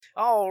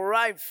All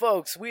right,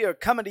 folks, we are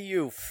coming to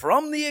you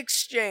from the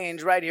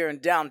Exchange right here in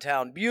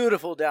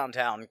beautiful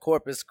downtown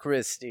Corpus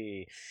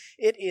Christi.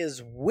 It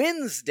is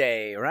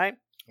Wednesday, right?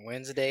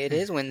 Wednesday, it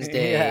is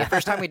Wednesday. Yeah.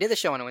 First time we did the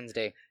show on a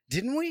Wednesday.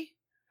 Didn't we?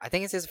 I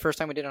think it's the first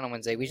time we did it on a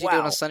Wednesday. We usually do it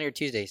Wow. on Sunday or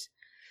Tuesdays.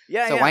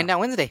 Yeah, So yeah. Wind Down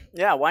Wednesday.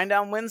 Yeah, Wind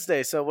Down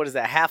Wednesday. So what is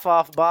that, half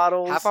off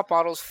bottles? Half off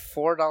bottles,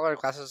 $4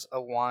 glasses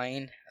of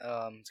wine.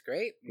 It's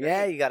great.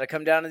 Yeah, you got to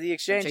come down to the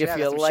Exchange Check it if out.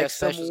 you Got some like chef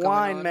some specials coming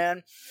wine, on.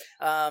 man.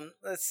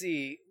 Let's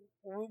see.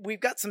 We've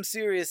got some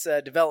serious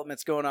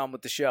developments going on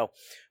with the show,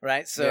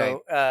 right?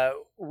 So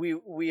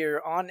we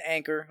are on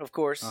Anchor, of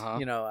course. Uh-huh.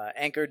 You know,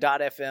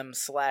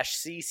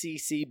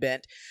 anchor.fm/CCC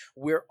Bent.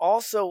 We're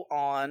also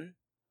on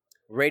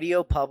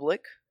Radio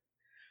Public.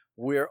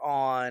 We're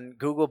on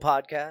Google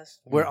Podcast.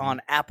 We're Mhm.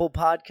 on Apple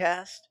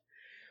Podcast.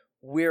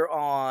 We're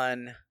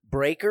on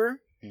Breaker,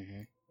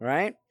 Mm-hmm.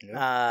 right? Yep.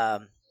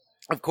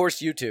 Of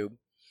course, YouTube.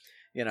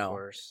 You Of know,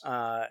 course.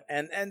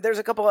 and there's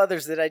a couple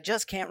others that I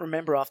just can't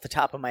remember off the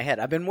top of my head.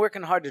 I've been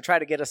working hard to try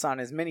to get us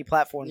on as many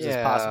platforms as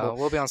possible.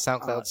 We'll be on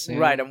SoundCloud soon.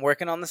 Right, I'm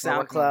working on the We're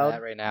working on SoundCloud.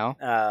 that right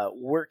now.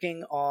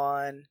 Working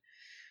on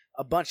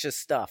a bunch of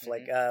stuff.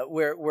 Like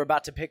we're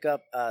about to pick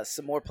up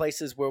some more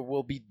places where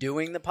we'll be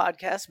doing the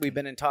podcast. We've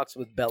been in talks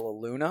with Bella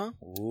Luna.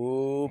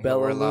 Ooh, Bella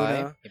We're Luna.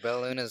 live.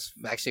 Bella Luna is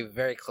actually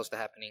very close to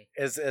happening.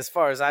 As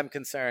far as I'm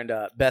concerned,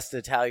 best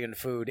Italian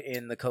food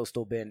in the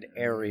Coastal Bend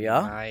area.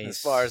 Nice. As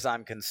far as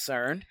I'm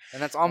concerned.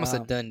 And that's almost a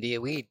done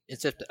deal.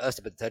 It's up to us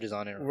to put the touches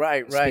on it.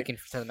 Right. Speaking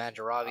to the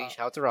manager, Ravi.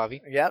 Shout out to Ravi.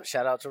 Yep,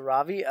 shout out to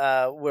Ravi.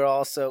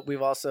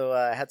 We've also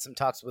had some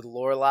talks with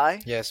Lorelei.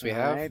 Yes, we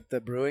have. Right, the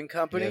brewing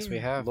company. Yes, we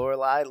have.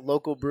 Lorelei,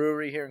 local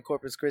brewery here in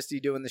Corpus Christi,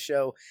 doing the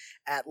show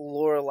at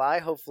Lorelei.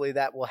 Hopefully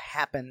that will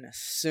happen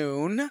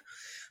soon.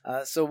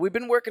 So we've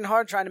been working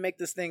hard trying to make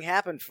this thing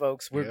happen,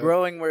 folks. We're Yep.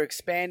 growing, we're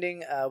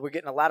expanding. We're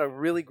getting a lot of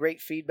really great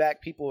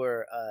feedback. People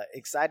are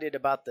excited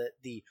about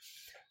the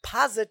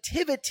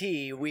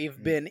positivity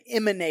we've been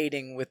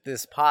emanating with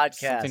this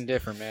podcast. Something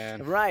different,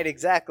 man. Right,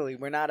 exactly.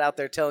 We're not out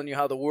there telling you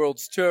how the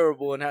world's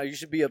terrible and how you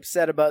should be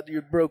upset about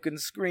your broken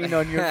screen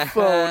on your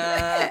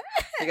phone.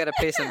 You got to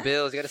pay some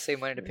bills. You got to save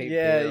money to pay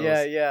bills.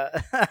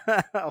 Yeah.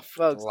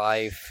 Folks,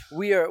 Life.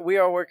 we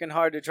are working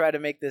hard to try to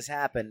make this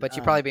happen. But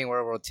you'd probably be in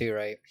World War II,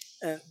 right?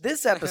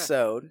 This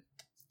episode,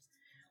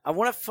 I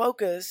want to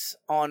focus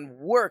on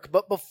work.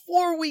 But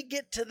before we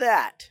get to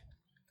that,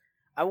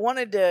 I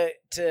wanted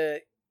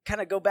to kind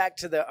of go back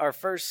to our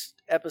first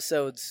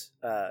episode's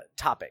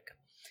topic.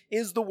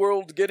 Is the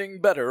world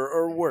getting better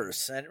or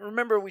worse? And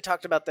remember, we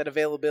talked about that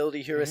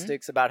availability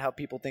heuristics about how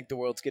people think the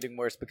world's getting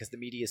worse because the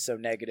media is so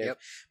negative, Yep.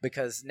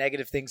 because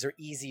negative things are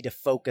easy to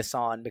focus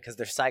on because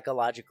they're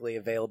psychologically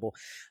available.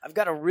 I've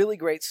got a really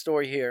great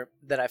story here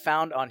that I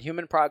found on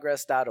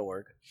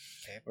humanprogress.org,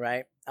 Okay.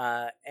 right?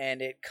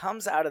 And it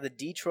comes out of the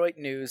Detroit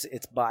News.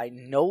 It's by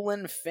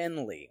Nolan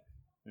Finley,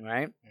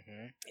 right?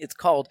 Mm-hmm. It's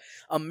called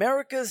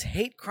America's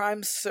Hate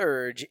Crime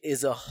Surge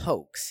is a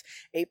Hoax,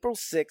 April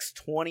 6,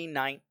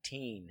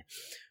 2019.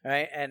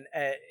 Right? And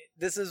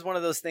this is one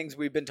of those things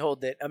we've been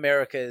told that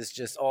America is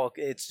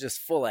it's just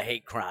full of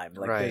hate crime.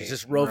 Like there's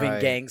just roving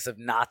gangs of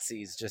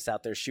Nazis just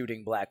out there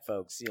shooting black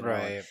folks, you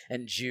know,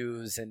 and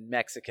Jews and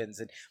Mexicans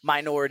and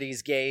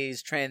minorities,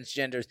 gays,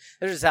 transgenders.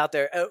 They're just out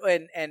there.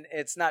 And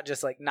it's not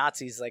just like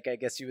Nazis, like I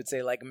guess you would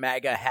say like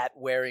MAGA hat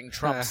wearing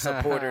Trump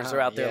supporters are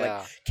out there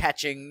like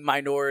catching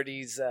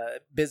minorities,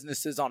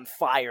 businesses on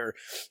fire,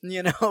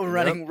 you know,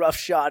 running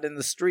roughshod in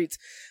the streets.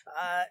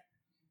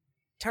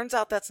 Turns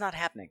out that's not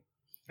happening.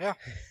 Yeah,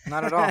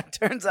 not at all.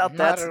 Turns out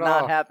that's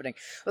not happening.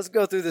 Let's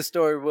go through the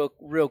story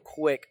real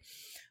quick.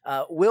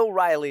 Will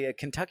Riley, a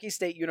Kentucky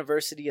State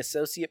University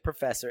associate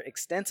professor,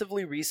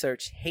 extensively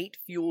researched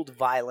hate-fueled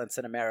violence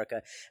in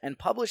America and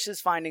published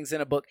his findings in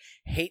a book,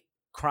 Hate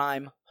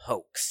Crime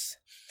Hoax.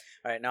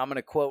 All right, now I'm going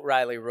to quote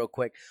Riley real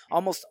quick.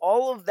 Almost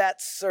all of that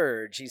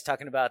surge, he's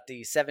talking about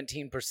the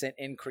 17%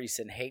 increase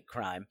in hate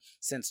crime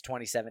since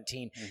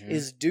 2017,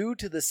 is due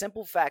to the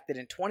simple fact that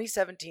in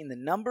 2017, the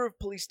number of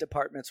police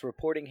departments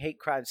reporting hate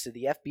crimes to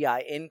the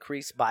FBI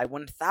increased by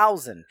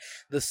 1,000.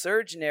 The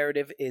surge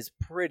narrative is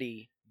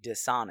pretty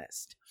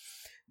dishonest.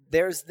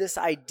 There's this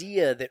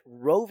idea that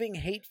roving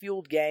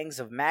hate-fueled gangs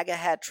of MAGA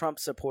hat Trump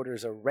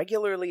supporters are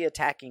regularly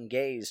attacking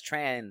gays,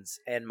 trans,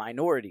 and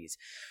minorities.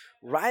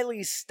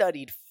 Riley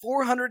studied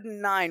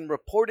 409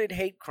 reported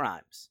hate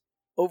crimes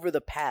over the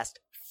past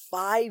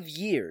 5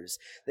 years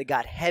that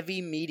got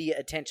heavy media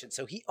attention.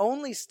 So he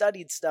only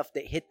studied stuff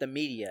that hit the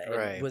media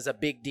and was a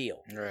big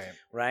deal.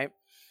 Right?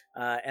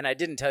 And I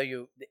didn't tell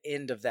you the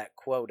end of that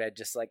quote. I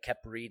just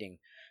kept reading.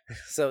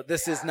 So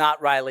this is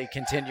not Riley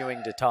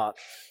continuing to talk.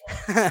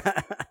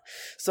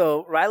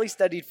 So Riley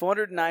studied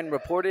 409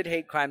 reported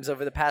hate crimes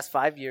over the past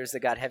 5 years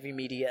that got heavy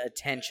media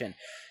attention.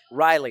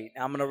 Riley,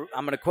 I'm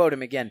gonna quote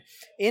him again.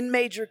 In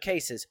major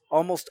cases,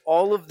 almost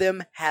all of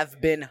them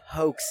have been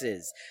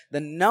hoaxes. The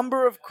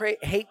number of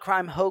hate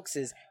crime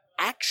hoaxes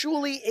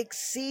actually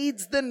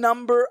exceeds the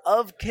number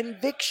of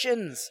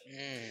convictions.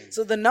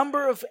 So the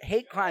number of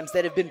hate crimes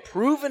that have been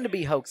proven to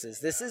be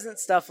hoaxes. This isn't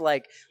stuff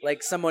like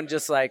someone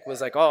just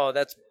was like, oh,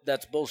 that's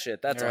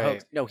bullshit. That's a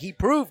hoax. No, he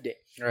proved it.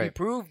 Right. He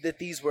proved that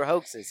these were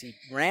hoaxes. He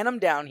ran them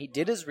down. He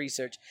did his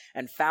research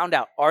and found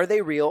out, are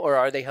they real or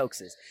are they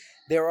hoaxes?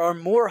 There are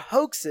more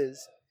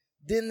hoaxes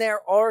than there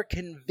are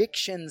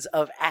convictions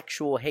of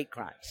actual hate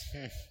crimes.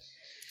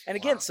 And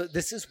again, so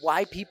this is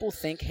why people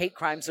think hate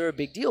crimes are a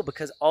big deal,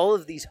 because all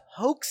of these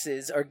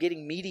hoaxes are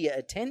getting media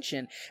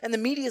attention, and the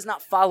media is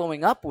not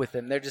following up with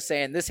them. They're just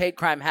saying this hate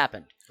crime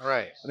happened.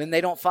 Right. I mean,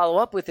 they don't follow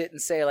up with it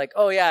and say like,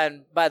 oh yeah,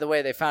 and by the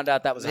way, they found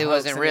out that was a hoax. It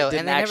wasn't real, and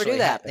they never do that.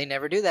 Happen. They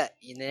never do that,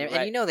 Right. and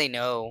they know. They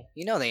know.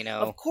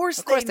 Of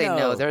course they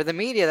know. They're the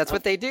media. That's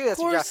what they do. That's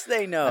of course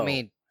they know. I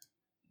mean,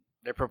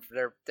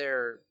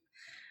 they're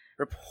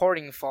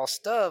reporting false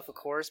stuff, of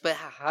course. But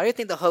how do you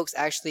think the hoax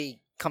actually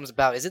comes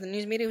about? Is it the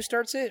news media who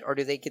starts it, or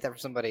do they get that from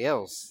somebody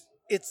else?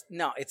 It's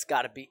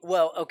got to be.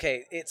 Well,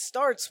 okay, it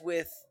starts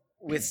with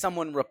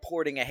someone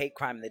reporting a hate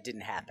crime that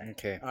didn't happen.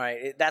 Okay. All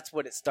right, that's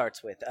what it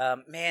starts with.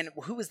 Man,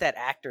 who was that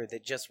actor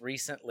that just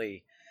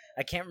recently?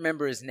 I can't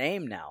remember his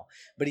name now,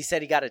 but he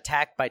said he got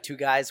attacked by two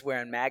guys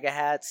wearing MAGA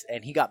hats,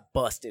 and he got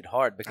busted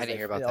hard because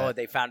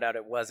they found out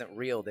it wasn't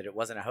real, that it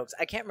wasn't a hoax.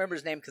 I can't remember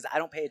his name because I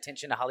don't pay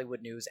attention to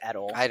Hollywood news at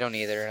all. I don't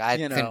either. I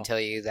couldn't tell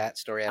you that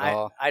story at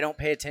all. I don't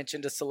pay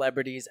attention to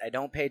celebrities. I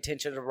don't pay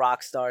attention to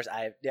rock stars.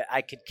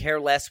 I could care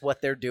less what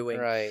they're doing.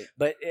 Right.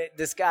 But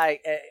this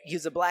guy,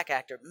 he's a black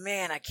actor.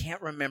 Man, I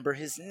can't remember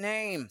his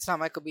name. It's not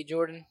Michael B.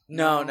 Jordan?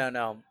 No.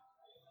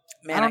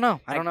 Man, I don't know.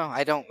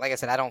 I don't. Like I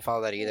said, I don't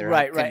follow that either.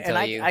 Right. And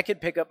I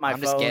could pick up my phone.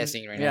 I'm just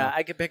guessing right now. Yeah,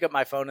 I could pick up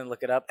my phone and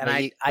look it up, and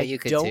I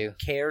don't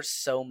care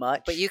so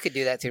much. But you could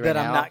do that too right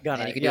now. I'm not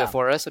gonna. And you can do it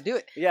for us, so do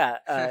it. Yeah.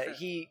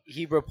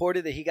 He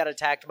reported that he got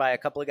attacked by a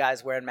couple of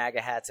guys wearing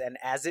MAGA hats, and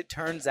as it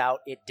turns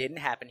out, it didn't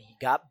happen. He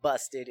got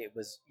busted. It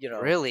was,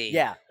 Really?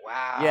 Yeah.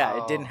 Wow.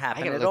 Yeah, it didn't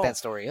happen. I gotta look that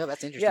story up.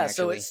 That's interesting. Yeah. Actually.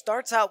 So it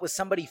starts out with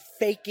somebody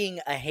faking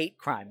a hate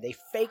crime. They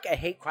fake a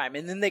hate crime,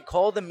 and then they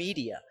call the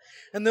media.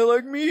 And they're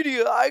like,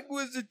 media, I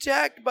was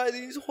attacked by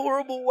these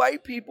horrible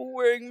white people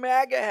wearing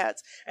MAGA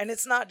hats. And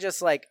it's not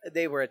just like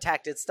they were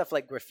attacked. It's stuff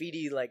like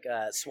graffiti, like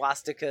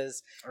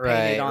swastikas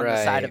painted on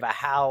the side of a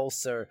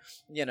house, or,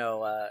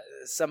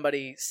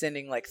 somebody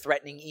sending like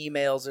threatening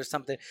emails or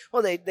something.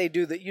 Well, you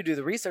do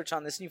the research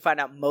on this, and you find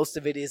out most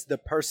of it is the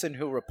person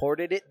who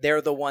reported it.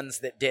 They're the ones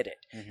that did it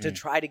to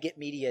try to get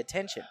media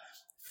attention.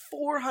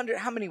 400,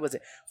 how many was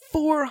it?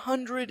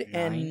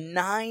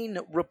 409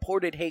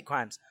 reported hate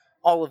crimes.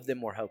 All of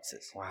them were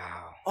hoaxes.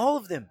 Wow. All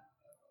of them.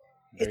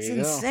 It's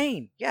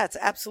insane. Go. Yeah, it's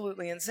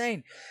absolutely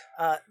insane.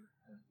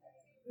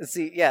 Let's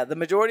see. Yeah, the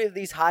majority of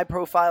these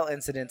high-profile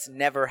incidents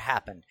never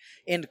happened.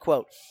 End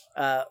quote.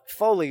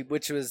 Foley,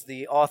 which was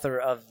the author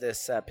of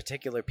this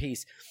particular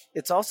piece,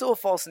 it's also a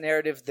false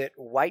narrative that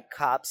white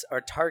cops are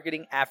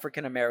targeting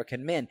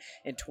African-American men.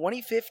 In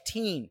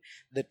 2015,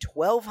 the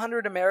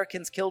 1,200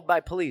 Americans killed by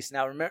police.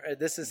 Now, remember,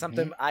 this is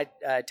something I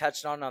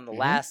touched on the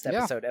last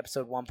episode,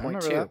 episode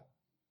 1.2.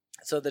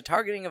 So the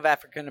targeting of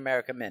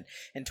African-American men.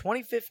 In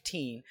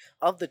 2015,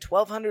 of the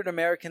 1,200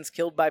 Americans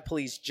killed by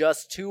police,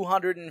 just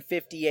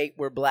 258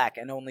 were black,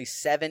 and only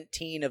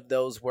 17 of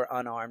those were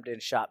unarmed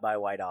and shot by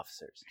white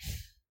officers.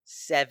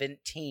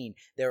 17.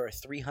 There are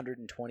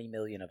 320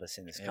 million of us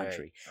in this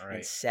country,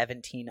 and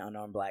 17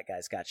 unarmed black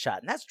guys got shot.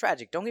 And that's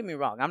tragic. Don't get me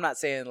wrong. I'm not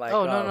saying like,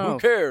 who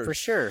cares? For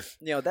sure.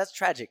 That's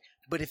tragic.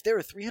 But if there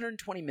are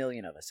 320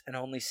 million of us and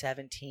only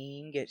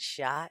 17 get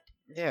shot,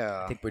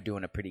 yeah, I think we're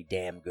doing a pretty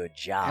damn good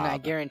job. And I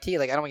guarantee,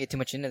 I don't want to get too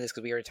much into this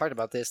because we already talked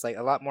about this. Like,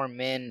 a lot more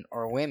men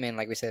or women,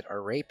 like we said, are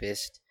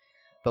rapists.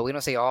 But we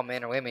don't say all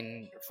men or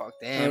women, fuck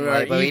them.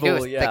 But evil,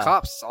 we do. The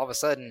cops, all of a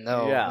sudden,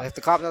 no. Yeah. If the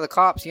cops know the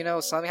cops,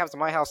 something happens to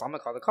my house, I'm going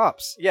to call the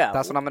cops. Yeah.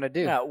 That's what I'm going to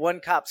do. Yeah, one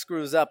cop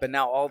screws up, and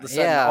now all of a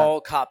sudden, all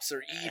cops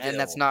are evil. And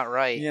that's not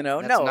right. No,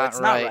 it's not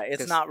right.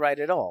 It's not right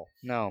at all.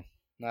 No,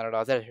 not at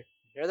all. They're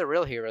the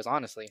real heroes,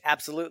 honestly.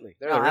 Absolutely.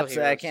 They're the real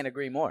heroes. I can't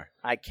agree more.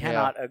 I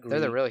cannot agree more.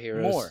 They're the real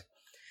heroes. More.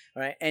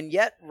 Right. And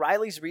yet,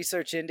 Riley's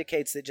research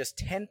indicates that just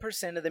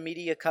 10% of the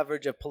media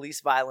coverage of police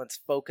violence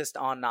focused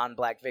on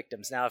non-black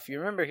victims. Now, if you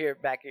remember here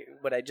back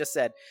what I just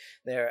said,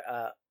 there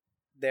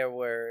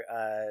were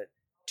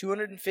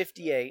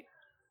 258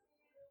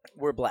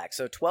 were black.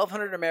 So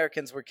 1,200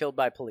 Americans were killed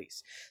by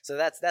police. So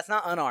that's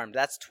not unarmed.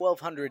 That's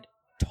 1,200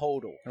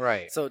 total.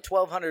 Right. So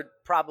 1,200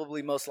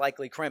 probably most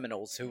likely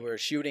criminals who were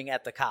shooting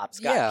at the cops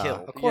got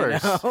killed. Of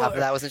course. Half of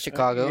that was in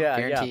Chicago.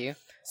 Guarantee you.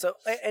 So,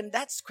 and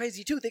that's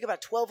crazy too. Think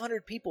about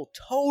 1,200 people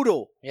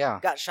total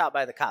got shot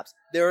by the cops.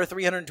 There are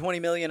 320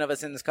 million of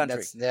us in this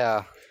country.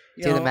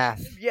 Do the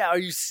math. Yeah, are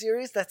you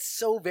serious? That's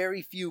so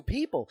very few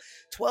people.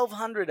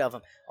 1,200 of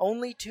them.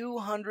 Only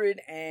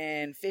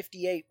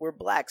 258 were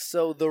black.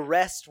 So the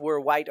rest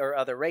were white or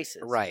other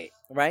races. Right.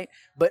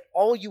 But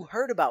all you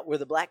heard about were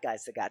the black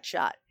guys that got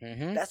shot.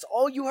 Mm-hmm. That's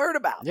all you heard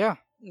about. Yeah.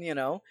 you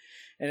know,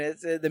 and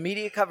it's the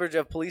media coverage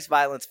of police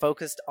violence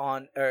focused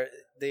on,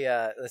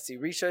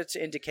 research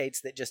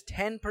indicates that just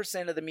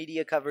 10% of the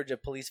media coverage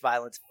of police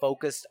violence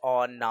focused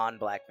on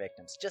non-black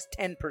victims. Just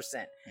 10%.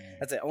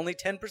 That's it. Only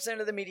 10%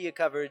 of the media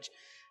coverage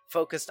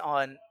focused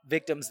on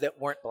victims that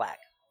weren't black.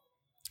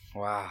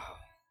 Wow.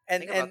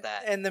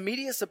 And the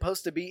media is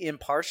supposed to be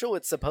impartial.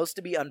 It's supposed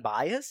to be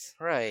unbiased.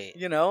 Right.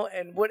 You know,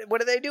 and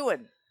what are they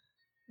doing?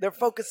 They're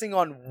focusing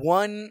on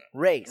one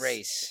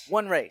race.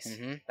 One race.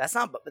 Mm-hmm.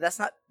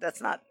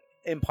 That's not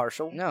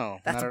impartial. No,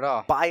 that's not at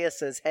all.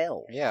 Bias as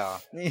hell. Yeah.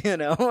 You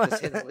know? To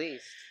say the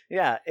least.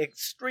 Yeah,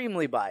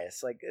 extremely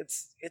biased. Like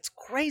it's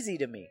crazy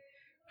to me.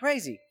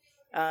 Crazy.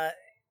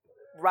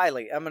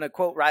 Riley, I'm going to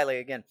quote Riley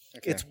again.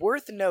 Okay. It's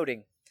worth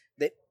noting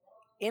that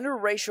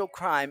interracial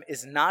crime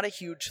is not a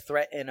huge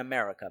threat in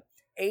America.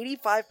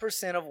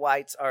 85% of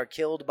whites are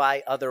killed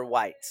by other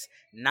whites.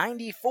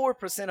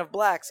 94% of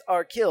blacks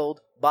are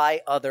killed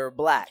by other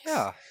blacks.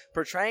 Yeah.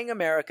 Portraying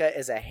America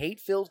as a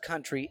hate-filled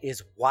country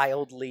is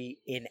wildly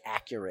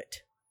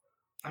inaccurate.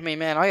 I mean,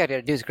 man, all you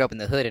gotta do is grow up in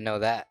the hood and know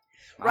that.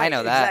 Right, I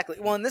know that. Exactly.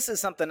 Well, and this is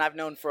something I've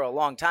known for a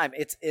long time.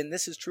 And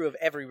this is true of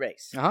every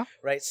race. Uh-huh.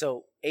 Right?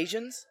 So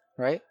Asians,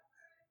 right,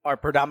 are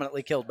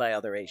predominantly killed by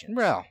other Asians.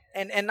 Well.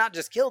 And not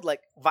just killed,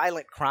 like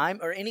violent crime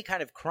or any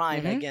kind of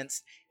crime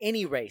against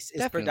any race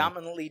is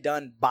predominantly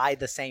done by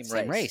the same race.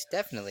 Same race,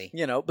 definitely.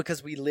 You know,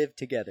 because we live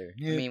together.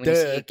 I mean, when you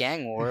see a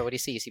gang war, what do you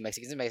see? You see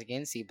Mexicans and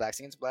Mexicans, see blacks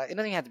against black. It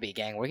doesn't even have to be a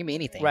gang war. It can be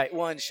anything. Right.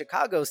 Well, and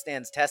Chicago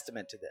stands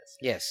testament to this.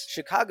 Yes.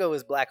 Chicago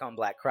is black on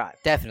black crime.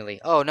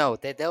 Definitely. Oh, no.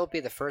 They'll be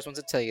the first ones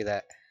to tell you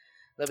that.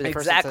 They'll be the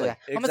first exactly. ones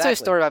to tell you that. I'm going to tell you a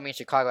story about me in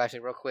Chicago, actually,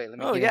 real quick. Let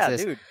me get into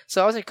this. Dude.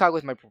 So I was in Chicago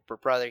with my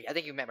brother. I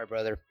think you met my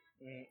brother.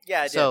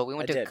 Yeah, I did. So we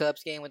went to a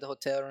Cubs game with the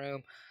hotel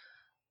room.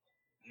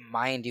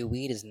 Mind you,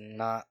 weed is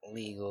not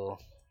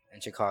legal in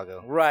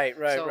Chicago. Right.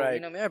 So, you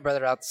know, me and my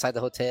brother outside the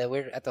hotel.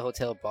 We're at the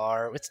hotel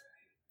bar.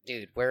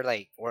 Dude,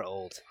 we're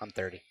old. I'm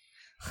 30.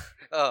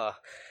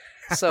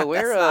 So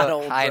we're not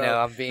old, bro. I know,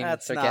 I'm being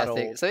That's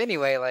sarcastic. So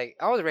anyway, like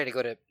I was ready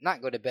to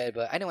not go to bed,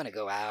 but I didn't want to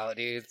go out,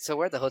 dude. So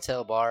we're at the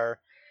hotel bar.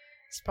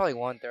 It's probably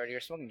 1:30. We're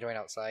smoking a joint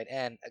outside,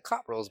 and a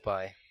cop rolls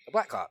by, a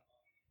black cop.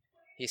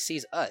 He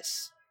sees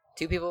us.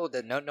 Two people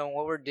that don't know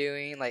what we're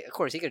doing. Like, of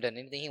course, he could have done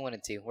anything he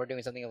wanted to. We're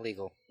doing something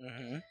illegal.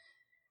 Mm-hmm.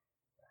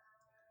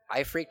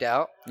 I freaked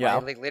out. Yeah.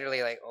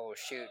 Literally, oh,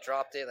 shoot,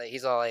 dropped it. Like,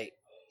 he's all like,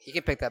 you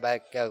can pick that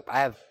back up. I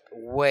have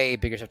way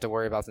bigger stuff to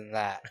worry about than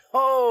that.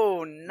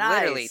 Oh,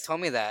 nice. Literally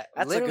told me that.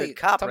 That's literally a good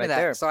cop right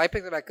there. So I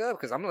picked it back up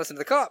because I'm going to listen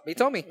to the cop. He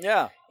told me.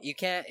 Yeah. You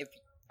can't,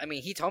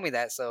 he told me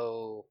that,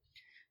 so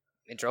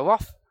it drove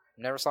off.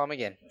 Never saw him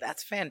again.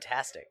 That's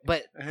fantastic.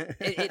 But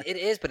it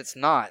is, but it's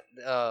not.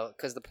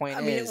 Because the point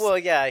is... well,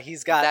 yeah,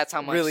 he's got that's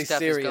how much really stuff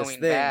serious is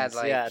going things, bad.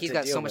 Like, yeah, he's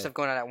got so much stuff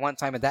going on at one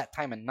time at that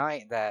time of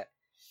night that...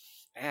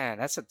 Man,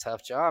 that's a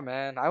tough job,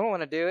 man. I don't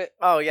want to do it.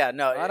 Oh, yeah,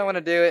 no. I don't want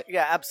to do it.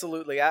 Yeah,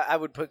 absolutely. I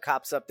would put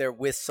cops up there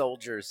with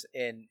soldiers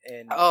in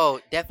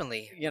Oh,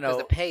 definitely. You know,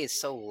 because the pay is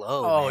so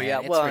low, Oh, man. yeah.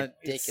 It's well,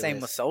 ridiculous. it's same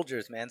with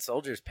soldiers, man.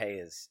 Soldiers' pay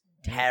is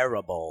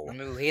terrible. I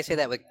mean, we can say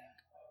that with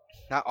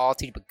not all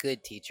teachers, but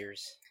good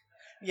teachers.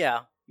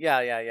 Yeah.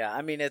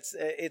 I mean,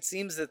 it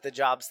seems that the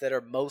jobs that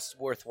are most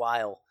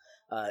worthwhile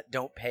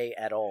don't pay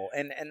at all.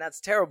 And that's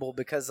terrible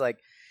because, like,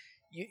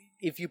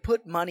 if you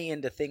put money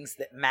into things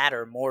that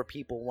matter, more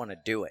people want to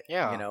do it.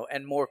 Yeah. You know,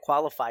 and more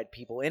qualified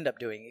people end up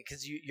doing it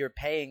because you're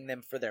paying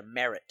them for their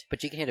merit.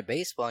 But you can hit a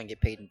baseball and get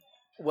paid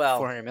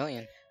 $400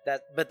 million.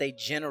 But they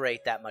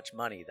generate that much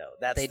money, though.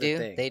 That's the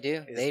thing. They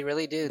do. They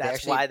really do.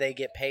 That's why they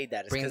get paid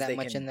that. Bring that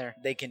much in there.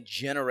 They can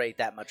generate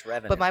that much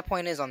revenue. But my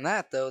point is on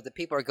that, though, the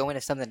people are going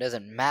to something that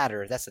doesn't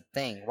matter. That's the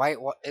thing. Why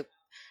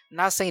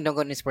not saying don't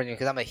go to any sports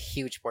because I'm a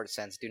huge sports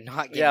sense. Do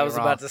not get me wrong. Yeah, I was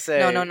about to say.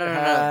 No. Do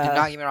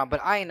not get me wrong. But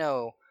I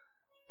know.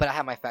 But I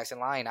have my facts in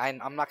line.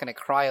 I'm not going to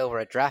cry over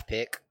a draft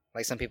pick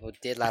like some people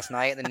did last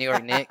night. The New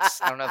York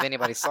Knicks. I don't know if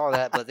anybody saw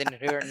that, but the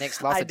New York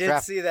Knicks lost the draft. I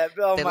did see that.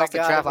 Oh, they my lost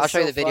God. The draft. I'll show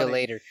you the video funny.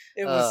 later.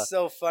 It was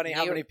so funny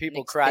how many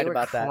people cried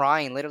about that.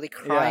 Literally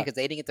crying because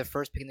they didn't get the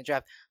first pick in the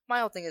draft. My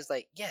whole thing is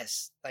like,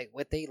 yes, like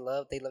what they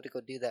love to go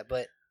do that.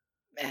 But,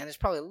 man, there's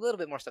probably a little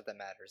bit more stuff that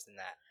matters than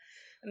that.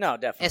 No,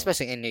 definitely.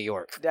 Especially in New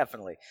York.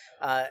 Definitely.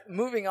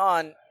 Moving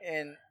on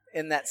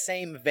in that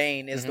same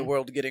vein, is the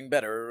world getting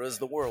better or is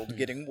the world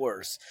getting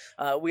worse?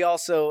 We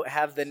also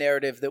have the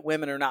narrative that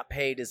women are not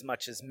paid as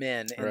much as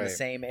men in the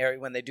same area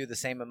when they do the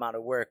same amount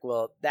of work.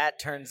 Well, that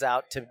turns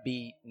out to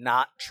be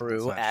not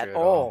true at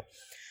all.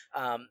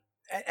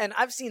 And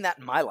I've seen that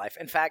in my life.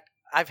 In fact,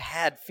 I've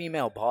had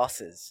female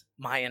bosses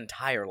my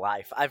entire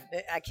life.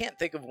 I can't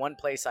think of one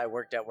place I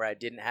worked at where I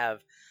didn't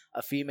have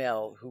a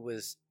female who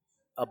was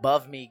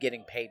above me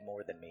getting paid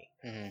more than me.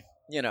 Mm-hmm.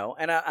 You know,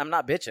 and I'm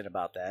not bitching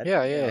about that.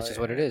 Yeah, you know, it's just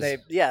what it is.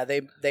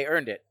 They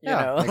earned it. You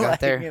know, they got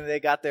there. They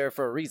got there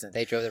for a reason.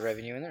 They drove the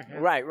revenue in there. Yeah.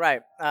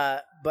 Right.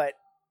 But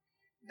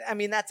I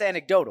mean, that's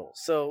anecdotal.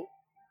 So,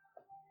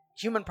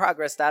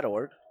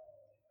 humanprogress.org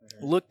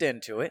looked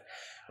into it,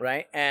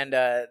 right? And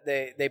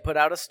they put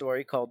out a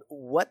story called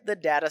 "What the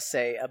Data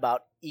Say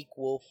About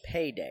Equal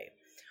Pay Day."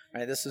 All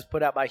right, this was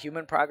put out by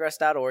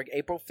humanprogress.org,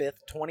 April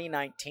 5th,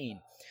 2019.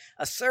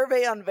 A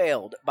survey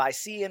unveiled by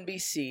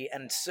CNBC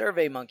and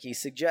SurveyMonkey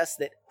suggests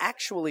that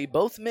actually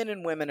both men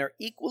and women are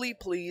equally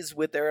pleased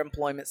with their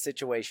employment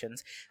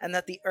situations, and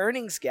that the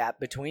earnings gap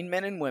between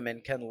men and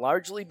women can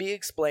largely be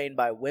explained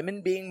by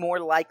women being more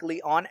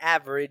likely on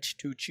average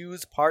to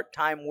choose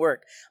part-time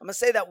work. I'm going to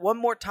say that one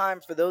more time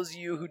for those of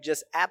you who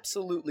just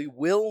absolutely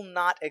will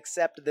not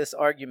accept this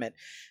argument.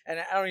 And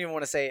I don't even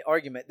want to say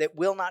argument, that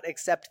will not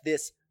accept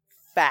this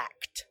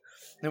fact,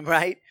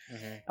 right?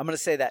 Mm-hmm. I'm going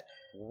to say that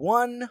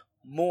one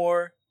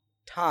more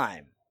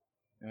time,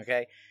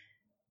 okay?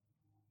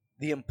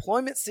 The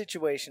employment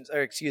situations,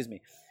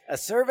 a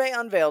survey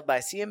unveiled by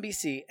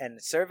CNBC and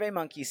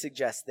SurveyMonkey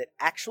suggests that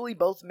actually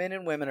both men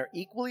and women are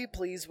equally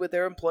pleased with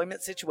their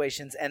employment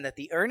situations, and that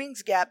the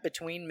earnings gap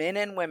between men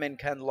and women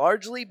can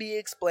largely be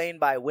explained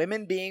by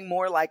women being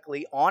more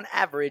likely, on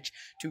average,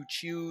 to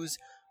choose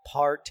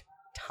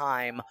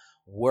part-time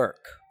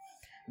work.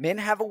 Men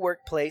have a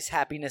workplace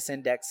happiness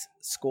index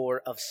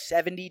score of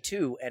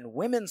 72 and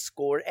women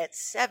score at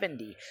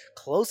 70,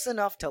 close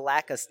enough to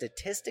lack a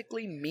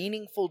statistically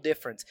meaningful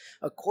difference,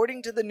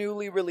 according to the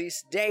newly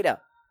released data.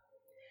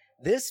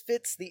 This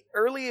fits the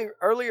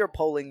earlier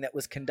polling that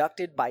was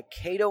conducted by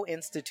Cato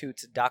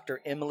Institute's Dr.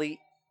 Emily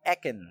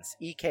Ekins,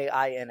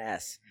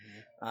 E-K-I-N-S.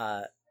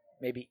 Ekins.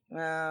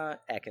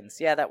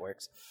 Yeah, that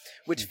works.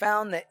 Which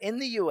found that in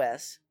the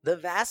U.S., the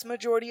vast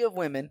majority of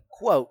women,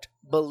 quote,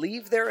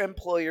 believe their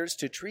employers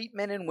to treat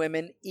men and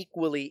women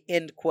equally,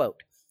 end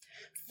quote.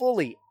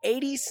 Fully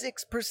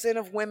 86%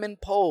 of women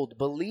polled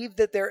believe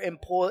that their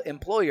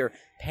employer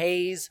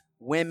pays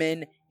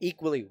women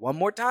equally. One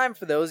more time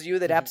for those of you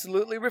that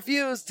absolutely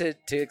refuse to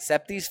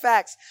accept these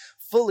facts.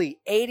 Fully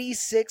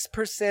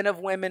 86% of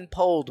women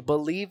polled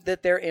believe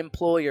that their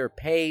employer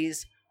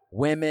pays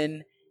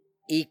women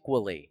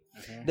equally.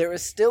 Mm-hmm. There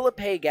is still a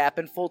pay gap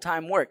in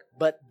full-time work,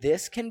 but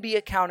this can be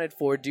accounted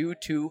for due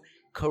to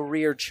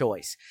career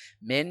choice.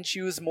 Men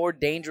choose more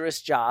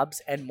dangerous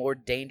jobs, and more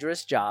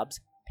dangerous jobs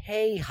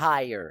pay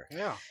higher.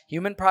 Yeah.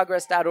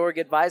 HumanProgress.org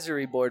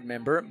advisory board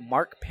member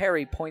Mark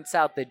Perry points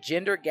out the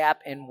gender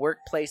gap in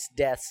workplace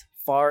deaths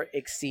far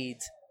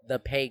exceeds the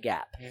pay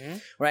gap. Mm-hmm.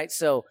 Right?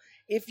 So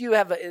if you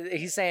have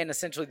he's saying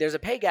essentially there's a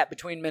pay gap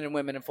between men and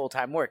women in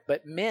full-time work,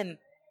 but men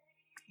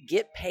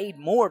get paid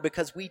more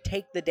because we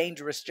take the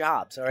dangerous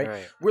jobs, all right?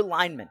 We're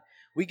linemen.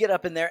 We get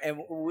up in there and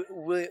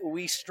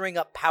we string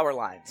up power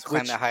lines.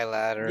 Climb that high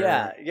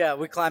ladder. Yeah,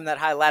 we climb that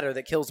high ladder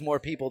that kills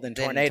more people than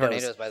tornadoes.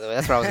 Tornadoes, by the way.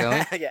 That's where I was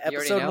going. Yeah,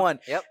 episode 1.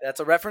 Yep. That's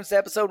a reference to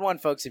episode 1,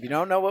 folks. If you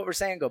don't know what we're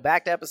saying, go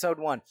back to episode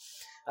 1.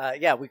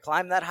 We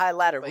climb that high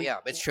ladder. But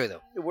it's true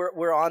though.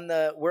 We're on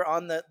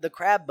the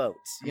crab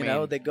boats. You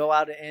know, they go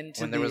out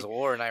into when there was a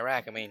war in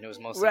Iraq. I mean, it was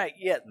mostly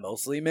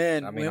mostly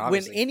men. I mean,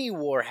 when any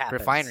war happens,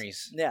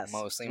 refineries,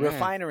 mostly men.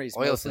 Refineries,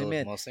 oil mostly fields,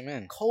 men. Mostly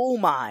men. Coal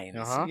mines,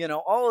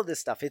 all of this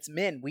stuff. It's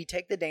men. We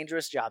take the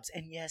dangerous jobs,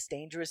 and yes,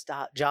 dangerous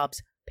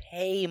jobs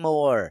pay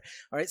more.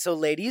 All right, so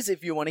ladies,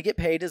 if you want to get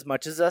paid as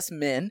much as us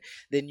men,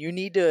 then you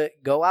need to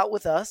go out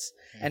with us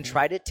and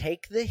try to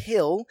take the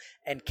hill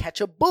and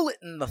catch a bullet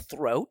in the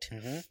throat,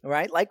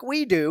 right? Like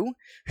we do.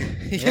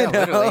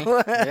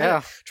 Literally.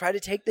 Yeah. Try to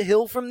take the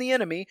hill from the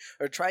enemy,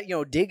 or try,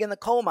 dig in the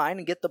coal mine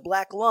and get the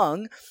black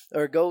lung,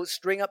 or go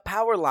string up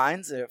power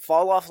lines,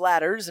 fall off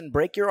ladders and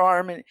break your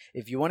arm. And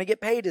if you want to get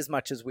paid as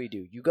much as we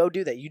do, you go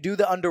do that. You do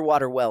the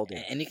underwater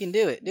welding. And you can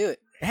do it. Do it.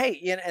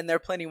 Hey, and there are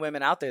plenty of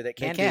women out there that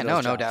can do those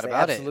jobs. No doubt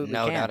about it.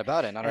 No doubt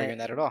about it. Not arguing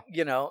that at all.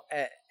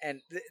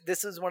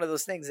 This is one of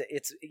those things that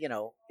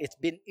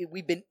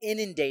we've been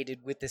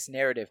inundated with this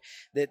narrative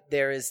that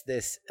there is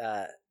this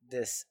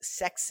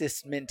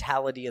sexist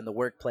mentality in the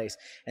workplace,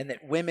 and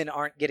that women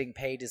aren't getting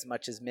paid as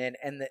much as men,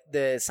 and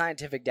the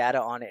scientific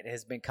data on it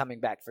has been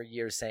coming back for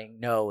years saying,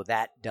 no,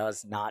 that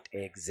does not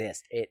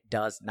exist. It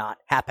does not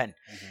happen.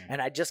 Mm-hmm.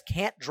 And I just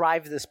can't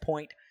drive this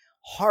point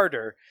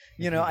harder.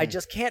 I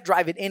just can't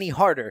drive it any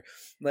harder.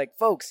 Like,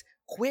 folks,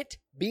 quit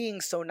being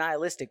so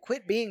nihilistic.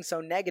 Quit being so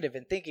negative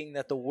and thinking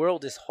that the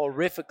world is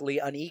horrifically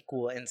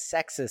unequal and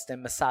sexist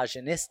and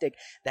misogynistic.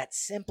 That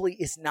simply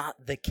is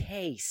not the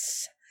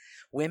case.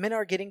 Women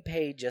are getting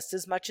paid just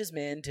as much as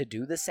men to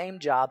do the same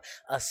job,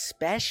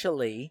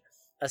 especially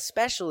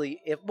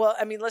if,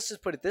 let's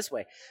just put it this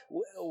way.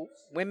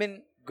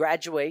 Women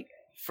graduate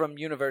from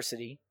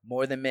university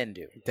more than men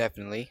do.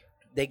 Definitely.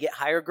 They get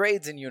higher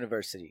grades in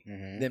university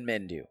than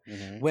men do.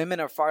 Mm-hmm. Women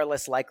are far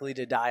less likely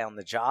to die on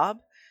the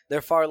job.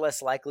 They're far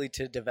less likely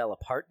to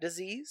develop heart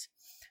disease.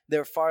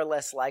 They're far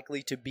less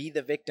likely to be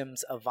the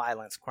victims of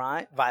violent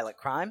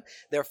crime.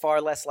 They're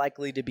far less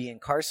likely to be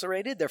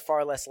incarcerated. They're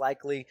far less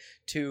likely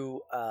to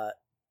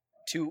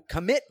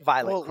commit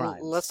violent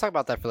crimes. Let's talk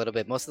about that for a little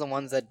bit. Most of the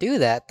ones that do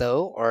that,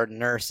 though, are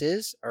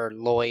nurses or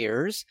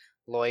lawyers.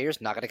 Lawyers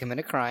not going to commit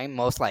a crime,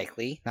 most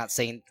likely. Not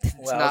saying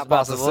it's not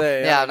possible.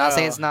 I'm not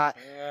saying it's not.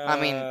 I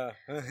mean,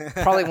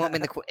 probably won't be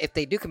if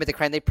they do commit the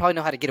crime, they probably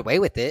know how to get away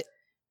with it.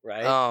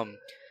 Right. No,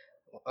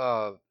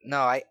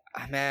 that's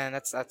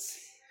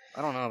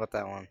I don't know about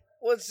that one.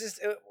 Well, it's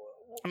just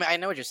I mean, I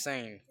know what you're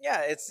saying.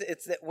 Yeah, it's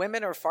that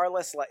women are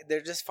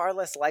they're just far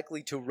less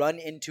likely to run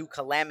into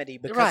calamity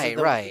because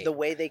of the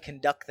way they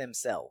conduct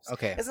themselves.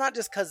 Okay, it's not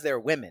just because they're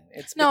women.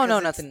 It's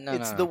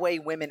the way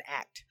women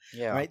act.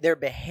 Yeah, right. Their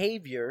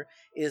behavior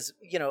is,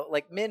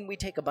 like men, we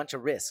take a bunch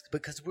of risks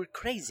because we're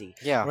crazy.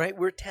 Yeah, right.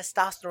 We're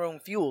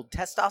testosterone fueled.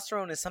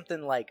 Testosterone is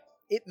something like.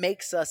 It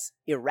makes us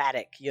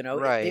erratic,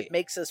 Right. It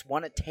makes us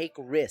want to take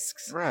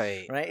risks,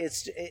 right?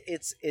 It's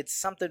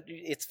something.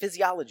 It's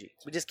physiology.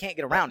 We just can't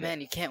get around it.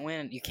 Man, you can't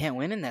win. You can't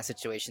win in that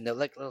situation though.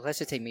 Like, let's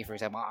just take me for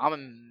example. I'm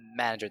a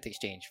manager at the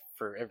Exchange.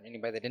 For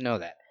anybody that didn't know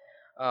that,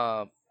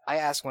 I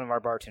asked one of our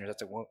bartenders.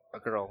 That's a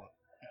girl,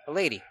 a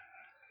lady.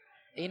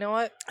 You know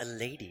what? A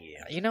lady.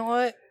 You know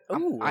what?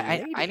 Ooh,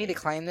 I need to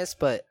climb this,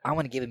 but I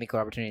want to give them equal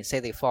opportunity.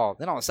 Say they fall,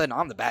 then all of a sudden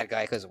I'm the bad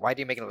guy because why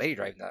do you make a lady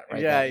drive that?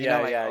 Right? Yeah,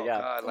 now?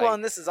 God, well,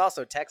 and this is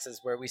also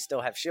Texas where we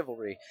still have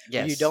chivalry.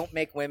 Yes. You don't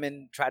make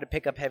women try to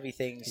pick up heavy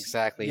things.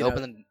 Exactly. You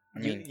open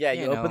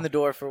the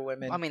door for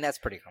women. I mean, that's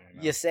pretty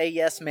common. You say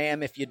yes,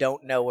 ma'am, if you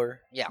don't know her.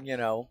 Yeah.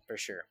 For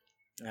sure.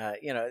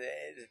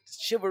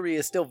 Chivalry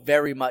is still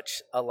very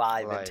much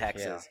alive in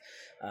Texas.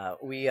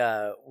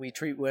 Yeah. We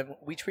treat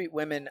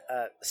women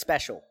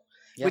special,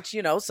 which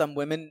some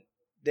women.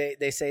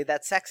 They say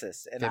that's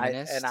sexist, and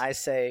I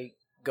say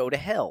go to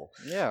hell.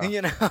 Yeah,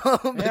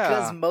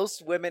 because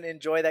most women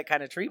enjoy that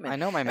kind of treatment. I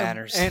know my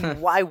manners,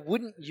 and why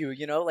wouldn't you?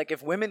 Like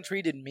if women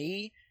treated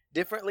me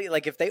differently,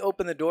 like if they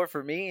opened the door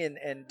for me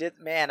and did,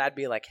 man, I'd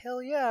be like,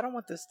 hell yeah, I don't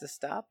want this to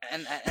stop.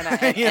 And I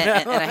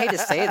hate to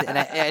say it,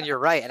 and you're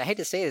right, and I hate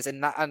to say this,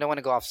 and I don't want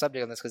to go off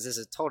subject on this because this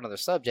is a total other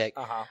subject.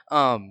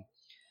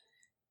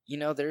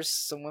 There's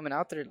some women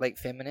out there, like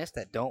feminists,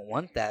 that don't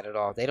want that at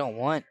all. They don't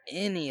want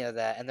any of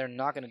that, and they're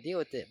not going to deal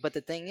with it. But the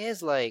thing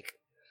is, like,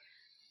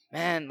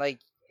 man,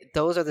 like,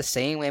 those are the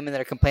same women that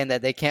are complaining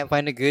that they can't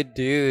find a good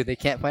dude. They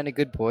can't find a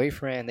good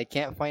boyfriend. They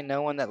can't find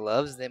no one that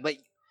loves them. But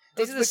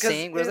these are the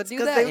same girls that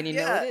do that, and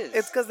know it is.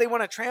 It's because they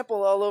want to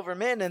trample all over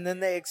men, and then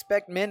they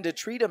expect men to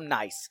treat them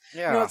nice.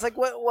 Yeah. It's like,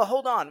 well,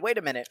 hold on. Wait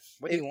a minute.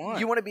 What do you want?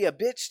 You want to be a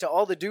bitch to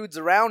all the dudes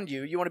around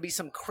you. You want to be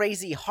some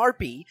crazy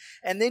harpy,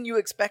 and then you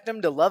expect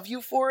them to love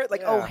you for it?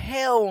 Like, oh,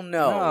 hell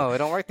no. No, it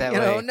don't work that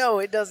way. No,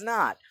 it does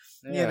not.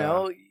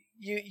 Yeah.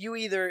 You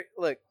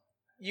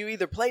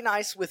either play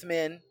nice with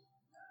men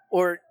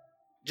or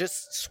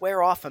just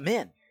swear off of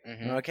men.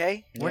 Mm-hmm.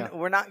 Okay,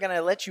 we're not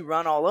gonna let you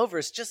run all over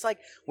us. Just like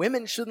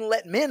women shouldn't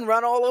let men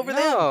run all over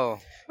them.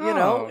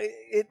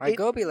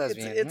 Go be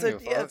lesbian.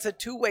 It's a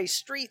two-way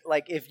street.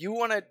 Like if you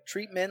want to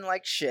treat men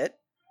like shit,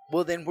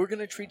 well then we're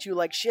gonna treat you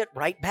like shit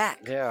right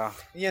back. Yeah,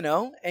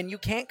 and you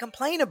can't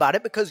complain about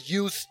it because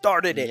you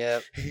started it.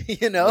 Yep.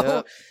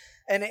 Yep.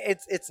 And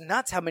it's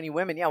nuts how many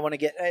women want to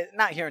get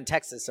not here in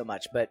Texas so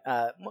much, but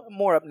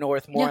more up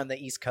north, more on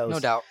the East Coast. No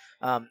doubt.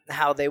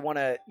 How they want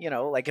to,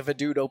 like if a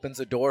dude opens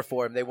a door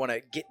for him, they want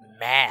to get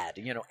mad,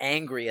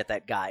 angry at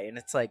that guy. And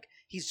it's like,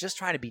 he's just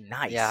trying to be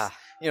nice. Yeah.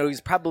 He's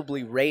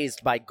probably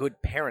raised by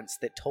good parents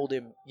that told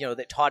him,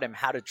 that taught him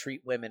how to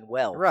treat women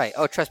well. Right.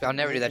 Oh, trust me, I'll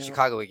never do that in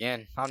Chicago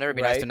again. I'll never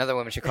be nice to another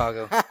woman in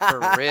Chicago.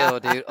 For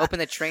real, dude. Open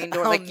the train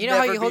door. Like, you know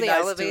how you hold the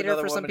elevator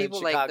for some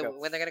people? Like,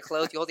 when they're going to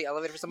close, you hold the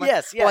elevator for someone?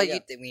 Yes, yeah.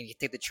 You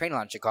take the train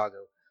line in Chicago.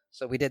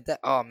 So we did that.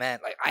 Oh, man.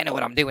 Like, I know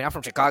what I'm doing. I'm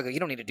from Chicago. You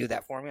don't need to do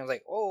that for me. I was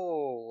like,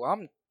 oh,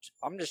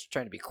 I'm just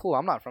trying to be cool.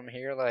 I'm not from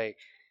here. Like,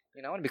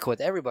 I want to be cool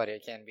with everybody I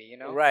can be,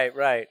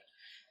 Right.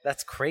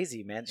 That's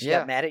crazy, man. She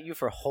got mad at you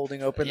for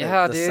holding open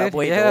the dude.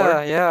 subway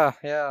door? Yeah.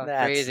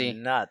 That's crazy.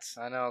 Nuts.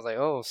 I know. I was like,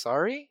 oh,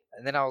 sorry?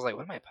 And then I was like,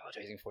 what am I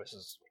apologizing for? This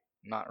is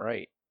not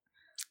right.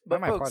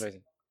 But why am I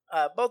apologizing?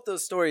 Both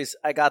those stories,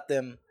 I got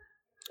them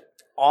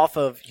off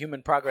of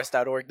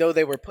humanprogress.org, though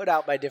they were put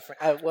out by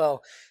different...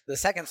 the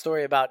second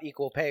story about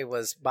equal pay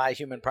was by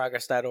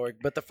humanprogress.org,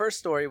 but the first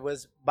story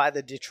was by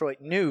the Detroit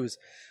News,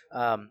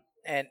 and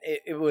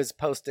it was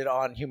posted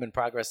on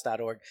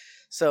humanprogress.org.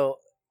 So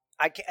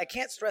I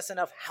can't stress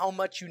enough how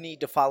much you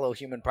need to follow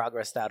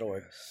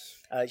humanprogress.org.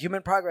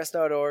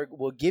 Humanprogress.org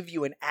will give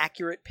you an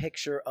accurate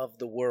picture of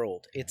the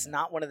world. It's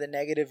not one of the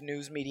negative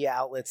news media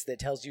outlets that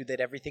tells you that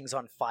everything's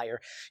on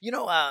fire.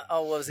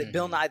 What was it?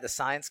 Bill Nye the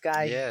Science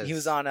Guy? Yes. He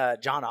was on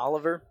John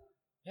Oliver.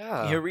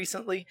 Yeah. Here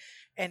recently,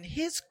 and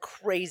his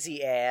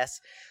crazy ass,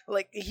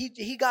 like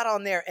he got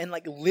on there and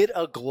like lit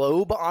a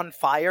globe on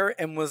fire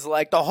and was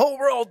like, the whole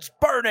world's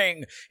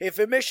burning. If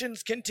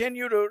emissions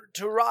continue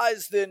to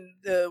rise, then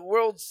the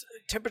world's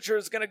temperature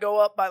is going to go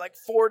up by like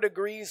 4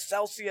 degrees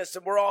Celsius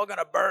and we're all going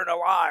to burn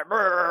alive.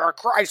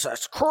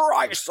 Crisis.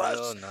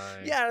 Oh,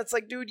 nice. Yeah, it's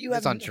like, dude, you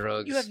have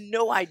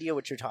no idea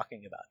what you're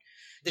talking about.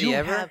 Did you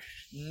ever? Have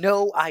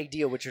no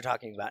idea what you're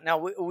talking about.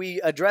 Now, we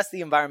addressed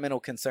the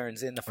environmental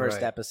concerns in the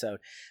first episode.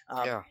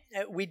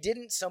 We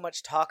didn't so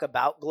much talk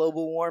about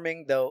global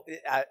warming, though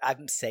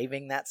I'm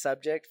saving that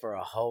subject for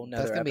a whole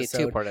nother episode. That's going to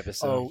be a 2-part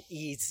episode. Oh,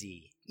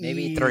 easy.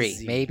 Maybe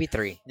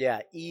three.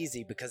 Yeah,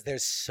 easy, because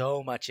there's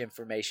so much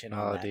information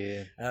on that.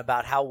 Dude.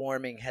 About how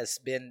warming has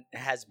been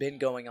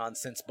going on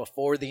since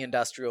before the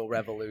Industrial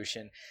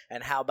Revolution,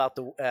 and how about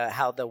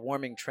how the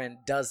warming trend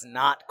does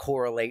not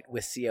correlate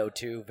with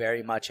CO2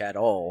 very much at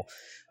all.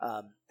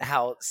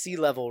 how sea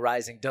level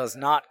rising does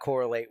not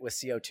correlate with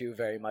CO2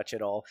 very much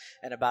at all,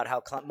 and about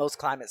how most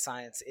climate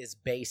science is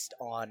based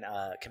on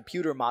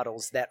computer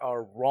models that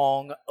are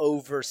wrong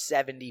over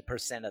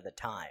 70% of the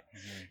time.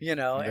 You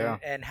know,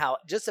 and how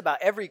just about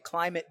every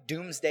climate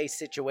doomsday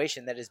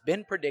situation that has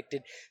been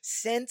predicted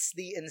since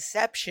the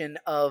inception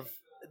of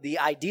the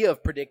idea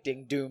of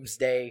predicting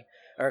doomsday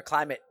or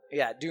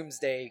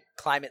doomsday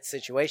climate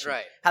situation.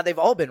 Right. How they've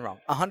all been wrong.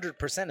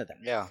 100% of them.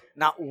 Yeah.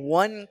 Not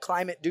one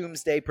climate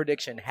doomsday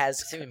prediction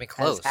has happened.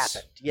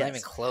 Yes. Not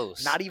even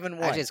close. Not even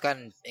one. Actually, it's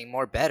gotten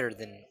more better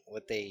than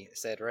what they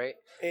said, right?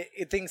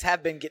 Things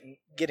have been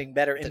getting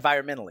better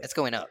environmentally. It's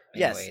going up.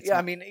 Anyway. Yes.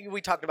 I mean,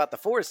 we talked about the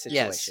forest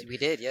situation. Yes, we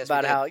did. Yes,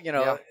 about how,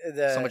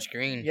 so much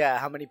green. Yeah,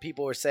 how many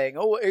people were saying,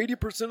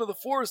 80% of the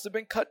forests have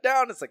been cut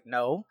down. It's like,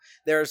 no,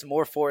 there's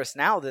more forest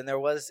now than there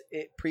was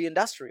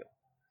pre-industrial.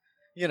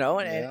 You know,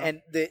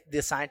 and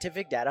the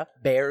scientific data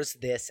bears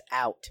this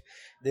out.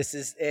 This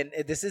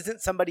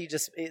isn't somebody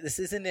this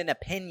isn't an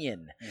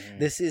opinion.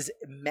 This is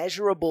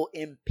measurable,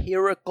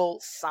 empirical,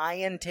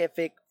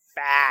 scientific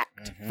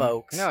fact,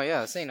 folks. No,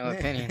 this ain't no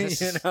opinion.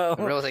 This is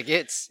real as it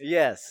gets.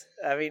 Yes.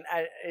 I mean,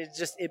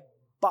 it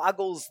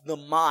boggles the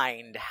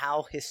mind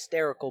how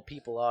hysterical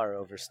people are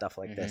over stuff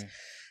like this.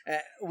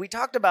 We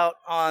talked about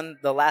on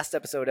the last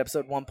episode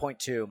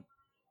 1.2,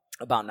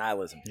 about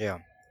nihilism. Yeah.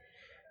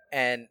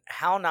 And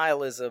how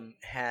nihilism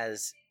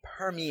has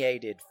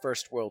permeated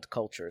first world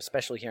culture,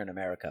 especially here in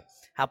America.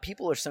 How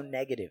people are so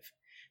negative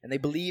and they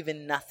believe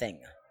in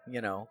nothing.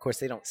 You know, of course,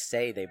 they don't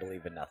say they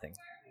believe in nothing,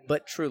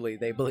 but truly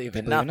they believe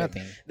in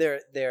nothing.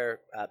 Their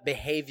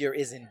behavior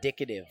is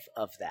indicative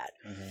of that.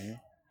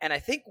 And I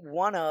think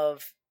one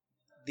of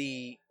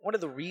the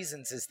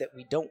reasons is that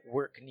we don't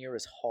work near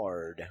as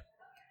hard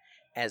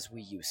as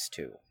we used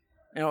to.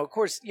 You know, of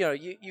course,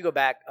 you go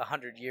back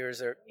 100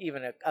 years or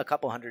even a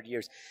couple hundred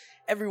years,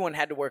 everyone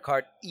had to work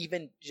hard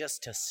even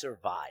just to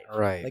survive.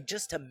 Right. Like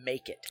just to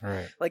make it.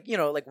 Right. Like,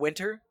 like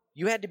winter,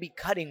 you had to be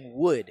cutting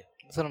wood.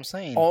 That's what I'm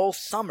saying. All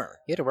summer.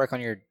 You had to work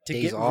on your to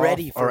days get off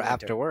ready for or winter.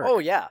 after work. Oh,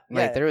 yeah.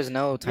 Like, there was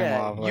no time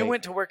off. You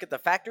went to work at the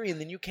factory and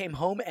then you came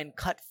home and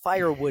cut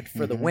firewood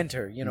for the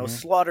winter.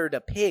 Slaughtered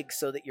a pig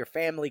so that your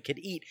family could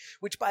eat.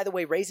 Which, by the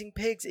way, raising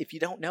pigs, if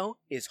you don't know,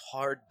 is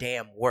hard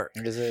damn work.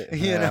 Is it?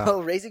 You know,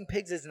 raising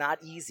pigs is not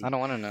easy. I don't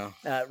want to know.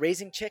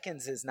 Raising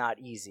chickens is not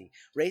easy.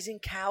 Raising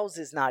cows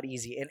is not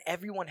easy. And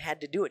everyone had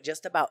to do it.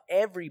 Just about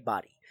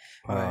everybody.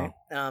 Wow.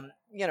 Right?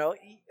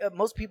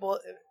 Most people,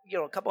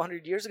 a couple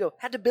hundred years ago,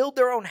 had to build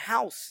their own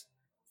house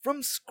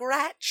from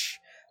scratch.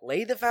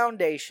 Lay the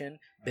foundation,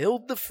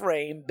 build the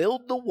frame,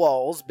 build the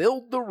walls,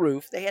 build the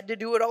roof. They had to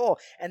do it all.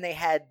 And they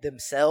had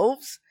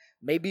themselves,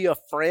 maybe a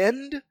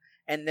friend,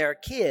 and their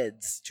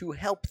kids to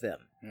help them.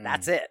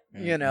 That's it.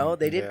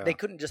 They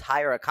couldn't just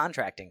hire a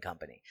contracting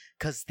company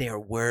because there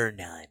were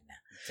none.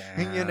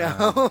 Damn.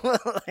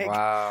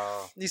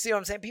 Wow. You see what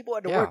I'm saying? People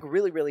had to work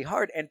really, really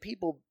hard, and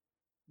people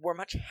were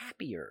much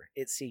happier,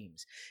 it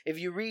seems. If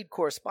you read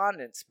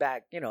correspondence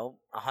back,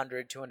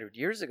 100, 200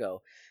 years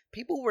ago,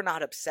 people were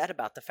not upset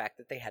about the fact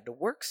that they had to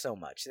work so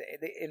much.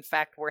 They in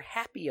fact, were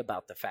happy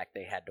about the fact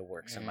they had to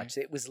work so much.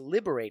 It was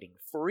liberating,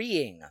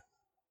 freeing.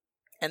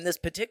 And this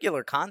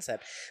particular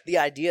concept, the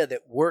idea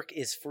that work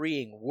is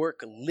freeing,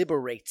 work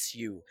liberates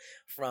you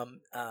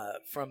from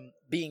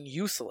being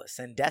useless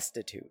and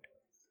destitute.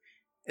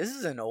 This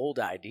is an old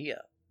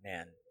idea,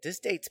 man. This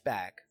dates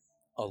back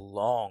a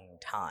long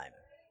time.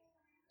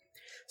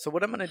 So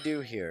what I'm going to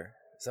do here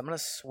is I'm going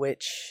to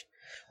switch.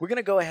 We're going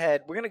to go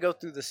ahead. We're going to go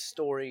through the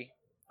story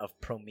of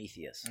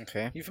Prometheus.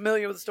 Okay. You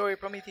familiar with the story of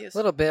Prometheus? A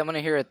little bit. I'm going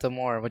to hear it the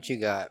more. What you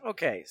got?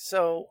 Okay.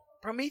 So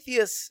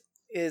Prometheus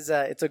is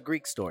it's a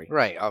Greek story.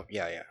 Right. Oh,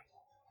 yeah.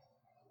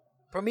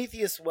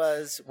 Prometheus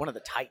was one of the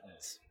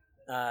Titans.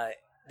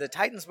 The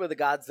Titans were the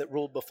gods that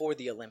ruled before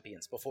the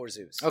Olympians, before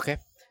Zeus. Okay.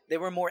 They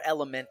were more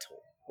elemental,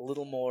 a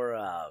little more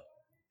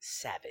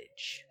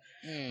savage.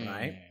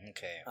 Right?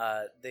 Okay.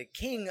 The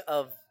king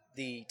of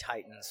the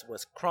Titans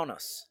was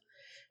Kronos,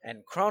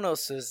 and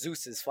Kronos is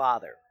Zeus's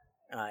father.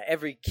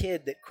 Every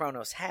kid that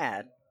Kronos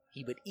had,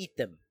 he would eat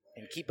them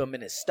and keep them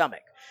in his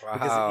stomach. Wow.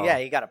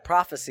 Because, he got a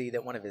prophecy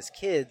that one of his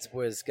kids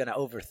was going to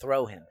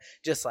overthrow him,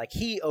 just like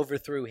he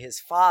overthrew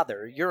his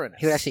father, Uranus.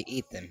 He would actually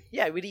eat them?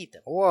 Yeah, he would eat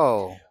them.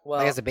 Whoa.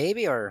 Well, like as a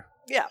baby, or?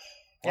 Yeah.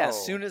 Whoa. Yeah,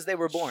 as soon as they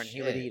were born,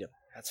 he would eat them.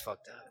 That's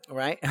fucked up.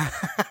 Right?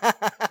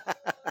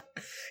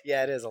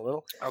 Yeah, it is a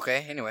little.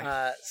 Okay, anyway.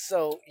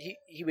 So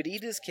he would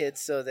eat his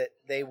kids so that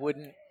they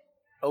wouldn't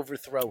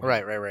overthrow him.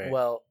 Right.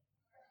 Well,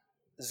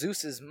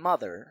 Zeus's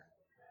mother,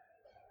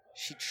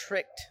 she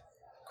tricked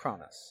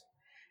Kronos,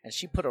 and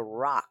she put a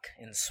rock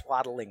in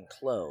swaddling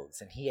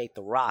clothes, and he ate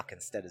the rock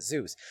instead of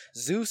Zeus.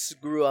 Zeus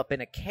grew up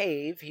in a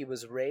cave. He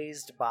was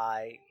raised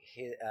by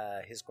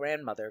his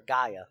grandmother,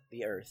 Gaia,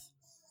 the Earth,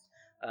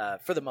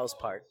 for the most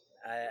part.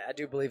 I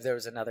do believe there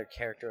was another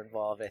character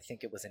involved. I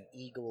think it was an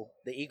eagle.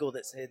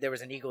 There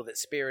was an eagle that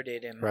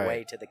spirited him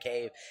away to the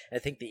cave. And I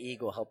think the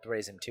eagle helped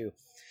raise him too.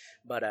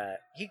 But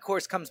he, of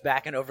course, comes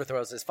back and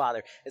overthrows his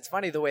father. It's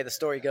funny the way the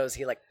story goes.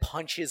 He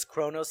punches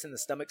Kronos in the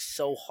stomach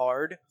so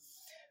hard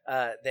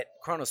that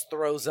Kronos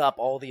throws up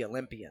all the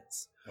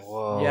Olympians.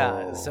 Whoa.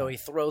 Yeah, so he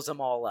throws them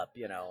all up,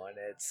 and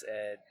it's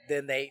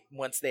then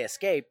once they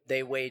escape,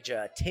 they wage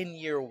a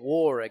 10-year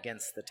war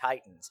against the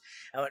Titans.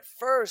 Now, at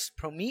first,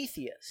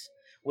 Prometheus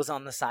was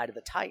on the side of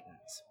the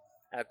Titans.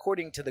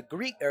 According to the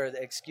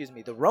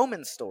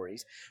Roman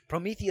stories,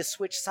 Prometheus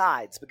switched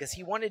sides because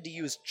he wanted to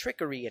use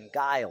trickery and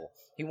guile.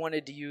 He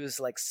wanted to use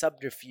like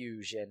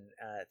subterfuge and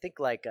think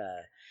like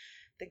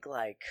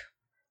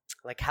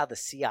how the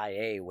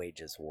CIA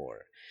wages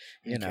war,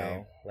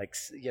 like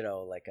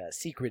a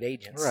secret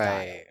agent style.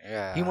 Right.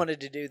 Yeah. He wanted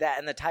to do that,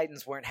 and the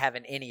Titans weren't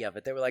having any of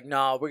it. They were like,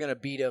 "No, we're gonna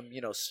beat him,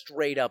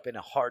 straight up in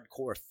a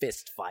hardcore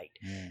fist fight."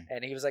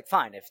 And he was like,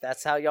 "Fine, if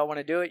that's how y'all want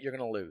to do it, you're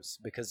gonna lose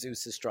because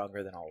Zeus is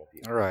stronger than all of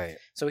you." Right.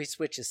 So he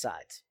switches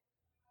sides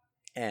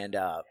and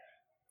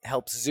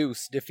helps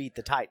Zeus defeat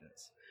the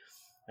Titans.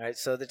 All right,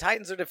 so the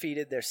Titans are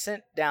defeated. They're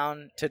sent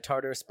down to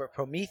Tartarus, but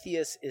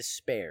Prometheus is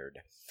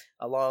spared,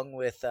 along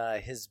with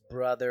his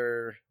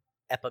brother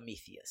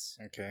Epimetheus.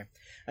 Okay.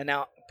 And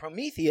now,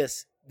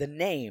 Prometheus, the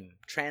name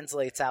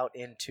translates out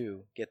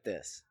into, get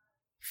this,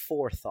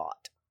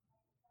 forethought.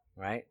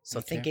 Right?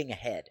 So thinking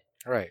ahead.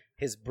 Right.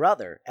 His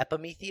brother,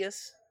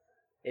 Epimetheus,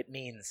 it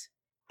means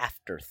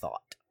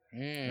afterthought.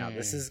 Now,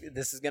 this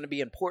is going to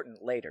be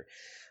important later.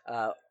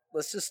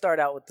 Let's just start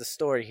out with the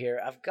story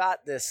here. I've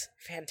got this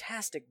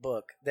fantastic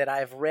book that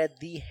I've read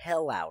the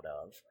hell out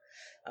of,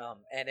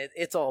 and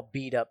it's all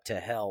beat up to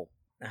hell.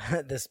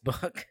 This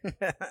book,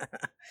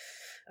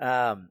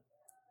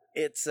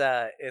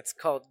 it's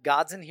called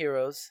Gods and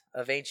Heroes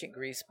of Ancient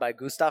Greece by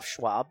Gustav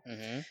Schwab.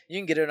 You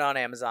can get it on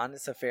Amazon.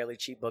 It's a fairly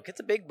cheap book. It's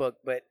a big book,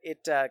 but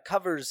it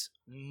covers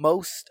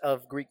most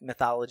of Greek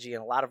mythology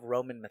and a lot of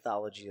Roman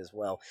mythology as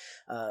well.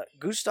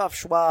 Gustav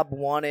Schwab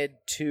wanted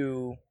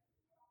to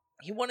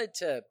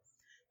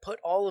put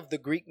all of the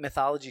Greek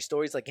mythology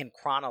stories like in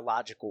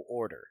chronological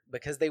order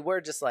because they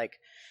were just like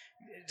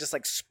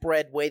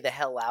spread way the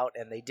hell out,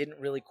 and they didn't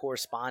really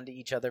correspond to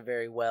each other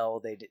very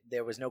well.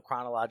 There was no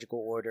chronological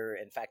order.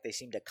 In fact, they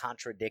seemed to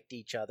contradict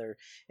each other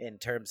in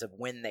terms of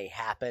when they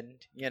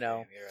happened.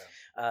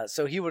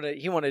 So he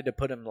wanted to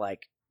put them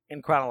like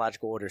in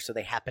chronological order, so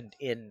they happened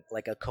in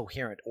like a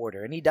coherent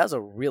order, and he does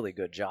a really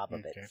good job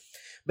of it.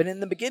 But in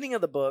the beginning of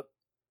the book,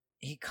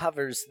 he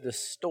covers the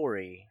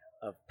story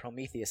of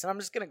Prometheus. And I'm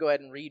just going to go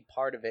ahead and read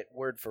part of it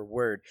word for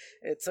word.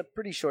 It's a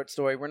pretty short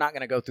story. We're not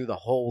going to go through the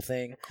whole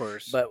thing. Of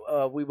course.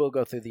 But we will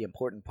go through the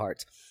important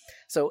parts.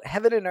 So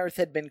heaven and earth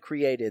had been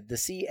created. The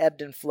sea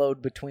ebbed and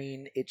flowed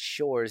between its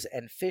shores,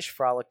 and fish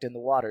frolicked in the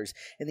waters.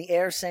 In the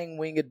air sang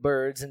winged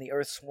birds, and the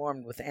earth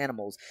swarmed with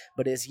animals.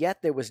 But as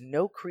yet there was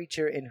no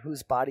creature in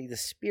whose body the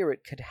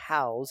spirit could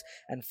house,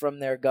 and from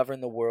there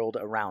govern the world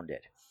around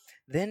it.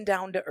 Then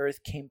down to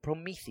earth came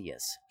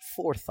Prometheus,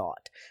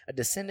 forethought, a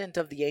descendant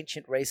of the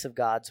ancient race of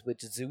gods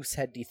which Zeus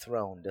had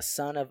dethroned, a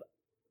son of...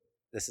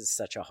 This is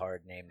such a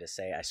hard name to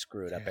say. I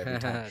screw it up every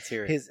time. Let's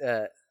hear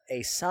it.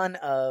 A son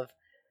of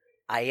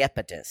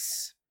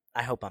Iapetus.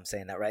 I hope I'm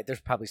saying that right.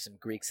 There's probably some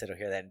Greeks that'll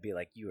hear that and be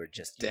like, you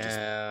just butchered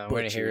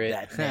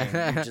that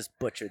name. You just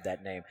butchered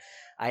that name.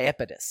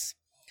 Iapetus,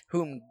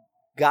 whom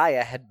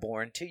Gaia had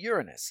borne to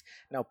Uranus.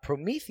 Now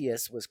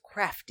Prometheus was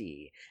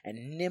crafty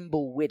and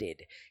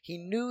nimble-witted. He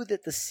knew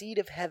that the seed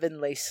of heaven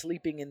lay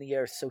sleeping in the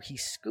earth, so he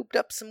scooped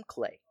up some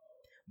clay,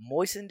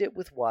 moistened it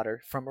with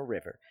water from a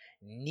river,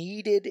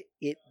 kneaded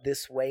it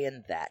this way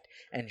and that,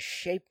 and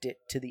shaped it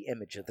to the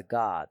image of the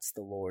gods,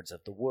 the lords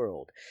of the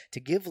world. To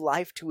give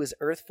life to his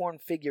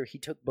earth-formed figure, he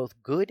took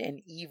both good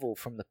and evil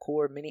from the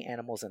core of many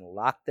animals and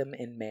locked them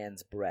in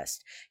man's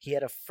breast. He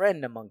had a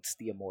friend amongst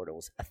the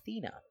immortals,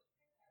 Athena,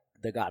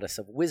 the goddess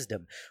of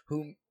wisdom,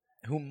 who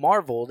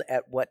marveled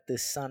at what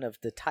this son of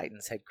the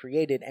Titans had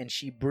created, and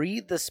she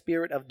breathed the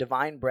spirit of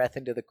divine breath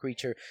into the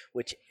creature,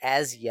 which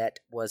as yet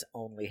was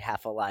only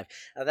half alive.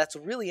 Now that's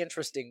really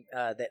interesting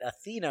that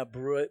Athena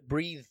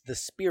breathed the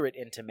spirit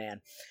into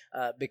man,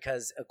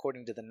 because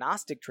according to the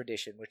Gnostic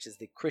tradition, which is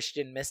the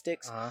Christian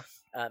mystics,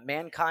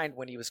 mankind,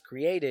 when he was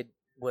created,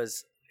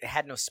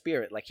 had no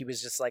spirit. Like he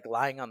was just like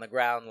lying on the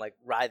ground, like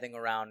writhing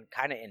around,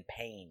 kind of in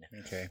pain.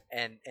 Okay.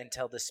 And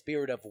until the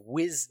spirit of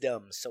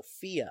wisdom,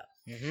 Sophia,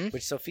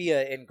 which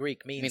Sophia in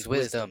Greek means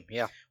wisdom.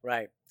 Yeah.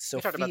 Right.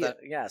 Sophia. About that.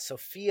 Yeah.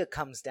 Sophia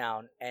comes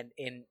down and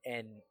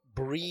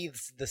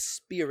breathes the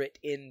spirit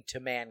into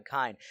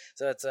mankind.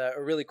 So it's a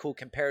really cool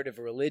comparative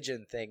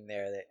religion thing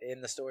there, that in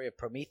the story of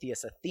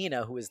Prometheus,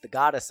 Athena, who is the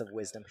goddess of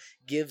wisdom,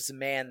 gives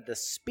man the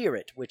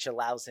spirit, which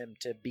allows him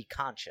to be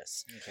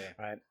conscious. Okay.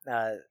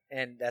 Right.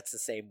 And that's the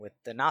same with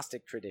the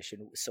Gnostic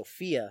tradition.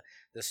 Sophia,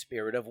 the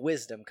spirit of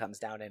wisdom, comes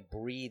down and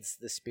breathes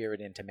the spirit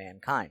into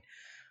mankind.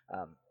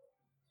 The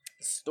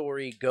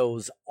story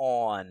goes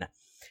on.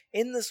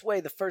 In this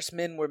way the first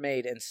men were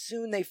made, and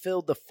soon they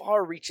filled the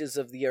far reaches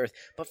of the earth.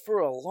 But for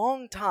a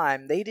long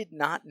time they did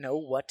not know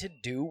what to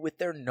do with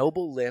their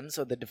noble limbs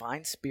or the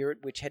divine spirit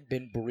which had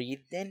been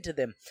breathed into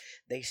them.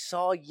 They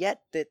saw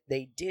yet that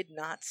they did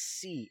not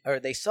see, or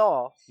they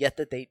saw yet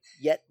that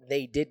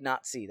they did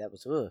not see. That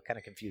was kind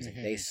of confusing.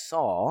 They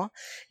saw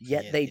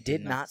yet they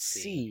did not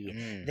see.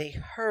 They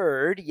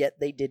heard yet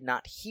they did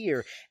not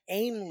hear.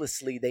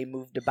 Aimlessly they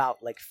moved about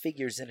like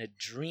figures in a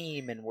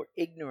dream, and were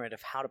ignorant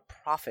of how to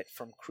profit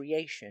from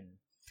creation.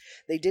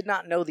 They did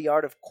not know the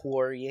art of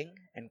quarrying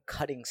and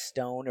cutting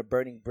stone, or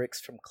burning bricks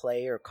from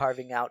clay, or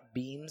carving out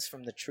beams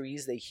from the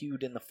trees they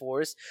hewed in the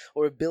forest,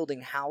 or of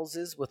building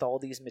houses with all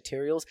these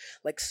materials.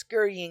 Like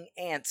scurrying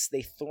ants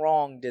they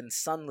thronged in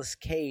sunless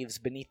caves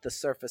beneath the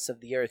surface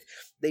of the earth.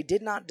 They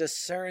did not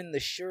discern the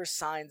sure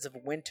signs of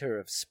winter,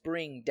 of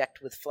spring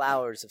decked with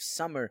flowers, of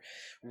summer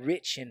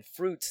rich in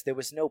fruits. There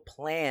was no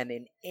plan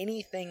in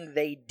anything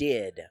they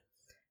did.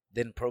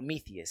 Then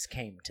Prometheus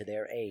came to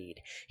their aid.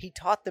 He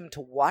taught them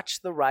to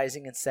watch the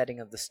rising and setting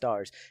of the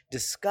stars,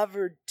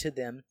 discovered to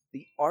them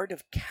the art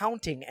of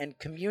counting and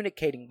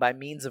communicating by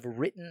means of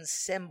written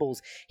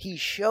symbols. He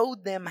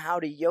showed them how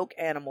to yoke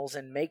animals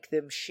and make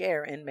them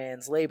share in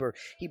man's labor.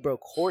 He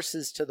broke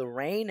horses to the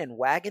rein and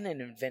wagon,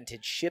 and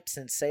invented ships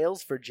and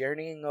sails for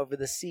journeying over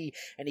the sea,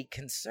 and he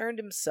concerned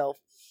himself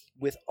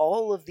with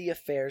all of the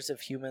affairs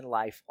of human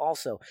life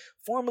also.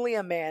 Formerly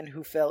a man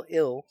who fell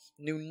ill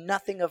knew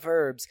nothing of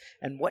herbs,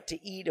 and what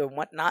to eat or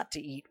what not to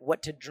eat,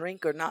 what to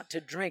drink or not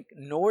to drink,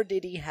 nor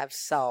did he have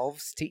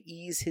salves to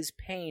ease his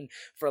pain.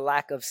 For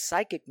lack of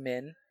physic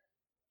men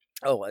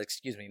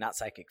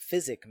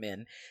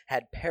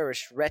had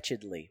perished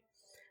wretchedly.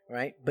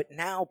 Right? But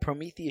now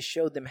Prometheus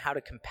showed them how to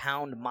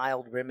compound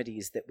mild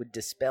remedies that would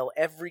dispel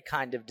every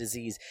kind of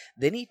disease.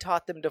 Then he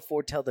taught them to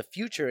foretell the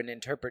future and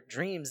interpret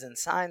dreams and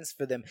signs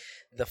for them,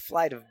 the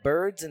flight of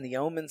birds and the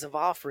omens of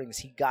offerings.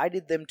 He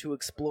guided them to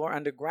explore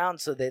underground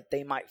so that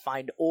they might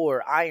find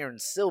ore, iron,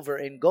 silver,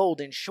 and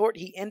gold. In short,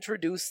 he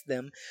introduced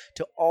them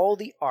to all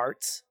the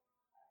arts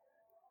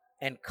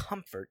and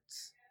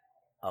comforts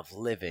of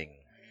living.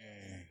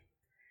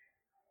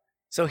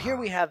 So here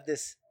we have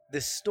this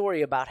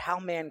story about how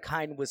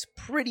mankind was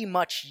pretty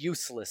much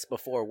useless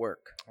before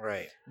work.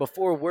 Right.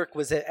 Before work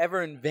was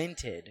ever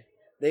invented,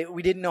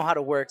 we didn't know how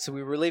to work, so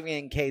we were living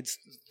in caves,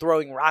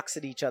 throwing rocks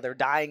at each other,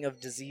 dying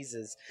of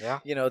diseases,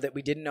 that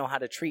we didn't know how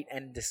to treat.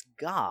 And this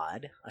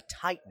god, a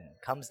titan,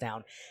 comes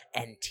down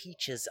and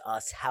teaches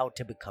us how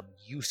to become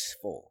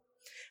useful,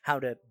 how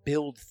to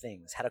build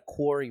things, how to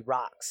quarry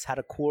rocks, how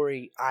to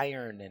quarry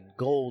iron and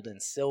gold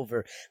and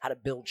silver, how to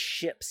build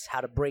ships,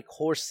 how to break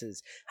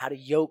horses, how to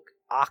yoke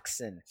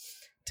oxen,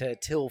 to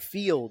till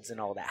fields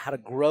and all that, how to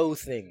grow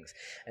things.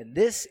 And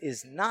this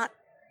is not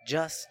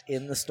just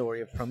in the story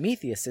of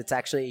Prometheus. It's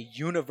actually a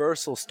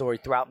universal story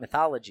throughout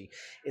mythology.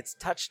 It's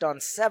touched on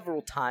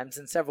several times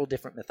in several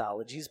different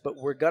mythologies, but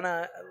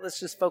let's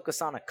just focus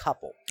on a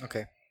couple.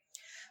 Okay.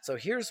 So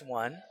here's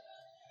one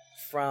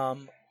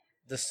from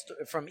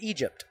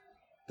Egypt,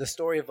 the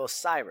story of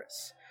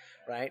Osiris.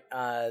 Right.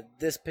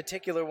 This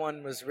particular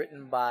one was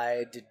written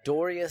by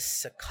Diodorus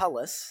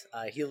Siculus.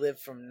 He lived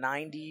from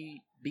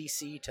 90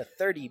 BC to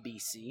 30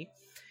 BC.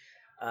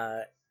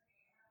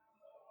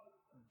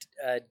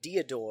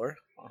 Diodor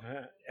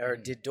or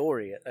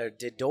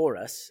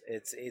Diodorus.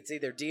 It's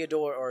either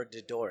Diodor or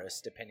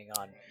Diodorus, depending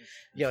on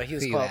he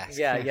was called.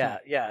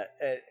 Yeah.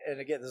 And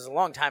again, this is a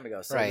long time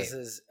ago. So This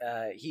is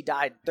he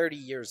died 30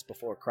 years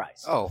before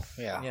Christ. Oh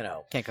yeah.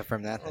 Can't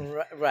confirm that.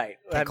 Right.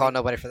 Can't call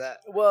nobody for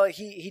that. Well,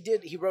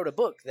 he wrote a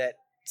book that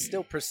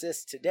still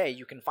persists today.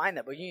 You can find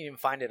that, but you can even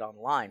find it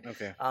online.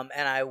 Okay.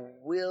 And I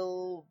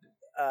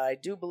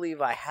do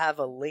believe I have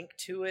a link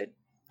to it.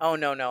 Oh,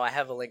 no, I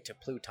have a link to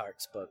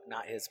Plutarch's book,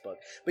 not his book.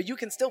 But you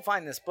can still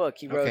find this book.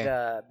 He wrote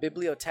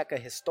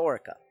Bibliotheca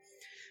Historica.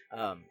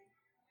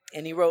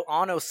 And he wrote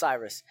on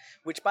Osiris,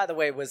 which, by the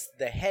way, was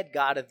the head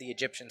god of the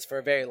Egyptians for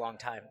a very long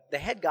time. The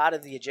head god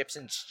of the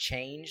Egyptians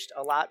changed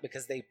a lot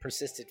because they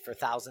persisted for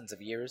thousands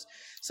of years.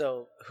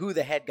 So who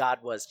the head god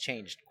was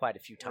changed quite a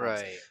few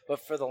times. Right.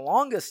 But for the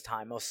longest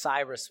time,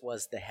 Osiris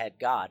was the head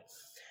god.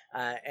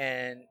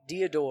 And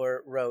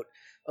Diodor wrote,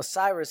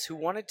 Osiris, who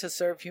wanted to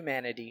serve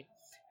humanity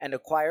and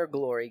acquire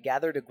glory,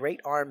 gathered a great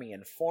army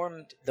and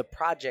formed the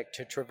project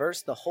to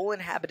traverse the whole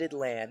inhabited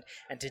land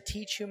and to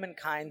teach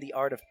humankind the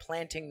art of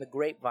planting the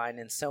grapevine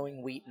and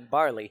sowing wheat and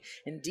barley.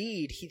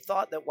 Indeed, he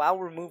thought that while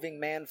removing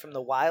man from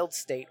the wild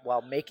state,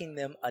 while making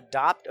them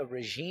adopt a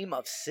regime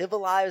of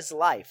civilized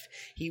life,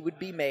 he would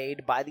be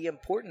made, by the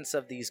importance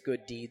of these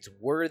good deeds,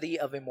 worthy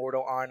of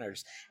immortal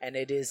honors. And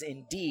it is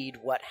indeed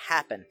what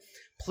happened.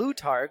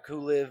 Plutarch, who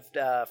lived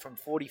from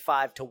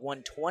 45 to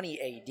 120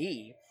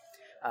 A.D.,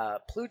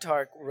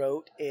 Plutarch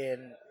wrote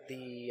in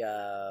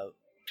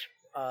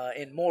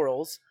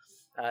Morals,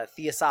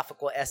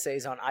 Theosophical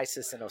Essays on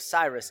Isis and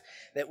Osiris,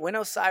 that when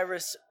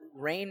Osiris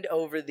reigned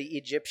over the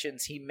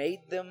Egyptians, he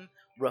made them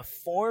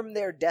reform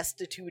their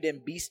destitute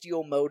and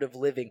bestial mode of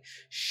living,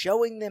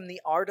 showing them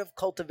the art of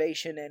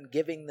cultivation and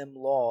giving them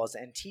laws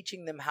and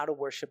teaching them how to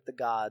worship the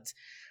gods.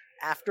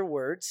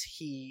 afterwards,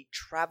 he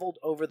traveled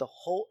over the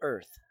whole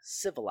earth,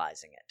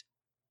 civilizing it.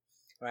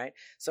 Right?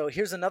 So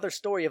here's another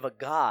story of a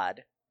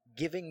god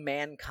giving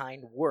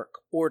mankind work,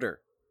 order,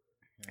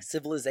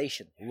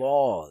 civilization,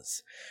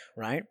 laws.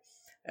 Right?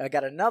 I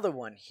got another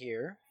one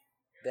here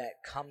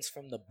that comes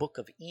from the Book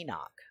of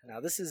Enoch. Now,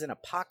 this is an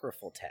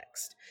apocryphal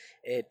text.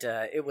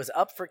 It was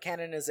up for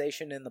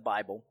canonization in the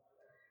Bible,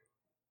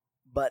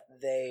 but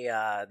they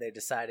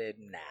decided,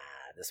 nah,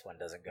 this one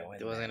doesn't go in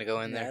there. It wasn't going to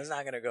go in there? It's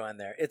not going to go in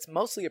there. It's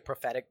mostly a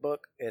prophetic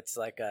book. It's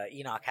like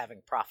Enoch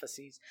having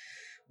prophecies.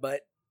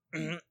 But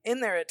in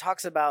there, it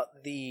talks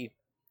about the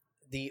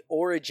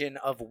origin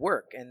of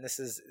work, and this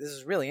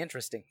is really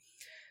interesting.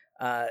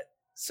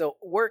 So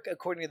work,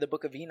 according to the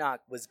Book of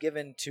Enoch, was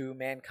given to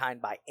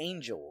mankind by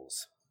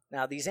angels.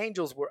 Now, these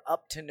angels were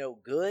up to no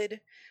good,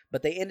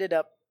 but they ended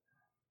up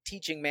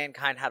teaching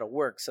mankind how to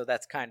work, so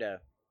that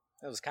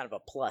was kind of a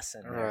plus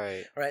in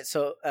there. Right.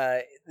 So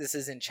this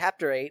is in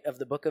chapter 8 of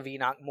the Book of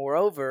Enoch.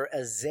 Moreover,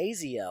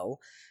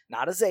 Azazel,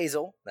 not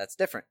Azazel, that's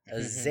different.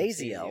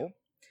 Azazel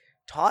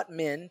taught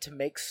men to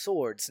make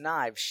swords,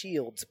 knives,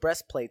 shields,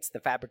 breastplates, the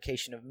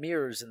fabrication of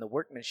mirrors, and the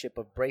workmanship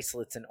of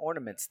bracelets and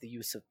ornaments, the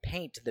use of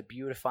paint, the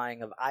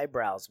beautifying of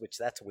eyebrows, which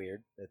that's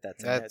weird.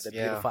 That's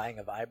beautifying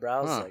of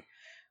eyebrows. Huh. Like,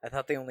 I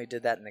thought they only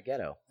did that in the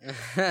ghetto.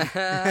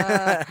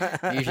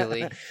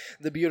 Usually.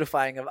 The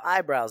beautifying of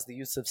eyebrows, the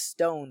use of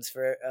stones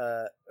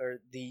or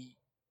the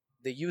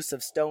use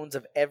of stones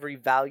of every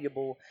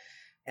valuable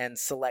and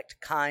select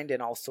kind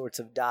and all sorts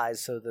of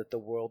dyes, so that the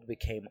world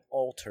became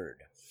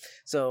altered.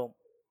 So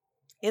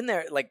in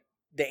there, like,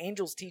 the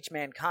angels teach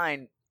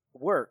mankind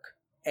work,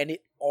 and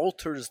it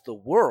alters the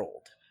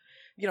world.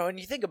 And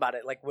you think about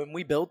it, like, when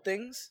we build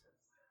things,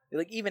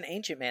 like, even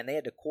ancient man, they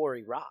had to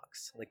quarry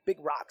rocks, like big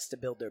rocks, to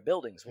build their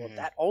buildings. Well,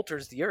 that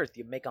alters the earth.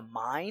 You make a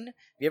mine. Have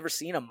you ever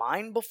seen a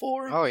mine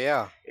before? Oh,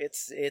 yeah.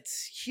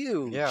 It's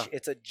huge. Yeah.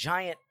 It's a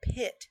giant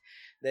pit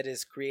that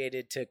is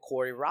created to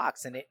quarry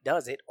rocks, and it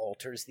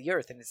alters the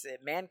earth. And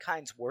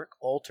mankind's work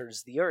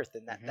alters the earth,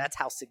 and that's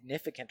how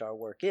significant our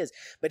work is.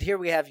 But here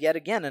we have yet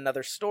again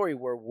another story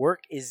where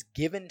work is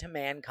given to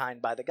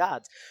mankind by the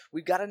gods.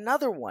 We've got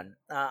another one.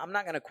 I'm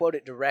not going to quote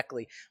it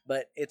directly,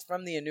 but it's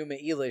from the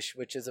Enuma Elish,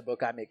 which is a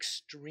book I'm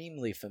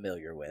extremely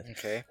familiar with.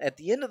 Okay. At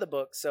the end of the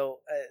book,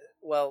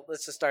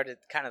 let's just start at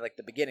kind of like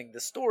the beginning. The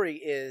story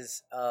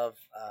is of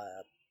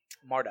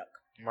Marduk.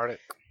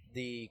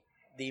 The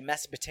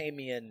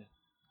Mesopotamian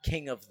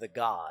king of the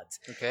gods.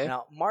 Okay.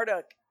 Now,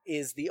 Marduk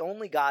is the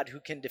only god who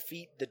can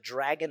defeat the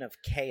dragon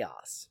of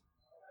chaos,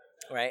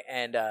 right?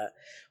 And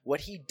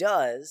what he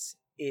does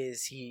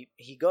is he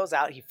goes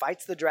out, he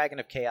fights the dragon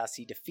of chaos,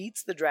 he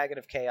defeats the dragon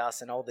of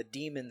chaos and all the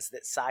demons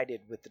that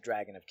sided with the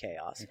dragon of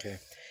chaos.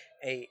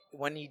 Okay.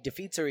 When he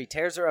defeats her, he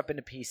tears her up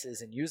into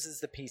pieces and uses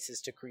the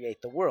pieces to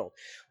create the world.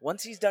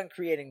 Once he's done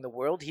creating the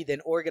world, he then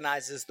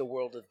organizes the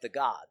world of the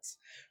gods,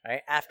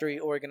 right? After he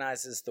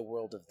organizes the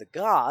world of the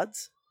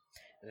gods,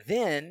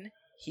 then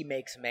he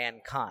makes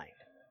mankind.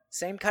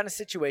 Same kind of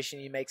situation.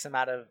 He makes them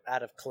out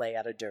of clay,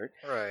 out of dirt.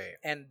 Right.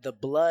 And the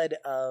blood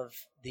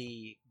of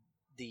the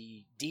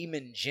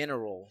demon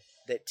general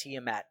that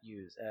Tiamat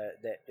used,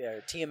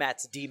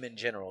 Tiamat's demon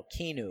general,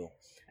 Kinu,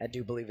 I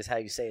do believe is how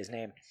you say his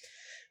name.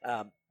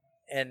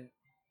 And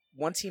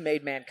once he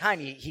made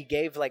mankind, he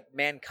gave like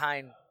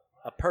mankind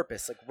a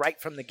purpose, like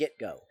right from the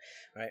get-go.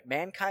 Right?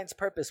 Mankind's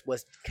purpose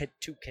was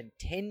to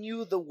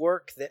continue the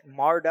work that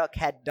Marduk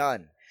had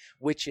done,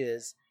 which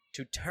is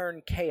to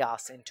turn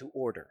chaos into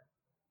order,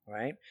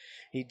 right?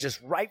 He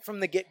just right from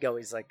the get-go,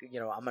 he's like,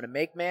 I'm going to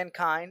make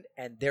mankind,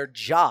 and their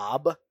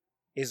job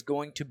is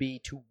going to be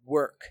to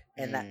work,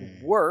 and that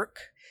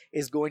work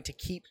is going to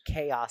keep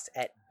chaos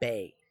at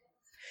bay.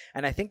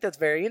 And I think that's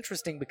very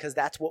interesting because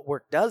that's what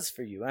work does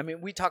for you. I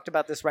mean, we talked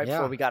about this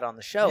before we got on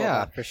the show.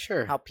 Yeah, for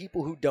sure. How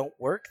people who don't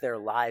work, their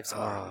lives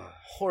are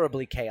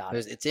horribly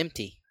chaotic. It's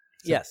empty.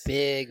 It's a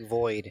big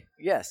void.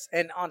 Yes.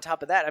 And on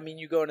top of that, I mean,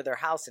 you go into their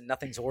house and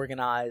nothing's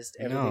organized.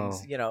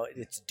 Everything's,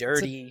 it's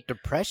dirty. It's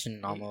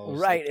depression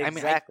almost. Right,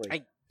 exactly. I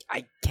mean,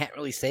 I can't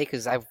really say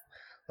because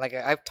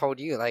I've told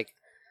you, like,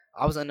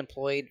 I was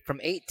unemployed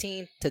from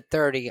 18 to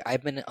 30.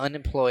 I've been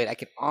unemployed. I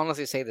can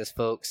honestly say this,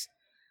 folks.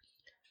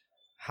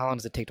 How long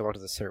does it take to walk to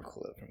the surf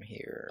club from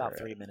here? About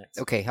 3 minutes.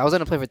 Okay, I was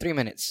unemployed for 3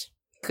 minutes.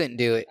 Couldn't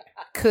do it.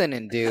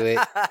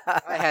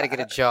 I had to get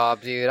a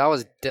job, dude. I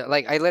was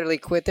I literally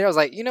quit there. I was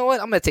like, you know what?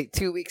 I'm gonna take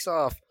 2 weeks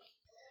off.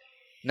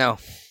 No,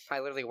 I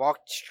literally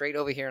walked straight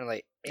over here and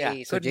like,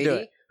 hey, so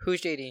JD,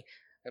 who's JD?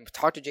 I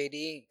talked to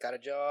JD, got a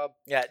job.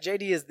 Yeah,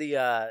 JD is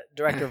the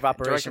director of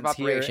operations,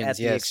 here at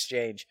the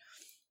Exchange.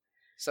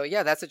 So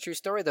yeah, that's a true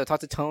story though.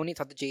 Talked to Tony,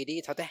 talked to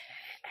JD, talked to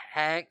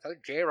Hank,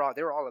 talked to J-Rock.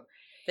 They were all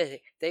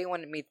they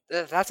wanted me.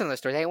 That's another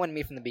story. They wanted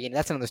me from the beginning.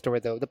 That's another story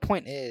though. The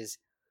point is,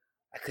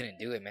 I couldn't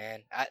do it,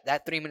 man.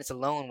 That 3 minutes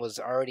alone was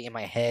already in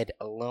my head,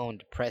 alone,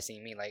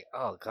 depressing me. Like,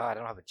 oh God, I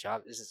don't have a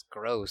job. This is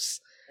gross.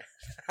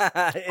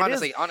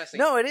 honestly,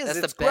 no, it is.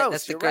 It's gross.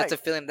 That's the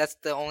feeling. That's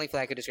the only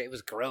feeling I could describe. It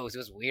was gross. It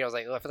was weird. I was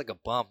like, oh, I feel like a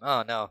bum.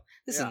 Oh no,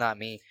 this is not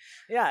me.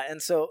 Yeah,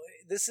 and so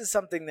this is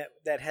something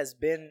that has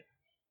been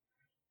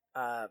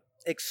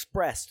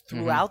expressed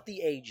throughout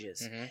the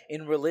ages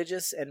in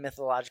religious and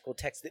mythological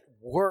texts that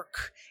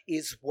work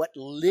is what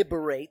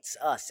liberates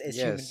us as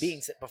human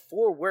beings. That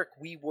before work,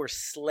 we were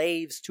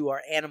slaves to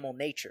our animal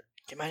nature.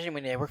 Can you imagine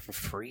when they work for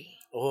free?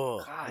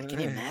 Oh, God, can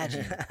you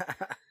imagine?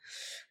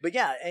 But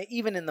yeah,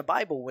 even in the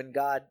Bible, when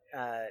God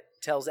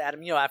tells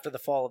Adam, after the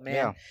fall of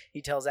man,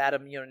 he tells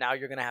Adam, now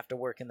you're going to have to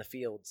work in the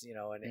fields,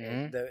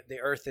 and the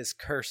earth is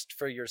cursed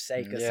for your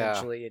sake,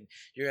 essentially, and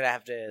you're going to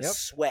have to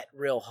sweat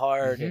real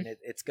hard, and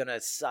it's going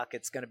to suck.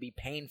 It's going to be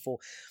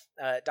painful.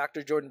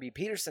 Dr. Jordan B.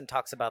 Peterson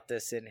talks about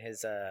this in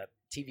his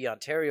TV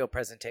Ontario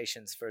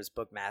presentations for his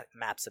book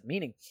Maps of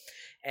Meaning,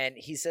 and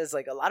he says,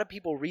 like, a lot of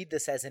people read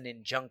this as an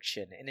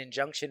injunction. An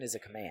injunction is a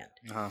command,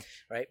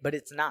 right? But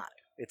it's not.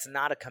 It's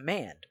not a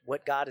command.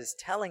 What God is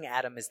telling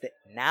Adam is that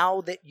now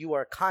that you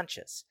are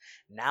conscious,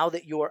 now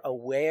that you are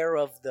aware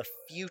of the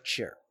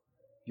future,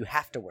 you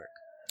have to work.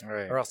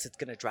 Right. Or else it's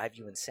going to drive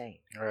you insane.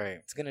 Right.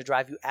 It's going to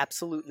drive you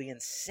absolutely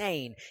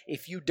insane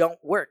if you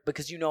don't work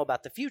because you know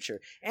about the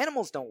future.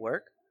 Animals don't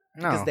work.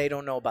 Because they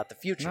don't know about the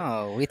future.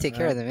 No, we take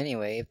care of them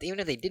anyway.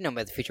 Even if they did know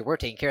about the future, we're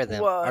taking care of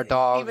them. Well, our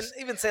dogs.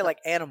 Even say like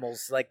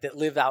animals like that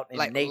live out in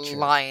like nature.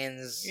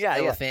 Lions,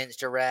 elephants,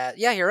 giraffes.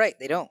 Yeah, you're right.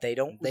 They don't. They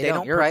don't.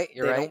 You're right.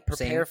 They don't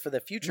prepare for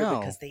the future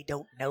because they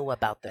don't know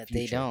about the future.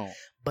 They don't.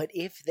 But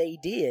if they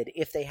did,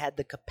 if they had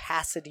the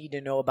capacity to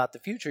know about the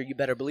future, you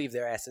better believe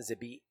their asses would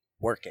be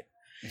working.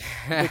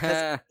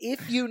 Because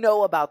if you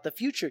know about the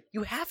future,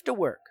 you have to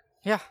work.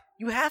 Yeah.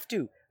 You have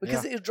to.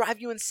 Because it'll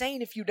drive you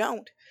insane if you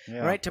don't,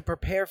 right? To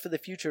prepare for the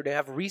future, to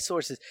have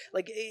resources.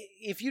 Like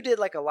if you did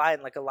like a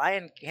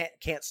lion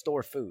can't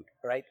store food,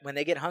 right? When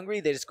they get hungry,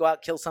 they just go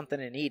out, kill something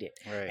and eat it.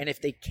 Right. And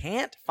if they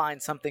can't find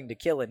something to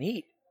kill and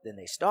eat, then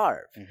they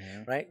starve,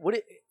 right?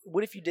 What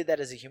if you did that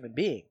as a human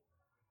being?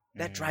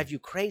 That drive you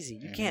crazy.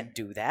 You can't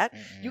do that.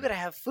 You got to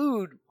have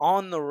food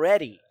on the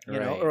ready, you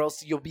know, or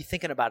else you'll be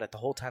thinking about it the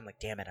whole time. Like,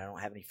 damn it, I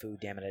don't have any food.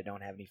 Damn it, I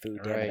don't have any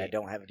food. Damn it, I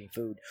don't have any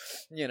food.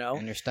 You know,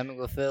 and your stomach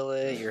will feel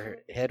it. Your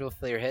head will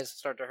feel. Your head will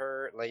start to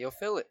hurt. Like you'll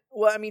feel it.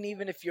 Well, I mean,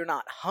 even if you're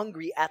not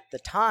hungry at the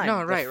time,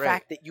 the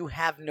fact that you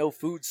have no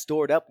food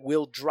stored up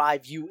will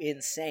drive you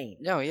insane.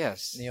 No,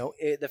 yes. You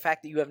know, the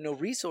fact that you have no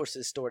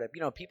resources stored up. You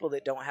know, people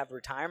that don't have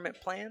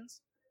retirement plans.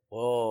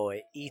 Whoa,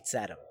 it eats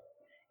at them.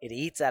 It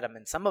eats at them,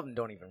 and some of them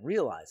don't even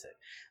realize it.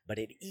 But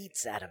it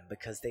eats at them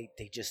because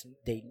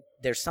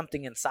there's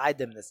something inside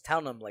them that's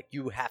telling them, like,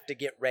 you have to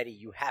get ready.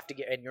 You have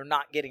to and you're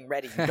not getting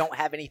ready. You don't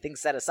have anything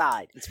set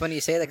aside. It's funny you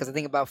say that because I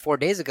think about 4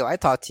 days ago, I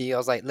talked to you. I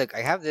was like, look,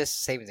 I have this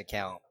savings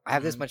account. I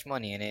have this much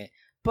money in it,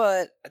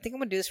 but I think I'm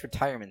going to do this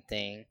retirement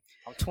thing.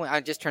 I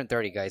just turned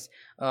 30, guys.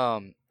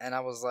 And I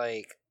was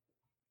like,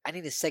 I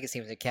need a second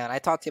savings account. I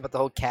talked to you about the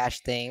whole cash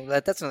thing.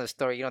 That's another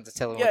story. You don't have to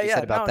tell them what you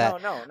said about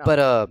that. No.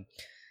 But,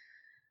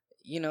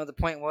 you know, the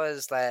point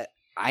was that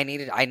I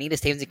need a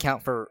savings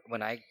account for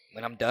when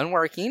I'm done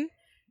working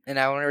and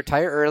I want to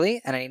retire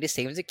early, and I need a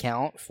savings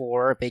account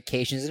for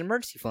vacations and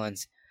emergency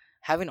funds.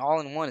 Having all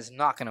in one is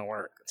not going to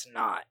work. It's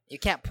not. You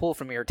can't pull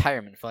from your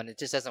retirement fund. It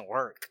just doesn't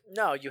work.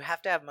 No, you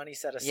have to have money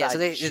set aside.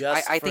 Yeah,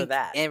 I think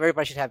that.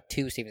 Everybody should have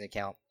 2 savings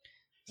accounts.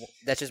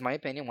 That's just my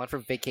opinion. One for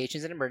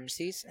vacations and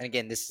emergencies, and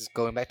again, this is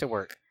going back to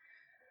work.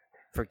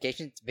 For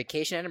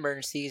vacation and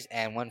emergencies,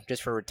 and one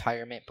just for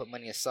retirement. Put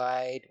money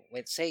aside.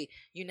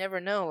 You never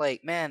know.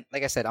 Like, man,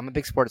 like I said, I'm a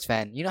big sports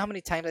fan. You know how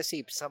many times I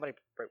see somebody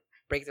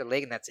break their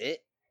leg and that's it?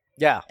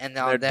 Yeah. And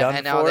now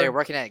they're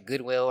working at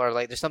Goodwill or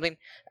like there's something.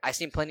 I've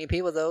seen plenty of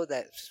people though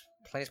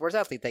plenty of sports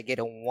athletes that get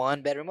a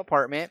 1-bedroom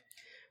apartment,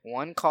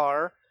 1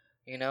 car.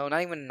 You know,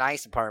 not even a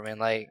nice apartment.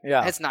 Like,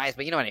 it's nice,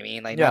 but you know what I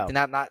mean. Like,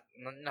 not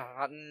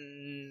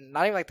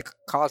even like the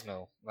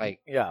Cosmo. Like,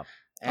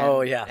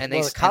 And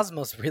the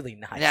Cosmo's really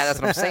nice. Yeah,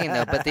 that's what I'm saying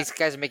though. But these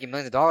guys are making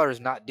millions of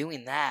dollars not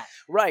doing that.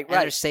 Right.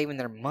 They're saving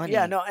their money.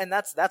 Yeah, no, and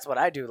that's what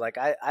I do. Like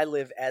I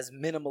live as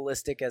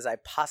minimalistic as I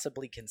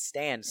possibly can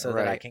stand, so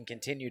that I can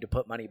continue to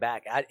put money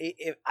back.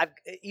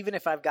 Even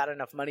if I've got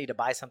enough money to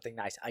buy something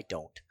nice, I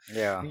don't.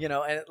 Yeah. You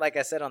know, and like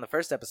I said on the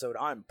first episode,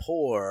 I'm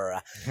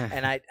poor,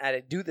 and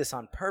I do this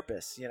on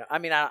purpose. You know, I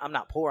mean, I'm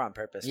not poor on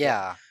purpose.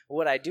 Yeah.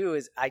 What I do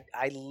is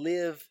I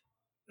live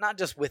not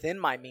just within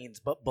my means,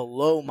 but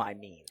below my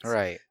means.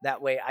 Right.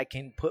 That way I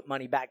can put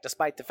money back.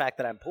 Despite the fact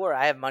that I'm poor,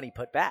 I have money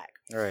put back.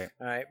 Right.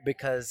 All right.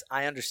 Because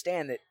I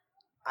understand that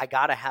I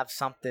got to have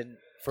something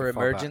for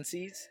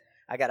emergencies.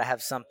 I got to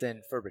have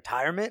something for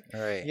retirement.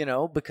 Right. You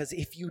know, because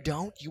if you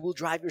don't, you will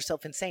drive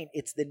yourself insane.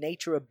 It's the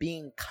nature of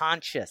being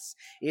conscious.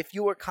 If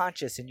you are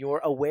conscious and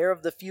you're aware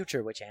of the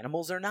future, which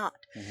animals are not,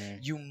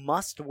 you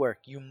must work.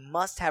 You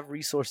must have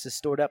resources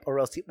stored up, or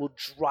else it will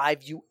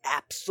drive you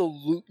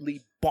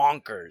absolutely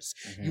bonkers.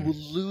 You will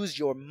lose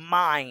your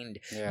mind.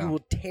 You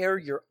will tear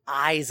your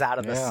eyes out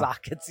of the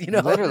sockets. You know,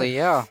 literally,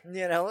 You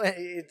know,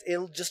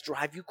 it'll just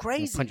drive you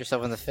crazy. You'll punch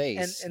yourself in the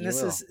face. And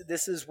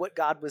this is what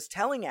God was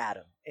telling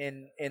Adam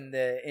in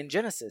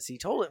Genesis. He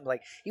told him,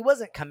 like, he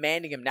wasn't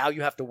commanding him, now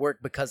you have to work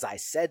because I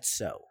said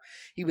so.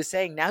 He was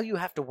saying, now you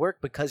have to work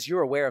because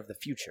you're aware of the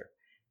future.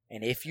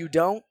 And if you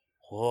don't,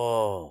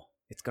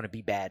 it's going to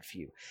be bad for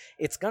you.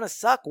 It's going to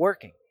suck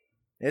working.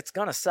 It's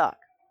going to suck.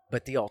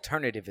 But the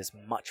alternative is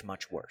much,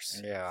 much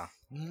worse. Yeah.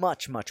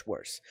 Much, much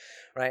worse.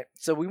 Right?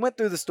 So we went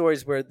through the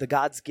stories where the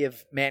gods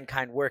give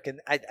mankind work.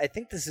 And I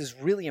think this is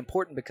really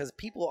important because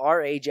people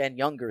our age and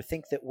younger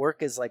think that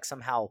work is like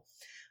somehow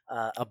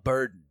a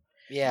burden.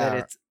 Yeah.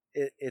 That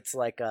it's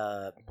like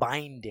a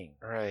binding.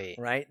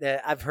 Right.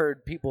 That I've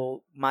heard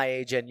people my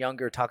age and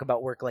younger talk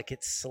about work like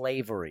it's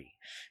slavery.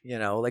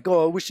 Like,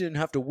 oh, I wish I didn't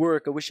have to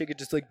work. I wish I could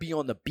just like be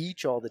on the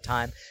beach all the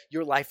time.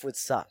 Your life would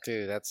suck.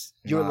 Dude,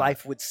 your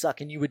life would suck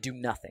and you would do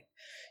nothing.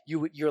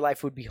 Your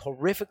life would be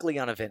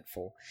horrifically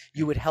uneventful.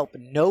 You would help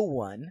no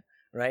one.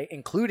 Right,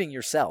 including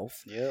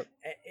yourself. Yep.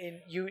 And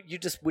you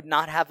just would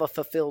not have a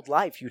fulfilled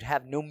life. You'd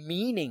have no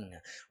meaning.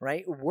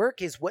 Right.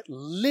 Work is what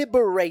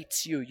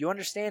liberates you. You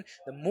understand?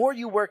 The more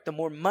you work, the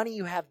more money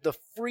you have, the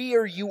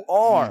freer you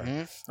are.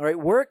 Mm-hmm. All right.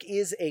 Work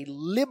is a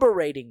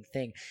liberating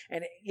thing,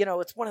 and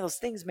it's one of those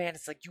things, man.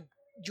 It's like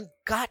you've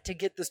got to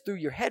get this through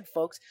your head,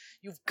 folks.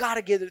 You've got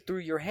to get it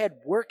through your head.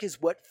 Work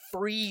is what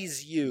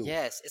frees you.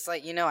 Yes, it's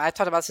like I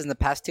talked about this in the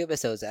past 2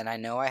 episodes, and I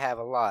know I have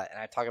a lot, and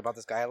I talk about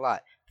this guy a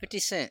lot. 50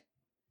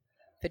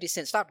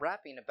 Cent stopped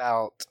rapping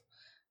about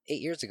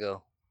 8 years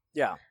ago.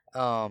 Yeah.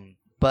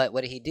 But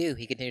what did he do?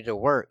 He continued to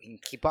work.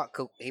 He bought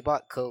Coke.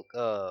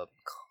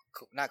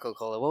 Not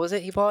Coca-Cola. What was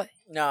it he bought?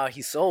 No,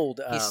 he sold.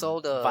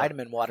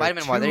 Vitamin water.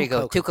 Vitamin water. There you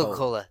go. To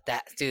Coca-Cola.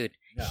 That dude.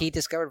 Yeah. He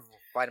discovered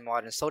vitamin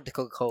water and sold to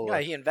Coca-Cola.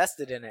 Yeah, he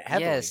invested in it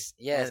heavily.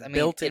 Yes.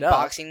 Built it in up.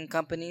 Boxing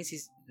companies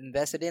he's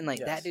invested in.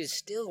 That dude's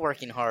still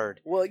working hard.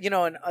 Well,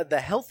 and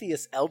the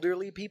healthiest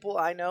elderly people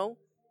I know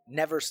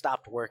never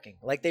stopped working.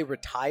 Like they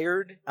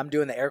retired. I'm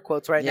doing the air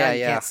quotes right now.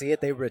 You can't see it.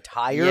 They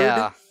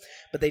retired,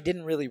 but they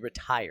didn't really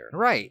retire.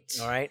 Right.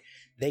 All right.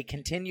 They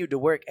continued to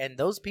work, and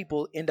those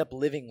people end up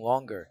living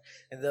longer.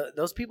 And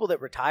those people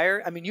that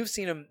retire, I mean, you've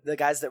seen them, the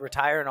guys that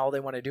retire, and all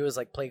they want to do is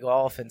like play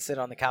golf and sit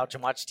on the couch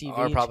and watch TV.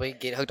 Or probably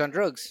get hooked on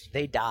drugs.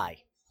 They die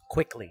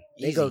quickly.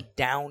 Easy. They go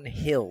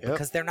downhill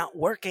because they're not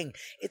working.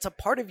 It's a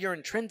part of your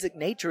intrinsic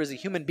nature as a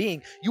human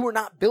being. You were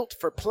not built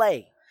for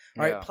play.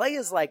 All right. Play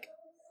is like,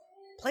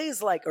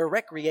 or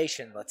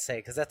recreation, let's say,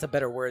 because that's a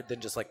better word than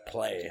just like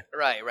play.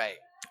 Right.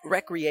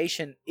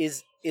 Recreation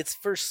it's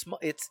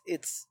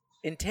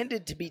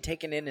intended to be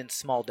taken in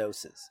small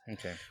doses.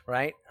 Okay.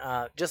 Right?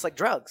 Just like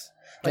drugs.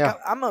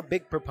 I'm a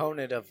big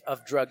proponent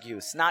of drug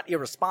use, not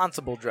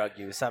irresponsible drug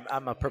use.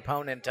 I'm a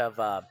proponent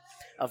of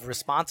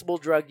responsible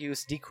drug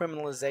use,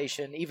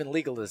 decriminalization, even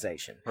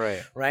legalization.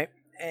 Right.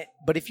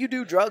 But if you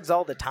do drugs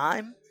all the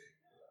time,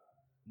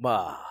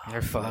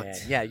 you're fucked. Man.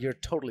 Yeah, you're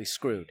totally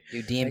screwed.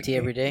 You DMT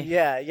every day?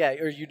 Yeah.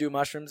 Or you do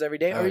mushrooms every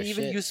day, or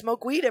even you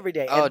smoke weed every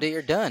day. Oh, dude,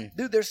 you're done.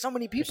 Dude, there's so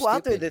many people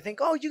out there that think,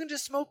 oh, you can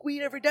just smoke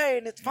weed every day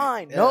and it's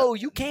fine. Yeah. No,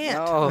 you can't.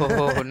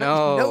 No.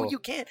 No, you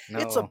can't. No.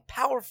 It's a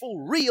powerful,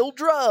 real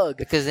drug.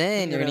 Because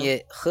then you're going to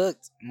get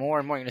hooked more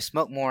and more. You're going to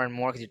smoke more and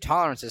more because your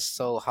tolerance is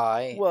so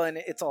high. Well, and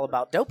it's all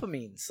about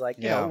dopamines.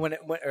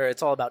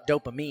 It's all about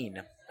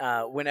dopamine.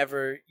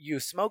 Whenever you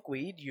smoke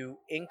weed, you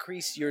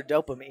increase your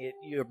dopamine.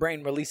 Your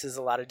brain releases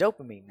a lot of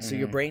dopamine. So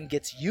your brain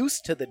gets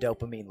used to the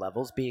dopamine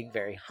levels being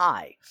very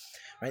high.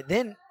 Right?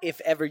 Then if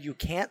ever you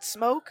can't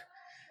smoke,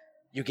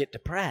 you get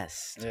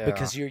depressed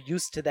because you're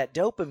used to that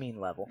dopamine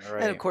level.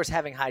 Right. And of course,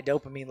 having high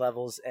dopamine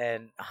levels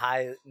and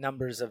high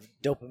numbers of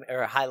dopamine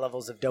or high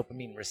levels of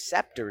dopamine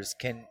receptors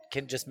can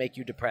just make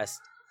you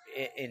depressed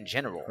in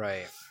general.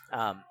 Right.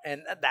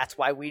 And that's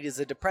why weed is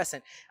a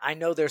depressant. I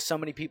know there's so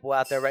many people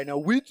out there right now.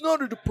 Weed's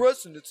not a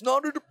depressant. It's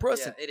not a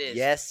depressant. Yeah, it is.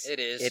 Yes, it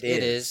is. It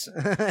is.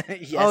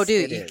 Yes, oh,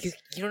 dude, you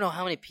don't know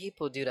how many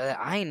people, dude, that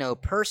I know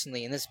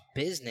personally in this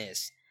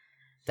business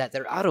that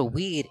they're out of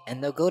weed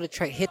and they'll go to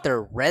try hit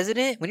their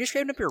resident. When you're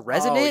scraping up your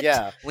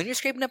resident, when you're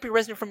scraping up your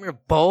resident from your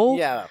bowl,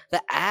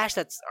 the ash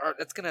that's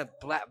gonna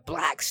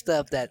black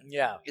stuff that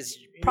is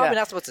probably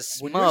not supposed to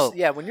smoke.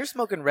 When you're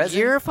smoking resident,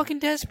 you're fucking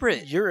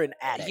desperate. You're an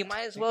addict. You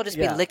might as well just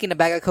be licking a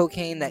bag of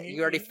cocaine that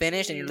you already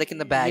finished and you're licking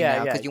the bag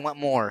now because you want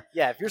more.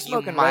 Yeah, if you're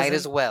smoking you might resin,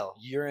 as well.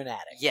 You're an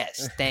addict.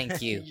 Yes,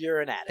 thank you.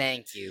 You're an addict.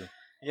 Thank you.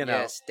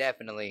 Yes,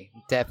 definitely.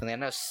 I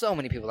know so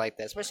many people like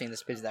that, especially in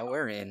this business that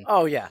we're in.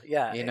 Oh yeah.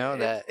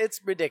 That it's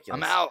ridiculous.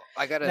 I'm out.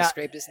 I gotta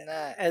scrape this and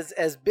that.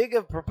 As big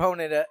a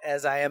proponent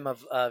as I am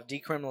of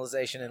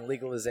decriminalization and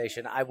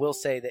legalization, I will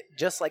say that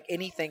just like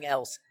anything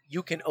else,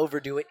 you can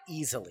overdo it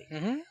easily,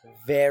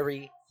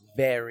 very,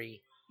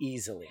 very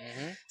easily.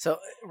 So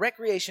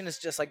recreation is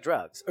just like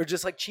drugs, or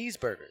just like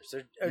cheeseburgers,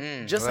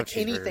 or just like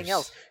anything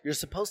else. You're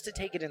supposed to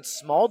take it in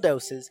small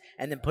doses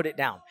and then put it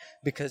down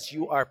because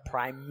you are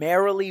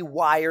primarily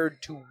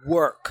wired to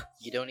work.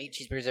 You don't eat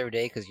cheeseburgers every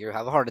day because you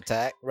have a heart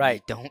attack.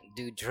 Right. You don't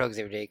do drugs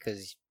every day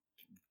because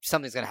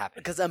something's gonna happen.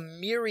 Because a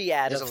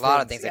myriad there's of a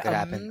lot of things that could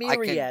happen. A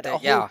myriad, a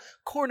whole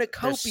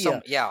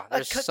cornucopia,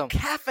 there's a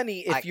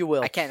cacophony, if you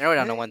will. I can't narrow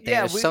down to one thing.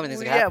 There's so many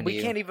things that can happen to you.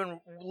 We can't even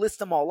list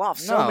them all off.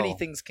 So many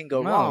things can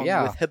go wrong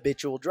with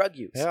habitual drug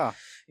use. Yeah.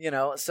 You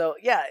know, so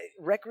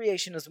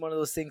recreation is one of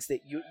those things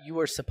that you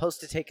are supposed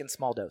to take in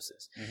small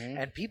doses. Mm-hmm.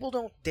 And people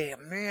don't,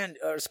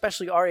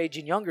 especially our age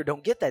and younger,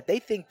 don't get that. They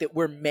think that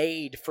we're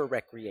made for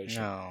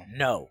recreation.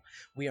 No.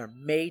 We are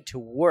made to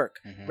work.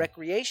 Mm-hmm.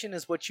 Recreation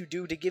is what you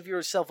do to give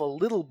yourself a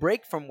little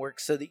break from work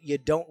so that you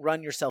don't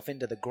run yourself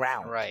into the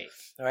ground. Right.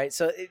 All right.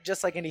 So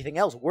just like anything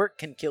else, work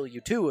can kill you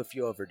too if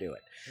you overdo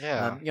it.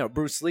 Yeah. You know,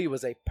 Bruce Lee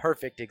was a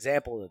perfect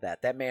example of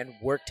that. That man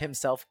worked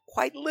himself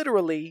quite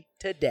literally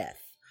to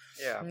death.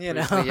 Yeah, you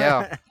know, to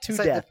death.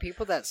 Like the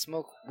people that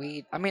smoke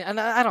weed. I mean, I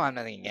don't have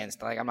nothing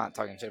against. Like, I'm not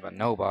talking shit about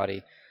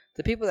nobody.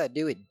 The people that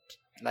do it,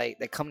 like,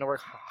 that come to work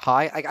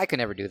high. I could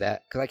never do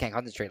that because I can't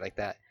concentrate like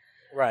that.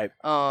 Right.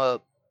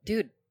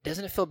 Dude,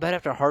 doesn't it feel better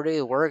after a hard day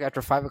of work,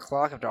 after 5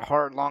 o'clock, after a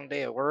hard long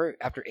day of work,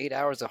 after 8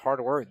 hours of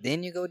hard work?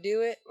 Then you go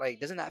do it.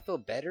 Like, doesn't that feel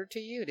better to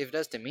you? If it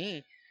does to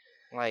me,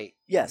 like,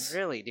 yes,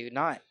 really, dude,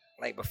 not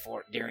like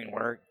before, during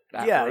work.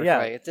 Like,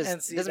 it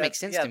doesn't make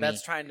sense to me.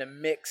 That's trying to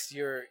mix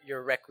your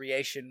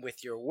recreation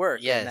with your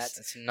work. Yes,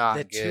 it's not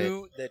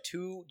good. The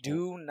two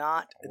do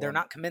not. They're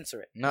not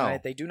commensurate. No,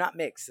 right? They do not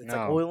mix. It's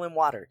like oil and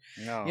water.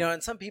 No, you know.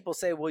 And some people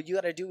say, "Well, you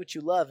got to do what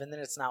you love, and then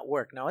it's not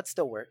work." No, it's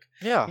still work.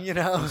 Yeah, you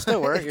know, it's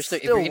still work.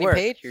 If you're getting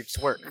paid, it's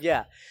work.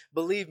 Yeah,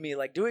 believe me.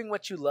 Like, doing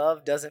what you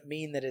love doesn't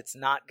mean that it's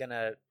not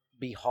gonna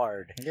be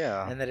hard.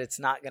 Yeah, and that it's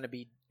not gonna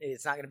be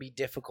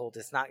difficult.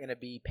 It's not going to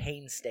be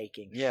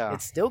painstaking. Yeah.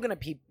 It's still going to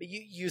be,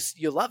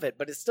 you love it,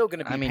 but it's still going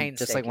to be painstaking.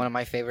 Just like one of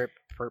my favorite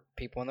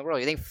people in the world.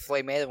 You think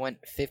Floyd Mayweather went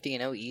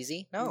 50-0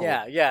 easy? No.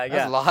 Yeah.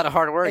 That's a lot of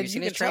hard work. You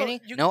seen his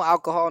training? No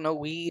alcohol, no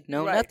weed,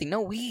 nothing.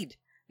 No weed.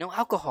 No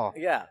alcohol.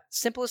 Yeah.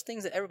 Simplest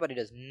things that everybody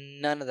does.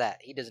 None of that.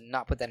 He does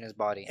not put that in his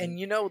body. And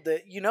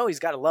he's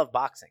got to love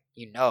boxing.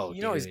 He's got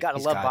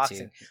to love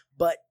boxing.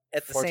 But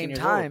at the same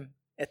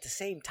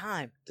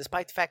time,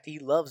 despite the fact that he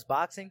loves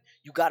boxing,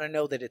 you got to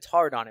know that it's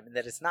hard on him and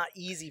that it's not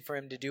easy for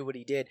him to do what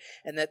he did,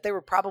 and that there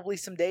were probably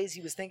some days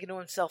he was thinking to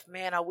himself,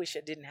 man, I wish I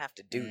didn't have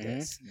to do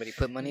this. But he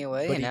put money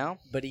away,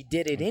 but he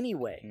did it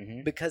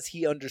anyway because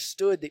he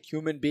understood that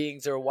human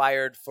beings are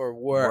wired for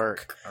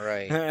work.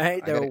 Right.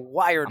 Right? They're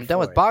wired for it. I'm done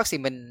with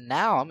boxing, but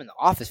now I'm in the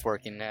office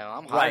working now.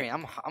 I'm hiring.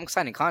 Right. I'm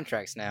signing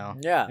contracts now.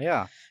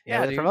 Yeah.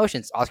 The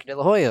promotions. Oscar De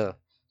La Hoya,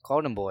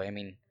 Golden Boy. I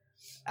mean,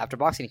 after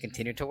boxing, he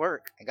continued to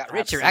work and got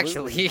richer,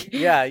 actually.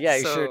 Yeah,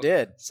 he sure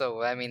did.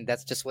 So, I mean,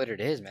 that's just what it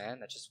is, man.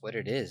 That's just what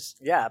it is.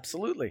 Yeah,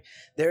 absolutely.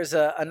 There's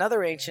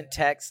another ancient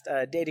text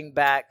dating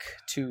back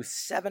to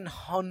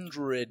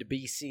 700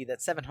 BC.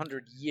 That's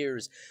 700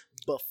 years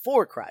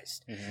before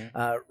Christ,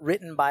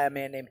 written by a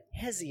man named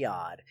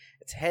Hesiod.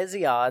 It's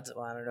Hesiod's,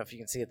 I don't know if you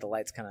can see it, the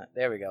light's kind of,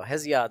 there we go.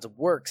 Hesiod's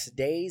Works,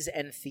 Days,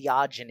 and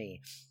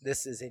Theogony.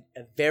 This is a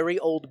very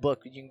old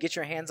book. You can get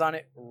your hands on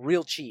it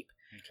real cheap.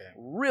 Okay.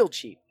 Real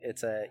cheap.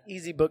 It's an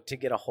easy book to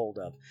get a hold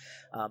of,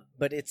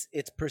 but it's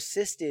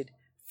persisted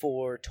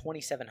for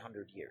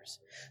 2,700 years.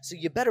 So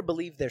you better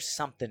believe there's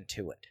something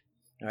to it,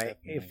 right?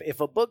 If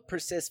a book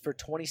persists for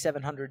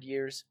 2,700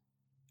 years,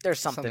 there's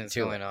something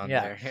going on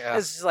there. Yeah.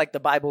 It's just like the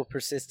Bible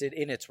persisted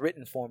in its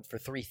written form for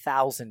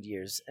 3,000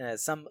 years.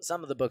 Some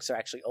of the books are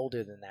actually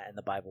older than that in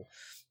the Bible.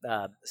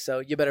 So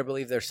you better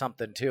believe there's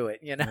something to it,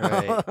 you know?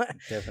 Right,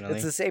 definitely.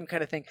 It's the same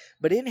kind of thing.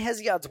 But in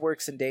Hesiod's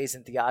Works and Days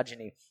and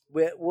Theogony,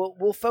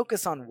 we'll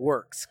focus on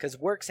works, because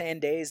Works and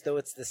Days, though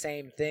it's the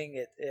same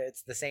thing,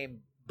 it's the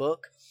same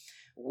book.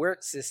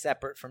 Works is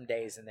separate from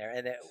Days in there.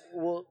 And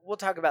we'll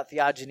talk about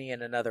Theogony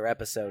in another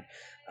episode.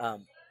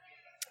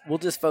 We'll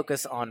just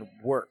focus on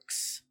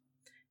works.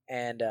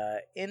 And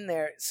in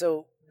there,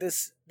 so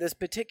this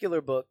particular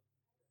book,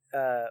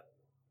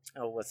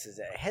 what's his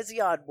name?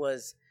 Hesiod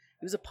was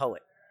a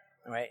poet,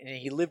 right? And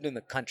he lived in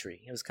the country.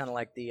 He was kind of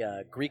like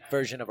the Greek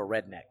version of a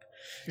redneck,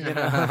 you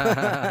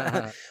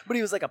know? But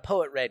he was like a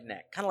poet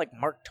redneck, kind of like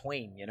Mark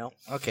Twain, you know?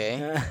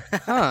 Okay.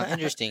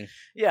 Interesting.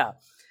 Yeah.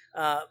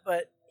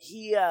 But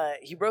he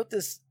wrote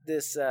this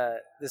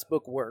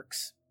book,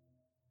 Works,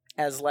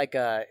 as like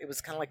it was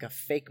kind of like a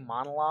fake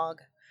monologue.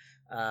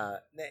 I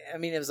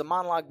mean, it was a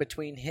monologue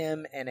between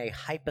him and a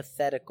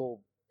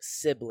hypothetical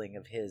sibling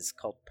of his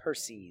called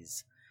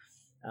Perses.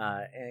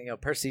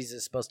 And Perses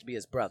is supposed to be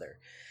his brother,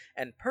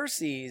 and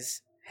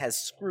Perses has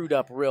screwed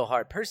up real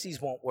hard.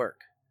 Perses won't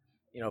work.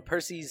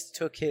 Perses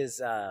took his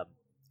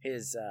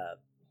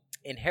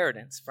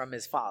inheritance from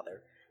his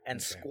father and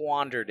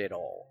squandered it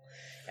all.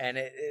 And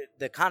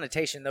the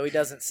connotation, though he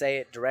doesn't say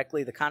it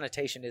directly, the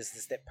connotation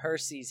is that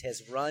Perses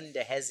has run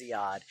to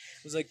Hesiod.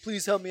 He was like,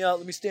 please help me out.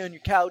 Let me stay on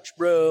your couch,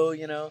 bro,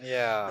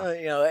 Yeah.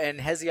 And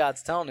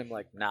Hesiod's telling him,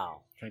 like,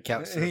 no,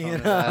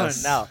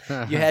 No,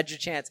 you had your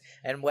chance.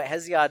 And what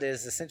Hesiod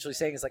is essentially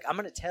saying is like, I'm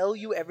going to tell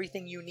you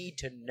everything you need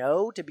to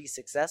know to be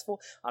successful.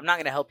 I'm not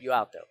going to help you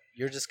out, though.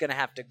 You're just going to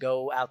have to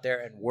go out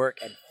there and work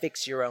and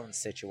fix your own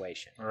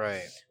situation.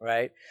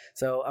 Right?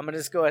 So I'm going to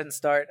just go ahead and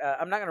start.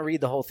 I'm not going to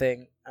read the whole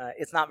thing.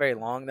 It's not very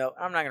long, though.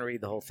 I'm not going to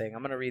read the whole thing.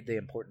 I'm going to read the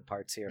important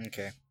parts here.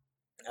 Okay.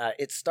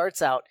 It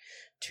starts out,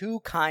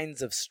 2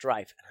 kinds of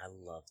strife. And I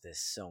love this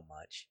so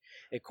much.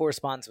 It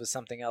corresponds with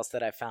something else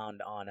that I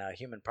found on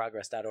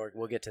humanprogress.org.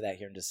 We'll get to that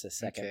here in just a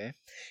second. Okay.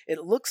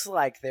 It looks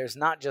like there's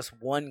not just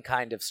one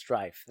kind of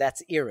strife.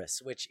 That's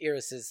Eris, which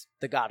Eris is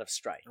the god of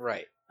strife.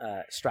 Right.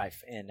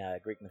 Strife in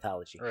Greek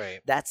mythology.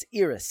 Right. That's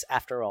Eris,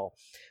 after all.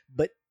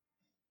 But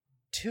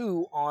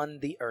 2 on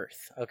the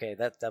earth. Okay,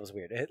 that was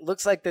weird. It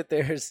looks like that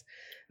there's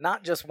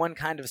not just one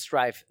kind of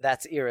strife,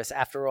 that's Eris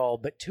after all,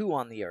 but 2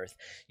 on the earth.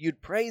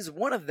 You'd praise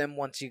one of them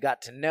once you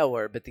got to know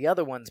her, but the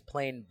other one's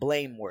plain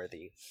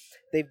blameworthy.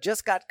 They've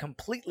just got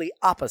completely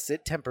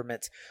opposite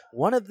temperaments.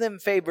 One of them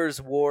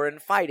favors war and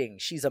fighting.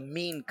 She's a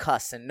mean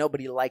cuss and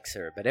nobody likes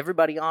her, but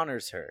everybody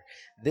honors her.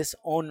 This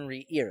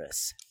Onri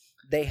Eris.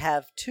 They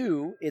have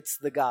 2, it's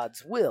the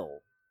god's will.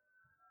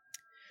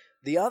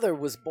 The other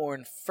was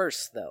born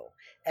first, though.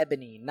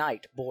 Ebony,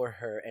 night, bore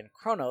her, and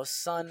Kronos,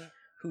 sun,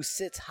 who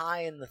sits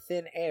high in the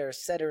thin air,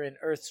 set her in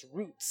Earth's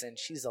roots, and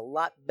she's a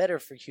lot better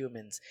for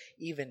humans.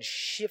 Even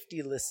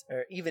shiftless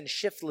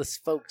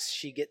folks,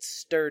 she gets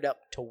stirred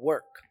up to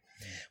work.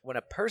 When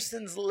a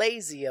person's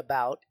lazing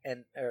about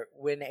and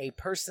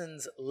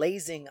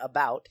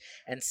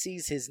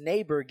sees his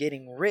neighbor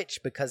getting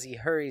rich because he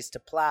hurries to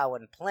plow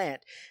and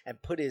plant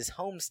and put his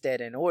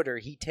homestead in order,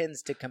 he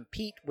tends to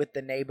compete with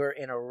the neighbor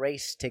in a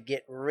race to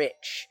get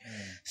rich.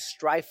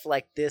 Strife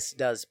like this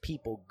does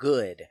people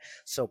good.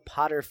 So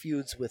potter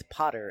feuds with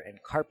potter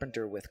and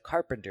carpenter with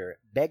carpenter.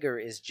 Beggar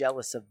is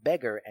jealous of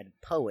beggar and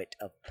poet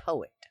of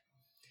poet.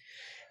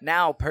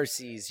 Now,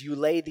 Perses, you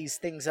lay these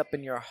things up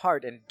in your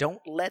heart, and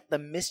don't let the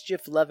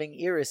mischief-loving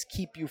Eris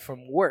keep you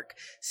from work,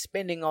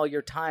 spending all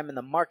your time in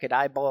the market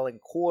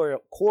eyeballing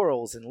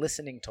quarrels and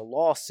listening to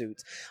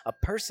lawsuits. A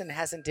person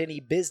hasn't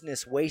any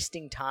business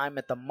wasting time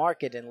at the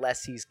market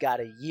unless he's got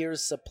a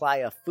year's supply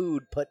of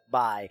food put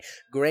by,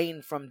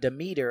 grain from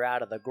Demeter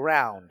out of the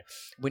ground.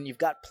 When you've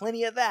got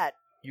plenty of that,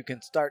 you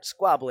can start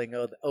squabbling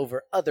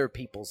over other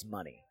people's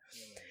money.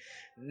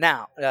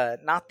 Now,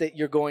 not that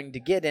you're going to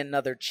get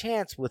another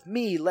chance with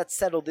me. Let's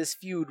settle this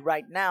feud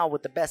right now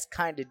with the best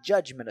kind of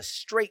judgment, a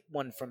straight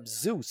one from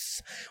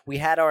Zeus. We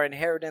had our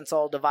inheritance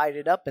all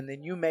divided up, and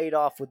then you made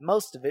off with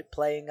most of it,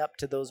 playing up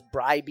to those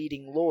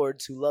bribe-eating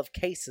lords who love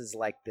cases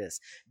like this.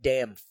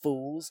 Damn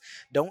fools.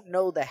 Don't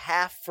know the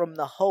half from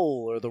the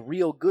whole, or the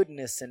real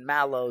goodness in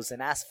Malos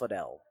and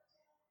Asphodel.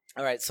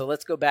 All right, so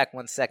let's go back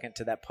 1 second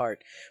to that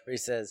part where he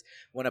says,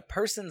 when a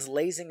person's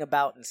lazing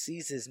about and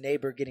sees his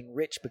neighbor getting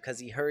rich because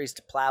he hurries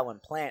to plow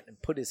and plant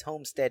and put his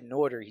homestead in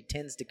order, he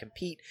tends to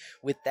compete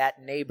with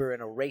that neighbor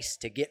in a race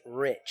to get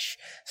rich.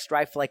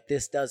 Strife like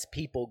this does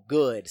people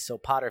good, so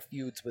potter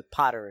feuds with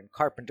potter and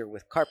carpenter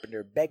with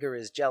carpenter. Beggar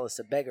is jealous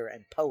of beggar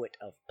and poet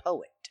of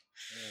poet.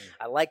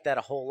 I like that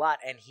a whole lot,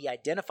 and he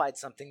identified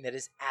something that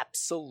is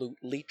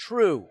absolutely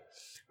true.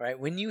 Right?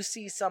 When you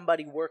see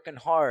somebody working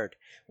hard,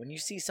 when you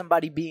see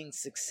somebody being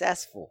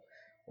successful,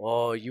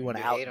 you want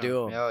to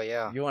outdo them. Oh,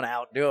 yeah. You want to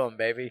outdo them,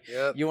 baby.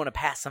 Yep. You want to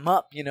pass them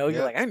up. You know,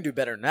 You're like, I can do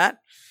better than that.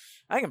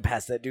 I can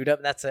pass that dude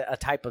up. That's a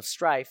type of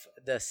strife.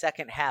 The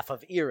second half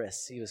of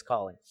Eris, he was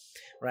calling,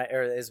 right,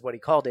 or is what he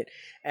called it.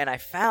 And I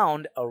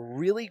found a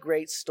really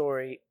great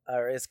story,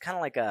 or it's kind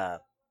of like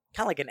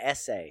an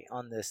essay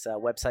on this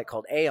website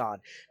called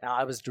Aeon. Now,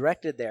 I was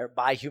directed there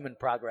by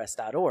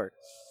humanprogress.org.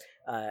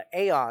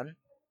 Aeon,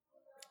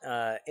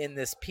 in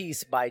this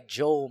piece by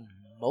Joel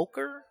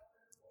Moker,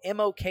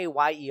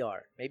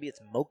 Mokyer. Maybe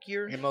it's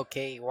Mokyr.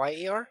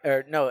 Mokyer?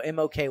 Or no,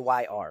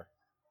 Mokyer.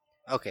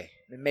 Okay.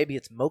 Maybe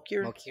it's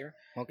Mokyr. Mokyr?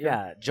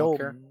 Yeah,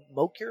 Joel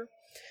Mokyr.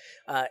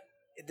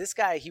 This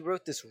guy, he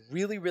wrote this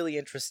really, really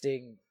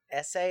interesting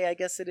essay, I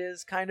guess it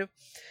is, kind of.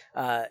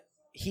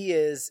 He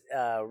is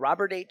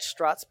Robert H.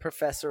 Strauss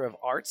Professor of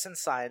Arts and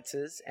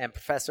Sciences and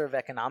Professor of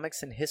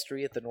Economics and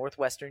History at the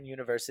Northwestern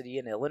University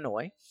in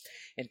Illinois.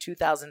 In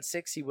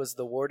 2006, he was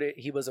awarded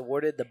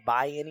the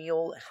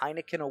biennial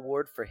Heineken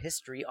Award for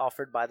History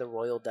offered by the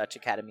Royal Dutch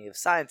Academy of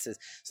Sciences.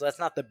 So that's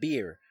not the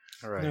beer.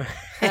 Right.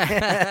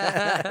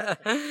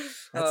 That's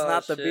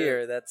not the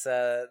beer. That's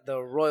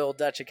the Royal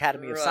Dutch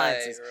Academy of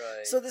Sciences.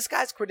 Right. So this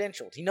guy's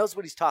credentialed. He knows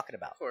what he's talking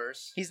about. Of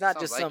course. He's not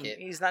just some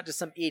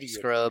idiot.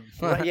 Scrub.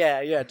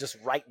 yeah, just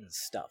writing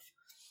stuff.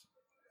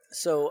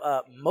 So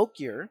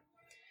Mokyr,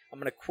 I'm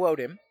going to quote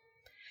him.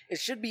 It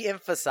should be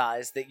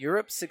emphasized that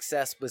Europe's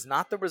success was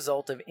not the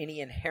result of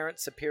any inherent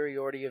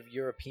superiority of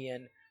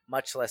European,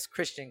 much less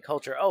Christian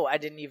culture. Oh, I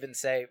didn't even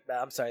say,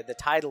 I'm sorry, the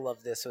title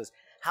of this was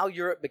How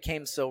Europe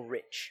Became So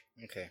Rich.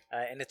 Okay.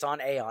 And it's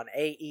on Aeon,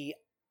 A-E-O-N,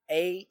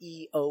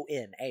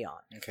 Aeon.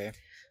 Okay.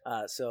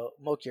 So,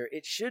 Mokyr,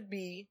 it should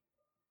be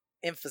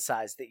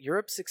emphasized that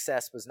Europe's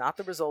success was not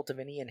the result of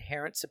any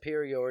inherent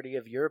superiority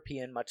of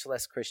European, much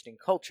less Christian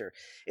culture.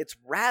 It's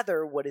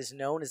rather what is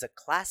known as a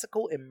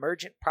classical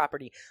emergent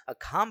property, a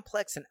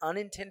complex and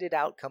unintended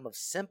outcome of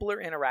simpler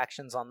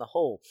interactions on the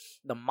whole.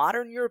 The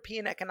modern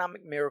European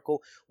economic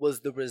miracle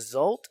was the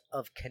result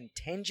of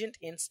contingent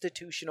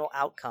institutional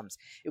outcomes.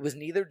 It was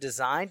neither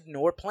designed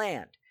nor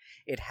planned.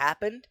 It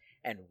happened,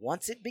 and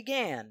once it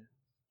began,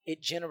 it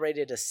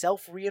generated a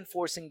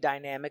self-reinforcing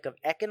dynamic of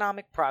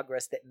economic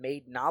progress that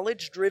made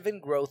knowledge-driven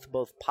growth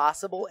both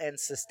possible and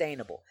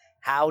sustainable.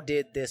 How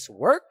did this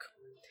work?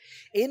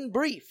 In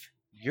brief,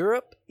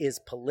 Europe's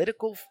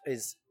political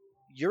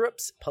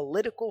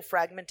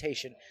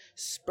fragmentation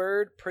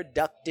spurred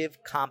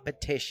productive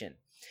competition.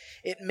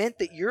 It meant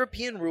that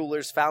European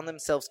rulers found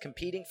themselves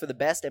competing for the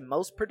best and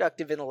most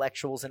productive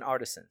intellectuals and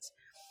artisans.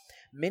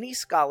 Many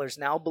scholars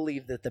now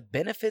believe that the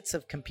benefits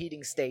of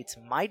competing states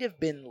might have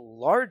been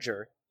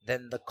larger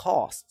than the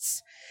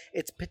costs.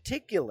 In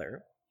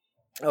particular,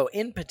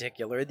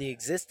 the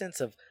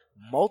existence of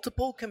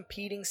multiple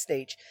competing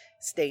states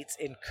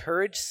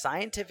encouraged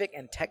scientific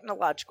and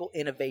technological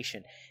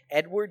innovation.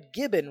 Edward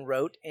Gibbon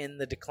wrote in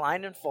The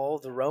Decline and Fall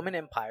of the Roman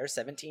Empire,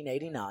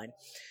 1789,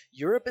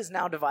 Europe is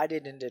now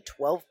divided into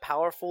 12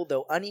 powerful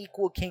though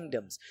unequal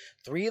kingdoms.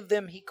 3 of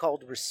them he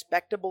called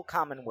respectable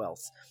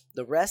commonwealths,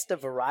 the rest a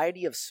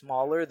variety of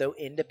smaller though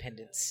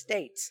independent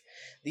states.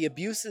 The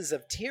abuses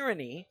of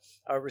tyranny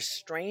are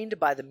restrained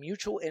by the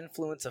mutual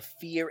influence of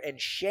fear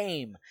and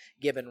shame,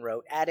 Gibbon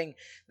wrote, adding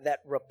that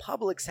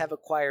republics have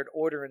acquired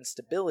order and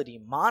stability,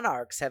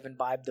 monarchs have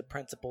imbibed the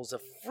principles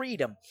of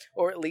freedom,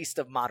 or at least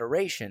of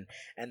moderation,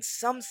 and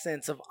some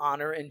sense of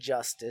honor and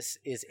justice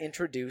is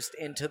introduced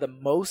into the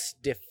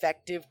most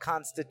defective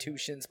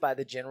constitutions by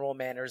the general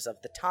manners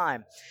of the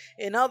time.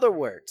 In other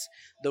words,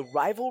 the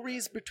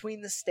rivalries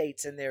between the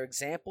states and their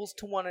examples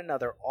to one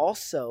another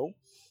also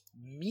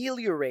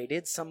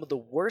ameliorated some of the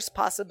worst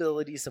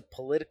possibilities of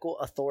political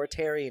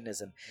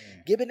authoritarianism.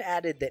 Gibbon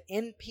added that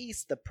in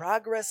peace, the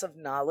progress of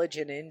knowledge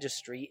and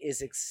industry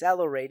is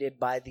accelerated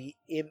by the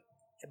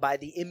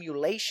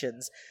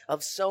emulations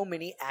of so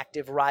many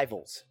active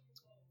rivals.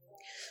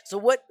 So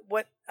what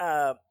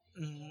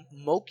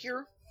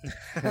Mokyr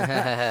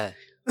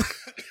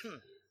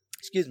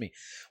excuse me,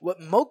 what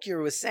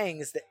Mokyr was saying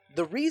is that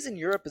the reason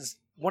Europe is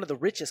one of the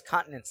richest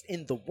continents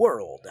in the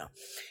world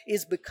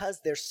is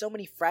because there's so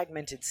many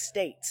fragmented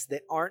states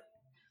that aren't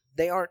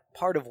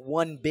part of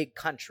one big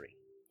country.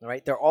 All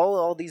right, they're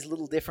all these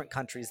little different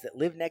countries that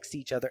live next to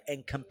each other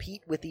and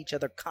compete with each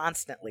other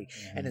constantly.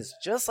 Mm-hmm. And it's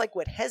just like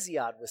what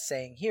Hesiod was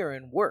saying here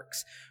in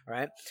Works.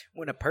 Right,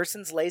 when a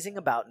person's lazing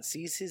about and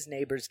sees his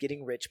neighbors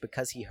getting rich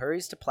because he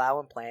hurries to plow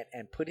and plant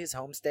and put his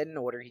homestead in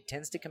order, he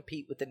tends to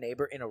compete with the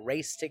neighbor in a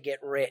race to get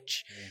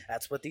rich. Mm-hmm.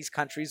 That's what these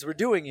countries were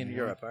doing in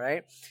Europe. All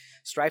right,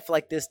 strife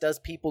like this does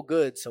people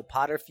good. So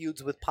potter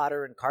feuds with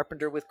potter and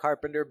carpenter with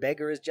carpenter.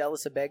 Beggar is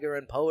jealous of beggar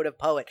and poet of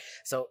poet.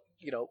 So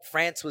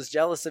France was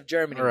jealous of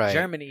Germany, right.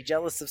 Germany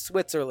jealous of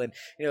Switzerland,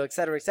 et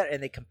cetera,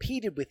 and they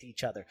competed with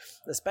each other.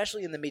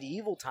 Especially in the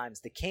medieval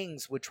times, the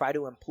kings would try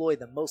to employ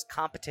the most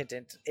competent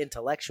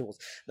intellectuals,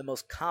 the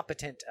most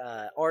competent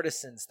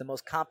artisans, the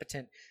most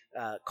competent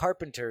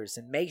carpenters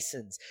and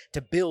masons to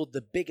build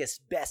the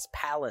biggest, best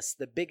palace,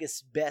 the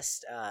biggest,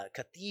 best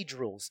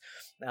cathedrals,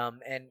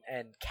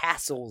 and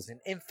castles and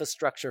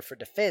infrastructure for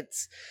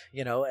defense,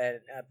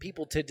 and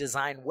people to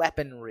design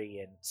weaponry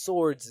and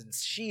swords and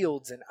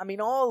shields and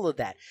all of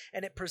that.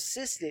 And it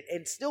persisted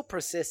and still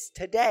persists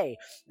today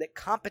that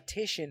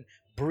competition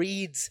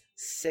breeds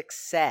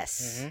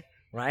success,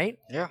 right?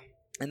 Yeah.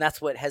 And that's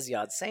what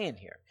Hesiod's saying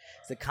here.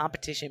 The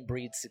competition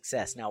breeds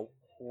success. Now,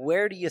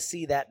 where do you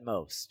see that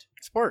most?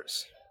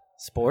 Sports.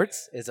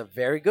 Sports is a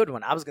very good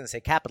one. I was going to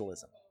say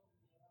capitalism.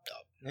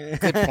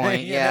 Good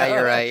point. Yeah,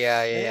 you're right.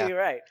 Yeah. You're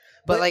right.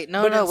 But wait,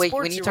 sports,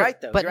 when you you're talk,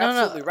 right, though. You're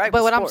absolutely right.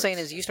 But what sports. I'm saying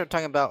is, you start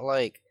talking about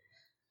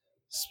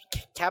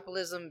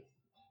capitalism.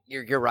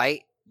 You're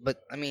right.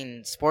 But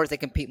sports, they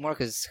compete more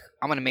because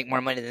I'm gonna make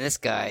more money than this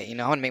guy. I'm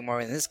gonna make more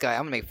money than this guy.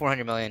 I'm gonna make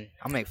 $400 million.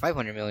 I'm gonna make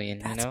 $500 million.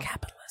 That's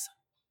capitalism.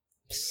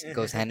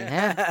 Goes hand in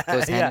hand.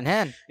 In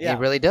hand. Yeah. It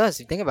really does. If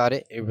you think about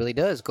it, it really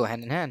does go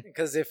hand in hand.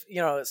 Because if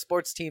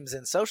sports teams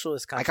in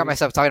socialist countries, I caught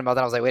myself talking about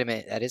that. I was like, wait a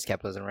minute, that is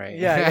capitalism, right?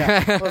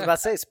 Yeah. I was about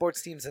to say,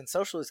 sports teams in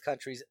socialist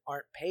countries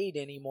aren't paid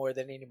any more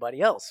than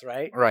anybody else,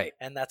 right? Right.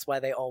 And that's why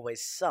they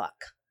always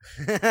suck.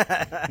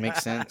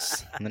 Makes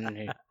sense.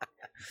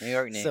 New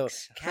York Knicks. So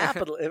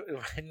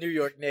New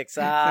York Knicks.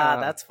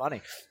 That's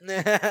funny.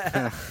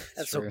 And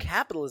so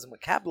capitalism,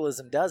 what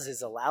capitalism does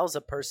is allows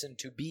a person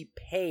to be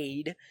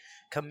paid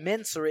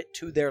commensurate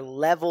to their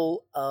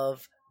level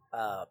of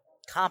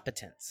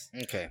competence.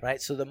 Okay.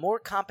 Right? So the more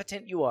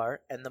competent you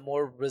are and the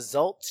more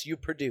results you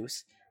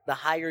produce, the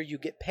higher you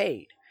get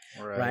paid.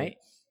 Right?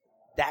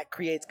 That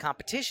creates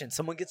competition.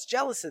 Someone gets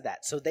jealous of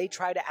that. So they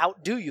try to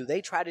outdo you.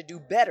 They try to do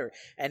better.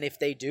 And if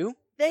they do,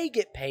 they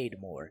get paid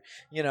more,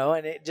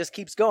 and it just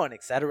keeps going,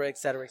 et cetera, et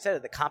cetera, et cetera.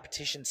 The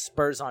competition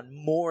spurs on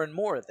more and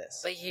more of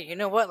this. But you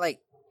know what?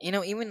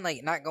 even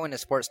like not going to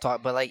sports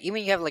talk, but like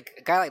even you have like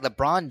a guy like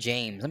LeBron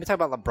James. Let me talk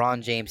about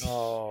LeBron James.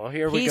 Oh,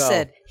 here we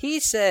go. He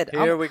said,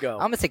 here we go.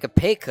 I'm gonna take a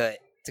pay cut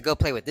to go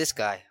play with this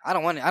guy. I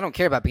don't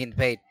care about being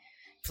paid.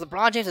 If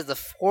LeBron James is the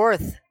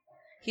fourth,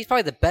 he's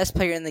probably the best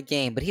player in the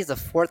game, but he's the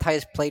fourth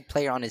highest paid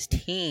player on his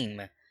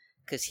team.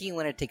 Because he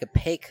wanted to take a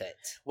pay cut.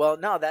 Well,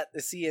 no,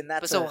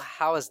 so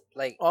how is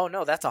like? Oh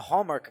no, that's a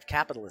hallmark of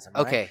capitalism.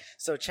 Right? Okay,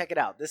 so check it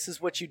out. This is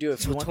what you do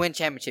if you want to win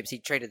championships. He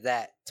traded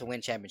that to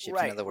win championships.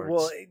 Right. In other words,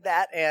 well,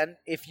 that and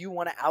if you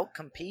want to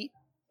outcompete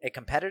a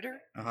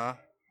competitor,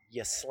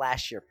 you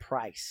slash your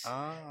price.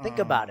 Think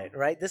about it.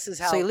 Right. This is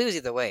how. So you lose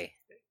either way.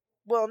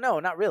 Well, no,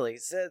 not really.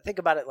 So think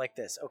about it like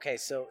this. Okay,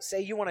 so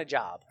say you want a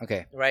job.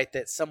 Okay. Right,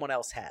 that someone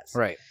else has.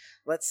 Right.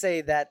 Let's say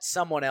that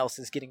someone else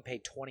is getting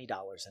paid $20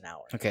 an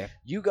hour. Okay.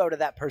 You go to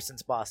that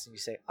person's boss and you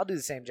say, I'll do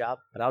the same job,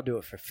 but I'll do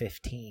it for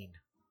 $15.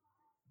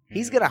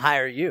 He's going to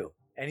hire you,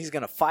 and he's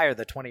going to fire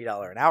the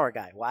 $20 an hour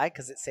guy. Why?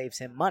 Because it saves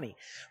him money,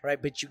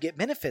 right? But you get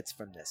benefits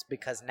from this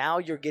because now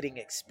you're getting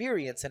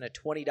experience in a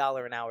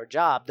 $20 an hour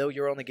job, though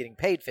you're only getting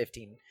paid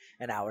 $15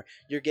 an hour.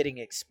 You're getting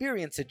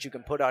experience that you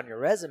can put on your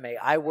resume.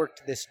 I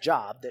worked this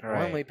job that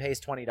normally pays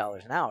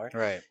 $20 an hour.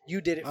 Right. You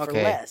did it for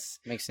less.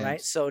 Makes sense.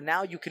 Right? So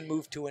now you can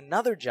move to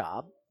another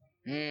job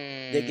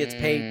that gets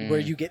paid where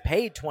you get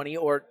paid 20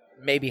 or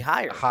maybe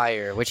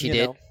higher. Which he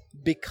did.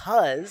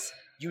 Because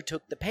you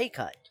took the pay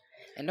cut.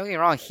 And don't get me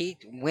wrong, he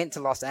went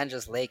to Los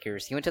Angeles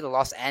Lakers. He went to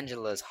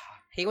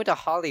he went to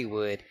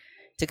Hollywood,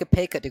 took a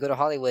pay cut to go to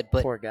Hollywood.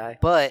 But poor guy.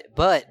 But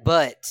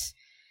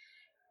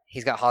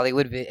he's got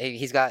Hollywood.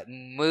 He's got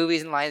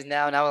movies and lines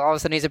now. Now all of a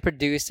sudden he's a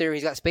producer.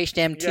 He's got Space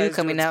Jam 2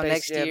 coming out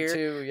next year.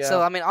 2, yeah.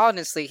 So I mean,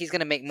 honestly, he's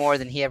gonna make more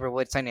than he ever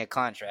would signing a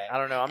contract. I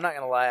don't know. I'm not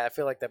gonna lie. I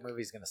feel like that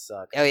movie's gonna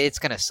suck. Oh, it's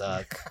gonna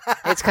suck.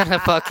 It's gonna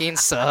fucking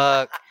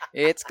suck.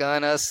 It's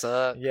gonna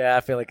suck. Yeah,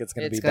 I feel like it's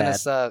gonna be bad.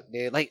 It's gonna suck,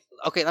 dude. Like,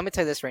 okay, let me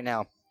tell you this right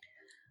now.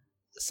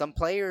 Some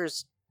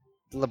players,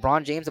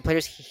 LeBron James, the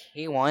players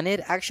he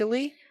wanted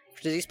actually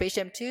for the Space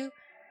Jam 2,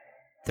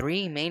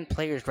 3 main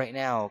players right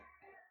now.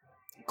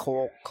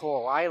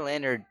 Kawhi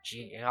Leonard,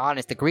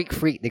 Giannis, the Greek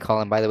Freak, they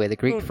call him, by the way, the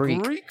Greek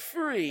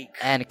Freak.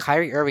 And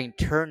Kyrie Irving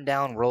turned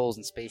down roles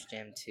in Space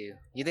Jam 2. You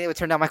think they would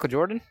turn down Michael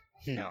Jordan?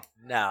 No,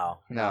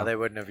 they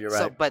wouldn't have. You're right.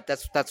 So, but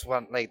that's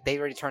what, like, they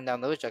already turned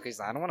down those jokers.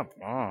 I don't want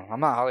to.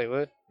 I'm not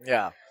Hollywood.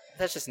 Yeah,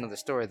 that's just another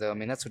story, though. I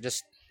mean, that's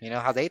just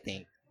how they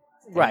think.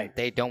 Right. And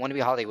they don't want to be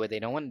Hollywood. They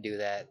don't want to do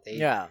that.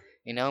 Yeah.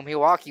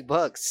 Milwaukee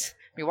Bucks.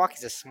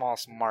 Milwaukee's a small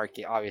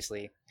market,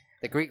 obviously.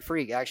 The Greek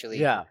Freak, actually.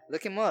 Yeah.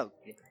 Look him up.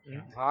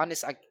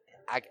 Honest,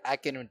 I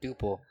can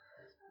duple.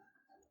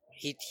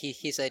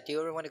 He said, do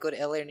you ever want to go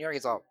to LA or New York?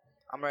 He's all,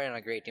 I'm already on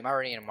a great team. I'm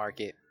already in a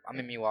market. I'm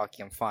in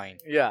Milwaukee. I'm fine.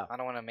 Yeah. I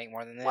don't want to make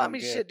more than that. Well, I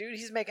mean, shit, dude.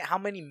 He's making how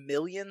many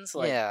millions?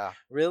 Like, yeah.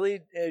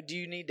 Really? Do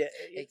you need to?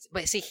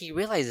 But see, he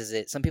realizes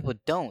it. Some people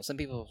don't. Some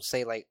people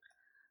say, like,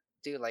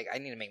 dude, like, I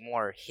need to make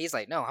more. He's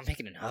like, no, I'm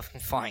making enough. I'm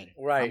fine.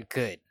 Right.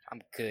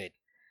 I'm good.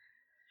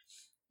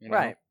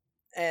 Right.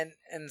 And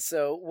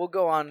so we'll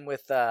go on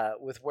with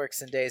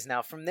Works and Days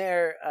now. From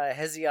there,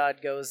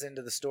 Hesiod goes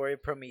into the story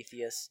of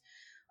Prometheus,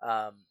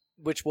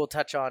 which we'll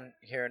touch on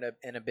here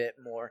in a bit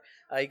more.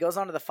 He goes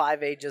on to the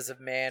 5 ages of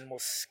man. We'll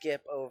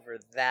skip over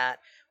that.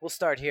 We'll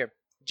start here.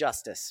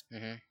 Justice.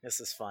 Mm-hmm. This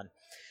is fun.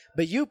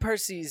 But you,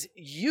 Perses,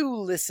 you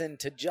listen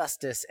to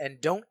justice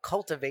and don't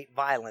cultivate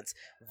violence.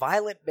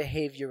 Violent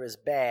behavior is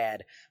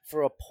bad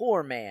for a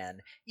poor man.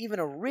 Even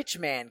a rich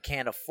man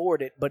can't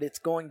afford it, but it's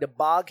going to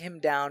bog him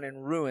down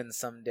and ruin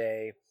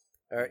someday.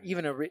 Or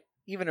even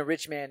a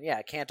rich man,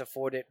 can't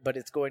afford it, but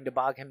it's going to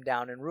bog him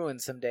down and ruin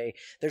someday.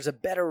 There's a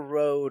better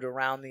road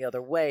around the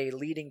other way,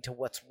 leading to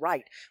what's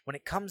right. When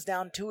it comes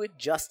down to it,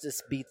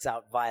 justice beats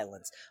out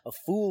violence. A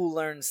fool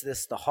learns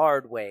this the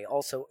hard way.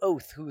 Also,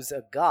 Oath, who's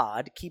a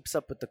god, keeps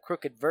up with the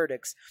crooked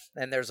verdicts,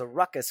 and there's a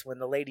ruckus when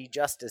the Lady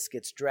Justice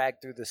gets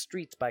dragged through the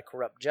streets by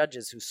corrupt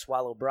judges who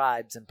swallow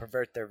bribes and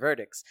pervert their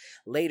verdicts.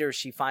 Later,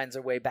 she finds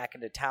her way back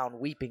into town,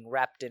 weeping,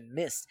 wrapped in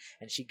mist,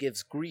 and she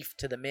gives grief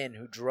to the men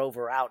who drove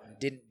her out and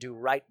didn't do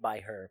right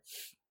by her.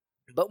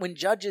 But when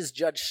judges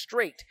judge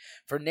straight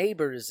for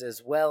neighbors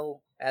as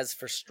well as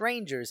for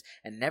strangers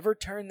and never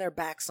turn their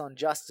backs on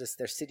justice,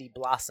 their city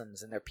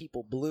blossoms and their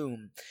people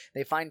bloom.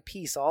 They find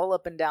peace all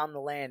up and down the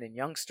land, and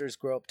youngsters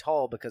grow up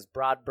tall because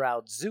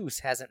broad-browed Zeus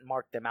hasn't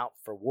marked them out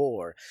for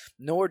war.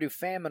 Nor do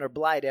famine or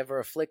blight ever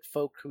afflict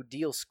folk who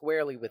deal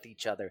squarely with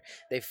each other.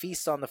 They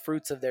feast on the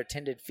fruits of their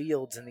tended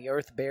fields, and the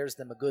earth bears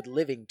them a good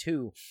living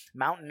too.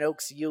 Mountain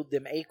oaks yield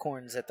them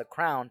acorns at the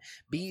crown,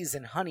 bees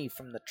and honey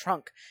from the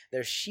trunk.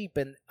 Their sheep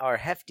are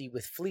hefty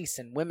with fleece,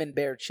 and women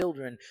bear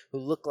children who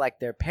look like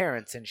their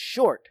parents. In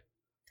short,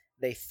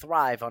 they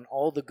thrive on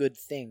all the good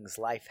things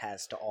life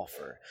has to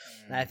offer.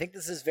 And I think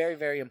this is very,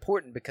 very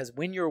important because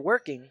when you're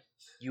working,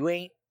 you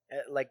ain't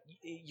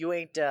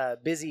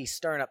busy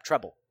stirring up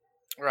trouble.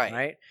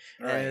 Right.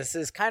 And this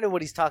is kind of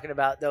what he's talking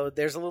about, though.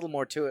 There's a little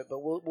more to it, but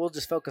we'll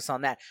just focus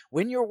on that.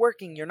 When you're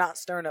working, you're not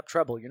stirring up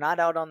trouble. You're not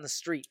out on the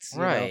streets.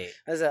 You know?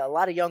 There's a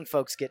lot of young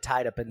folks get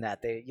tied up in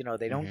that. They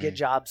don't get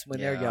jobs when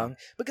they're young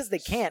because they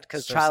can't,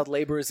 because child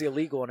labor is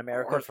illegal in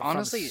America for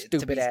honestly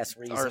stupid ass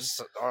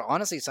reasons. Or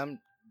honestly,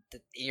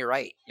 you're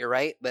right.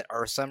 But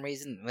for some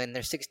reason, when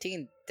they're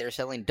 16, they're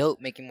selling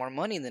dope, making more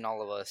money than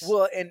all of us.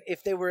 Well, and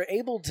if they were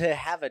able to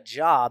have a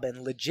job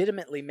and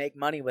legitimately make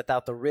money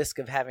without the risk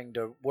of having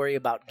to worry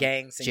about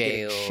gangs and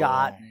getting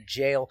shot and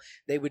jail,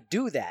 they would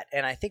do that.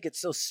 And I think it's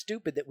so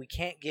stupid that we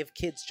can't give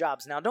kids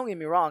jobs. Now, don't get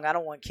me wrong. I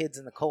don't want kids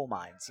in the coal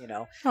mines, you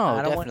know.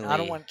 I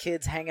don't want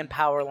kids hanging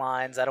power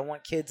lines. I don't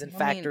want kids in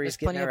factories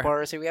getting plenty of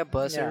bars here. We have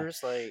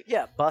bussers.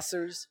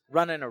 Bussers,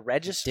 running a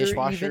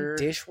register,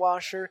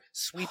 dishwasher,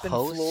 sweeping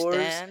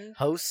floors,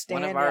 host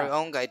stand. One of our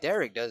own guy,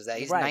 Derek, does that.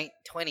 He's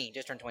 20,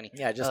 just turned 20.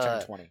 Yeah, just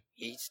turned 20.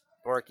 He's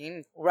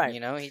working. Right. You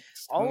know, he's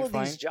all of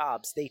these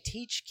jobs, they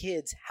teach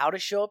kids how to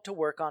show up to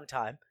work on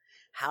time,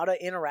 how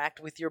to interact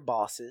with your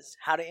bosses,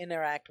 how to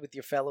interact with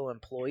your fellow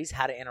employees,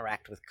 how to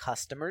interact with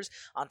customers.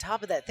 On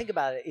top of that, think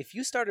about it. If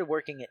you started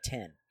working at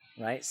 10,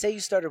 right? Say you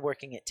started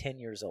working at 10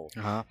 years old.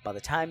 By the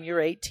time you're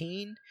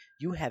 18,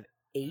 you have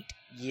 8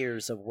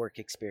 years of work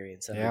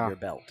experience under your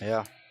belt.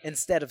 Yeah.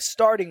 Instead of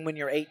starting when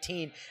you're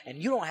 18, and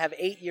you don't have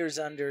 8 years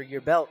under your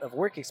belt of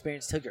work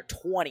experience till you're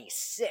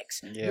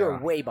 26. You're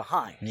way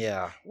behind.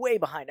 Yeah. Way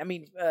behind. I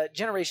mean,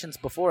 generations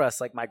before us,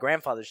 like my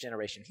grandfather's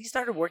generation, he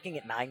started working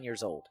at 9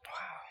 years old.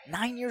 Wow.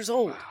 9 years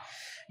old.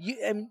 Wow.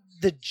 And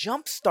the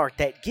jump start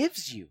that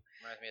gives you.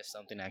 Reminds me of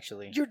something,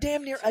 actually. You're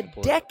damn near a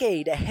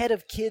decade ahead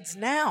of kids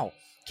now.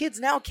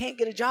 Kids now can't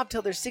get a job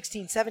till they're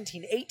 16,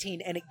 17,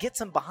 18, and it gets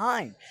them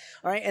behind.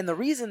 All right, and the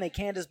reason they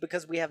can't is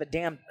because we have a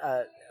damn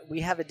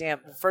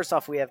first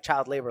off, we have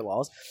child labor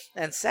laws,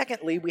 and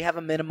secondly, we have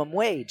a minimum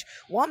wage.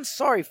 Well, I'm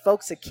sorry,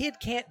 folks, a kid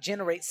can't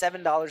generate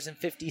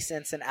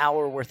 $7.50 an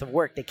hour worth of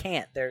work. They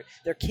can't. They're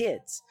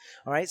kids.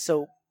 All right,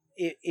 so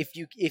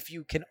if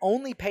you can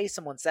only pay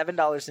someone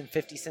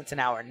 $7.50 an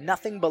hour,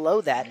 nothing below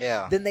that,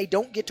 then they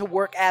don't get to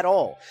work at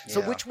all.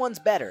 So which one's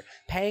better?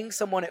 Paying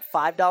someone at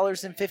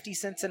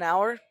 $5.50 an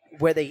hour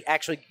where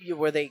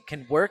they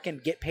can work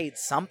and get paid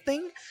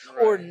something,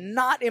 or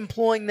not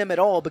employing them at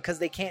all because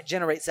they can't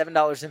generate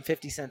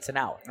 $7.50 an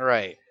hour?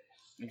 Right.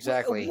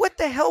 Exactly. What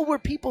the hell were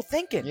people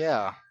thinking?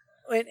 Yeah.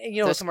 And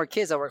there's some more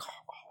kids that work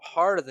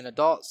harder than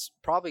adults,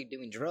 probably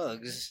doing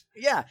drugs.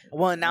 Yeah.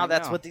 Well, now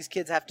that's what these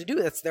kids have to do.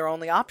 That's their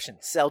only option.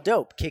 Sell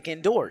dope, kick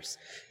in doors,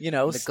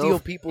 steal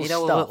people's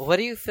stuff. What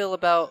do you feel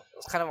about,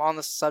 it's kind of on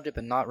the subject,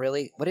 but not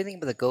really. What do you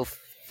think about the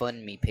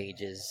GoFundMe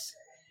pages?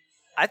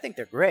 I think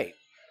they're great.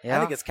 Yeah? I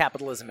think it's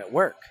capitalism at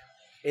work.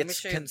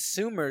 It's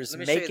consumers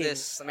making...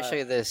 Let me show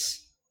you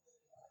this.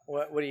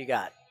 What do you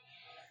got?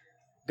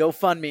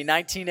 GoFundMe,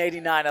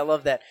 1989. I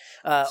love that.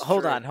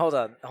 Hold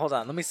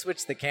on. Let me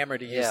switch the camera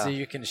to you so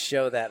you can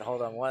show that.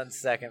 Hold on 1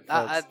 second,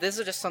 folks. This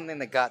is just something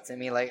that got to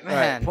me. Like,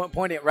 man. Right.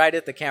 Point it right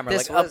at the camera,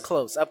 up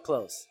close.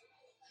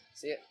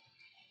 See it?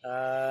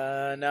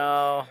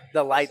 No.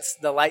 The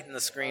light and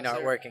the screen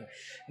aren't working.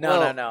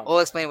 No. We'll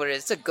explain what it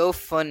is. It's a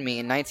GoFundMe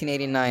in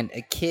 1989.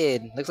 A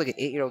kid, looks like an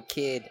 8-year-old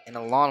kid in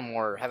a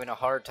lawnmower having a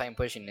hard time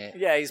pushing it.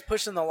 Yeah, he's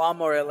pushing the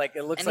lawnmower like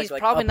it looks and like he's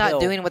probably uphill.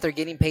 Not doing what they're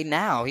getting paid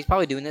now. He's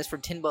probably doing this for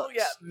 $10. Oh,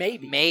 yeah,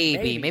 maybe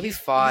Maybe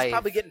 5. He's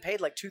probably getting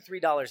paid like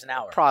 $2-3 an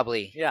hour.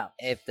 Probably. Yeah.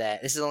 If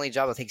that. This is the only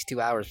job that takes 2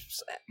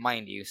 hours,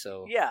 mind you.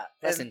 So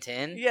less than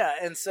 10. Yeah,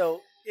 and so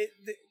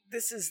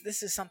this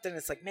is something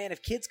that's like, man,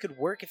 if kids could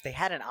work, if they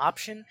had an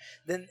option,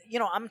 then,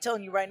 I'm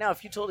telling you right now,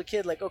 if you told a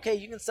kid, like, okay,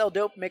 you can sell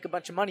dope, make a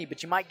bunch of money,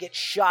 but you might get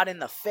shot in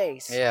the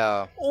face.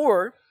 Yeah.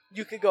 Or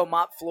you could go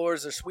mop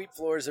floors or sweep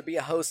floors or be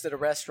a host at a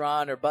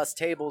restaurant or bus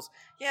tables.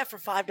 Yeah, for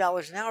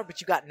 $5 an hour, but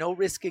you got no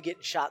risk of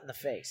getting shot in the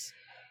face.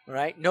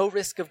 Right? No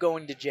risk of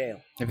going to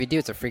jail. If you do,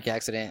 it's a freak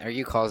accident, or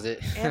you caused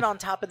it. And on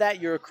top of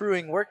that, you're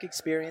accruing work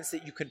experience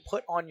that you can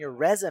put on your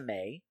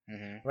resume,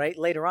 right,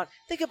 later on.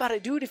 Think about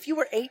it, dude. If you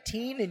were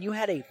 18 and you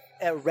had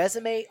a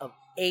resume of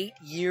 8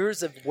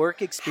 years of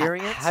work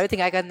experience. How do you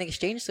think I got in the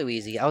exchange so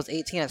easy? I was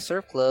 18 at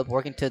Surf Club,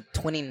 working to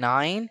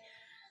 29.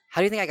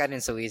 How do you think I got in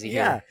so easy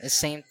here? It's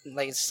same.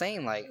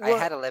 Like, I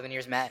had 11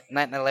 years, not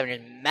 11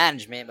 years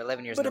management, but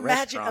 11 years in the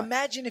restaurant. But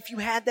imagine if you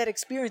had that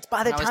experience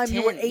by the time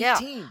you were 18.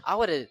 Yeah, I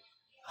would have...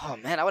 Oh,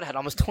 man, I would have had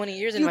almost 20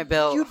 years in my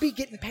belt. You'd be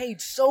getting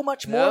paid so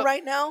much more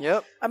right now.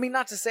 Yep. I mean,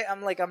 not to say,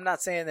 I'm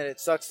not saying that it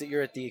sucks that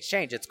you're at the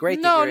exchange. It's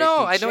great that you're at the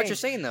exchange. I know what you're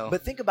saying, though.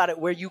 But think about it,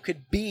 where you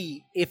could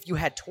be if you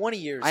had 20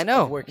 years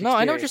of work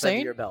experience I know what you're saying.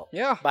 under your belt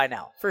Yeah. by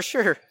now. For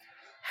sure.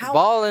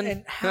 Balling.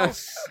 And how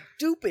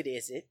stupid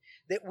is it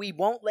that we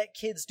won't let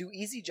kids do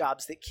easy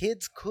jobs that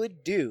kids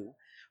could do,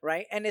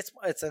 right? And it's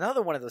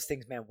another one of those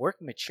things, man. Work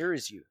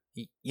matures you.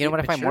 You know what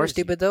I find more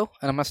stupid, though?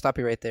 And I'm going to stop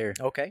you right there.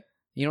 Okay.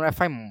 You know what I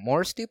find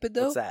more stupid,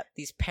 though? What's that?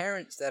 These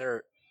parents that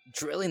are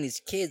drilling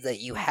these kids that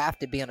you have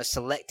to be on a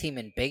select team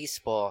in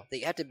baseball, that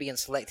you have to be on a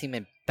select team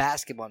in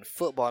basketball and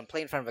football and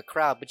play in front of a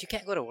crowd, but you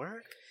can't go to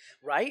work.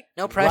 Right?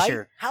 No pressure.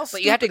 Right? How stupid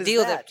But you have to is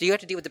deal that? with you have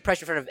to deal with the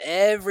pressure in front of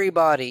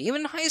everybody.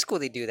 Even in high school,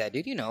 they do that,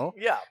 dude. You know.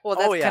 Yeah. Well,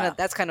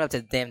 that's kind of up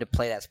to them to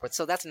play that sport.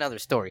 So that's another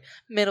story.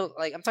 I'm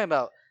talking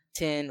about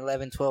 10,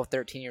 11, 12,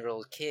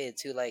 13-year-old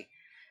kids who like,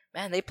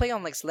 man, they play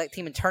on like select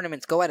team and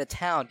tournaments. Go out of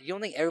town. You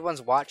don't think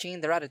everyone's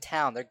watching? They're out of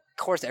town. Of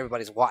course,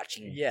 everybody's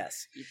watching.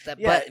 Yes.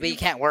 But you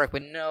can't work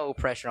with no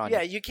pressure on you.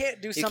 Yeah, you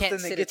can't do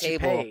something that gets you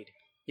paid.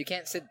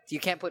 You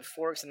can't put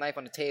forks and knife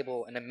on the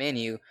table and a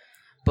menu,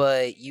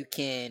 but you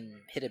can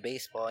hit a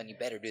baseball, and you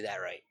better do that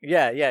right.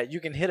 Yeah, you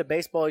can hit a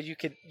baseball. You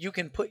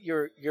can put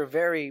your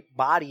very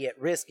body at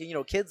risk. You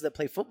know, kids that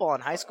play football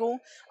in high school.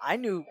 I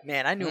knew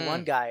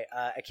one guy.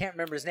 I can't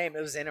remember his name.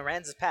 It was in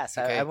Aransas Pass.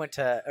 Okay. I went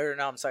to,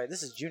 I'm sorry.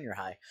 This is junior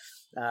high.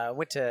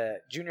 Went to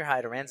junior high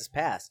at Aransas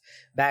Pass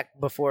back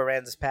before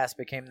Aransas Pass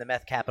became the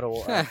meth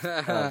capital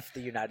of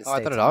the United States.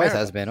 I thought it always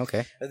has been.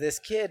 Okay. This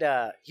kid,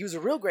 he was a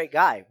real great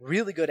guy,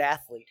 really good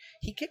athlete.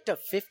 He kicked a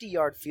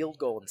 50-yard field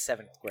goal in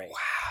 7th grade. Wow.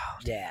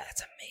 Yeah,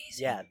 that's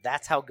amazing. Yeah,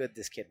 that's how good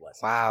this kid was.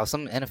 Wow,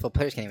 some NFL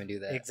players can't even do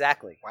that.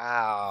 Exactly.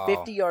 Wow.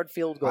 50-yard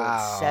field goal in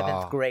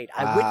 7th grade.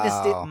 I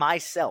witnessed it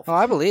myself. Oh,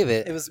 I believe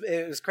it. It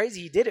was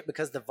crazy. He did it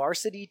because the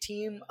varsity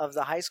team of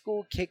the high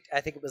school kicked,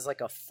 I think it was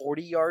like a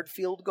 40-yard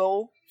field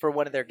goal for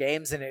one of their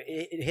games, and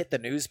it hit the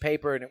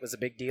newspaper, and it was a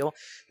big deal.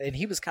 And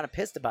he was kind of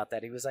pissed about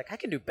that. He was like, I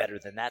can do better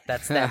than that.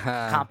 That's that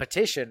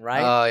competition,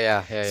 right? Oh,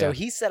 yeah. So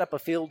he set up a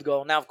field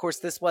goal. Now, of course,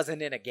 this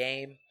wasn't in a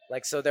game.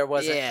 Like, so there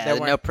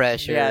wasn't no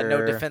pressure. Yeah,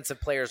 no defensive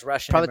players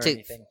rushing Probably him or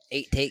anything.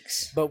 8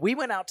 takes. But we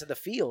went out to the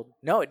field.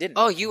 No, it didn't.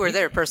 Oh, you were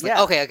there personally.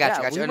 Yeah, okay, I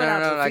got you. We No,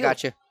 I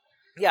got you.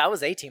 Yeah, I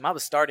was A-team. I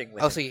was starting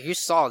with him. So you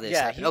saw this.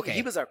 Yeah, okay.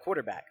 he was our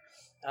quarterback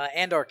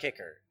and our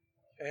kicker.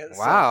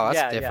 Wow,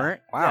 that's different.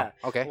 Yeah, wow.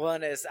 Yeah. Okay.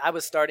 One is I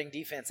was starting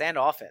defense and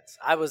offense.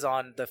 I was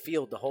on the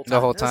field the whole time. The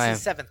whole time.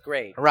 This is 7th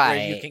grade, right?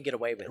 Where you can get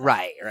away with it.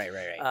 Right.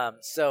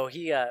 So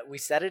we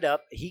set it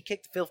up. He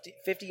kicked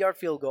 50-yard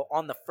field goal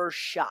on the first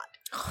shot.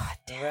 God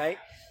damn. Right.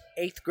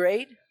 8th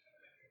grade.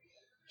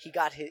 He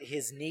got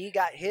his knee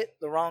got hit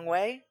the wrong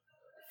way.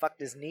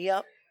 Fucked his knee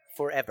up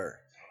forever.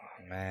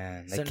 Oh,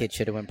 man, that kid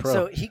should have went pro.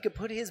 So he could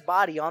put his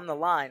body on the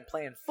line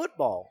playing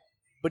football.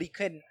 But he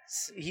couldn't.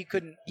 You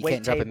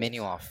can't drop a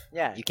menu off.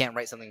 Yeah. You can't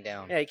write something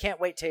down. Yeah, you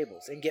can't wait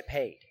tables and get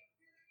paid.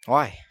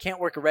 Why? Can't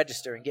work a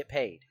register and get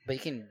paid. But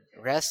you can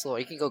wrestle, or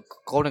you can go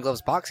Golden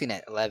Gloves boxing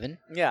at 11.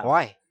 Yeah.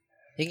 Why?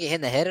 You can get hit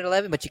in the head at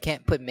 11, but you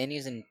can't put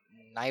menus and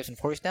knives and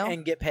forks down?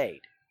 And get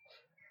paid.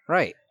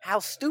 Right. How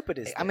stupid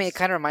is this? I mean, it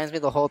kind of reminds me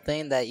of the whole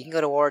thing that you can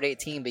go to war at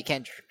 18, but you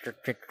can't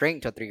drink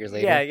until 3 years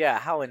later. Yeah.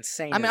 How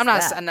insane I'm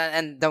not,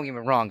 and don't get me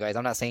wrong, guys.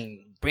 I'm not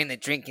saying bring the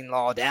drinking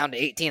law down to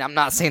 18. I'm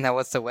not saying that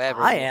whatsoever.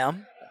 I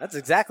am. That's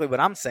exactly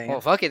what I'm saying.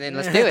 Well, fuck it then.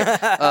 Let's do it.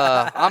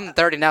 I'm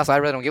 30 now, so I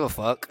really don't give a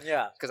fuck.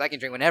 Yeah. Because I can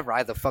drink whenever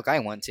the fuck I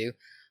want to.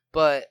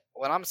 But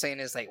what I'm saying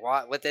is, like,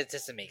 what that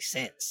doesn't make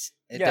sense.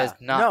 It does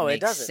not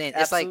make sense.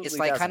 It's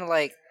like kind of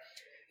like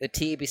the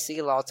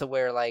TBC law to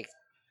where, like,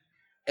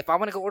 if I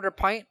want to go order a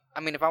pint,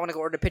 if I want to go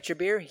order a pitcher of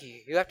beer,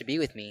 you have to be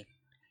with me.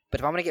 But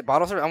if I want to get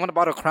bottle service, I want to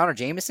bottle Crown or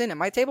Jameson at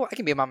my table, I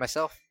can be by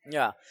myself.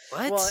 Yeah.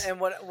 What? Well, and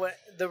what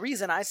the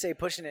reason I say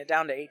pushing it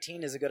down to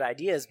 18 is a good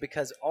idea is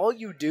because all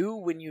you do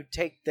when you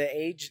take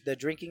the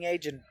drinking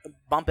age, and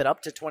bump it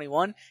up to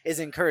 21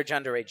 is encourage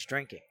underage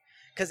drinking.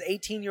 Because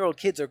 18-year-old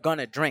kids are going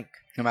to drink.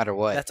 No matter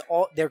what. That's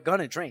all. They're going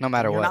to drink. No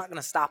matter what. You're not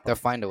going to stop them. They'll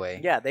find a way.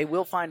 Yeah, they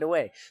will find a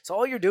way. So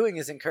all you're doing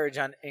is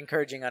encouraging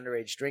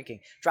underage drinking.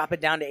 Drop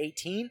it down to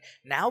 18.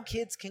 Now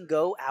kids can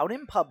go out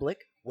in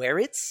public where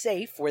it's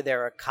safe, where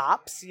there are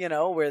cops,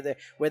 where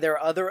there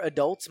are other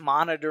adults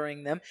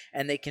monitoring them,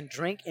 and they can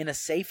drink in a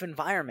safe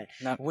environment.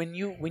 No. When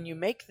you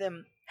make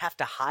them have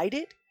to hide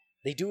it,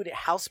 they do it at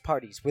house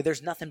parties where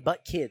there's nothing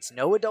but kids,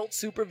 no adult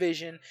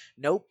supervision,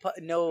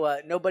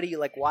 nobody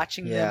like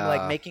watching them,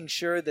 like making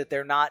sure that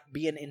they're not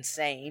being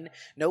insane,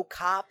 no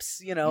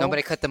cops,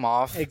 Nobody cut them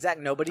off.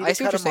 Exactly, nobody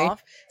to cut them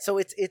off. So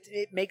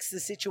it makes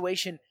the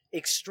situation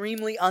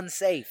extremely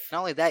unsafe. Not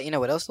only that, you know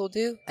what else they'll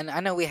do? And I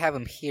know we have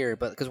them here,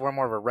 but because we're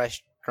more of a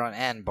restaurant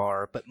and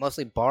bar, but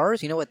mostly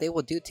bars, you know what they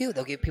will do too?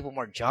 They'll give people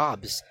more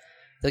jobs.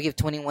 They'll give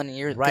 21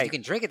 years. Right. You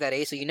can drink at that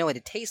age, so you know what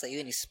it tastes like. You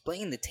can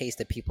explain the taste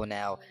to people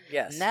now.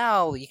 Yes.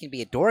 Now you can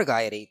be a door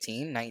guy at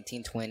 18,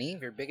 19, 20.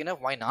 If you're big enough,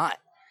 why not?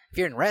 If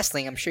you're in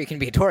wrestling, I'm sure you can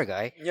be a door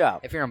guy. Yeah.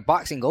 If you're in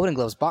boxing, Golden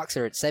Gloves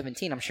boxer at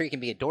 17, I'm sure you can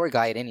be a door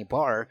guy at any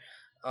bar.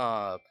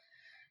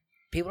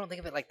 People don't think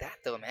of it like that,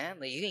 though, man.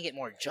 Like, you can get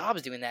more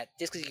jobs doing that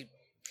just because you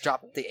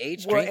drop the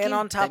age drinking. And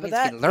on top of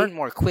that, you can learn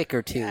more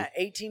quicker, too. Yeah,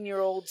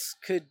 18-year-olds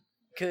could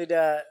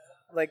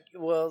like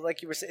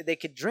you were saying, they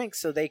could drink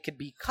so they could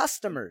be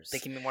customers. They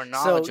can be more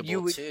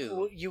knowledgeable,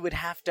 too. You would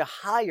have to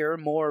hire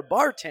more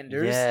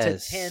bartenders to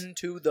tend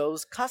to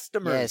those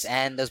customers. Yes,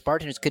 and those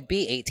bartenders could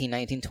be 18,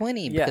 19,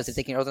 20 because if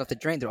they can old enough to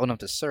drink, they're old enough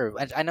to serve.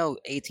 And I know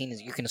 18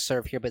 is you can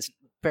serve here, but it's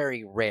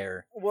very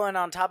rare. Well, and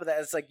on top of that,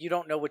 it's like you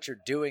don't know what you're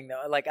doing,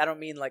 though. Like, I don't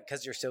mean like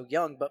because you're so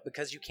young, but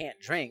because you can't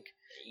drink.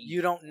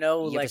 You don't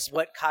know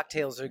what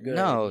cocktails are good.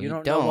 No, you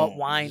don't know what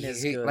wine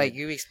is good. Like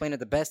you explained it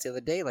the best the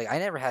other day. Like I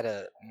never had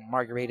a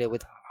margarita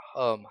with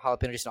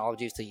jalapeno juice and olive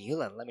juice to you.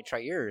 Let me try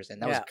yours,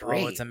 and that was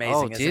great. Oh, it's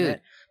amazing, isn't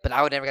it? But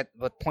I would never get.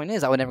 But the point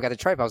is, I would never got to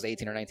try it if I was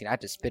 18 or 19. I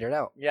had to spit it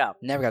out. Yeah,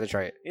 never got to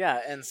try it. Yeah,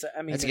 and so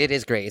I mean, it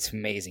is great. It's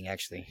amazing,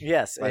 actually.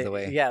 Yes, by the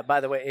way. Yeah, by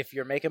the way, if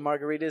you're making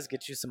margaritas,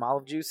 get you some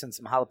olive juice and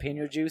some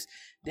jalapeno juice.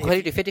 What do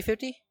you do?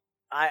 50-50?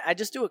 I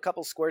just do a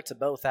couple squirts of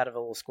both out of a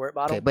little squirt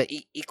bottle. Okay, but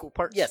equal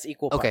parts? Yes,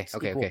 equal parts.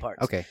 Equal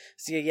parts. Okay.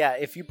 So yeah,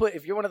 if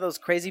you're one of those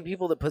crazy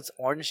people that puts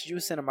orange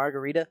juice in a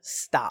margarita,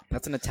 stop.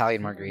 That's an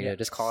Italian margarita. Yeah.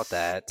 Just call it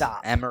that.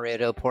 Stop.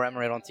 Amaretto. Pour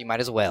amaretto on, so you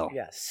might as well.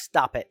 Yeah,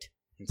 stop it.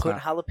 Put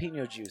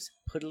jalapeno juice.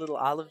 Put a little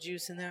olive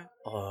juice in there.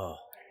 Oh,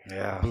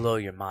 yeah. Blow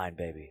your mind,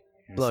 baby.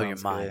 Blow your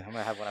mind. Good. I'm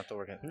gonna have one after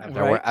work.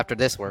 After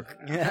this work.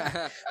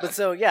 Yeah. But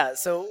so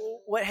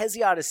what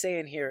Hesiod is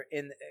saying here,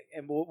 and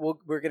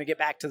we're gonna get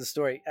back to the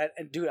story.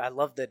 And dude, I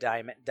love the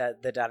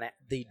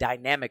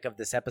dynamic of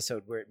this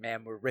episode. Where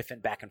we're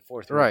riffing back and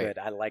forth. Real good.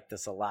 I like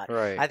this a lot.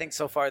 Right. I think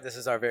so far this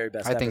is our very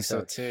best. I think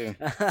so too.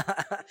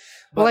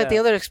 But the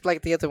other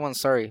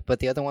ones, sorry, but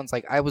the other ones,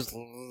 like I was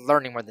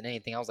learning more than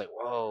anything. I was like,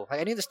 whoa,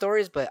 like I knew the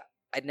stories, but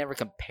I'd never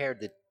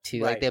compared the two,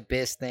 like the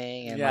Abyss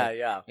thing. And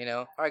you know.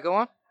 All right, go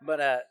on.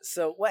 But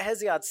so what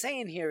Hesiod's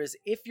saying here is,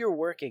 if you're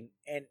working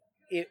and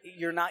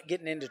you're not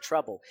getting into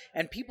trouble,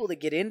 and people that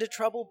get into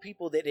trouble,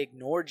 people that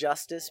ignore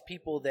justice,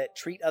 people that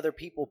treat other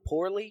people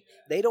poorly,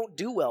 they don't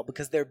do well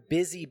because they're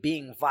busy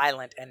being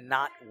violent and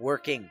not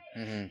working,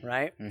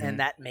 right? Mm-hmm. And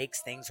that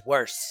makes things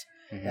worse.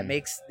 Mm-hmm.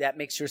 That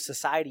makes your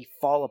society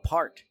fall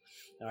apart.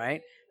 All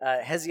right.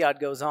 Hesiod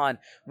goes on.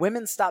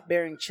 Women stop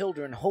bearing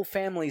children. Whole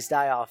families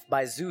die off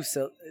by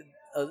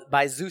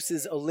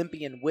Zeus's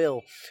Olympian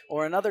will,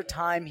 or another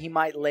time he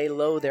might lay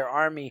low their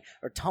army,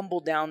 or tumble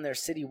down their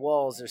city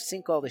walls, or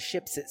sink all the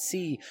ships at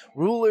sea.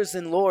 Rulers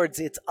and lords,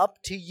 it's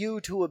up to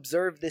you to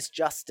observe this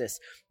justice.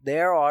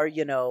 There are,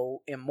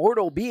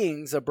 immortal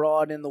beings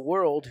abroad in the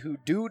world who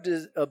do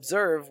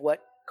observe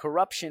what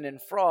corruption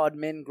and fraud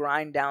men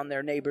grind down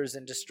their neighbors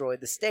and destroy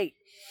the state.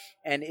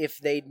 And if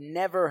they'd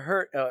never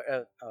heard...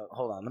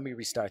 hold on, let me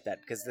restart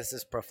that, because this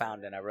is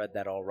profound and I read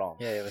that all wrong.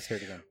 Yeah, let's hear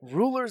it again.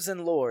 Rulers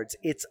and lords,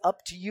 it's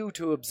up to you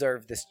to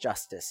observe this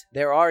justice.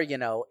 There are,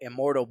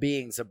 immortal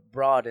beings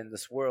abroad in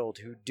this world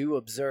who do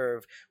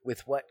observe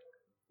with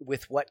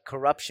what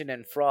corruption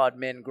and fraud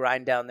men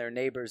grind down their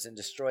neighbors and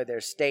destroy their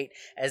state,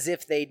 as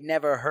if they'd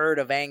never heard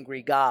of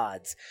angry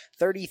gods.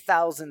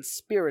 30,000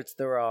 spirits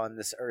there are on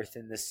this earth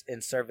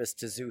in service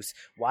to Zeus,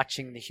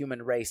 watching the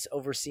human race,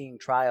 overseeing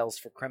trials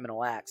for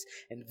criminal acts.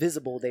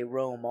 Invisible they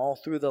roam all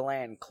through the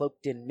land,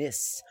 cloaked in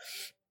mists.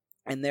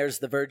 And there's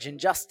the Virgin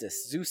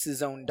Justice,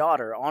 Zeus's own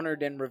daughter,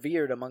 honored and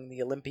revered among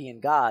the Olympian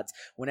gods.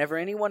 Whenever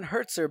anyone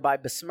hurts her by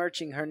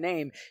besmirching her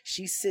name,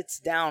 she sits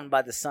down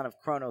by the son of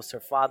Kronos, her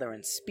father,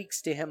 and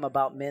speaks to him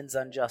about men's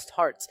unjust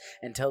hearts,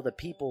 until the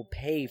people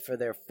pay for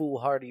their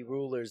foolhardy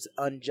rulers'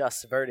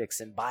 unjust verdicts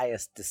and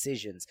biased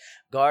decisions.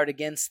 Guard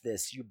against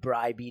this, you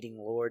bribe-eating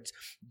lords.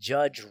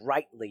 Judge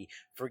rightly.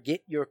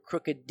 Forget your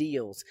crooked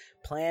deals.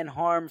 Plan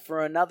harm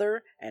for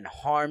another and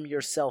harm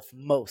yourself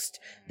most.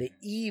 The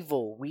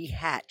evil we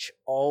hatch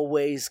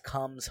always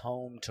comes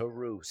home to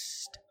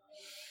roost.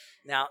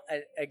 Now,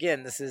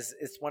 again,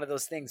 it's one of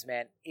those things,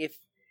 man. If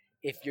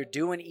you're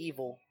doing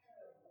evil,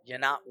 you're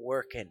not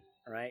working,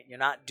 right? You're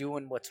not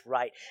doing what's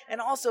right. And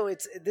also,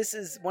 this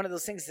is one of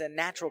those things, a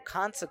natural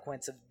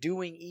consequence of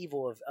doing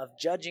evil, of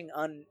judging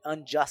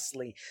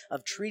unjustly,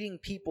 of treating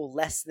people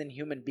less than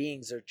human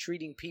beings, or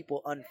treating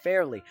people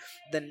unfairly.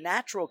 The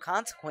natural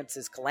consequence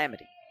is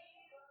calamity.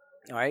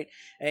 All right.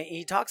 And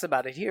he talks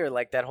about it here,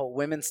 like that whole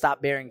women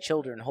stop bearing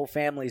children, whole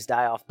families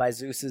die off by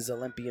Zeus's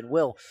Olympian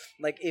will.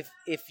 Like if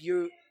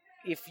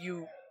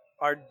you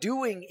are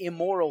doing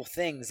immoral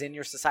things in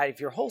your society,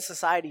 if your whole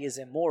society is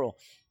immoral,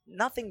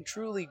 nothing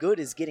truly good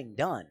is getting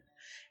done.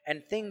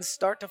 And things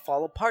start to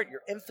fall apart. Your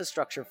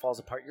infrastructure falls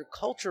apart. Your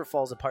culture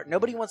falls apart.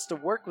 Nobody wants to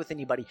work with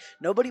anybody.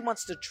 Nobody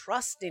wants to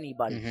trust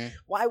anybody. Mm-hmm.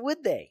 Why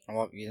would they?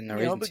 Well, no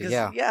reason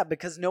to,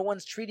 because no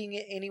one's treating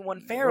anyone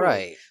fairly.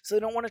 Right. So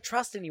they don't want to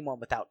trust anyone.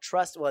 Without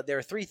trust, well, there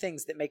are three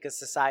things that make a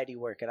society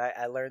work. And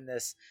I learned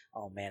this.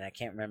 Oh, man, I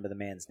can't remember the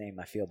man's name.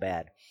 I feel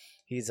bad.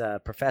 He's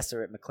a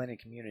professor at McLennan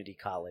Community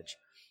College.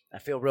 I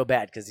feel real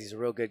bad because he's a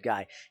real good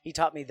guy. He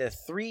taught me the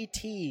 3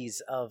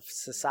 T's of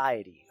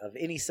society, of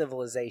any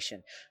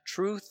civilization: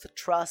 truth,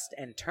 trust,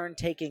 and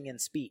turn-taking in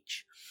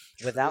speech.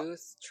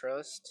 Truth,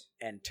 trust,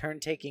 and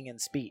turn-taking in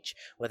speech.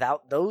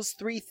 Without those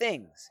 3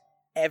 things,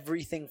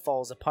 everything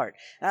falls apart.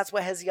 And that's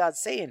what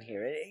Hesiod's saying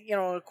here.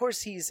 Of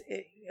course, he's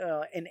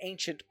an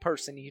ancient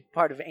person. He's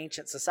part of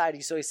ancient society.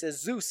 So he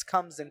says Zeus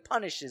comes and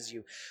punishes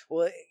you.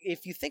 Well,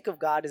 if you think of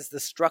God as the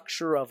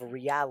structure of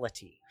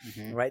reality,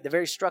 mm-hmm. right? The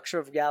very structure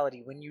of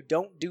reality. When you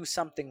don't do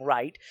something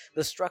right,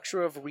 the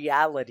structure of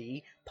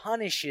reality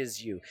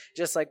punishes you.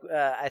 Just like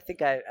I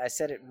think I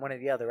said it in one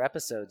of the other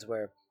episodes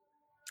where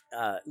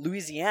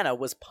Louisiana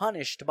was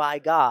punished by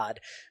God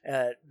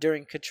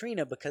during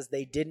Katrina because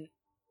they didn't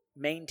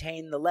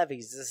maintain the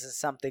levees. This is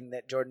something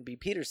that Jordan B.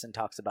 Peterson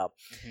talks about.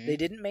 Mm-hmm. They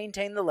didn't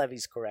maintain the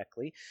levees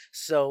correctly,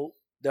 so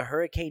the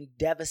hurricane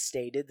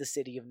devastated the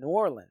city of New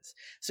Orleans.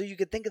 So you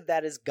could think of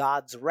that as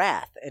God's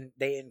wrath, and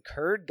they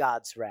incurred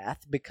God's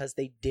wrath because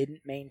they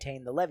didn't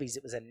maintain the levees.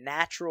 It was a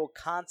natural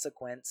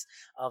consequence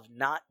of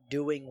not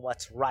doing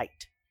what's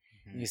right.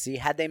 You see,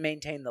 had they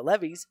maintained the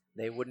levees,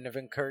 they wouldn't have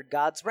incurred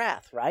God's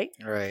wrath, right?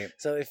 Right.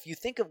 So if you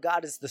think of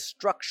God as the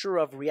structure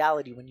of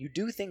reality, when you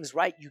do things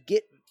right, you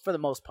get, for the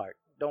most part,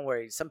 don't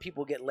worry, some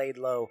people get laid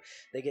low.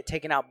 They get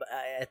taken out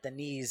at the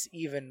knees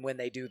even when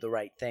they do the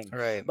right thing.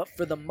 Right. But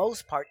for the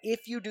most part,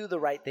 if you do the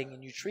right thing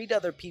and you treat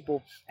other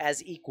people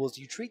as equals,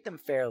 you treat them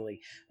fairly,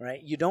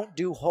 right? You don't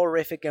do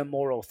horrific,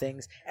 immoral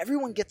things.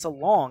 Everyone gets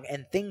along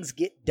and things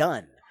get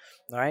done,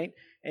 all right?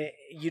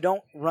 You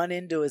don't run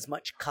into as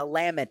much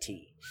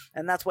calamity.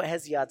 And that's what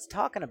Hesiod's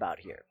talking about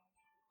here.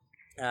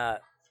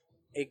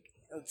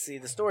 Let's see,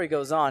 the story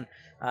goes on.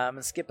 I'm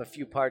going to skip a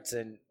few parts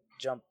and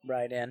jump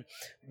right in.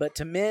 But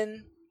to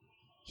men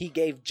he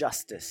gave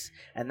justice,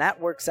 and that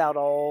works out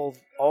all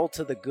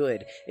to the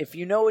good. If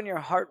you know in your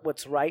heart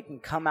what's right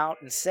and come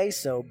out and say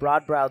so,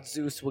 broad-browed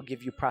Zeus will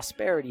give you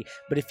prosperity.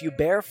 But if you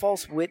bear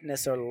false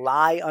witness or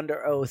lie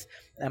under oath,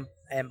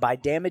 and by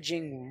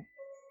damaging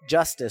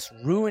justice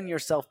ruin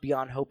yourself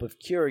beyond hope of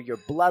cure, your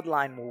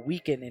bloodline will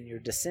weaken and your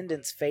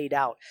descendants fade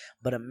out.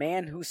 But a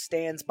man who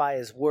stands by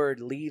his word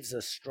leaves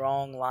a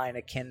strong line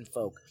of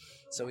kinfolk.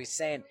 So he's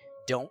saying,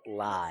 don't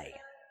lie.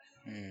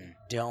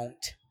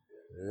 Don't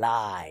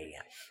lie.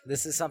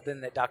 This is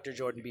something that Dr.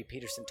 Jordan B.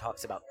 Peterson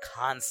talks about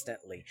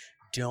constantly.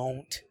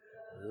 Don't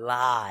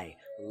lie.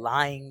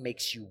 Lying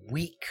makes you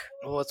weak.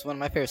 Well, it's one of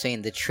my favorite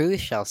saying, the truth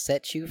shall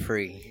set you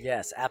free.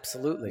 Yes,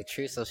 absolutely. The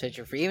truth shall set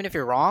you free. Even if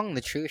you're wrong,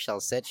 the truth shall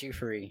set you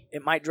free.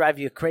 It might drive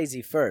you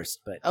crazy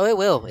first, but... Oh, it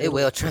will. It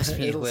will. Trust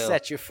me, it will. It'll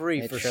set you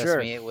free for sure. Trust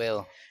me, it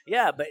will.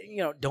 Yeah, but,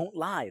 don't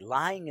lie.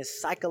 Lying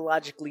is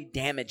psychologically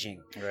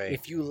damaging. Right.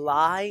 If you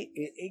lie,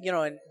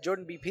 and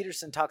Jordan B.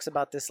 Peterson talks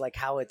about this, like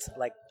how it's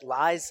like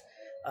lies.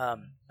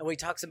 And he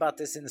talks about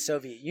this in the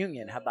Soviet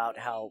Union, about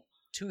how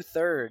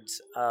 2/3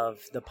 of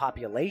the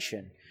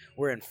population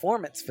were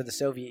informants for the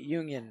Soviet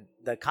Union,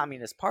 the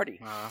Communist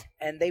Party.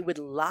 And they would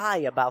lie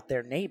about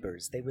their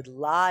neighbors. They would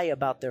lie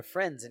about their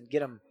friends and get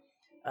them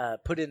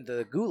put into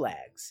the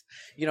gulags.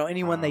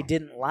 Anyone they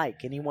didn't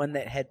like, anyone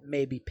that had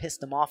maybe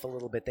pissed them off a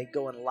little bit, they'd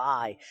go and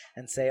lie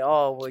and say,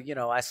 oh,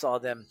 well, I saw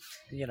them,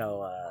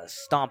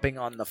 stomping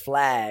on the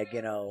flag,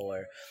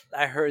 or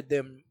I heard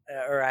them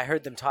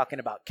talking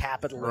about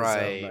capitalism,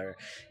 right. or,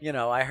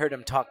 I heard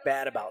them talk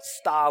bad about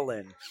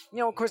Stalin.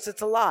 Of course,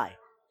 it's a lie.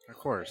 Of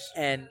course.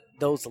 And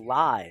those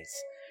lies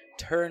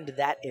turned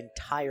that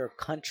entire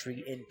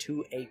country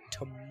into a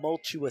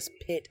tumultuous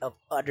pit of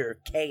utter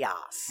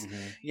chaos.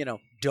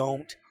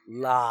 Don't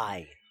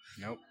lie.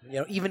 Nope.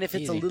 Even if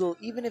it's a little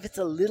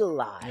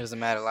lie. It doesn't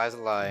matter. Lie's a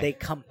lie. They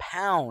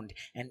compound,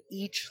 and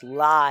each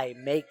lie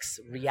makes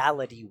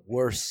reality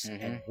worse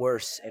and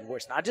worse and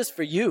worse. Not just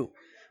for you,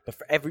 but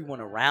for everyone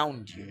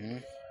around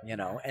you.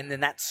 And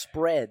then that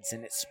spreads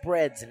and it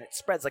spreads and it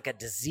spreads like a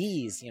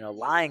disease.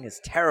 Lying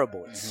is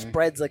terrible. It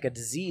spreads like a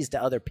disease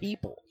to other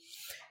people.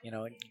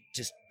 And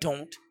just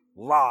don't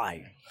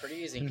lie. Pretty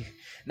easy.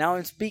 Now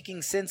I'm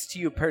speaking sense to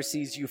you,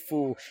 Perses, you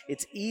fool.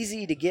 It's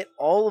easy to get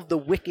all of the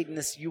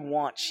wickedness you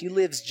want. She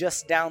lives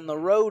just down the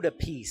road a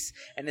piece,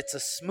 and it's a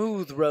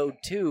smooth road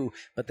too.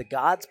 But the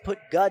gods put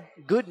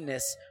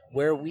goodness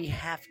where we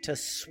have to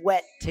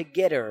sweat to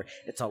get her.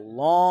 It's a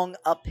long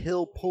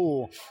uphill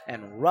pull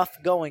and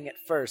rough going at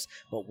first,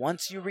 but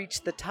once you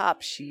reach the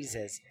top, she's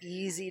as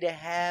easy to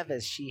have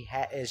as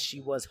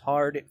she was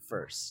hard at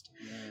first.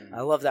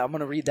 I love that. I'm going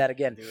to read that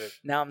again.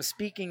 Now I'm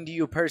speaking to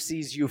you,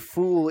 Perses, you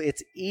fool.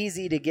 It's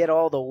easy to get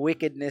all the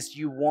wickedness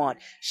you want.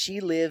 She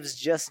lives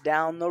just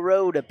down the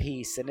road a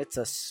piece, and it's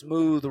a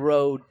smooth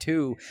road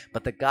too.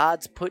 But the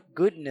gods put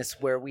goodness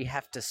where we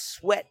have to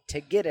sweat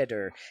to get at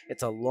her.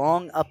 It's a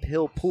long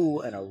uphill pull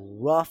and a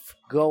rough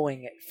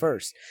going at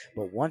first,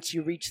 but once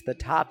you reach the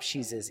top,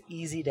 she's as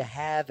easy to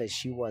have as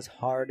she was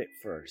hard at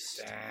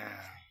first.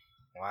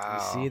 Damn.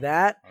 Wow. You see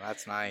that? Well,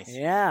 that's nice.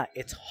 Yeah,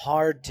 it's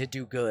hard to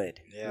do good.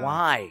 Yeah.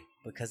 Why?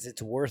 Because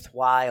it's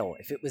worthwhile.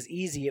 If it was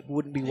easy, it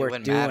wouldn't be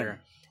worth doing.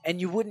 Matter.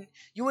 And you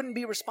wouldn't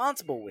be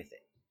responsible with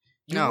it.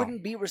 You No.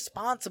 wouldn't be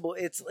responsible.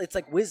 It's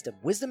like wisdom.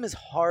 Wisdom is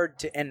hard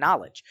to, and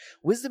knowledge.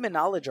 Wisdom and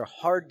knowledge are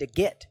hard to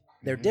get.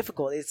 They're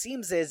difficult. It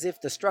seems as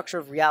if the structure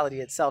of reality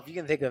itself, you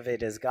can think of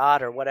it as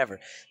God or whatever,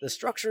 the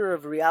structure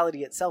of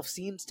reality itself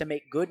seems to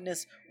make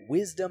goodness,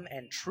 wisdom,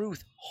 and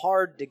truth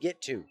hard to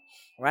get to,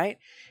 right?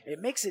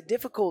 It makes it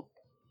difficult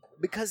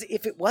because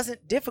if it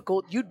wasn't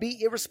difficult, you'd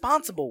be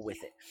irresponsible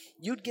with it.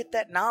 You'd get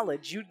that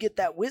knowledge, you'd get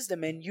that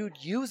wisdom, and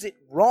you'd use it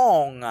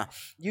wrong.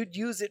 You'd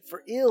use it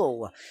for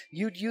ill.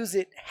 You'd use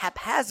it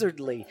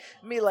haphazardly.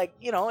 I mean,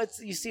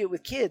 you see it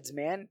with kids,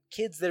 man.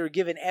 Kids that are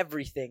given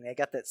everything. They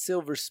got that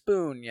silver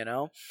spoon,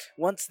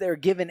 Once they're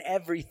given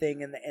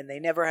everything and they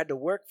never had to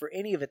work for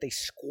any of it, they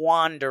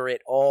squander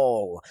it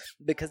all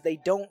because they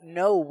don't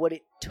know what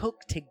it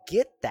took to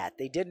get that.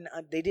 They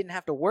didn't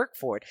have to work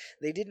for it.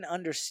 They didn't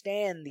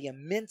understand the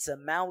immense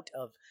amount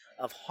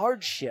of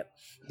hardship,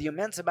 the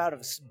immense amount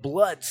of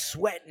blood,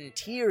 sweat, and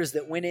tears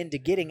that went into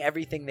getting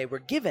everything they were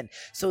given.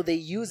 So they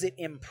use it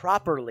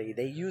improperly.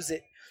 They use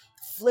it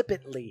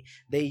flippantly.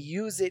 They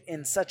use it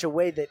in such a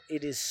way that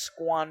it is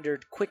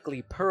squandered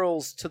quickly,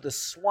 pearls to the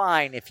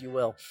swine, if you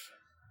will.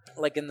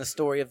 Like in the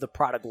story of the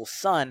prodigal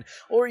son,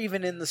 or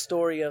even in the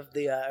story of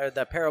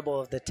the parable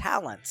of the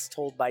talents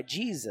told by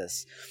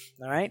Jesus.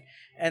 All right?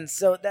 And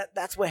so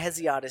that's what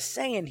Hesiod is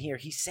saying here.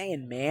 He's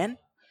saying, man,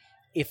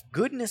 if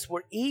goodness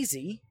were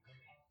easy,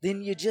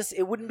 then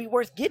it wouldn't be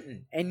worth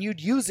getting, and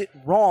you'd use it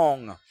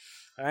wrong.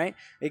 All right?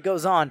 It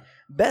goes on.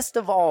 Best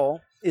of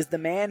all is the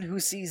man who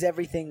sees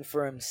everything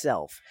for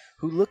himself,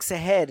 who looks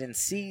ahead and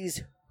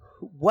sees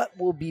what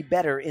will be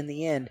better in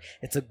the end.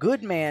 It's a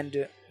good man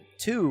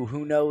too,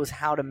 who knows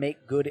how to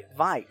make good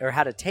advice, or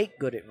how to take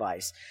good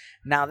advice.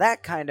 Now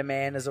that kind of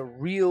man is a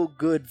real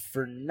good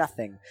for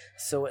nothing.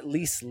 So at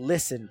least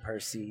listen,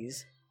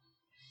 Perses.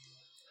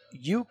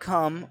 You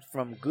come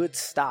from good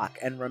stock,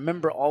 and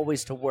remember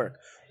always to work.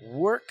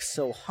 Work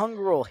so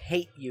hunger will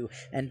hate you,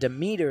 and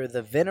Demeter,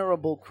 the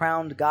venerable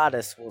crowned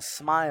goddess, will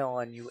smile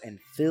on you and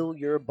fill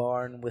your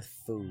barn with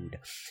food.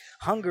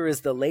 Hunger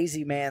is the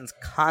lazy man's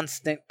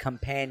constant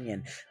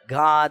companion.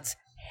 Gods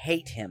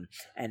hate him,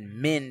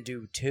 and men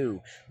do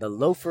too. The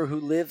loafer who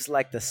lives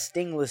like the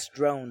stingless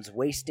drones,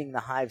 wasting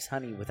the hive's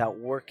honey without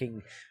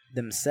working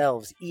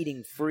themselves,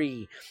 eating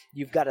free.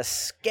 You've got to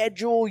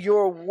schedule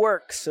your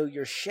work so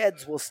your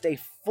sheds will stay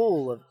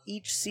full of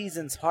each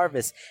season's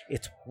harvest.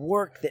 It's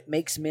work that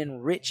makes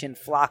men rich in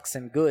flocks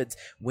and goods.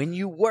 When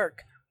you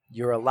work,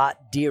 you're a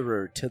lot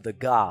dearer to the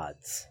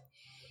gods.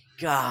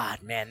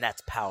 God, man,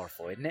 that's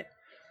powerful, isn't it?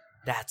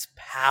 That's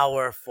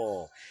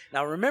powerful.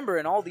 Now remember,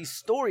 in all these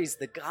stories,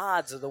 the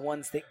gods are the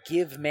ones that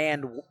give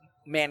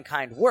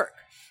mankind work.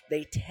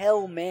 They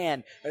tell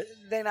man,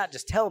 they not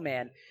just tell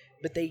man,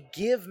 but they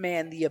give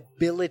man the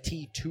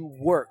ability to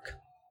work.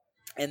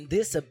 And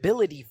this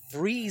ability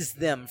frees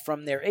them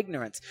from their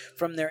ignorance,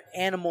 from their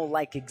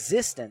animal-like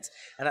existence.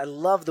 And I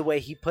love the way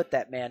he put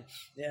that, man.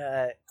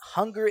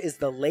 Hunger is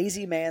the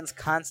lazy man's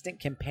constant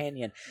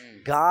companion.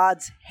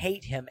 Gods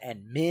hate him,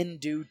 and men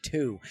do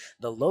too.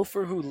 The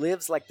loafer who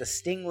lives like the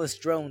stingless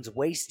drones,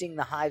 wasting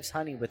the hive's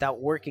honey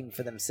without working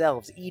for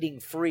themselves,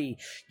 eating free.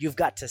 You've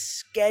got to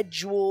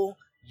schedule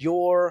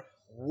your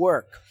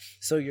work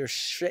so your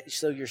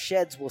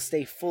sheds will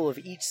stay full of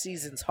each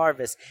season's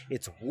harvest.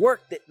 It's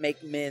work that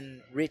make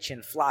men rich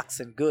in flocks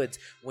and goods.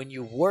 When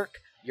you work,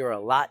 you're a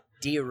lot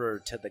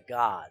dearer to the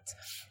gods.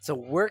 So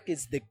work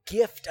is the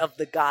gift of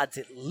the gods.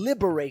 It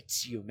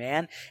liberates you,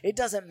 man. It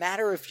doesn't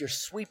matter if you're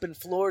sweeping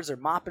floors or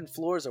mopping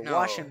floors or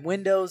washing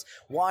windows,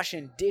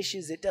 washing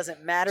dishes. It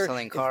doesn't matter.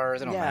 Selling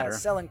cars. It don't matter.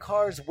 Selling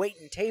cars,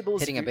 waiting tables.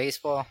 Hitting a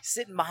baseball.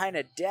 Sitting behind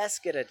a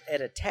desk at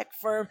a tech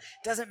firm.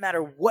 It doesn't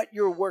matter what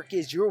your work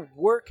is. Your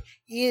work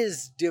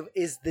is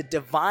the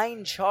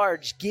divine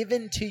charge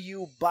given to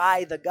you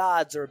by the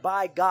gods, or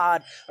by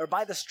God, or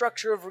by the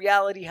structure of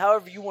reality,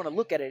 however you want to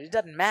look at it. It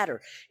doesn't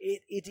matter.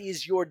 It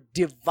is your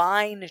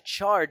divine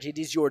charge. It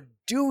is your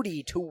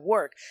duty to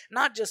work,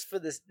 not just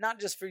for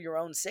your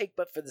own sake,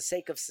 but for the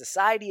sake of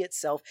society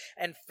itself,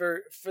 and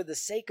for the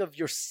sake of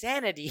your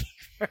sanity,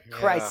 for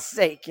Christ's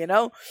sake,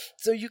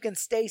 so you can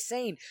stay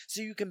sane,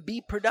 so you can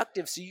be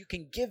productive, so you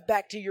can give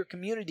back to your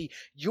community.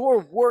 Your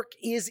work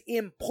is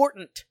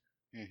important.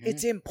 Mm-hmm.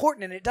 It's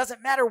important, and it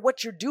doesn't matter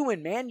what you're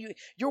doing, man.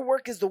 Your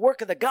work is the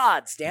work of the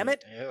gods, damn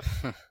it. Yeah.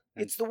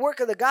 It's the work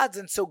of the gods,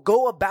 and so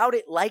go about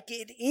it like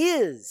it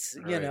is,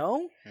 right.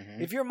 Mm-hmm.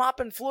 If you're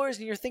mopping floors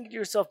and you're thinking to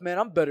yourself, man,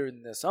 I'm better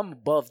than this, I'm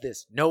above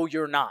this. No,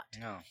 you're not.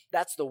 No.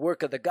 That's the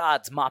work of the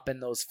gods,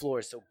 mopping those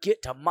floors. So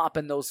get to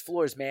mopping those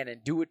floors, man,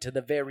 and do it to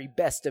the very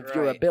best of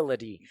your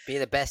ability. Be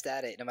the best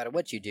at it, no matter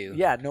what you do.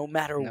 Yeah, no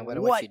matter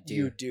what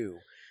you do.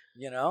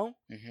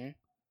 Mm-hmm.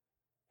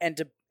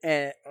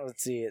 And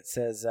let's see, it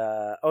says,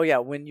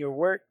 when you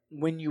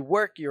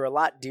work, you're a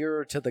lot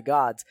dearer to the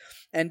gods.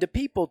 And to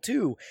people,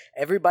 too.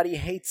 Everybody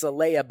hates a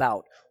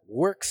layabout.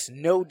 Work's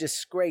no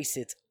disgrace.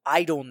 It's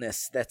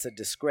idleness that's a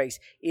disgrace.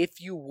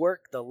 If you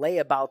work, the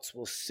layabouts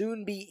will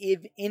soon be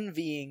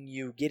envying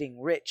you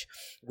getting rich.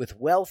 With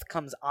wealth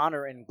comes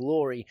honor and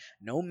glory.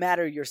 No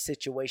matter your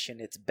situation,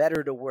 it's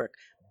better to work.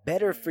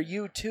 Better for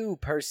you too,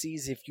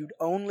 Perses, if you'd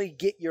only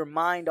get your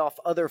mind off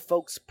other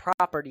folks'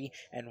 property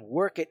and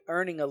work at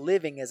earning a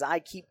living. As I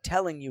keep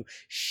telling you,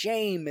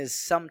 shame is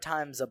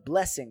sometimes a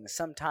blessing,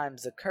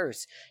 sometimes a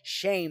curse.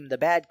 Shame, the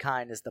bad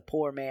kind, is the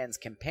poor man's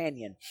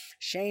companion.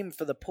 Shame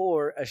for the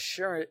poor,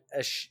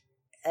 assurance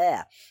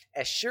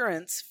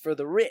for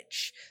the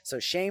rich. So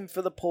shame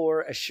for the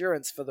poor,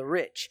 assurance for the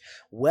rich.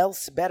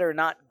 Wealth's better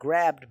not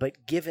grabbed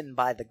but given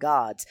by the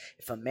gods.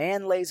 If a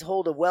man lays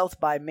hold of wealth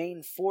by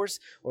main force,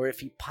 or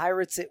if he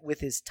pirates it with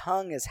his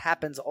tongue, as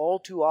happens all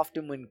too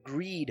often when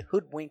greed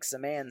hoodwinks a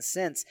man's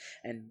sense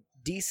and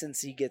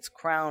decency gets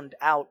crowned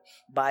out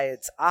by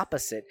its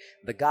opposite,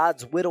 the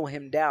gods whittle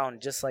him down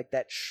just like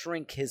that,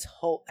 shrink his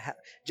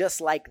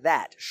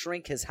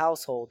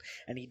household,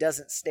 and he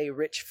doesn't stay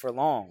rich for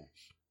long.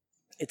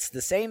 It's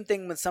the same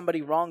thing when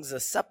somebody wrongs a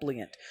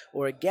suppliant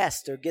or a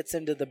guest or gets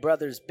into his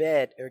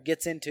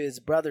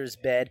brother's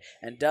bed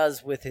and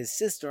does with his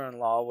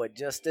sister-in-law what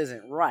just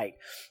isn't right.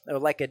 Or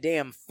like a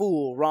damn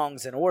fool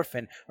wrongs an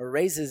orphan or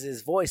raises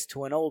his voice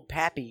to an old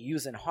pappy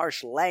using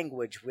harsh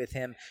language with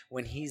him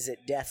when he's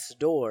at death's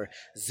door.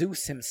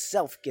 Zeus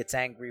himself gets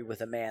angry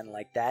with a man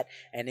like that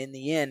and in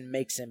the end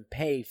makes him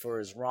pay for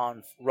his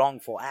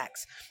wrongful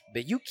acts.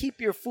 But you keep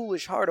your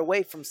foolish heart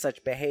away from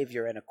such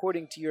behavior and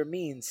according to your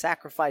means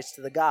sacrifice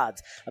to the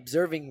gods,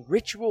 observing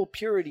ritual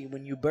purity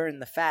when you burn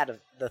the fat of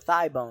the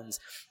thigh bones,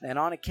 and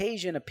on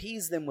occasion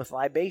appease them with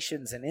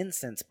libations and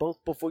incense,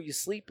 both before you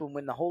sleep and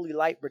when the holy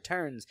light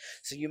returns,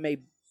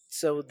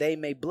 so they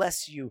may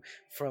bless you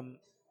from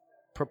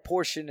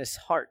propitious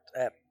hearts.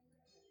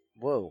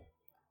 Woo,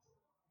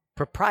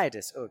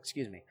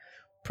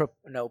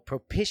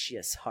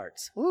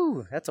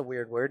 that's a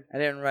weird word. I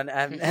didn't run.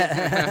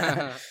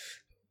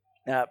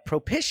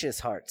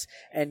 Propitious hearts,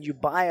 and you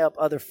buy up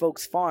other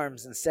folks'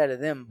 farms instead of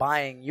them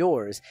buying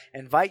yours.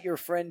 Invite your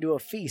friend to a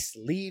feast,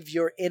 leave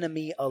your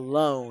enemy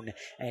alone,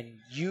 and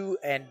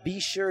be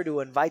sure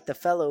to invite the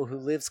fellow who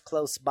lives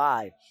close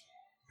by.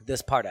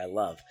 This part I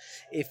love.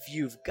 If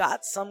you've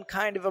got some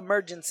kind of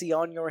emergency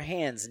on your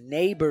hands,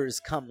 neighbors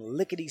come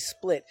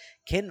lickety-split,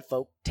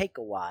 kinfolk take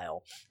a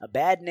while. A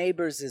bad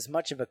neighbor's as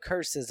much of a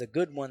curse as a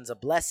good one's a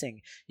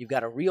blessing. You've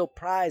got a real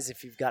prize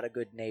if you've got a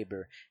good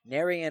neighbor.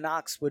 Nary an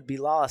ox would be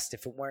lost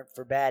if it weren't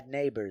for bad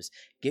neighbors.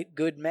 Get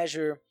good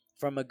measure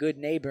from a good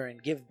neighbor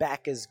and give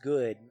back as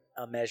good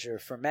a measure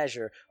for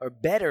measure, or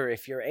better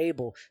if you're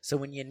able, so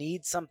when you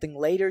need something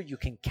later, you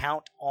can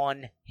count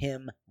on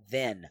him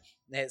then.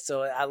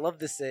 So I love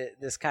this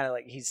kind of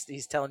like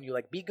he's telling you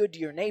like be good to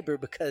your neighbor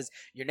because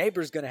your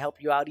neighbor's going to help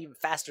you out even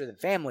faster than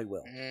family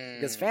will.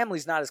 Because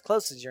family's not as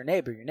close as your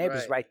neighbor. Your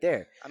neighbor's right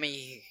there. I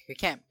mean, you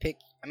can't pick.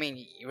 I mean,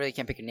 you really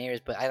can't pick your neighbors,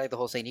 but I like the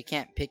whole saying you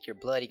can't pick your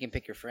blood, you can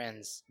pick your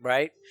friends.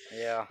 Right?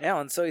 Yeah. Yeah,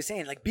 and so he's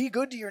saying like be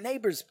good to your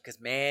neighbors because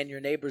man, your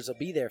neighbors will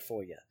be there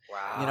for you.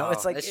 Wow. You know,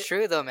 it's like it's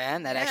true though,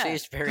 man. That actually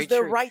is very true.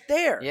 They're right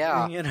there.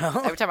 Yeah. You know,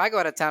 every time I go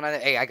out of town,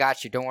 hey, I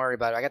got you. Don't worry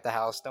about it. I got the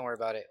house. Don't worry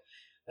about it.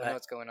 I know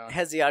what's going on.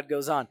 Hesiod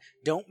goes on.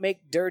 Don't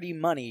make dirty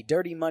money.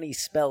 Dirty money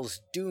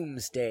spells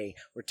doomsday.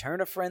 Return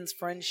a friend's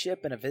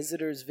friendship and a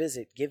visitor's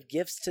visit. Give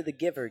gifts to the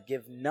giver.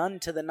 Give none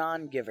to the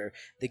non-giver.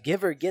 The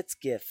giver gets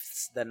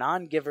gifts. The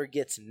non-giver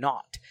gets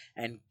naught.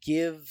 And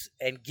gives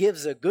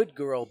a good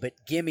girl,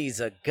 but gimmy's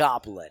a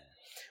goblin.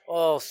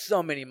 Oh,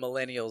 so many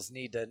millennials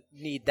need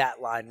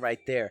that line right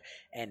there.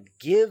 And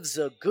gives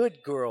a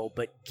good girl,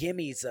 but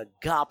gimmy's a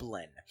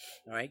goblin.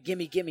 All right,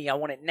 gimme, I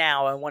want it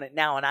now,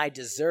 and I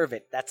deserve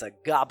it. That's a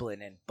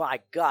goblin, and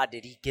by God,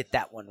 did he get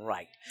that one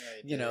right.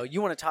 You know,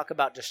 you want to talk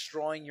about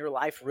destroying your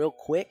life real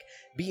quick?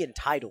 Be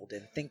entitled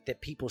and think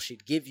that people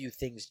should give you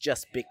things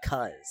just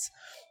because.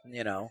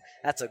 You know,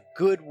 that's a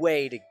good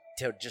way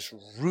to just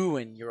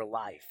ruin your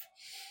life.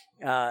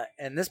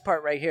 And this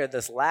part right here,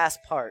 this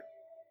last part,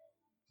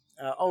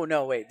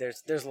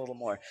 there's a little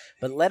more.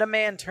 But let a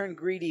man turn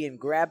greedy and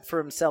grab for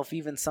himself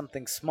even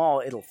something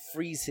small, it'll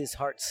freeze his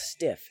heart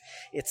stiff.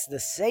 It's the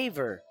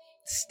savor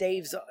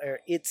staves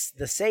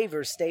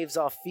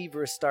off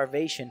feverish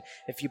starvation.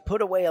 If you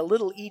put away a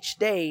little each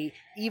day,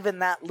 even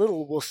that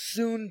little will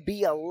soon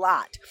be a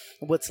lot.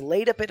 What's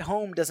laid up at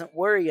home doesn't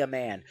worry a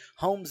man.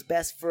 Home's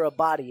best for a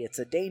body. It's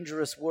a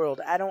dangerous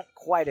world. I don't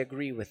quite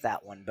agree with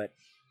that one, but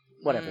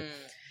whatever.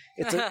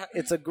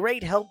 It's a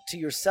great help to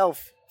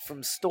yourself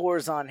from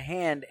stores on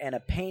hand and a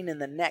pain in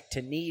the neck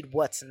to need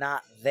what's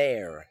not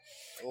there.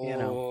 You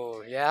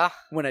know, yeah.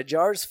 When a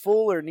jar's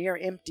full or near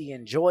empty,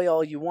 enjoy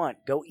all you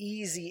want. Go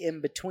easy in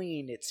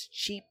between. It's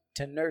cheap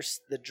to nurse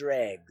the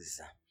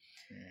dregs.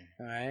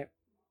 All right.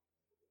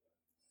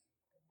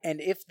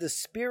 And if the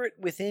spirit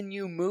within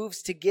you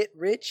moves to get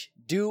rich,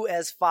 do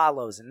as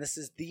follows. And this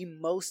is the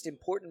most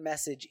important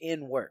message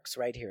in Works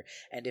right here.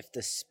 And if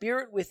the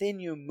spirit within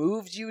you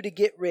moves you to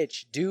get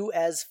rich, do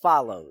as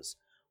follows.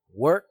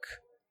 Work,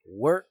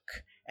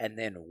 and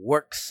then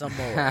work some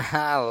more.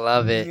 I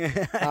love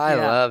it. I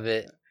love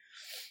it.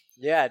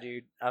 Yeah,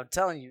 dude. I'm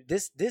telling you,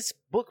 this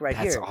book right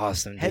here. That's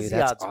awesome, dude.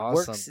 That's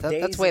awesome.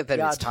 That's way ahead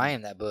of its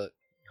time, that book.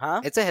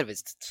 Huh? It's ahead of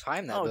its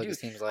time, that book, dude, it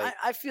seems like.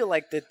 I feel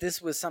like that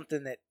this was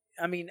something that,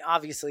 I mean,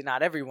 obviously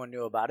not everyone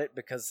knew about it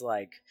because,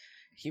 like,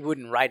 he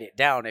wouldn't write it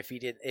down if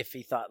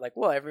he thought like,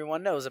 well,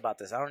 everyone knows about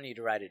this. I don't need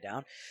to write it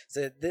down.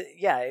 So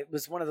it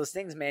was one of those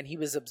things, man. He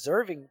was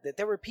observing that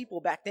there were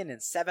people back then in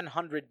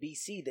 700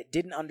 BC that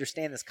didn't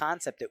understand this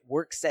concept that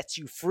work sets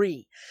you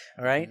free.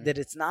 All right. Mm-hmm. That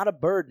it's not a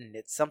burden.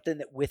 It's something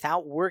that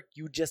without work,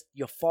 you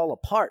fall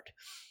apart.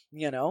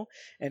 You know,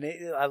 and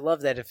I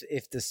love that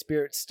if the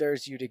spirit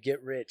stirs you to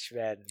get rich,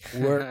 man,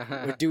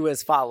 work, do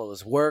as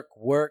follows: work,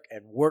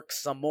 and work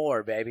some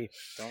more, baby.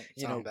 Don't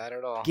sound bad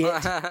at all.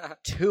 Get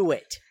to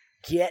it.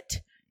 Get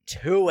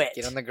to it.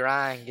 Get on the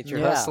grind. Get your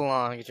hustle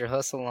on. Get your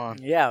hustle on.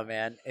 Yeah,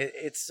 man.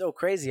 It's so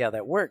crazy how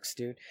that works,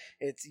 dude.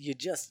 It's you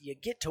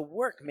get to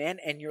work, man,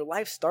 and your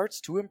life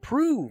starts to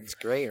improve. It's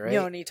great, right?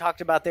 And he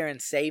talked about there in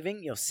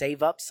saving.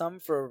 Save up some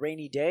for a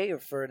rainy day or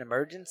for an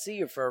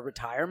emergency or for a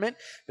retirement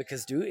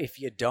because, dude, if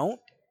you don't,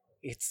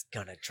 it's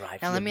gonna drive you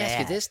mad. Now, let me ask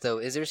you this though: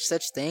 is there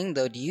such thing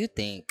though? Do you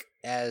think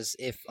as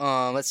if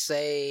let's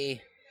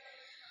say,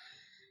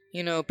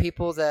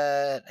 people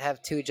that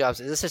have 2 jobs,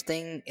 is this a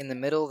thing in the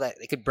middle that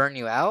it could burn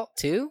you out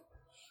too?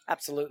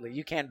 Absolutely,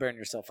 you can burn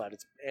yourself out.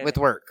 With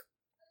work.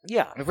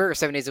 Yeah. If we work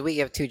 7 days a week,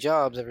 you have 2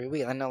 jobs every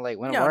week. I know, like,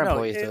 one of our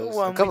employees does.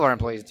 A couple of our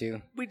employees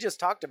do. We just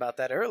talked about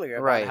that earlier,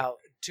 about how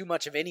too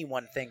much of any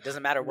one thing,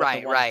 doesn't matter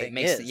what the one thing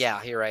is.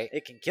 Yeah, you're right.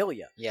 It can kill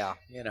you. Yeah.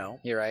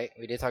 You're right.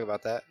 We did talk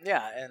about that.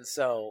 Yeah, and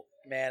so,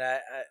 man,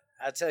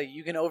 I tell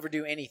you can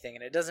overdo anything,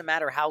 and it doesn't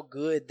matter how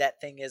good that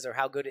thing is or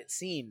how good it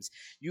seems.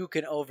 You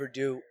can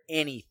overdo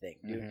anything,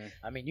 dude. Mm-hmm.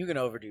 I mean, you can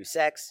overdo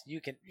sex. You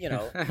can,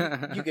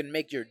 you can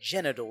make your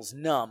genitals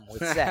numb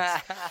with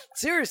sex.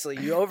 Seriously,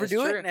 you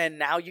overdo it, and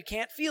now you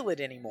can't feel it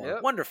anymore.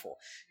 Yep. Wonderful.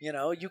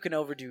 You can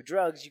overdo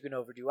drugs. You can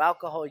overdo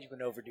alcohol. You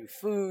can overdo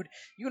food.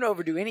 You can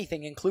overdo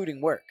anything,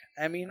 including work.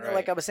 I mean,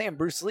 like I was saying,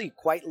 Bruce Lee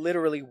quite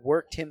literally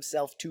worked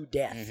himself to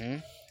death. Mm-hmm.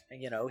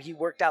 He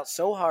worked out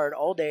so hard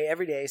all day,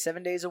 every day,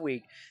 7 days a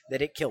week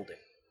that it killed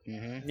him.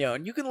 Mm-hmm.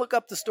 And you can look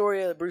up the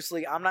story of Bruce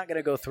Lee. I'm not going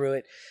to go through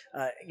it.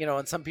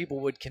 And some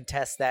people would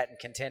contest that and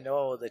contend,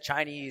 the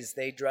Chinese,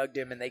 they drugged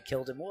him and they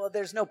killed him. Well,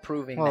 there's no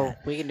proving that. Well,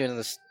 we can do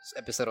another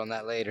episode on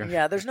that later.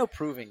 Yeah, there's no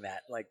proving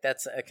that. Like,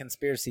 that's a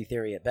conspiracy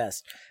theory at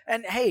best.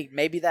 And, hey,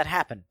 maybe that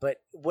happened.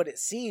 But what it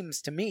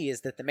seems to me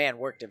is that the man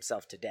worked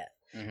himself to death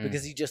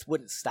because he just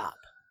wouldn't stop.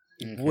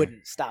 He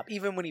wouldn't stop,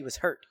 even when he was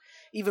hurt,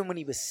 even when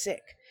he was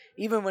sick.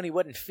 Even when he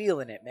wasn't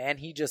feeling it, man,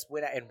 he just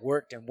went out and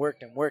worked and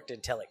worked and worked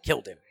until it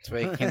killed him. That's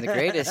why he became the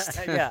greatest.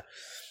 Yeah.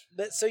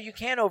 So you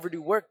can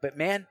overdo work, but,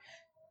 man,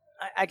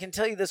 I can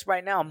tell you this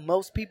right now.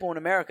 Most people in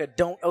America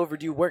don't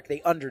overdo work. They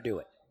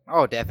underdo it.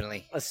 Oh,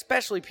 definitely.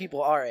 Especially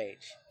people our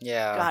age.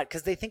 Yeah. God,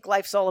 because they think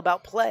life's all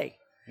about play.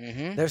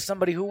 Mm-hmm. There's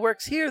somebody who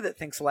works here that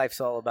thinks life's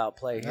all about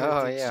play.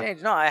 Oh, yeah.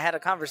 No, I had a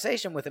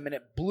conversation with him, and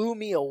it blew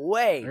me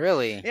away.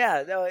 Really?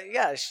 Yeah.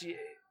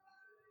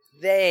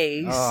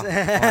 They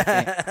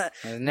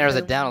it narrows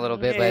it down a little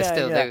bit, but it's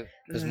still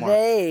there's more.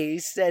 They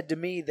said to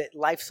me that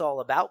life's all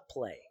about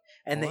play,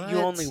 and that you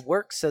only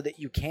work so that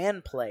you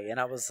can play. And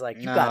I was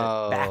like,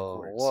 got it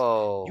backwards.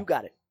 Whoa. You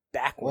got it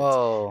backwards.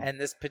 Whoa. And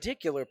this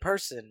particular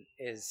person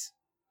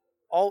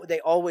they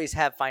always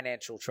have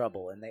financial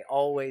trouble, and they're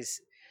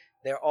always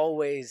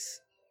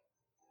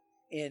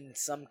in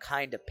some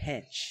kind of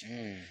pinch,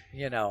 and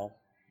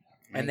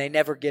they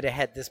never get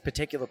ahead. This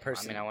particular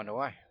person. I wonder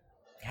why.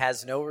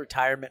 Has no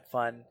retirement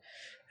fund,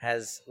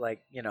 has a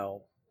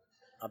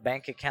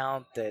bank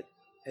account that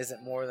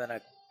isn't more than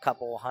a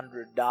couple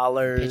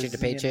 $100 paycheck to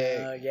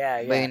paycheck.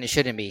 Yeah. But it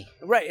shouldn't be.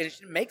 Right.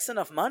 It makes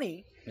enough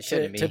money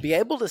to be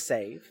able to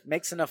save,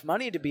 makes enough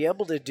money to be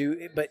able to do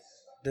it, but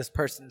this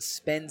person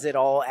spends it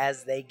all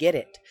as they get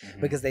it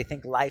because they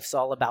think life's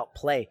all about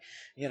play,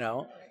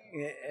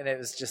 And it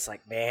was just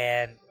like,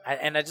 man,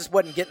 I just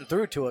wasn't getting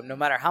through to him. No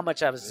matter how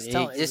much I was just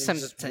telling him, just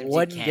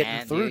wasn't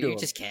getting through to him. You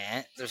just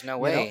can't. There's no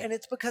way. And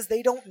it's because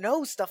they don't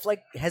know stuff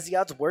like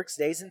Hesiod's Works,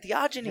 Days, and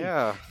Theogony.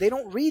 Yeah. They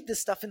don't read this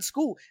stuff in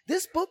school.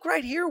 This book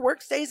right here,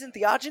 Works, Days, and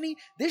Theogony,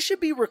 this should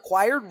be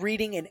required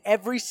reading in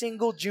every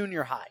single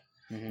junior high.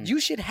 Mm-hmm. You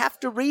should have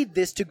to read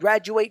this to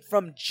graduate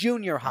from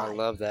junior high. I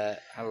love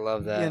that. I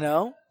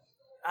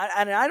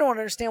don't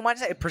understand why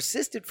it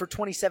persisted for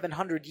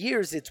 2,700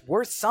 years. It's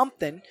worth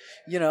something,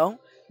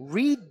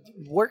 Read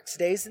Works,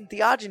 Days, and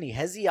Theogony.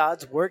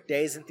 Hesiod's Work,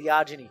 Days, and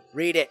Theogony.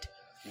 Read it.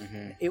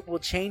 Mm-hmm. It will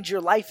change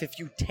your life if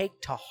you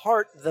take to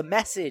heart the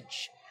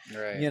message.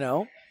 Right.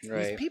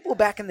 These people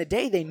back in the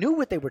day, they knew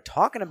what they were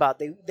talking about.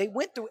 They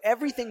went through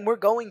everything we're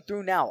going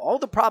through now. All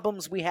the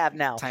problems we have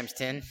now. Times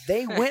 10.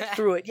 They went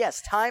through it,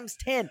 yes, times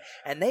 10.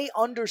 And they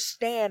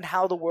understand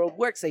how the world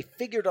works. They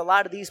figured a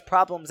lot of these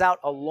problems out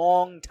a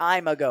long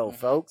time ago,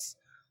 folks.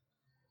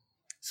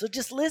 So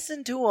just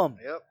listen to them.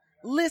 Yep.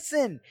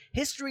 Listen.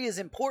 History is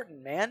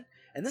important, man.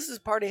 And this is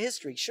part of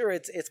history. Sure,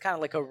 it's kind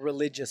of like a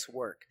religious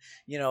work,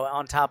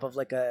 on top of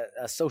like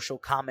a social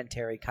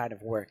commentary kind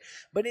of work.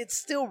 But it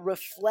still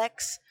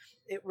reflects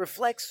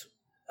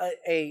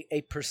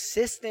a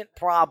persistent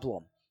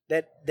problem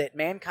that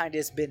mankind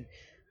has been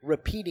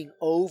repeating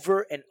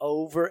over and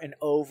over and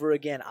over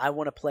again. I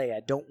want to play. I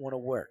don't want to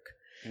work.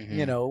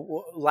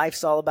 Mm-hmm.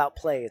 Life's all about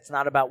play. It's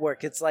not about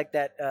work. It's like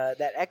that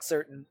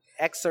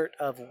excerpt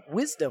of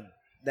Wisdom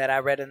that I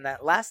read in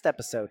that last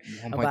episode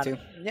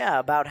 1.2.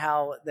 About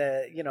how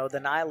the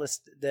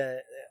nihilist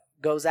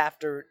goes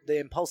after the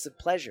impulsive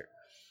pleasure.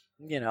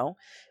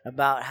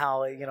 About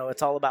how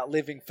it's all about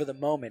living for the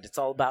moment. It's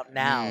all about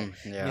now.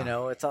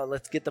 It's all,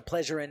 let's get the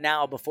pleasure in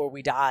now before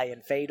we die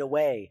and fade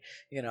away.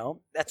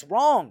 That's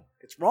wrong.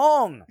 It's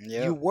wrong.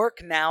 Yeah. You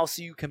work now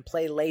so you can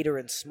play later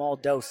in small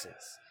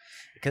doses.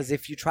 Because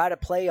if you try to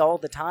play all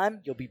the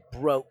time, you'll be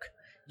broke.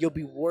 you'll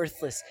be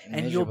worthless,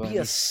 and you'll be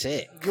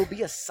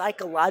a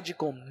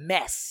psychological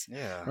mess.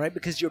 Yeah. Right?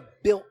 Because you're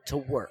built to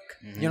work.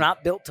 You're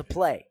not built to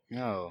play.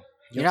 No.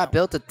 You're not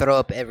built to throw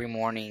up every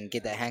morning,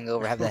 get that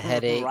hangover, have the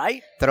headache,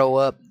 right? Throw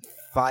up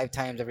 5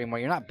 times every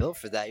morning. You're not built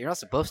for that. You're not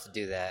supposed to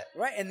do that.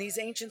 Right. And these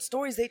ancient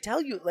stories, they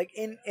tell you, like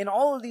in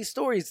all of these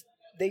stories,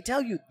 they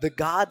tell you the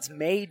gods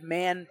made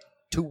man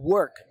to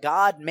work.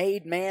 God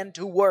made man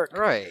to work.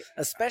 Right.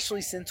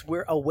 Especially since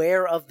we're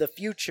aware of the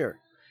future.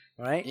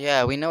 Right?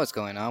 Yeah, we know what's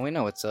going on. We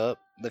know what's up.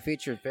 The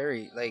future is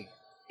very, like,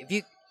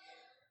 I'm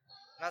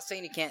not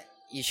saying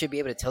you should be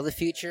able to tell the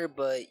future,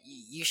 but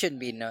you should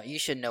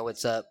know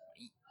what's up.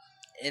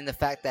 In the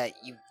fact that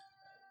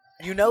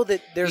you know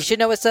that there's... You should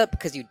know what's up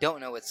because you don't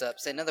know what's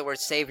up. So in other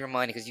words, save your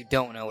money because you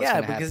don't know what's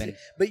going to happen.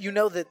 But you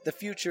know that the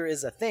future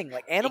is a thing.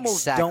 Like,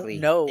 animals don't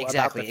know about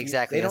the future.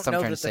 Exactly. They don't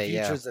know that the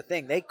future is a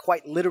thing. They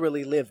quite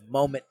literally live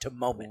moment to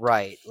moment.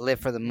 Right. Live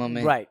for the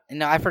moment. Right. And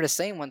now, I've heard a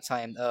saying one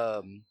time,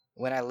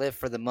 when I live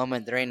for the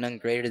moment, there ain't none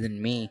greater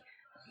than me.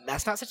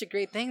 That's not such a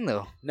great thing,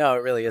 though. No, it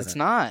really isn't. It's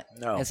not.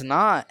 No. It's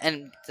not.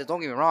 And don't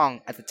get me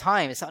wrong, at the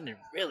time, it sounded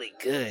really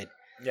good.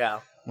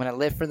 Yeah. When I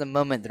live for the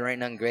moment, there ain't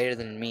none greater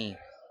than me.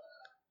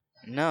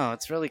 No,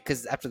 it's really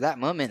because after that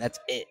moment, that's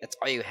it. That's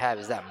all you have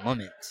is that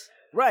moment.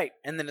 Right,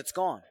 and then it's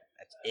gone.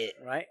 That's it.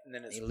 Right, and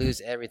then you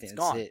lose everything. It's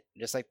gone. It.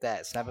 Just like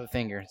that. Snap of a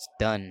finger. It's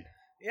done.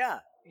 Yeah,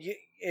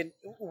 and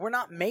we're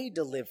not made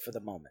to live for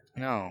the moment.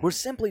 No, we're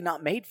simply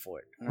not made for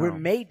it. No. We're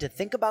made to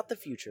think about the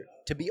future,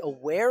 to be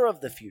aware of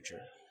the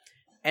future,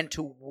 and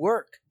to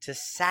work to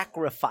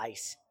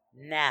sacrifice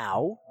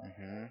now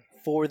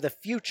for the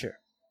future.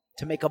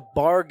 To make a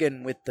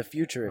bargain with the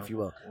future, if you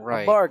will.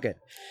 Right. A bargain.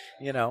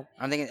 You know?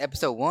 I'm thinking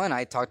episode 1,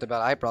 I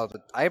brought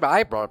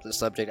up the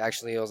subject,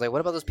 actually. I was like,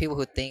 what about those people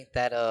who think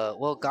that,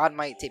 well, God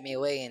might take me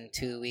away in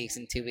 2 weeks,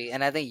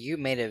 And I think you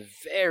made a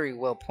very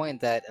well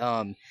point that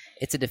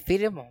it's a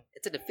defeated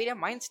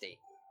mind state.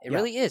 It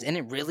really is. And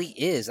it really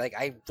is. Like,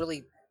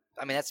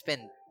 that's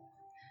been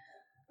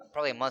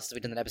probably a month since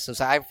we've done that episode,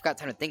 so I've got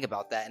time to think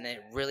about that, and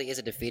it really is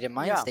a defeated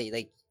mind state.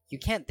 Like, you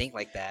can't think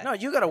like that. No,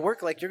 you got to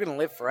work like you're going to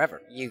live forever.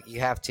 You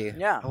have to.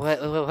 Yeah.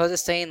 What was it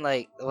saying?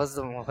 Like, one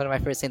of my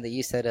favorite saying that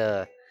you said?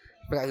 I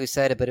forgot who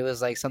said it, but it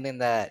was like something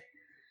that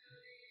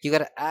you got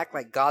to act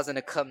like God's going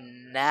to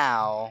come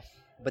now,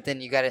 but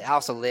then you got to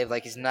also live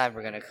like He's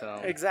never going to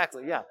come.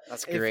 Exactly. Yeah.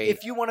 That's great.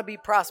 If you want to be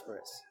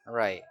prosperous,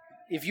 right?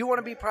 If you want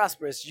to be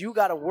prosperous, you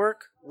got to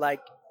work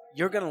like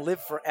you're going to live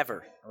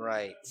forever.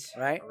 Right.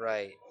 Right.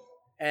 Right.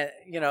 And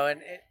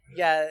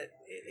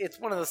it's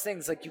one of those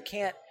things like you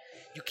can't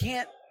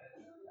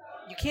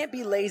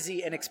be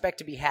lazy and expect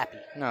to be happy.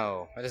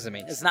 No, that doesn't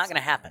mean it's not going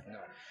to happen. No.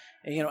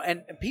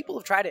 And people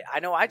have tried it.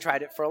 I know I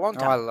tried it for a long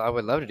time. Oh, I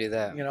would love to do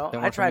that.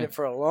 I tried it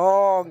for a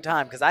long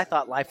time because I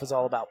thought life was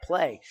all about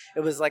play.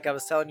 It was like I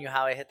was telling you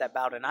how I hit that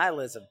bout of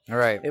nihilism.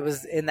 Right. It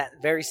was in that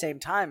very same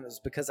time. It was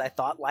because I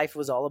thought life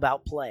was all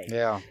about play.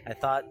 Yeah. I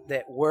thought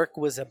that work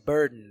was a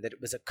burden, that it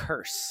was a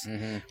curse.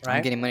 Mm-hmm. Right.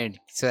 I'm getting money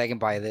so I can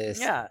buy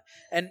this. Yeah.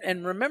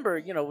 And remember,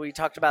 we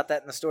talked about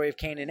that in the story of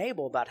Cain and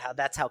Abel, about how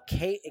that's how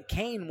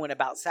Cain went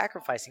about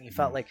sacrificing. He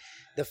felt like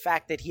the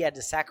fact that he had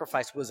to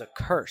sacrifice was a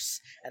curse.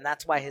 And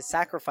that's why his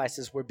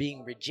sacrifices were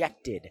being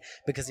rejected,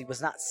 because he was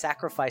not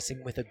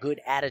sacrificing with a good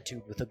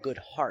attitude, with a good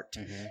heart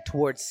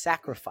towards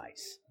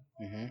sacrifice.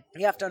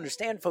 You have to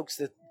understand, folks,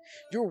 that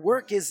your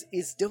work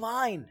is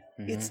divine.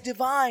 It's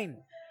divine.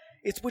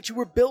 It's what you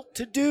were built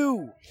to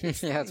do. Yeah,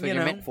 that's what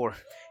you're meant for.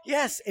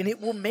 Yes, and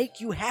it will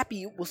make you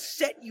happy. It will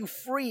set you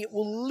free. It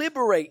will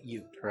liberate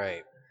you.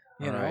 Right.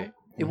 You know?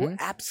 It will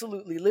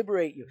absolutely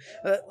liberate you.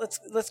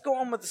 Let's go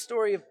on with the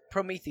story of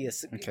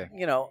Prometheus. Okay.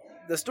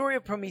 The story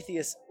of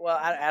Prometheus. Well,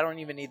 I don't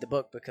even need the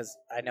book because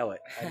I know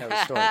it. I know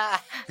the story.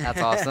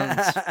 That's awesome.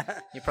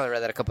 You probably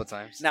read that a couple of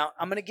times. Now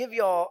I'm gonna give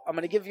y'all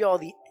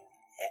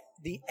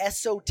the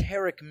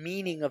esoteric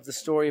meaning of the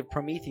story of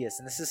Prometheus,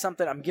 and this is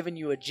something I'm giving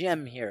you a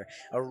gem here,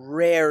 a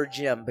rare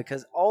gem,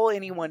 because all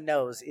anyone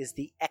knows is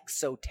the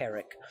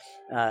exoteric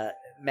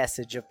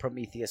message of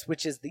Prometheus,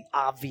 which is the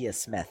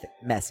obvious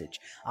message.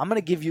 I'm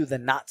going to give you the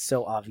not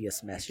so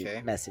obvious message,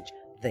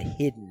 the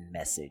hidden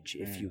message,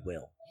 if you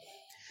will.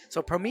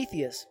 So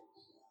Prometheus,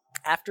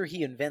 after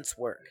he invents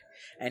work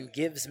and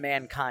gives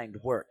mankind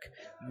work,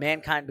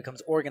 mankind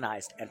becomes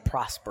organized and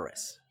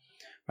prosperous,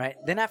 right?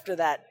 Then after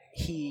that,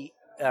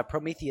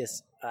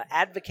 Prometheus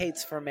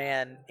advocates for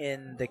man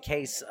in the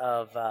case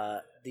of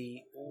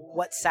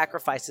what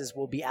sacrifices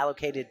will be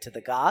allocated to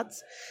the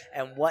gods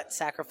and what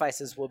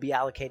sacrifices will be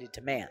allocated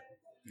to man.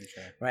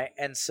 Okay. Right?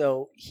 And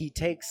so he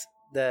takes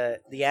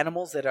the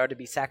animals that are to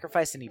be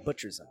sacrificed and he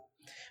butchers them.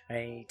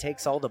 And he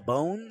takes all the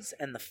bones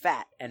and the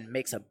fat and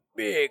makes a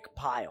big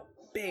pile,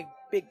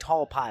 big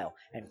tall pile,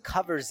 and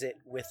covers it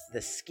with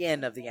the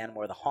skin of the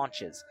animal or the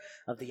haunches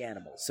of the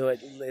animal. So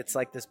it's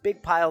like this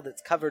big pile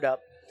that's covered up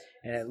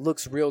and it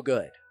looks real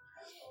good.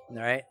 All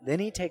right. Then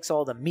he takes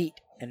all the meat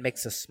and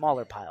makes a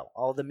smaller pile.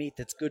 All the meat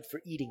that's good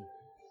for eating.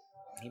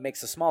 He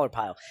makes a smaller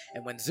pile.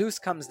 And when Zeus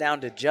comes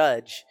down to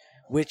judge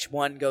which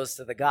one goes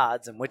to the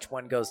gods and which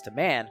one goes to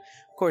man,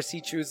 of course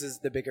he chooses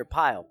the bigger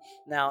pile.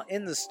 Now,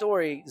 in the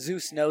story,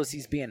 Zeus knows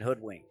he's being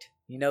hoodwinked.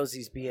 He knows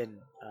he's being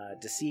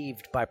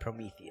deceived by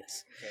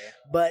Prometheus. Okay.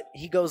 But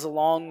he goes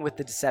along with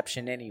the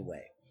deception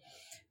anyway.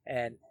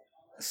 And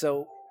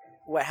so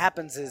what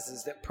happens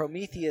is that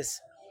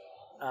Prometheus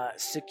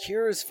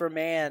secures for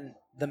man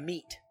the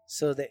meat,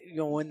 so that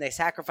when they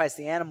sacrifice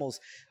the animals,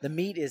 the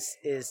meat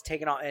is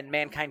taken off and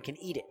mankind can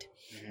eat it.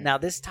 Mm-hmm. Now,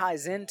 this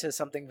ties into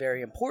something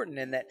very important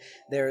in that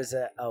there is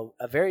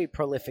a very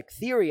prolific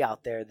theory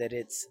out there that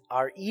it's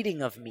our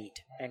eating of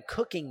meat and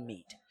cooking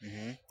meat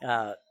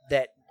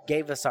that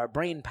gave us our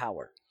brain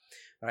power,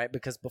 right?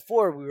 Because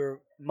before we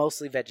were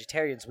mostly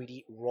vegetarians, we'd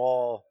eat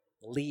raw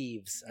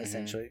leaves,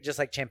 essentially, just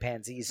like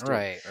chimpanzees do.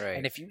 Right.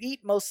 And if you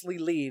eat mostly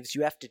leaves,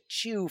 you have to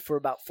chew for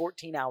about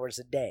 14 hours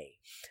a day.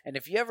 And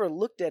if you ever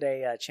looked at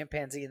a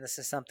chimpanzee, and this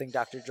is something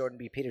Dr. Jordan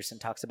B. Peterson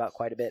talks about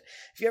quite a bit,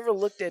 if you ever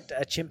looked at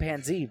a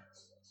chimpanzee,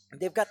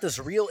 they've got this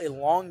real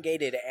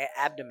elongated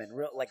abdomen,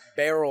 real like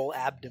barrel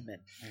abdomen.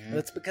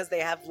 That's because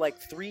they have like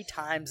 3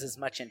 times as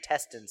much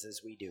intestines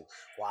as we do.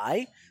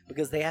 Why?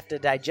 Because they have to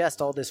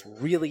digest all this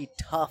really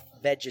tough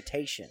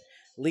vegetation.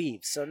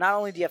 Leaves. So not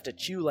only do you have to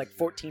chew like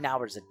 14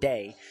 hours a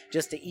day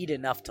just to eat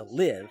enough to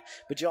live,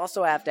 but you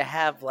also have to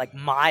have like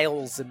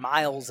miles and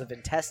miles of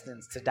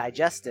intestines to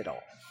digest it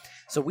all.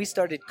 So we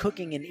started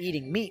cooking and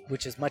eating meat,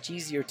 which is much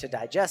easier to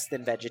digest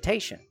than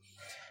vegetation.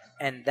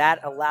 And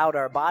that allowed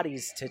our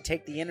bodies to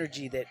take the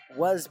energy that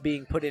was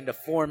being put into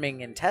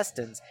forming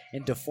intestines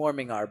into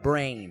forming our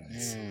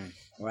brains.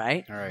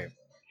 Right? All right.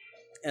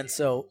 And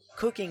so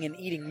cooking and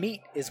eating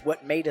meat is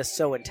what made us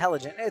so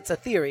intelligent. It's a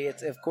theory.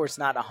 It's, of course,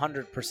 not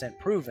 100%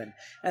 proven.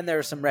 And there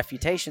are some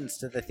refutations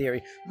to the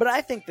theory. But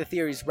I think the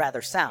theory is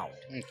rather sound.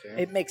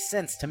 Okay. It makes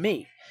sense to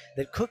me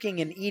that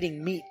cooking and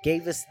eating meat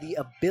gave us the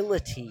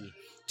ability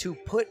to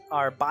put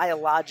our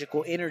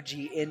biological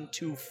energy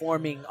into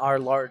forming our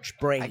large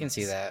brains. I can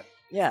see that.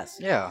 Yes.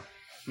 Yeah.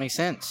 Makes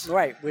sense.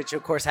 Right, which,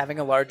 of course, having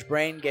a large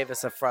brain gave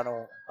us the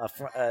frontal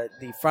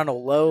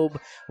lobe,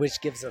 which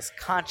gives us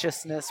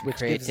consciousness, which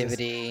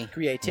creativity, gives us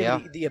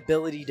creativity, the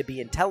ability to be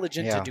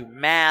intelligent, to do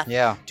math,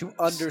 to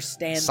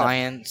understand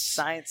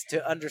science,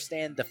 to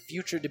understand the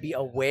future, to be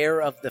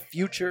aware of the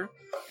future,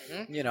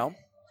 you know.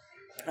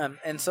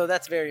 And so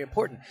that's very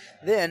important.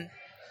 Then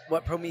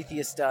what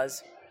Prometheus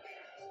does,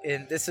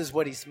 and this is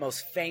what he's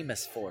most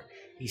famous for,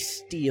 he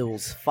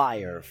steals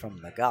fire from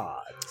the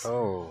gods.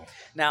 Oh.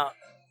 Now,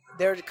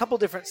 there are a couple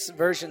different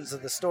versions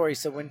of the story.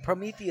 So when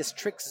Prometheus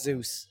tricks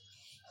Zeus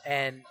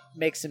and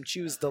makes him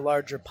choose the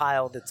larger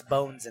pile that's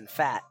bones and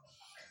fat,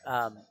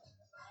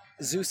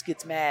 Zeus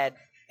gets mad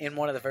in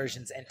one of the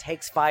versions and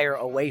takes fire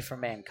away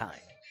from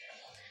mankind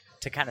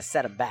to kind of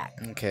set him back.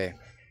 Okay.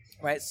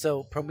 Right?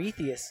 So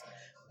Prometheus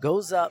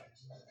goes up,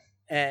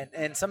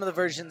 and some of the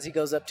versions he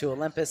goes up to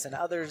Olympus, and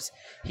others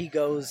he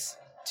goes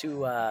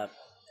to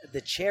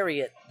the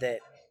chariot that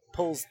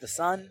pulls the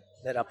sun.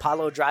 That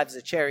Apollo drives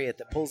a chariot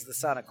that pulls the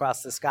sun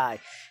across the sky.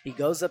 He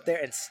goes up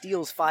there and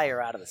steals fire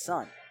out of the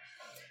sun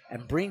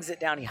and brings it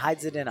down. He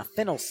hides it in a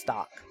fennel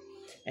stalk,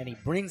 and he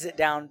brings it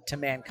down to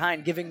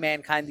mankind, giving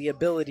mankind the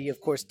ability, of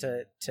course,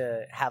 to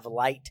have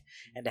light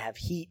and to have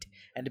heat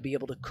and to be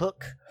able to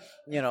cook,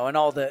 you know, and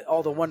all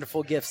the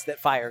wonderful gifts that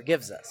fire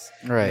gives us.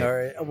 Right.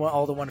 Or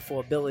all the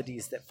wonderful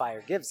abilities that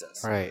fire gives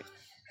us. Right.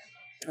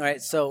 All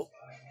right, so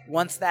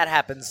once that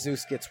happens,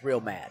 Zeus gets real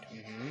mad.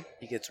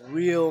 He gets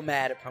real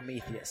mad at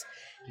Prometheus.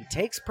 He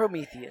takes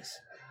Prometheus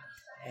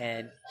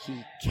and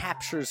he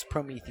captures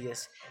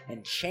Prometheus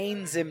and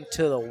chains him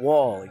to the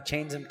wall. He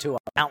chains him to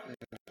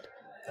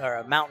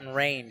a mountain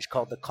range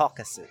called the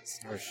Caucasus.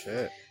 Oh,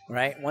 shit.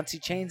 Right? Once he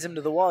chains him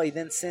to the wall, he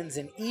then sends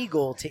an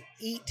eagle to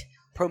eat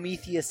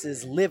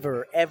Prometheus's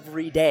liver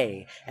every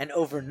day, and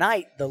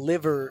overnight the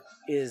liver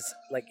is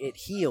like it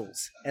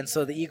heals, and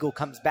so the eagle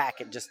comes back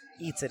and just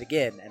eats it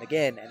again and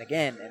again and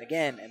again and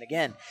again and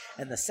again,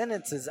 and the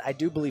sentence is, I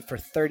do believe, for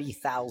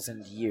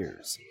 30,000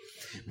 years.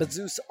 But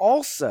Zeus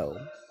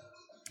also,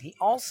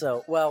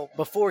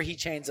 before he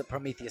chains up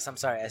Prometheus, I'm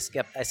sorry, I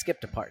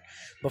skipped a part.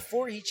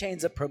 Before he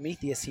chains up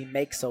Prometheus, he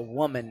makes a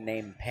woman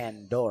named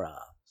Pandora.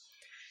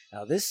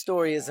 Now this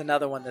story is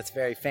another one that's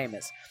very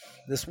famous.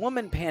 This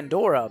woman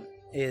Pandora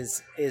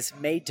is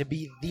made to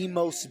be the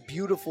most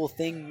beautiful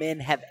thing men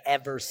have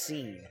ever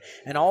seen.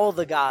 And all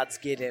the gods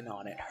get in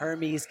on it.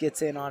 Hermes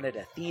gets in on it.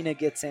 Athena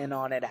gets in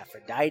on it.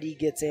 Aphrodite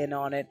gets in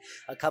on it.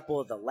 A couple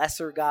of the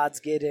lesser gods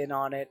get in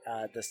on it.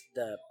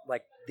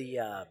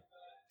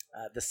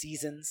 The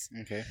seasons.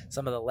 Okay.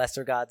 Some of the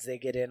lesser gods, they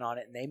get in on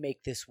it, and they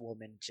make this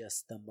woman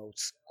just the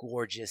most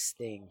gorgeous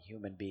thing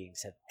human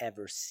beings have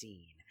ever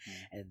seen.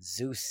 And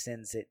Zeus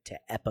sends it to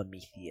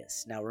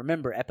Epimetheus. Now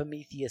remember,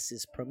 Epimetheus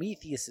is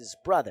Prometheus's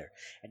brother,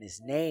 and his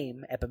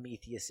name,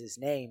 Epimetheus's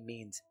name,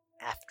 means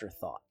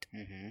afterthought.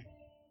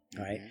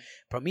 Right?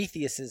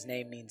 Prometheus's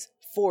name means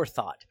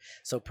forethought.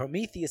 So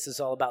Prometheus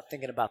is all about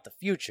thinking about the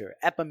future.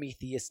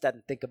 Epimetheus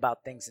doesn't think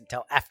about things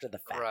until after the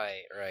fact.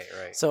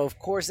 Right. So of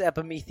course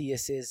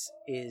Epimetheus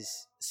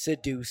is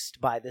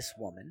seduced by this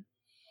woman,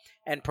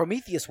 And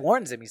Prometheus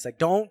warns him. He's like,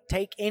 don't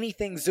take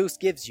anything Zeus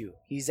gives you.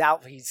 He's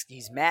out.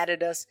 He's mad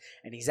at us,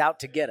 and he's out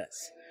to get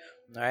us.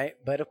 All right?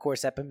 But, of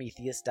course,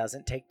 Epimetheus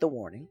doesn't take the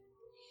warning.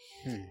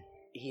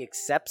 He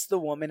accepts the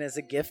woman as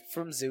a gift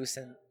from Zeus,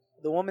 and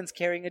the woman's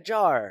carrying a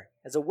jar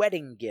as a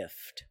wedding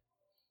gift.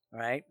 All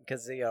right?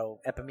 Because,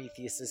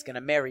 Epimetheus is going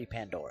to marry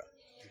Pandora.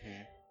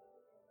 Mm-hmm.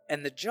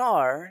 And the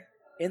jar,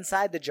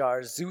 inside the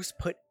jar, Zeus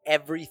put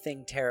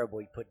everything terrible.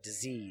 He put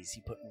disease.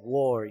 He put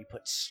war. He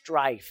put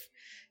strife.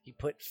 He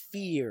put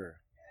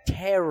fear,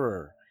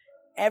 terror,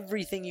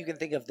 everything you can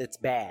think of that's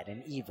bad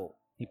and evil.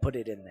 He put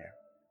it in there.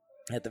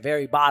 At the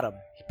very bottom,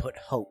 he put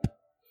hope.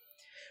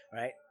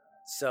 Right?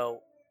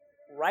 So,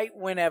 right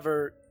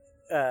whenever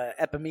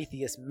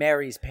Epimetheus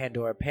marries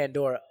Pandora,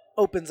 Pandora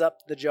opens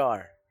up the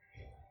jar.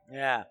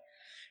 Yeah.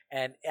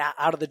 And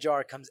out of the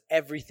jar comes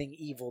everything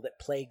evil that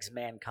plagues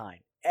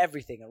mankind.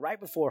 Everything. And right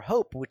before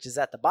hope, which is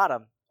at the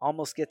bottom,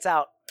 almost gets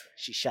out,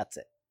 she shuts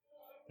it.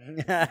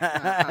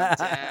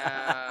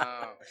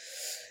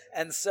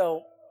 And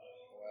so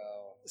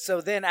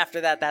then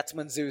after that, that's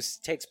when Zeus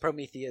takes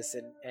Prometheus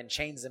and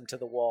chains him to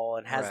the wall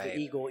and has the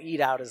eagle eat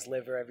out his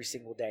liver every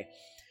single day.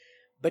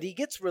 But he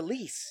gets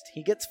released.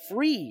 He gets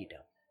freed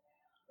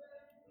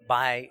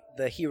by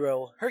the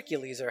hero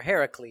Hercules or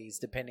Heracles,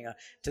 depending on,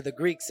 to the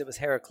Greeks it was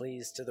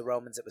Heracles, to the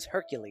Romans it was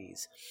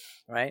Hercules,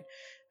 right?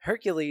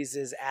 Hercules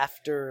is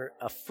after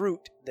a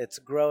fruit that's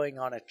growing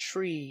on a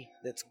tree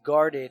that's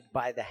guarded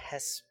by the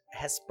Hesperides?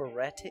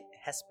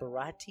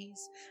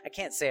 I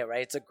can't say it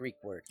right. It's a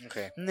Greek word.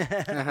 Okay.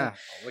 I'll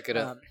look it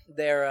up.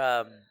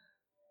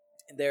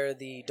 They're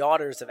the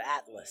daughters of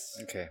Atlas.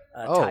 Okay.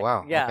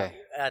 Wow. Yeah. Okay.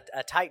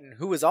 A Titan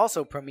who was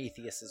also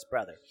Prometheus's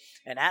brother.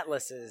 And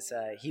Atlas is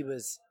he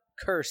was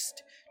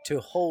cursed to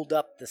hold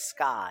up the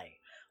sky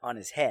on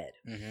his head.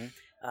 Mm-hmm.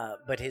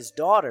 But his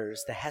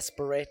daughters, the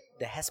Hesperides,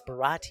 I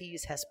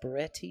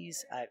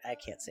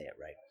can't say it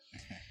right.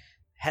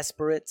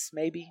 Hesperids,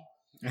 maybe.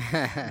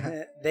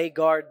 They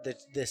guard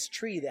this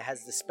tree that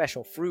has the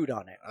special fruit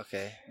on it.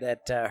 Okay.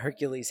 That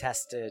Hercules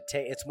has to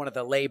take. It's one of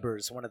the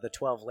labors, one of the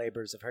 12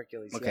 labors of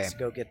Hercules. Okay. He has to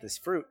go get this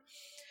fruit.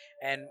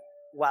 And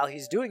while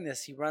he's doing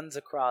this, he runs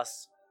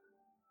across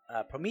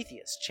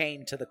Prometheus,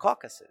 chained to the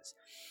Caucasus.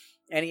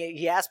 And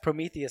he asked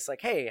Prometheus,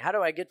 like, hey, how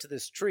do I get to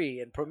this tree?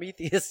 And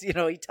Prometheus, he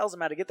tells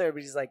him how to get there,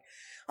 but he's like,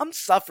 I'm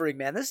suffering,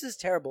 man. This is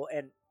terrible.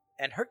 And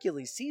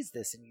Hercules sees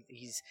this, and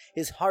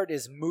his heart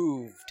is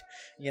moved.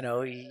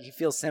 He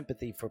feels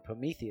sympathy for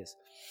Prometheus.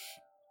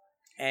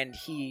 And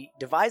he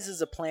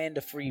devises a plan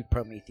to free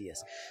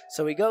Prometheus.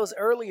 So he goes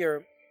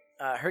earlier,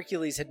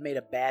 Hercules had made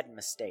a bad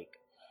mistake.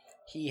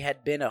 He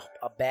had been a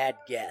bad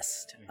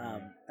guest.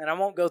 Mm-hmm. And I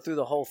won't go through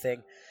the whole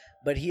thing,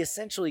 but he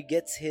essentially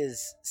gets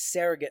his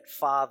surrogate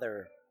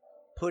father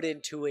put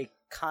into a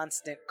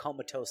constant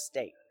comatose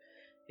state.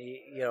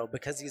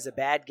 Because he's a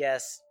bad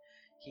guest,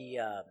 he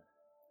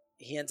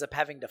ends up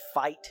having to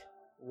fight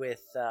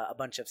with a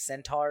bunch of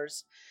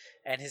centaurs.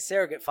 And his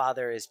surrogate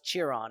father is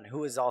Chiron,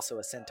 who is also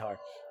a centaur.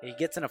 He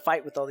gets in a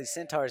fight with all these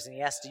centaurs, and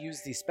he has to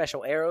use these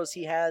special arrows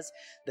he has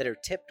that are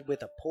tipped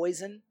with a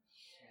poison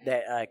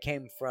that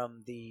came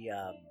from the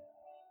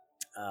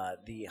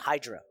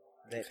Hydra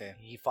that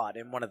he fought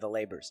in one of the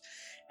labors.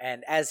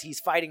 And as he's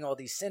fighting all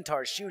these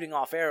centaurs, shooting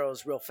off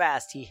arrows real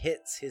fast, he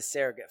hits his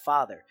surrogate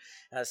father.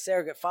 His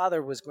surrogate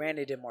father was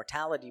granted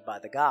immortality by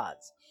the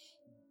gods,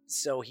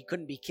 so he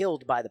couldn't be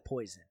killed by the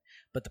poison.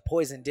 But the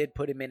poison did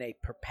put him in a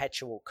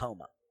perpetual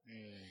coma.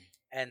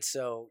 And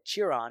so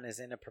Chiron is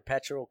in a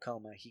perpetual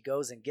coma. He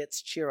goes and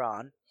gets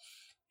Chiron,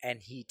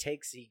 and he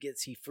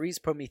frees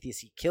Prometheus.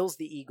 He kills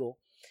the eagle.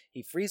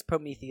 He frees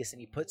Prometheus,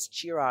 and he puts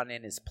Chiron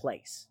in his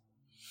place,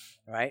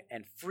 right?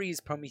 And frees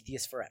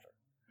Prometheus forever.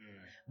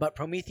 But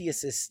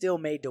Prometheus is still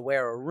made to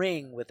wear a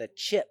ring with a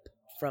chip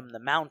from the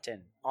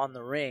mountain on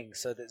the ring,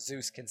 so that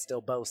Zeus can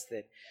still boast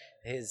that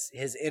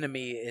his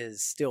enemy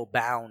is still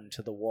bound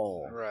to the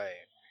wall.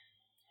 Right.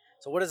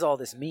 So what does all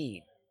this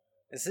mean?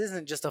 This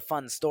isn't just a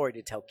fun story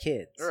to tell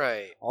kids.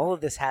 Right. All of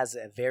this has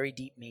a very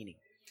deep meaning.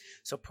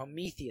 So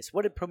Prometheus,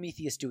 what did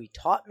Prometheus do? He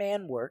taught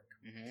man work.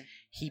 Mm-hmm.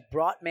 He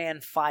brought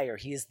man fire.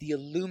 He is the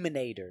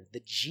illuminator,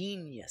 the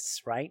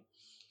genius, right?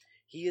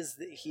 He is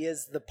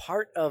the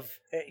part of,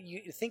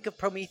 you think of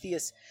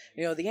Prometheus,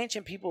 the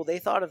ancient people, they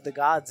thought of the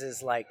gods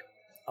as like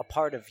a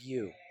part of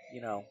you,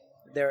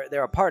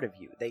 they're a part of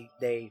you.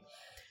 They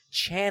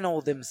channel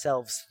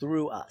themselves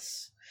through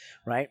us,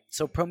 right?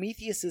 So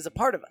Prometheus is a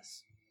part of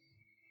us.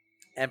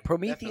 And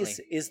Prometheus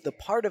is the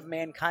part of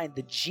mankind,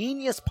 the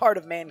genius part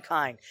of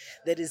mankind,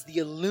 that is the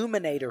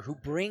illuminator who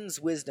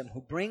brings wisdom, who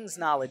brings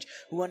knowledge,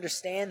 who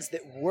understands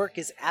that work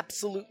is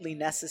absolutely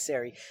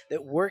necessary,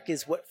 that work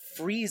is what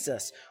frees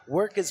us,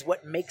 work is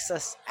what makes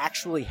us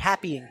actually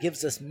happy and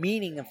gives us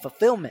meaning and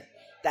fulfillment.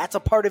 That's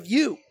a part of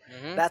you.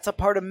 Mm-hmm. That's a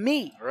part of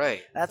me.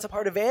 Right. That's a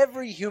part of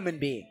every human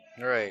being.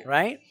 Right.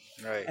 Right?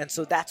 Right. And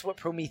so that's what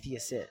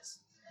Prometheus is.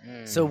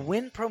 So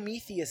when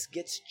Prometheus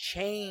gets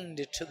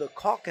chained to the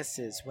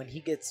Caucasus, when he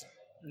gets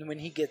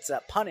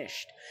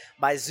punished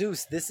by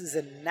Zeus, this is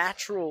a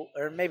natural,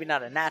 or maybe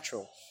not a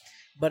natural,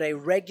 but a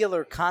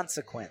regular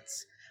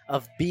consequence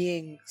of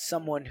being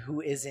someone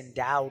who is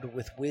endowed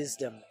with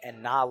wisdom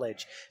and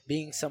knowledge,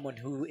 being someone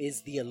who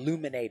is the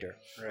illuminator.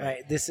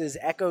 Right? This is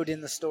echoed in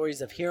the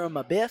stories of Hiram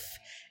Abiff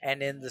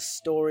and in the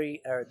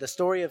story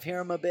of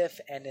Hiram Abiff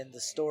and in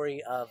the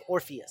story of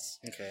Orpheus.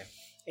 Okay.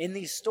 In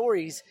these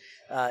stories,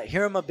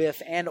 Hiram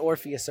Abiff and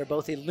Orpheus are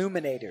both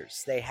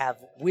illuminators. They have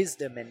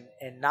wisdom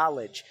and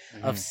knowledge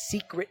of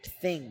secret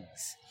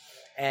things,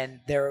 and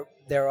they're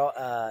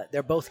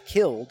both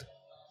killed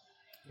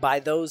by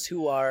those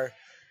who are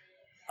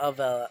of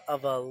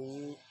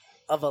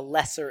a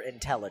lesser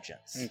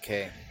intelligence.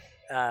 Okay.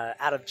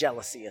 Out of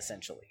jealousy,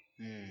 essentially.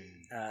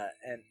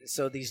 And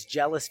so these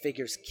jealous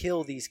figures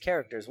kill these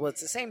characters. Well,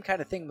 it's the same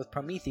kind of thing with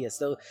Prometheus,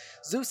 though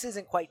Zeus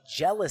isn't quite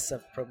jealous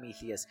of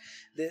Prometheus.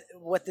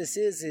 What this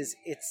is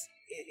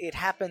it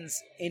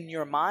happens in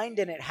your mind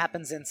and it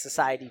happens in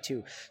society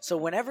too. So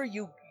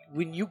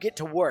when you get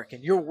to work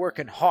and you're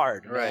working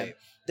hard, man,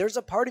 there's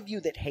a part of you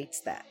that hates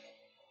that.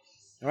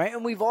 Right,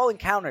 and we've all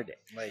encountered it.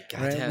 Like,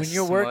 right? When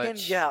you're working,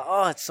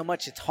 it's so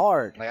much. It's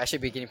hard. Like, I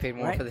should be getting paid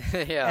more for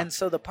that. Yeah. And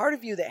so the part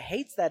of you that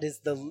hates that is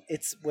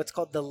it's what's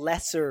called the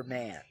lesser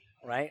man.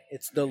 Right,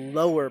 it's the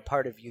lower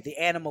part of you, the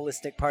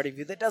animalistic part of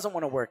you that doesn't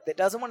want to work, that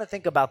doesn't want to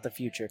think about the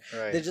future,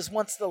 that just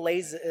wants to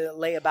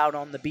lay about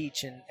on the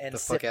beach and the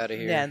fuck out of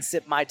here, and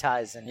sip Mai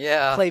Tais and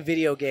play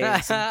video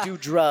games and do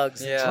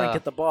drugs and drink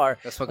at the bar.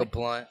 Let's smoke a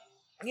blunt.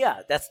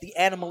 Yeah, that's the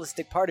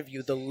animalistic part of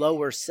you, the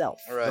lower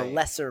self, the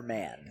lesser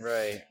man.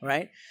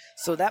 Right?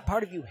 So that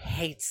part of you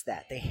hates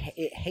that.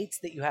 It hates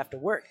that you have to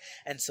work.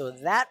 And so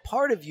that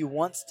part of you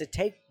wants to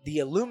take the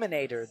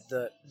illuminator,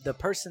 the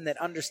person that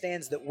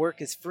understands that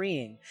work is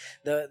freeing,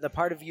 the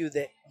part of you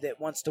that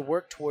wants to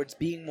work towards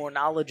being more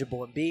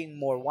knowledgeable and being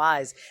more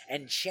wise,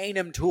 and chain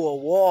him to a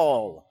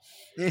wall.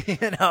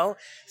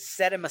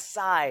 Set him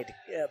aside,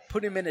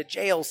 put him in a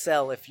jail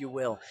cell, if you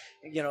will,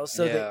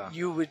 so that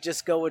you would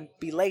just go and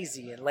be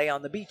lazy and lay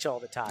on the beach all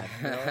the time,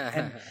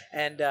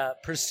 and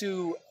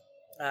pursue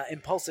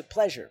impulsive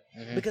pleasure,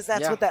 because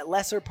that's what that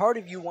lesser part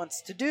of you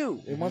wants to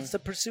do. It wants to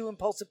pursue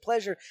impulsive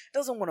pleasure. It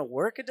doesn't want to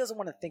work. It doesn't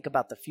want to think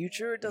about the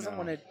future. It doesn't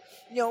want to,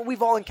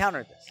 we've all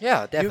encountered this.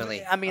 Yeah,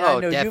 definitely. I know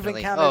you've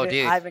encountered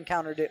it. I've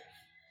encountered it.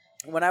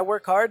 When I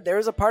work hard,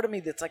 there's a part of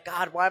me that's like,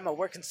 God, why am I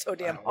working so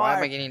damn hard?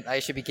 Why am I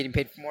should be getting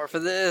paid more for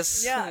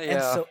this. Yeah.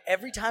 And so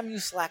every time you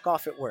slack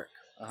off at work,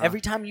 every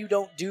time you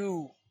don't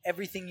do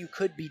everything you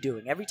could be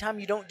doing, every time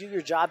you don't do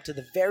your job to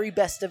the very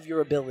best of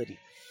your ability,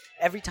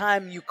 every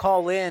time you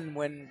call in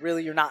when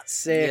really you're not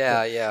sick,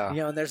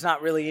 and there's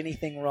not really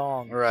anything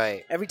wrong.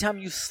 Right. Every time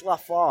you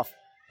slough off,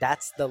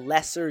 that's the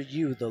lesser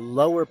you, the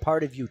lower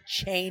part of you,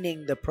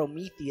 chaining the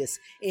Prometheus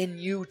in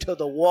you to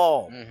the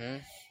wall.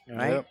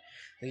 Right? Yep.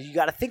 You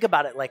got to think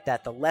about it like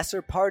that. The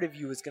lesser part of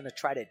you is going to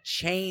try to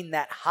chain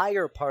that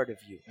higher part of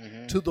you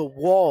to the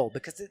wall,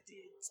 because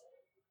it's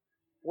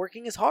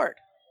working is hard.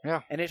 Yeah.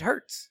 And it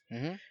hurts.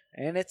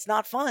 And it's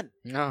not fun.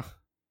 No.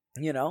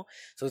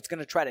 So it's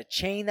going to try to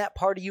chain that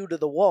part of you to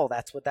the wall.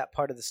 That's what that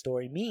part of the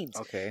story means.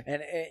 Okay.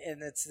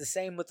 And it's the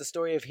same with the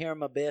story of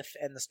Hiram Abiff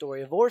and the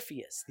story of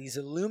Orpheus. These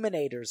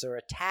illuminators are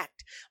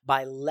attacked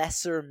by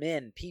lesser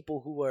men,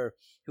 people who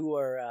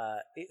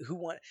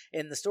want.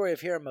 In the story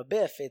of Hiram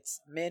Abiff,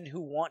 it's men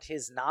who want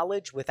his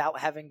knowledge without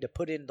having to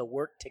put in the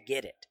work to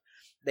get it.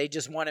 They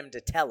just want him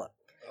to tell them.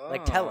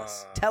 Like, tell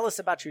us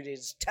about your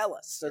deeds, tell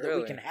us, so that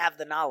we can have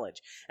the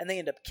knowledge. And they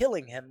end up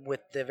killing him with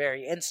the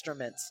very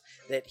instruments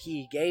that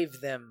he gave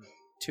them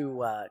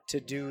to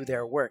do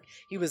their work.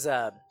 He was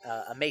a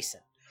mason.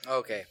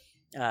 Okay.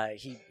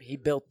 He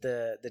built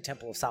the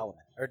Temple of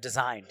Solomon, or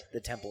designed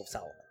the Temple of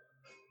Solomon.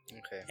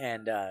 Okay.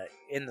 And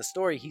in the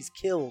story, he's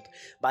killed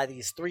by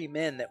these three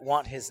men that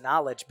want his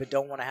knowledge but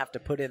don't want to have to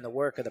put in the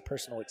work or the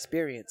personal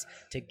experience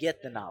to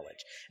get the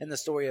knowledge. In the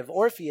story of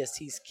Orpheus,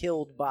 he's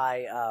killed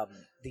by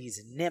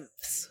these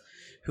nymphs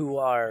who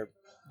are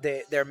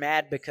they're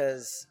mad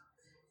because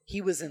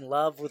he was in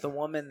love with a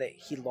woman that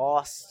he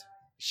lost.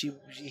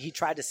 He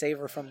tried to save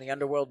her from the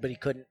underworld, but he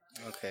couldn't.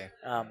 Okay.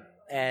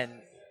 And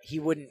he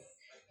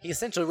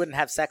essentially wouldn't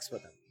have sex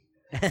with him.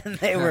 And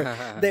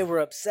they were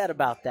upset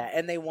about that,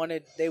 and they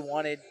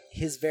wanted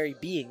his very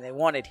being. They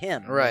wanted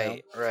him,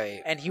 right.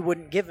 And he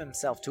wouldn't give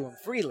himself to him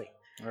freely,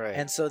 right.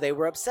 And so they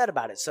were upset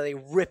about it. So they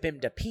rip him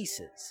to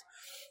pieces,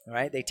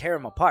 right? They tear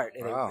him apart.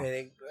 Wow.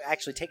 They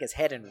actually take his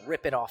head and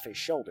rip it off his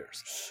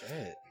shoulders.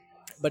 Shit.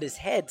 But his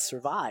head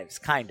survives,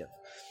 kind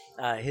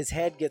of. His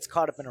head gets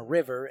caught up in a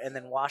river and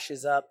then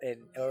washes up,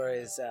 or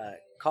is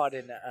caught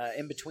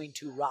in between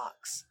two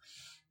rocks.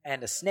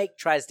 And a snake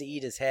tries to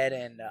eat his head,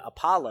 and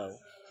Apollo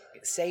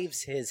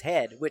saves his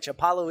head, which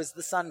Apollo is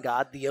the sun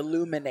god, the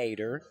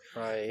illuminator,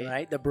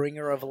 right? The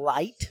bringer of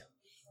light,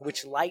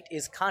 which light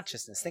is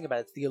consciousness. Think about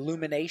it. It's the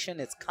illumination,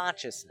 it's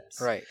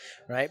consciousness.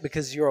 Right?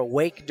 Because you're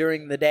awake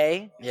during the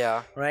day.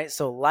 Yeah. Right?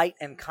 So light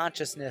and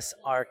consciousness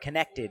are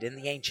connected in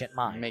the ancient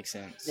mind. Makes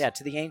sense. Yeah,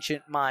 to the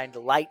ancient mind,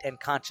 light and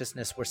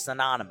consciousness were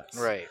synonymous.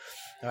 Right.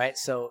 Right?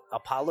 So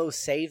Apollo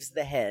saves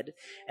the head,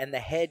 and the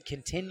head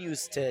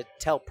continues to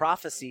tell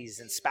prophecies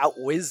and spout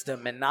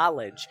wisdom and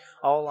knowledge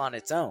all on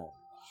its own.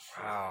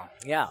 Wow.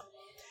 Yeah.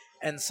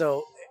 And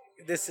so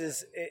it's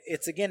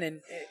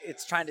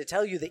trying to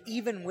tell you that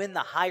even when the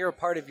higher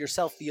part of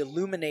yourself, the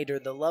illuminator,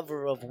 the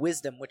lover of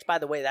wisdom, which by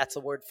the way, that's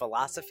the word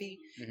philosophy,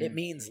 it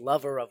means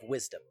lover of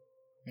wisdom.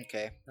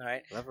 Okay. All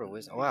right. Lover of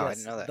wisdom. Wow, I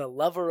didn't know that. The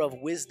lover of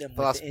wisdom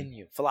within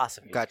you.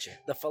 Philosophy. Gotcha.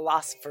 The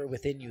philosopher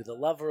within you, the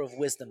lover of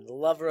wisdom, the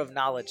lover of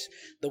knowledge,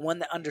 the one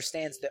that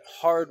understands that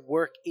hard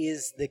work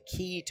is the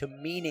key to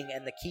meaning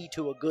and the key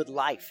to a good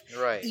life.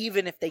 Right.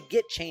 Even if they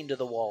get chained to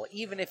the wall,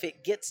 even if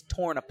it gets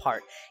torn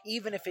apart,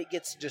 even if it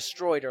gets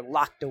destroyed or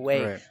locked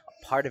away, a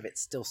part of it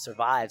still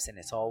survives, and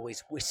it's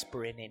always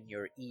whispering in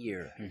your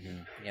ear.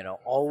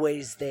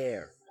 Always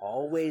there,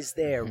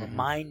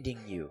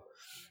 reminding you.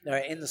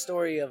 In the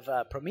story of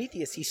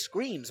Prometheus, he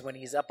screams when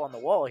he's up on the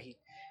wall.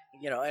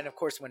 And of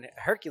course when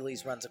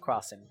Hercules runs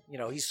across him,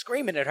 he's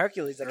screaming at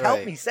Hercules like,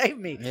 "Help me, save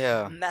me!"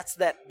 Yeah, and that's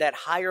that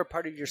higher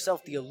part of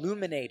yourself, the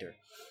illuminator,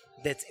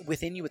 that's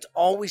within you. It's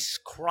always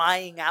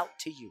crying out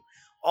to you,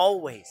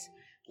 always,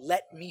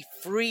 "Let me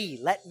free,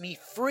 let me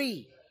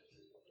free."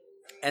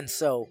 And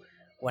so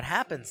what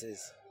happens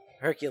is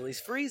Hercules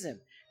frees him.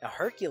 Now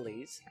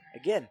Hercules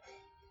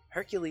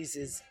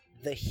is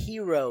the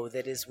hero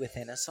that is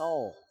within us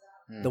all.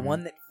 The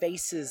one that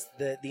faces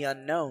the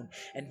unknown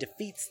and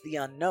defeats the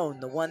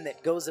unknown, the one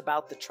that goes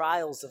about the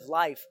trials of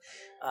life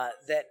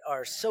that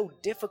are so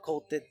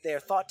difficult that they're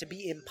thought to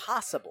be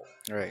impossible.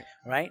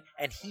 Right?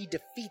 And he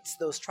defeats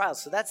those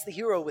trials. So that's the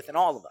hero within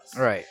all of us.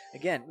 Right.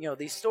 Again,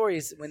 these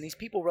stories, when these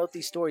people wrote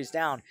these stories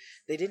down,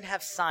 they didn't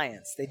have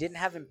science. They didn't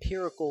have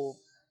empirical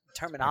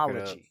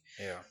terminology.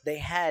 Yeah. They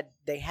had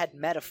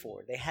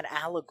metaphor. They had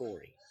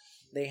allegory.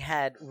 They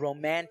had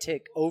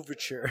romantic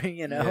overture,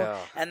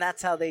 and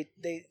that's how they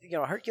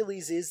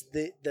Hercules is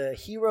the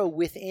hero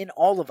within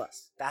all of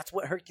us. That's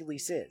what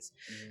Hercules is.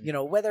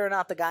 Whether or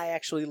not the guy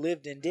actually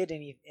lived and did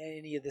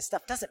any of this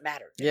stuff doesn't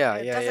matter. It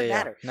doesn't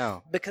matter.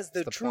 No, because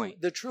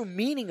the true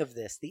meaning of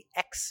this, the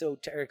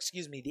esoteric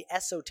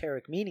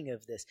meaning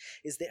of this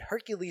is that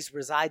Hercules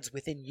resides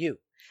within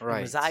you.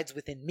 Right. Resides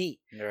within me.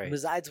 Right.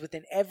 Resides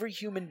within every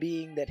human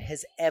being that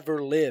has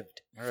ever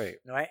lived. Right.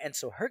 And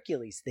so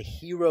Hercules, the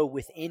hero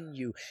within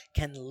you,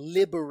 can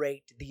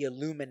liberate the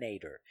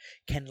illuminator,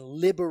 can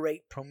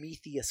liberate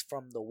Prometheus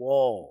from the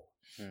wall.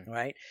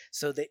 Right?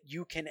 So that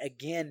you can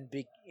again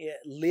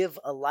live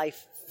a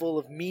life full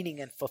of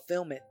meaning and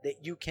fulfillment,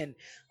 that you can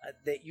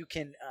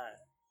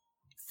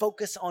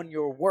focus on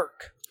your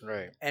work.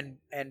 Right. And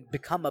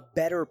become a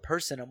better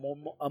person,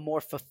 a more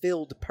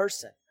fulfilled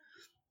person.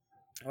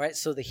 All right,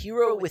 so the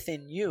hero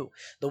within you,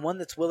 the one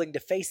that's willing to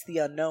face the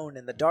unknown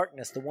and the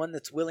darkness, the one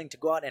that's willing to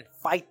go out and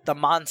fight the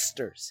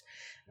monsters,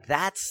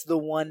 that's the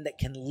one that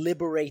can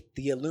liberate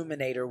the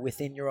illuminator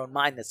within your own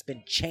mind that's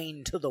been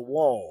chained to the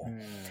wall,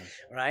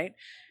 right?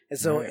 And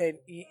so,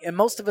 and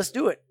most of us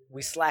do it.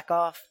 We slack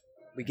off,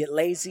 we get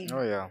lazy,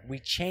 we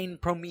chain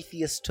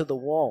Prometheus to the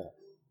wall,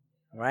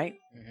 right?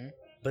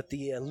 But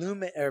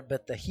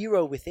the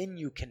hero within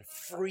you can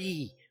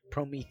free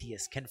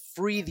Prometheus, can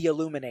free the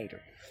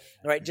illuminator.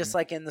 Right, just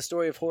like in the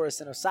story of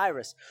Horus and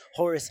Osiris,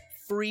 Horus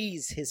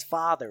frees his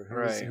father,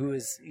 who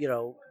is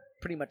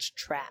pretty much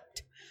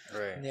trapped.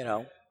 Right.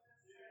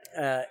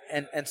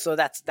 And so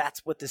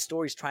that's what this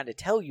story is trying to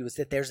tell you, is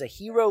that there's a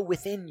hero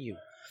within you,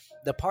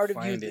 the part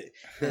of you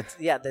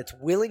that's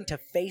willing to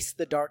face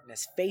the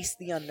darkness, face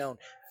the unknown,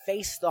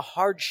 face the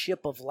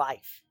hardship of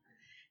life,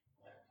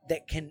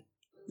 that can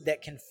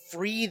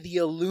free the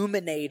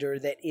illuminator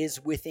that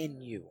is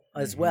within you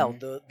as well,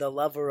 the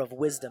lover of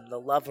wisdom, the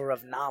lover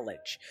of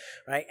knowledge,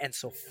 right? And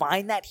so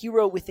find that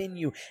hero within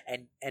you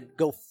and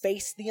go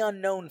face the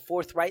unknown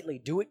forthrightly.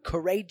 Do it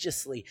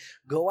courageously.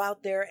 Go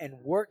out there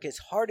and work as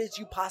hard as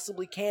you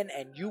possibly can,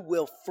 and you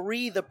will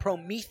free the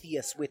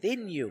Prometheus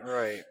within you,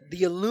 right?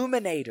 The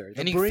illuminator.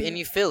 And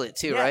you feel it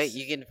too, right?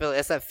 You can feel it.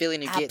 That's that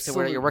feeling you get to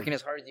where you're working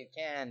as hard as you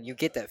can. You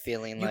get that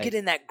feeling. You get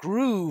in that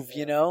groove,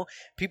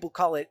 People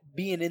call it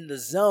being in the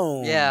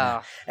zone.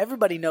 Yeah.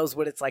 Everybody knows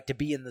what it's like to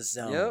be in the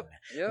zone. Yep.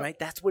 Right?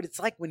 That's what it's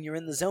like when you're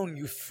in the zone.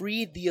 You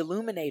freed the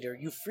illuminator.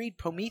 You freed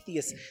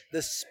Prometheus,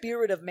 the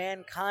spirit of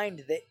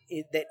mankind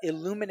that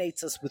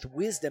illuminates us with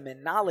wisdom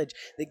and knowledge,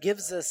 that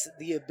gives us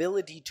the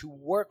ability to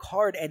work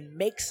hard and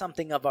make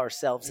something of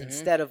ourselves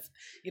instead of,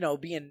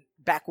 being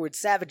backward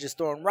savages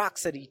throwing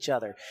rocks at each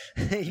other.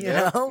 you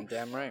know?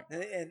 Damn right.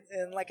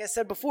 And like I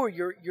said before,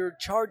 your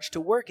charge to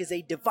work is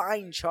a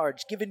divine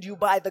charge given to you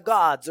by the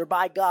gods or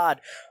by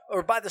God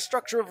or by the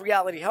structure of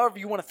reality, however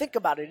you want to think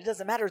about it. It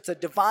doesn't matter. It's a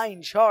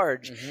divine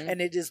charge.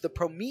 And it is the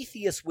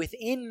Prometheus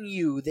within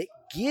you that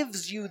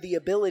gives you the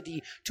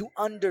ability to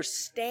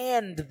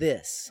understand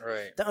this.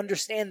 Right. To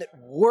understand that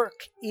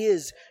work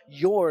is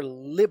your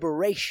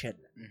liberation.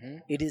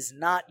 It is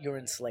not your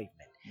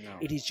enslavement. No.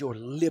 It is your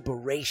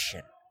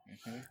liberation.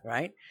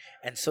 Right?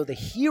 And so the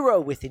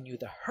hero within you,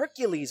 the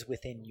Hercules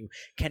within you,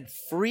 can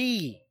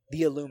free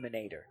the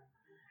illuminator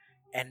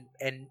and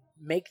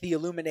make the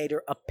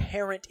illuminator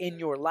apparent in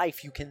your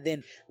life. You can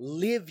then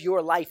live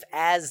your life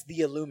as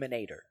the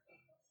illuminator.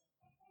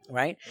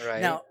 Right?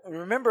 Right. Now,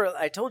 remember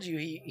I told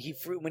you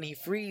when he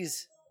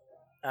frees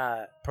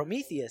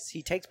Prometheus,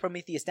 he takes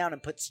Prometheus down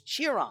and puts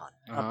Chiron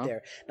up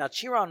there. Now,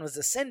 Chiron was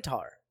a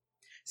centaur.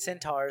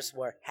 Centaurs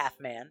were half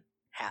man,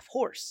 half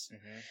horse.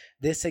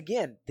 This,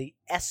 again, the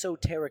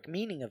esoteric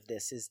meaning of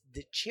this is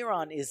that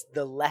Chiron is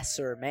the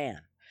lesser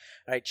man.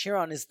 Right?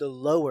 Chiron is the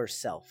lower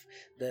self,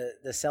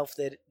 the self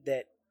that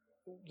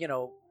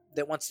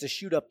that wants to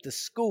shoot up the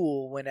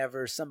school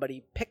whenever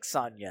somebody picks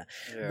on you.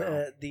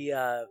 Yeah.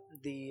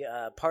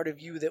 The part of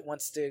you that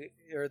wants to,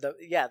 or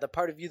the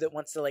part of you that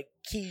wants to like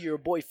key your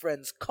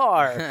boyfriend's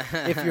car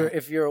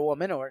if you're a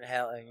woman, or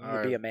hell, you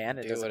could be a man.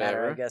 It doesn't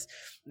matter, I guess.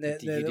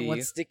 That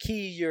wants to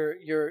key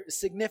your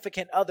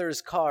significant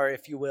other's car,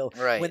 if you will,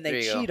 when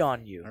they cheat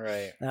on you.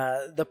 Right.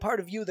 The part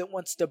of you that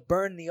wants to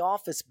burn the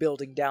office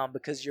building down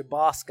because your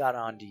boss got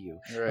onto you.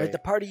 Right. The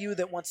part of you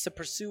that wants to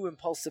pursue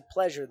impulsive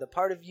pleasure. The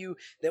part of you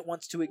that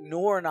wants to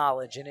ignore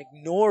knowledge and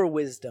ignore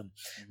wisdom.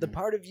 The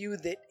part of you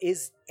that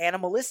is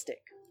animalistic.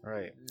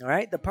 Right.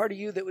 The part of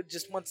you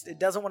that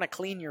doesn't want to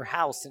clean your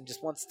house and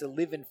just wants to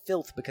live in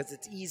filth because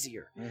it's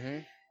easier.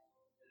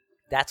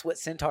 That's what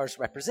centaurs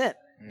represent.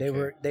 They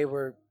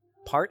were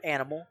part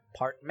animal,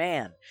 part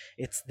man.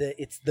 It's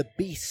the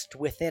beast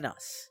within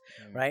us.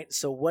 Right.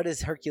 So what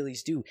does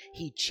Hercules do?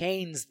 He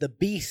chains the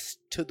beast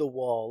to the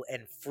wall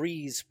and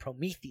frees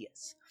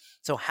Prometheus.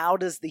 So how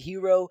does the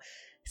hero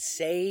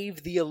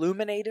save the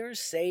illuminators,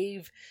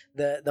 save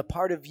the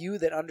part of you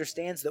that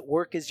understands that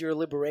work is your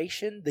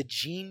liberation, the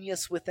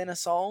genius within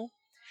us all?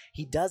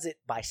 He does it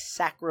by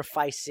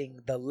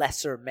sacrificing the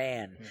lesser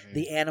man,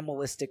 the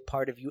animalistic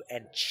part of you,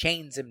 and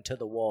chains him to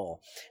the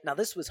wall. Now,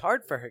 this was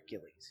hard for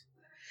Hercules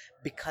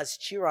because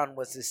Chiron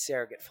was his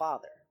surrogate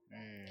father.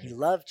 He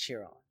loved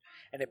Chiron.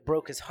 And it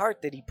broke his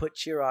heart that he put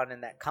Chiron in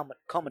that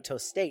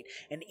comatose state.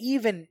 And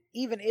even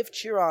if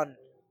Chiron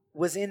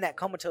was in that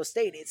comatose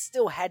state, it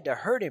still had to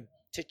hurt him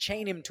to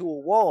chain him to a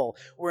wall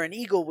where an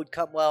eagle would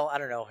come. Well, I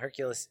don't know.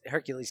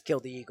 Hercules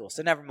killed the eagle,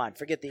 so never mind.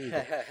 Forget the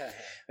eagle.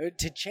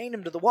 To chain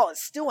him to the wall, it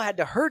still had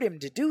to hurt him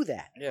to do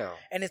that. Yeah.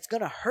 And it's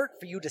going to hurt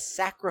for you to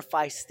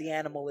sacrifice the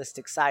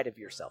animalistic side of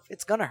yourself.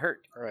 It's going to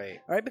hurt. Right.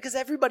 Because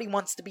everybody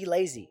wants to be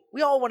lazy.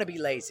 We all want to be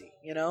lazy,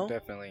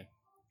 Definitely.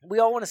 We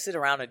all want to sit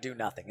around and do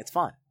nothing. It's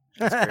fun.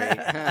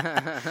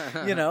 That's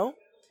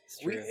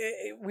great.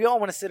 We all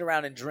want to sit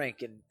around and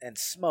drink and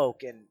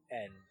smoke and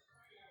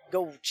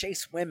go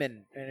chase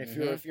women, and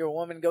if you're a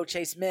woman, go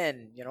chase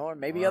men, or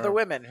maybe other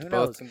women. Who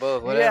knows?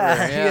 Both,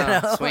 whatever.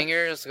 Yeah.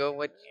 Swingers, go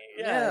what?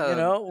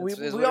 Yeah,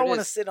 we all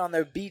want to sit on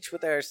the beach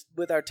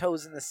with our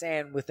toes in the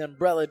sand, with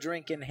umbrella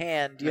drink in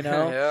hand.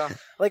 Yeah.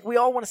 Like we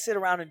all want to sit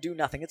around and do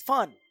nothing. It's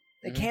fun.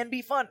 It can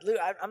be fun.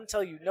 I'm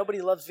telling you, nobody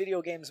loves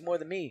video games more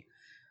than me.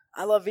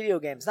 I love video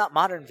games, not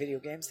modern video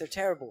games. They're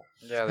terrible.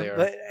 Yeah, they are.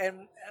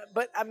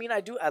 But I mean,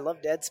 I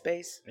love Dead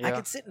Space. Yeah. I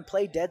could sit and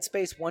play Dead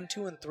Space 1,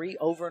 2, and 3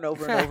 over and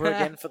over and over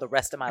again for the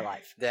rest of my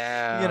life.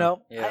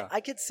 Damn. Yeah.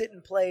 I could sit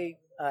and play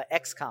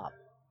XCOM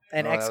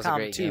and XCOM that was a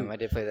great 2 game. I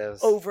did play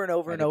those over and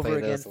over and over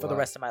again for the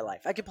rest of my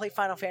life. I could play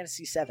Final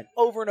Fantasy 7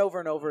 over and over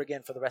and over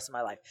again for the rest of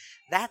my life.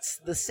 That's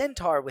the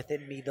centaur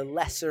within me, the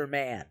lesser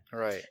man.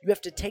 Right. You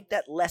have to take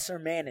that lesser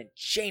man and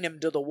chain him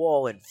to the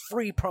wall and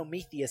free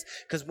Prometheus,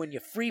 because when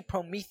you free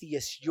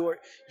Prometheus, your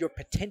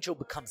potential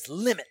becomes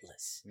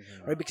limitless.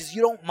 Right? Because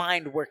you don't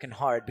mind working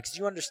hard, because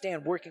you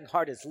understand working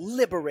hard is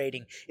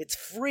liberating, it's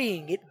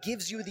freeing, it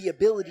gives you the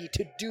ability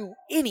to do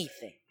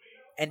anything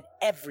and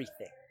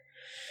everything.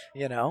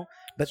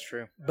 That's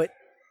true. But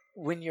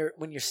when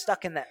you're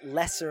stuck in that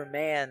lesser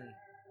man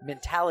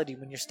mentality,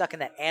 when you're stuck in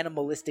that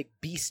animalistic,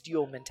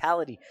 bestial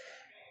mentality,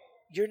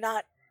 you're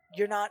not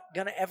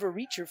gonna ever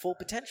reach your full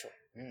potential.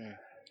 You're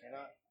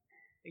not.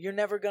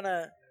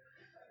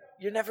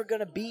 You're never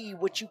gonna be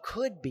what you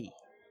could be.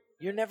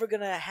 You're never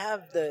gonna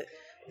have the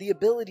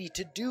ability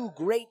to do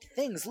great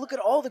things. Look at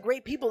all the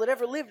great people that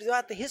ever lived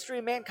throughout the history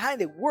of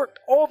mankind. They worked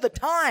all the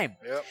time.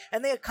 Yep.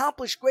 And they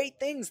accomplished great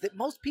things that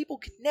most people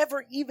could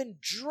never even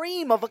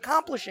dream of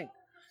accomplishing.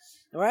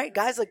 All right?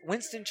 Guys like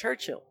Winston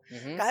Churchill.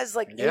 Guys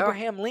like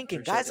Abraham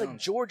Lincoln. Guys like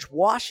George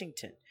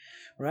Washington.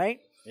 Right?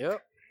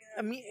 Yep.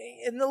 I mean,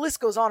 and the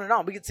list goes on and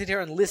on. We could sit here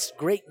and list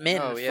great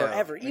men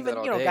forever. Even,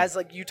 guys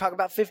like you talk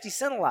about 50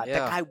 Cent a lot. Yeah.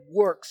 That guy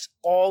works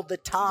all the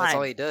time. That's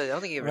all he does. I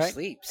don't think he ever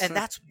sleeps. And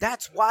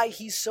that's why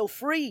he's so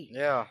free.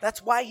 Yeah.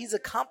 That's why he's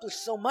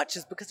accomplished so much,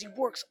 is because he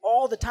works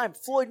all the time.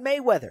 Floyd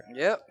Mayweather.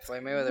 Yep.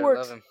 Floyd Mayweather.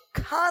 Works love him.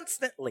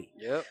 Constantly.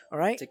 Yep. All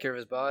right? Take care of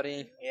his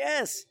body.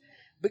 Yes.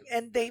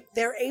 And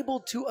they're able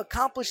to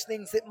accomplish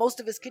things that most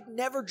of us could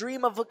never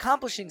dream of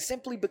accomplishing,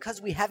 simply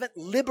because we haven't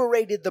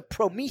liberated the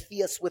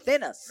Prometheus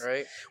within us.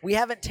 Right. We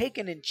haven't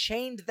taken and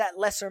chained that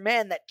lesser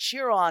man, that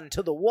Chiron,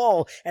 to the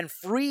wall and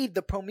freed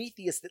the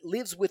Prometheus that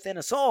lives within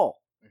us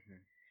all.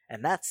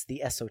 And that's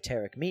the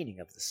esoteric meaning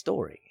of the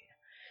story.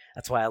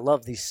 That's why I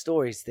love these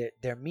stories.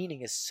 Their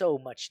meaning is so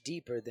much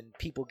deeper than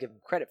people give them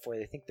credit for.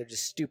 They think they're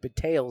just stupid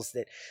tales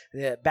that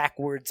the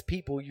backwards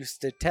people used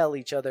to tell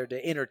each other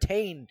to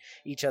entertain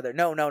each other.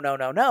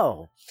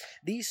 No.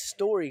 These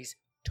stories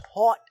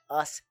taught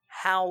us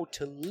how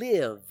to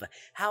live,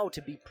 how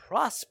to be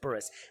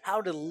prosperous, how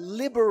to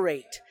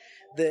liberate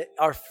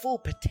our full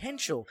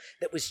potential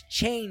that was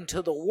chained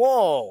to the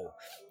wall,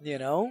 you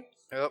know?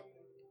 Yep.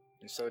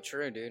 It's so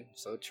true, dude.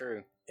 So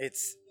true.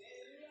 It's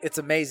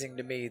amazing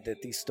to me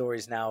that these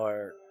stories now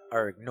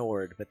are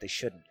ignored, but they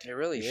shouldn't. It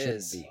really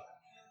is. Shouldn't be.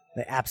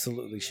 They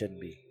absolutely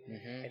shouldn't be.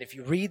 Mm-hmm. And if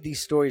you read these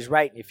stories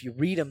right, and if you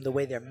read them the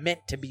way they're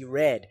meant to be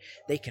read,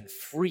 they can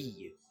free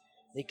you.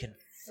 They can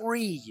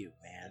free you,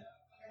 man.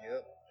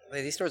 Yep.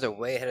 Like, these stories are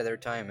way ahead of their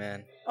time,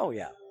 man. Oh,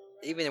 yeah.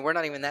 We're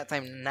not even that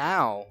time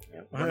now.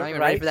 Yep. We're not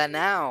even ready for that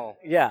now.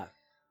 Yeah.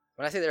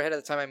 When I say they're ahead of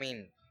the time, I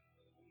mean,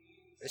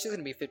 this is going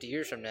to be 50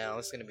 years from now.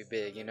 It's going to be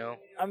big, you know?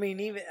 I mean,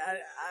 even,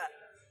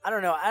 I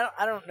don't know.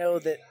 I don't know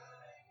that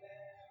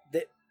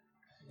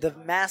the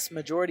mass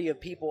majority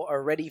of people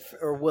are ready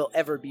or will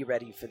ever be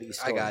ready for these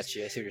stories. I got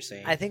you. I see what you're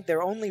saying. I think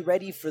they're only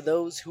ready for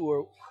those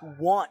who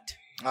want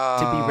to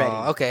be ready.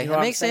 Okay, you know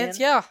that makes sense.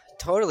 Yeah,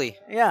 totally.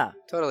 Yeah,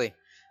 totally.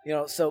 You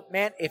know, so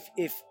man, if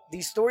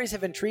these stories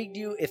have intrigued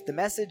you, if the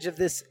message of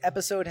this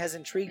episode has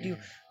intrigued you,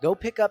 go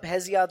pick up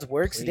Hesiod's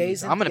Works,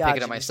 Days, and I'm gonna Theogony.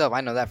 pick it up myself.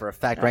 I know that for a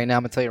fact. Right now,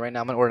 I'm gonna tell you right now.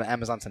 I'm gonna order it on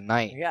Amazon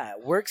tonight. Yeah,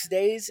 Works,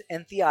 Days,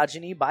 and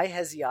Theogony by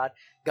Hesiod.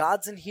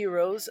 Gods and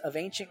Heroes of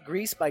Ancient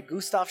Greece by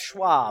Gustav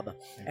Schwab.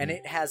 Mm-hmm. And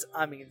it has,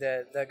 I mean,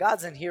 the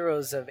Gods and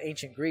Heroes of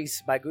Ancient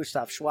Greece by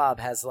Gustav Schwab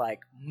has,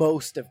 like,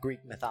 most of Greek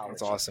mythology.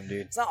 That's awesome,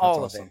 dude. It's not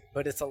all of it,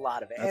 but it's a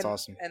lot of it. That's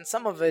awesome. And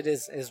some of it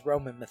is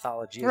Roman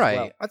mythology as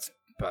well. Right.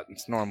 But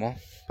it's normal.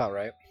 About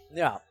right.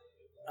 Yeah.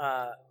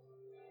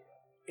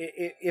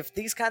 If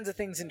these kinds of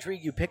things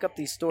intrigue you, pick up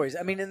these stories.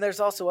 I mean, and there's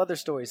also other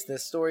stories. The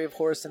story of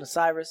Horus and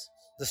Osiris,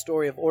 the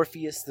story of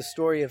Orpheus, the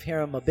story of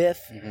Hiram Abiff,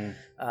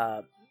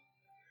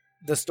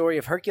 the story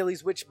of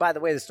Hercules, which, by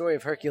the way, the story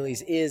of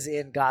Hercules is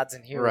in Gods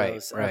and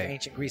Heroes of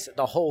Ancient Greece,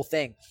 the whole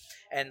thing.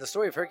 And the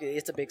story of Hercules,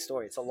 it's a big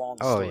story. It's a long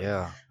story.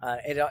 Oh,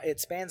 yeah.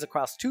 It spans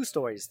across two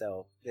stories,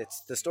 though.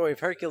 It's the story of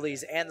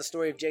Hercules and the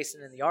story of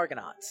Jason and the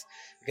Argonauts,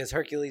 because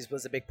Hercules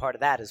was a big part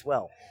of that as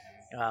well.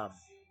 Yeah,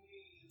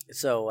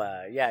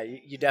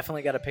 you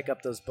definitely got to pick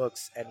up those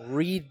books and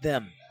read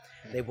them.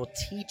 They will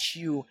teach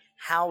you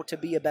how to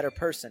be a better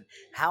person,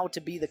 how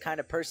to be the kind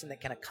of person that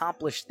can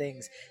accomplish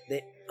things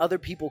that other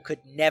people could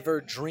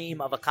never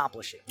dream of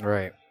accomplishing.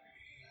 Right.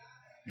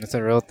 That's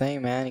a real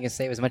thing, man. You can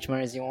save as much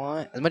money as you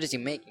want, as much as you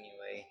make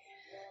anyway.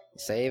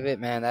 Save it,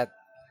 man.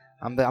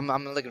 I'm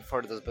looking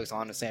forward to those books,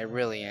 honestly. I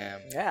really am.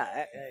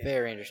 Yeah.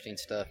 Very interesting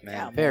stuff, man.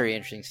 Yeah, Very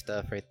interesting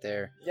stuff right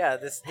there. Yeah,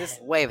 this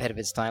way ahead of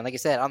its time. Like I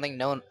said, I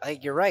don't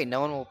think you're right.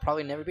 No one will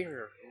probably never be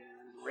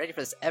ready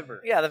for this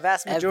ever. Yeah, the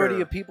vast majority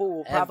of people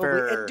will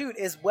probably. And dude,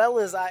 as well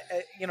as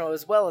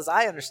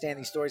I understand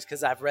these stories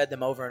because I've read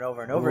them over and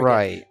over and over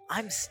again.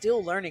 I'm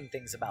still learning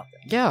things about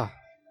them. Yeah.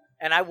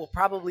 And I will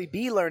probably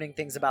be learning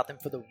things about them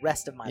for the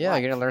rest of my life. Yeah,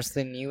 you're gonna learn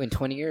something new in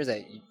 20 years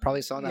that you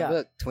probably saw in that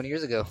book 20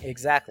 years ago.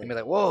 Exactly. And be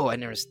like, whoa, I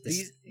never.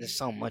 There's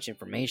so much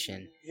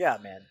information. Yeah,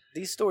 man.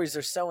 These stories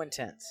are so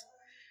intense,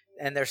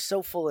 and they're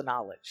so full of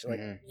knowledge.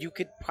 Like you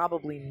could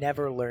probably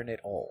never learn it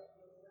all.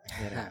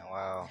 You know?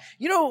 Wow.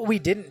 You know what we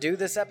didn't do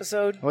this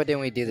episode? What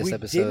didn't we do this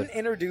episode? We didn't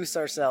introduce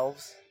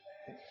ourselves.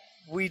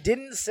 We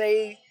didn't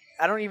say.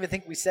 I don't even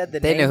think we said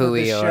the name of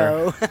the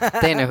show.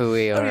 They know who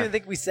we are. I don't even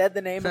think we said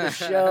the name of the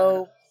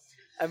show.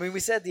 I mean,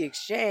 we said the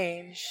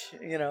exchange,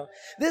 you know.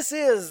 This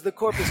is the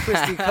Corpus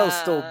Christi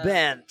Coastal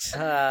Bent.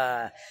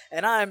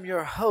 And I'm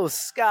your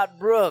host, Scott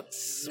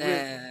Brooks.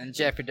 And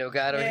Jeffrey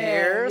Delgado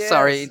here. Yes.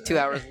 Sorry, 2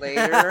 hours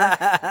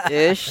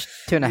later-ish.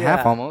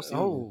 2.5 almost.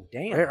 Oh,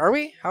 damn. Are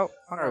we? How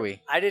are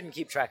we? I didn't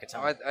keep track of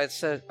time. I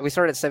said we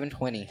started at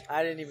 7:20.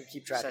 I didn't even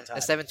keep track of time.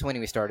 At 7:20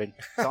 we started.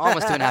 So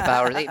almost 2.5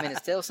 hours, 8 minutes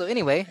still. So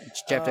anyway,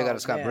 it's Jeff Delgado,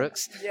 Scott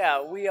Brooks.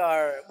 Yeah, we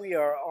are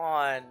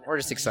on We're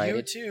just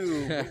excited.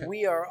 YouTube.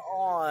 We are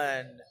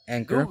on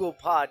Anchor. Google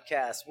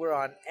Podcasts. We're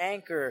on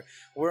Anchor.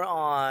 We're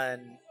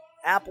on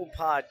Apple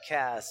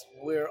Podcasts.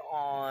 We're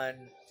on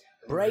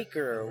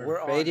Breaker.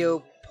 We're on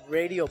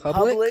Radio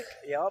Public.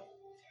 Yep.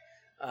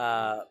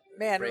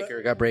 Man,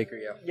 Breaker.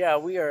 Yeah. Yeah,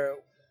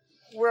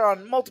 we're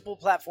on multiple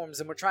platforms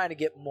and we're trying to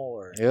get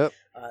more. Yep.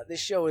 This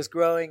show is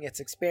growing. It's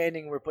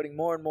expanding. We're putting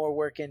more and more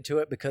work into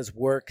it because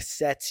work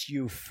sets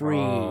you free.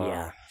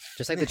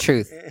 Just like the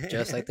truth.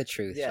 Just like the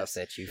truth shall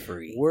set you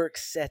free. Work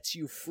sets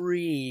you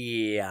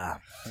free.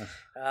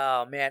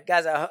 Oh, man.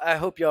 Guys, I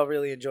hope y'all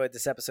really enjoyed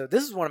this episode.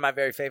 This is one of my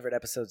very favorite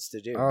episodes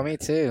to do. Oh, me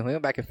too. We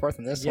went back and forth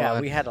on this one. Yeah,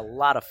 we had a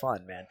lot of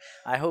fun, man.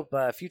 I hope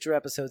future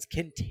episodes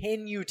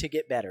continue to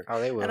get better. Oh,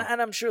 they will.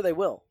 And I'm sure they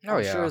will.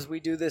 I'm yeah. sure as we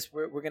do this,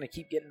 we're going to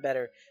keep getting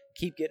better.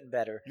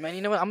 Man,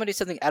 you know what? I'm going to do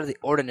something out of the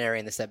ordinary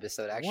in this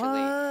episode, actually. What?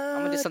 I'm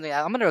going to do something.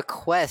 I'm going to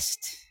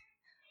request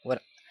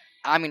what...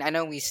 I mean, I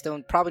know we still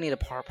probably need a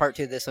part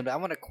 2 of this one, but I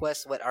want to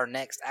request what our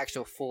next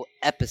actual full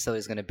episode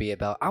is going to be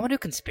about. I want to do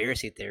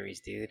conspiracy theories,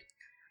 dude.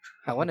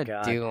 I want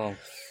to do them.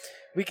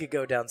 We could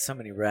go down so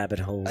many rabbit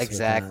holes.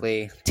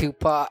 Exactly.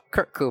 Tupac,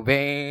 Kurt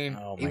Cobain.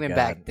 Oh my even God.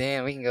 Back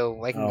then, we can go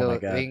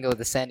with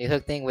the Sandy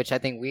Hook thing, which I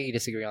think we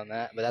disagree on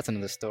that, but that's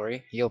another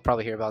story. You'll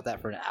probably hear about that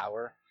for an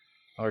hour,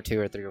 or 2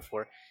 or 3 or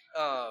 4.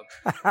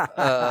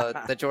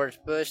 The George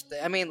Bush.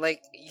 I mean,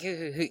 like,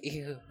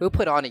 who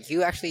put on it?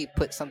 You actually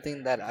put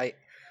something that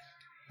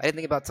I didn't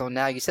think about till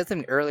now. You said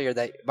something earlier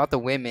about the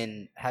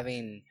women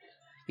having.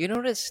 You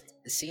noticed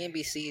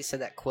CNBC said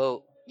that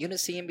quote. You know,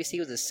 CNBC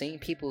was the same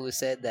people who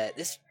said that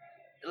this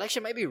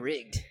election might be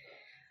rigged.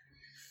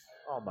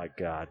 Oh my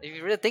God! If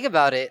you really think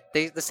about it,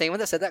 the same one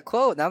that said that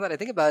quote. Now that I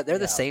think about it, they're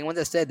the same one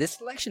that said this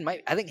election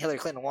might. I think Hillary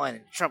Clinton won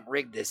and Trump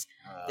rigged this.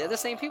 They're the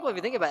same people. If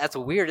you think about it, that's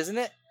weird, isn't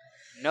it?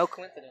 No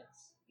coincidence.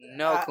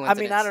 No coincidence.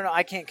 I mean, I don't know.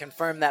 I can't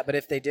confirm that, but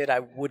if they did,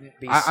 I wouldn't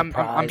be surprised.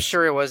 I'm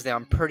sure it was them.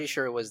 I'm pretty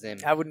sure it was them.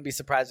 I wouldn't be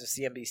surprised if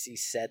CNBC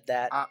said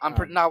that. I'm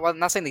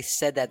not saying they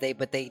said that,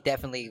 but they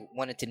definitely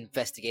wanted to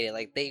investigate it.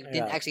 Like, they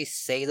didn't actually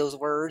say those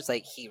words,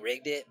 like, he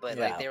rigged it, but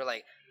like they were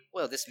like,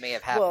 well, this may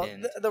have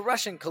happened. Well, the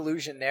Russian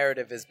collusion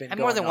narrative has been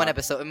going more than one on.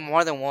 episode,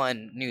 more than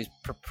one news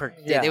per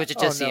day. It was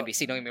just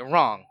CNBC, don't get me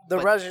wrong.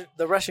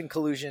 The Russian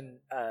collusion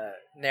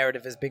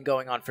narrative has been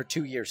going on for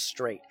 2 years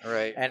straight.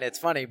 Right. And it's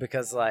funny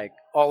because, like,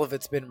 all of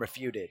it's been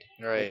refuted.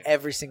 Right. Like,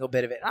 every single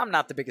bit of it. I'm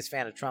not the biggest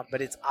fan of Trump,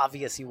 but it's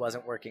obvious he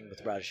wasn't working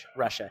with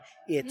Russia.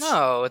 It's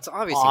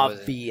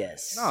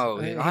obvious. No,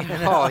 not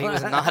at all. He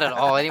was not at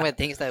all. Anyone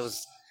thinks that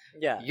was...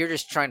 Yeah, you're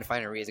just trying to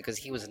find a reason because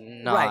he was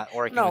not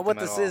working. No, with what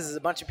them this at all. is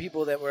a bunch of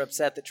people that were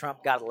upset that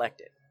Trump got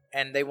elected,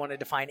 and they wanted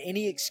to find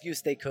any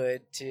excuse they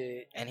could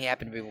to. And he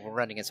happened to be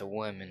running against a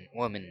woman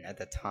at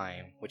the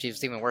time, which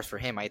is even worse for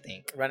him, I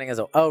think. Running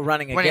against a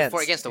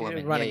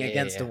woman. Running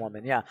against a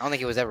woman. Yeah, I don't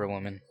think he was ever a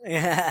woman.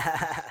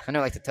 Yeah, I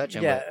never like to touch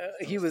him. Yeah,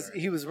 but he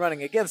was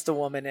running against a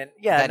woman, and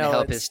that didn't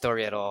help his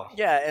story at all.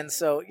 Yeah, and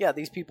so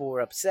these people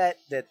were upset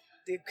that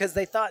because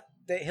they thought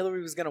that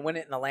Hillary was going to win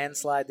it in a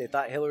landslide. They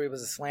thought Hillary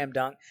was a slam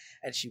dunk,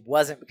 and she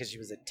wasn't because she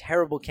was a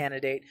terrible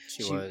candidate.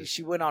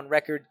 She went on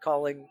record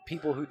calling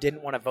people who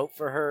didn't want to vote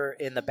for her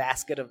in the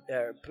basket of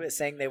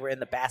saying they were in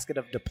the basket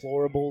of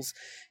deplorables.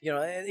 You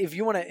know, if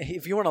you want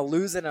to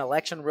lose an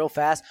election real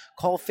fast,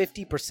 call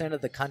 50%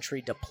 of the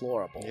country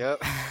deplorable.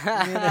 Yep,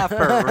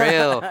 for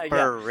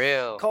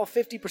real. Call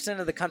 50%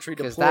 of the country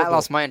deplorable. Because that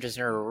lost my interest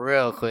in her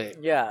real quick.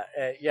 Yeah.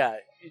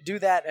 Do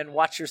that and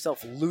watch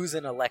yourself lose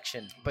an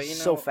election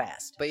so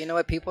fast. But you know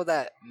what? People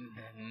that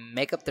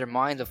make up their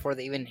minds before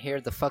they even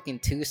hear the fucking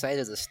two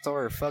sides of the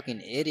story are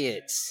fucking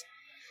idiots.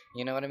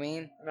 You know what I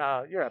mean?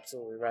 No, you're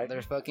absolutely right.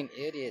 They're fucking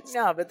idiots.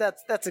 No, but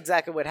that's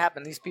exactly what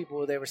happened. These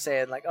people, they were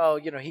saying like, oh,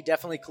 you know, he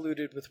definitely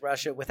colluded with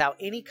Russia without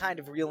any kind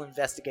of real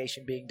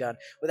investigation being done,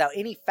 without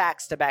any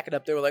facts to back it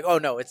up. They were like, oh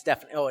no, it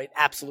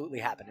absolutely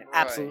happened. It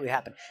absolutely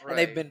happened. Right. And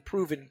they've been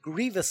proven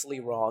grievously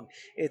wrong.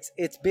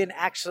 It's been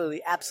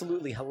actually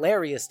absolutely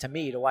hilarious to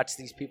me to watch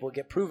these people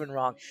get proven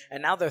wrong,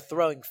 and now they're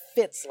throwing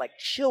fits like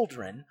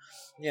children,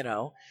 you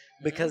know.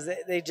 Because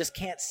they just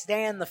can't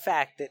stand the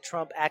fact that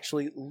Trump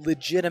actually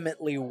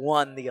legitimately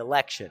won the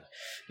election.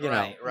 You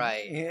know,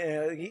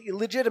 he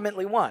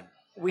legitimately won.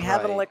 We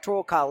have an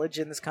electoral college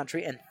in this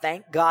country, and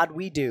thank God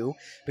we do,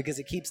 because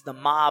it keeps the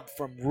mob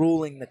from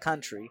ruling the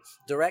country.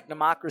 Direct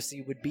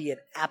democracy would be an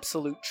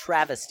absolute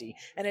travesty,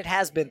 and it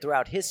has been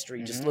throughout history.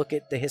 Mm-hmm. Just look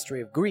at the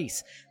history of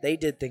Greece. They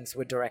did things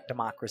with direct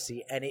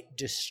democracy, and it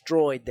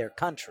destroyed their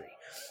country.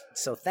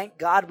 So thank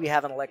God we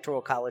have an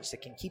electoral college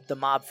that can keep the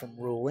mob from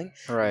ruling.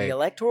 Right. The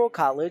electoral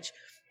college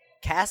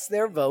cast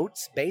their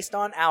votes based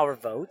on our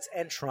votes,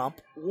 and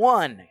Trump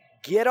won.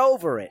 Get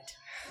over it.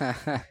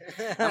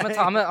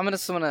 I'm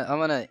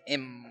gonna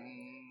in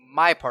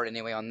my part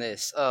anyway on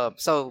this.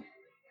 So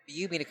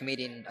you being a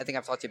comedian, I think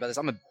I've talked to you about this.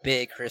 I'm a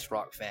big Chris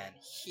Rock fan,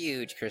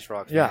 huge Chris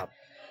Rock fan. Yeah.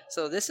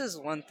 So this is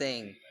one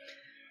thing.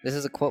 This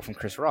is a quote from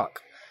Chris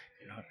Rock.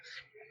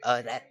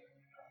 That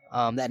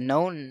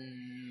no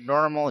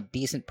normal,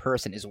 decent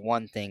person is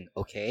one thing,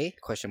 okay? ?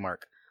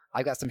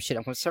 I got some shit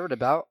I'm conservative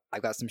about. I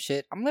got some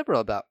shit I'm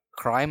liberal about.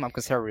 Crime, I'm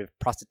conservative.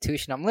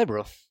 Prostitution, I'm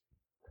liberal.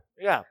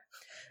 Yeah.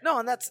 No,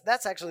 and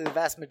that's actually the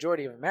vast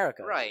majority of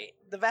America. Right.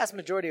 The vast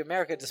majority of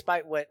America,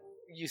 despite what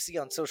you see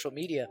on social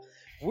media,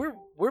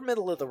 we're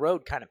middle of the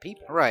road kind of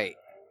people. Right.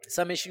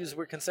 Some issues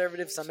we're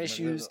conservative, some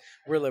issues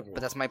we're liberal.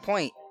 But that's my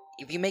point.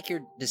 If you make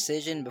your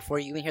decision before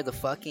you even hear the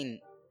fucking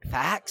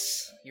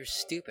facts, you're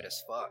stupid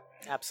as fuck.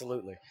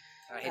 Absolutely.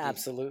 I hate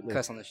to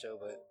cuss on the show,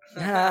 but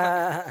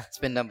it's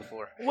been done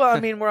before. Well,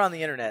 I mean, we're on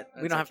the internet.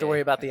 We don't have to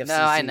worry about the FCC.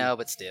 No, I know,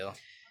 but still.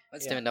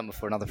 It's been done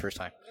before, not the first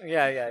time.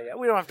 Yeah.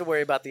 We don't have to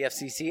worry about the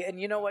FCC.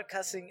 And you know what,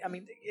 cussing, I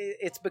mean,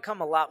 it's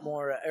become a lot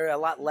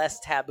less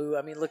taboo.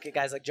 I mean, look at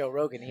guys like Joe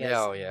Rogan. He has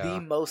the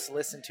most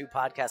listened to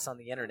podcast on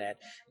the internet.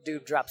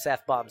 Dude drops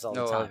F-bombs all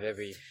the time.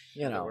 Every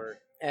word.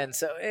 And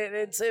so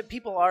it's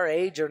people our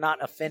age are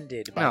not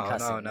offended by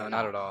cussing. No,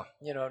 not at all.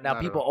 You know,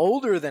 now people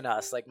older than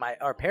us, like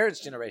our parents'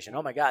 generation,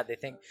 oh my God, they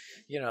think,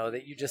 you know,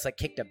 that you just like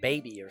kicked a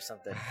baby or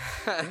something.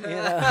 You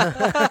know?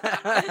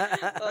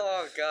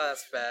 Oh God,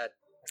 that's bad.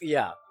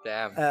 Yeah.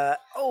 Damn.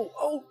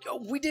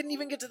 We didn't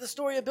even get to the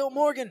story of Bill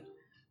Morgan.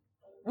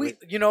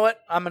 You know what?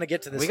 I'm going to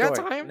get to this story. We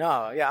got time?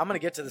 No, yeah, I'm going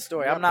to get to the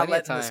story. I'm not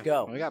letting this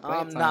go.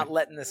 I'm not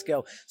letting this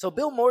go. So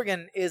Bill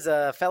Morgan is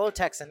a fellow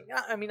Texan.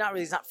 I mean, not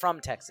really. He's not from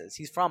Texas.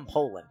 He's from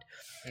Poland.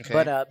 Okay.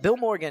 But Bill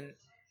Morgan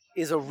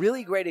is a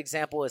really great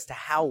example as to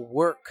how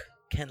work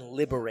can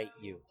liberate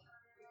you.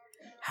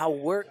 how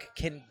work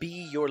can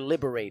be your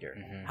liberator,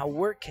 how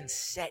work can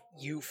set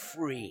you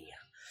free.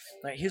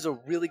 Right, here's a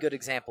really good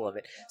example of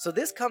it. So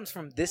this comes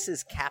from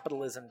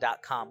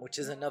thisiscapitalism.com, which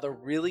is another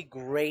really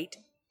great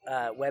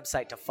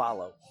website to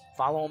follow.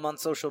 Follow them on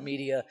social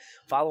media.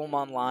 Follow them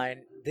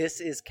online.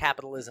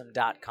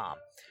 Thisiscapitalism.com.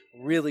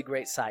 Really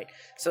great site.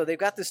 So they've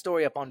got this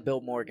story up on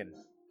Bill Morgan.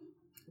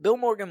 Bill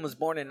Morgan was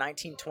born in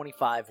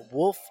 1925.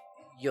 Wolf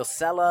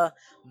Yosela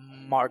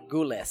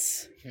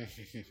Margules.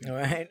 All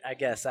right, I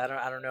guess.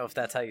 I don't know if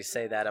that's how you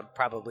say that. I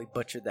probably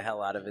butchered the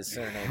hell out of his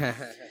surname.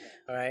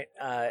 All right.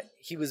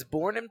 He was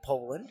born in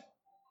Poland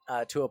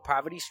to a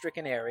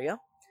poverty-stricken area.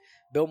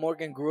 Bill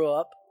Morgan grew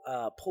up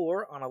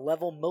poor on a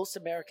level most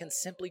Americans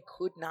simply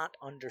could not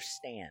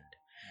understand.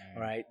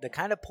 All right, the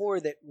kind of poor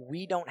that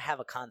we don't have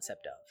a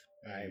concept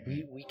of. All right,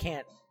 we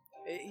can't.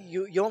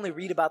 You only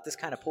read about this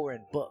kind of poor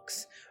in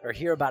books or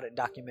hear about it in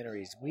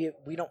documentaries.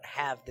 We don't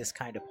have this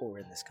kind of poor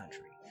in this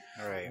country.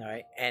 All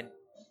right, and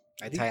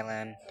like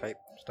Thailand type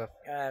stuff.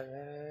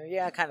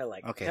 Yeah, kind of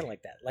like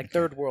that, like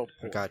third world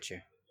poor. Got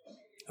you.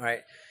 All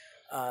right,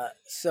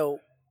 so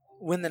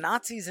when the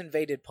Nazis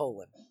invaded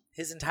Poland,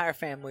 his entire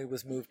family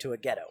was moved to a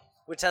ghetto,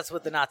 which that's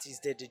what the Nazis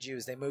did to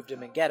Jews. They moved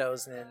them in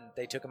ghettos, and then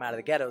they took them out of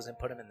the ghettos and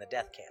put them in the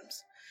death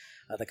camps,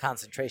 the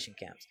concentration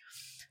camps.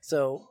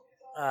 So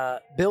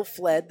Bill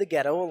fled the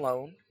ghetto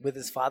alone with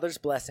his father's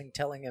blessing,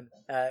 telling him,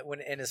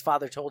 and his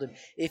father told him,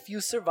 "If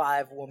you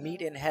survive, we'll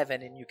meet in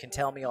heaven and you can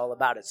tell me all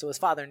about it." So his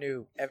father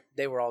knew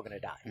they were all going to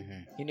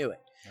die. He knew it.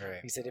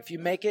 Right. He said, "If you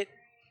make it,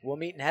 we'll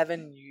meet in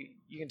heaven.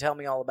 You can tell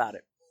me all about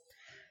it."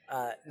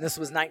 And this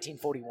was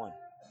 1941.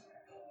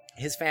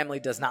 His family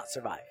does not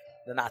survive.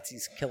 The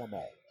Nazis kill them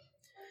all.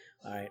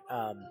 All right.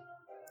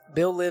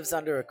 Bill lives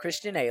under a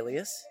Christian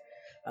alias.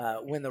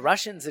 When the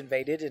Russians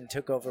invaded and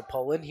took over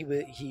Poland,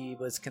 he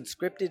was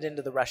conscripted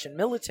into the Russian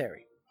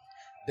military.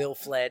 Bill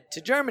fled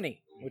to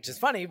Germany, which is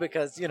funny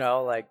because,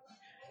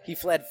 he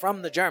fled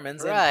from the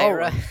Germans in Poland.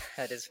 Right.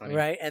 That is funny.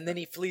 Right, and then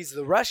he flees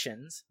the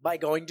Russians by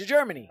going to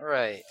Germany.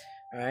 Right.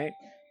 All right.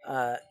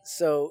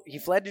 So he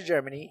fled to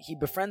Germany. He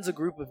befriends a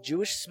group of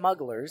Jewish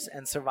smugglers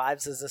and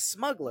survives as a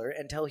smuggler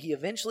until he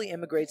eventually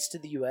immigrates to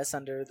the U.S.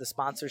 under the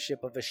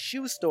sponsorship of a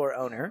shoe store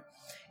owner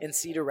in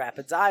Cedar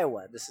Rapids,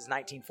 Iowa. This is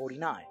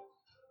 1949.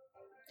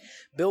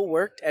 Bill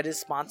worked at his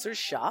sponsor's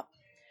shop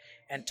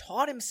and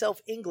taught himself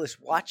English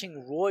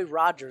watching Roy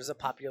Rogers, a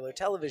popular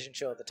television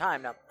show at the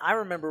time. Now, I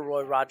remember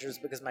Roy Rogers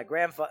because my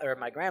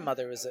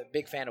grandmother was a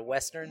big fan of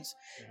Westerns,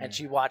 and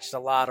she watched a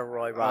lot of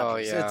Roy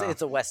Rogers. Oh, yeah. So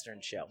it's a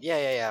Western show.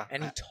 Yeah.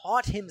 And he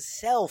taught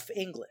himself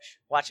English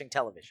watching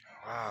television.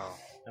 Wow.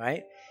 All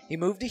right? He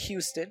moved to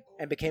Houston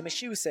and became a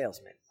shoe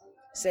salesman,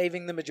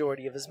 saving the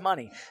majority of his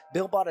money.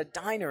 Bill bought a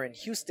diner in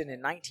Houston in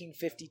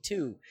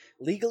 1952,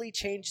 legally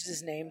changed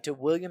his name to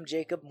William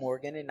Jacob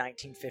Morgan in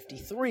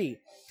 1953.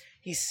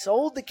 He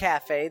sold the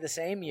cafe the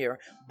same year,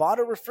 bought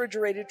a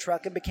refrigerated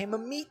truck, and became a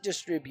meat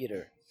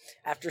distributor.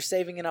 After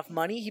saving enough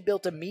money, he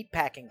built a meat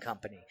packing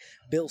company.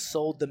 Bill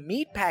sold the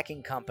meat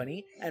packing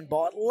company and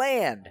bought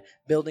land,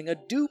 building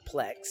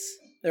duplexes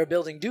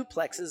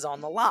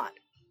on the lot.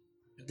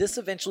 This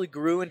eventually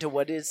grew into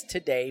what is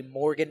today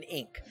Morgan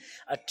Inc.,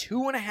 a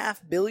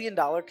 $2.5 billion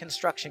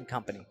construction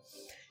company.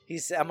 He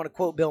said, I'm going to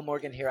quote Bill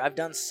Morgan here, "I've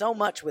done so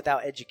much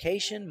without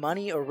education,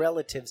 money, or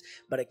relatives,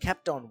 but I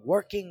kept on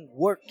working.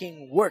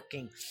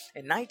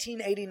 In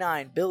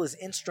 1989, Bill is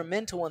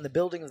instrumental in the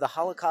building of the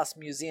Holocaust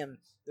Museum,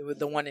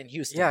 the one in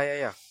Houston.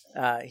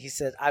 Yeah. He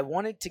said, "I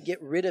wanted to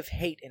get rid of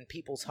hate in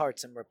people's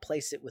hearts and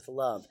replace it with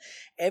love.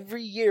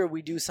 Every year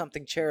we do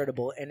something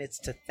charitable, and it's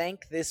to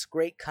thank this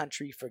great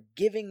country for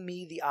giving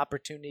me the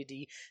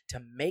opportunity to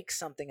make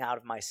something out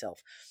of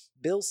myself."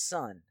 Bill's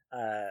son,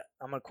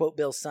 I'm going to quote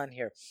Bill's son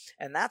here,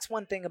 and that's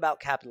one thing about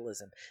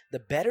capitalism. The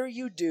better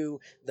you do,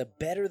 the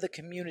better the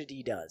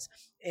community does.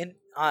 In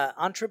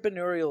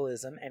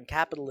entrepreneurialism and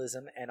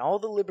capitalism and all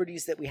the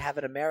liberties that we have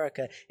in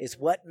America is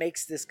what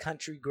makes this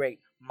country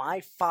great.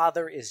 My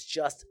father is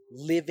just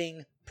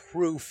living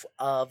proof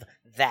of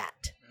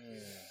that.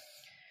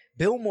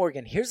 Bill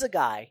Morgan, here's a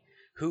guy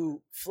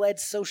who fled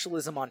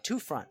socialism on two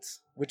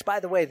fronts, which, by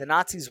the way, the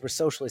Nazis were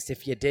socialists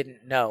if you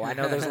didn't know. I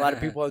know there's a lot of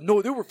people who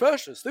no, they were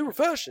fascists. Yeah,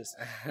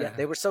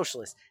 they were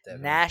socialists.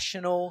 Definitely.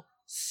 National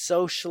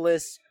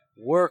Socialist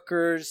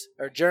Workers,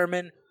 or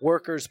German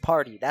Workers'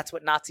 Party. That's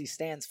what Nazi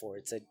stands for.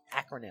 It's an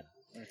acronym.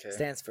 Okay. It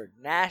stands for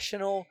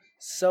National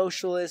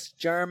Socialist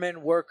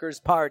German Workers'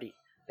 Party.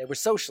 They were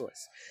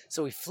socialists.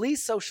 So he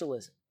flees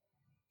socialism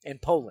in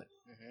Poland.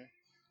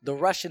 The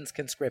Russians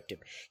conscript him.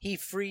 He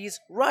frees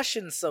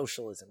Russian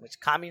socialism, which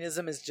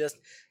communism is just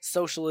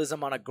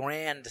socialism on a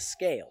grand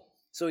scale.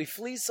 So he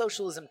flees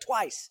socialism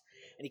twice,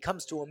 and he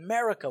comes to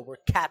America where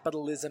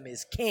capitalism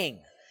is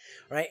king,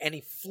 right? And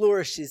he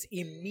flourishes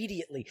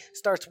immediately,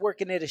 starts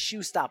working at a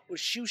shoe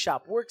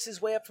shop, works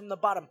his way up from the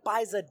bottom,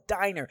 buys a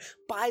diner,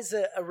 buys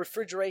a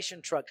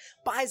refrigeration truck,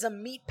 buys a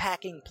meat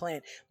packing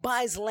plant,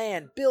 buys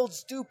land,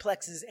 builds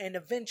duplexes, and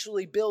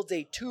eventually builds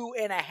a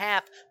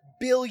 $2.5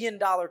 billion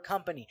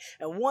company.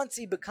 And once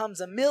he becomes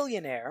a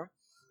millionaire,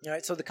 All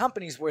right, so the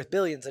company's worth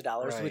billions of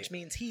dollars, which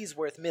means he's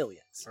worth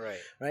millions.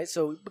 Right.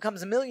 So he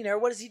becomes a millionaire.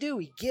 What does he do?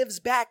 He gives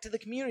back to the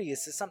community.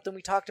 This is something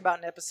we talked about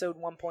in episode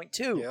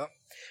 1.2. Yeah.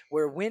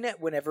 Where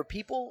whenever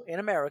people in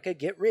America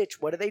get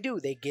rich, what do?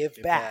 They give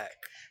back.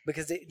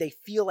 Because they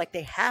feel like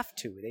they have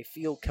to. They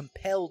feel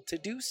compelled to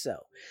do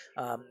so.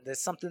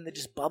 There's something that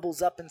just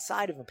bubbles up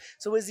inside of them.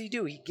 So what does he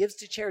do? He gives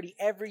to charity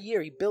every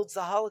year. He builds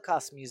the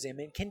Holocaust Museum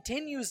and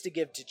continues to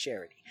give to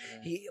charity.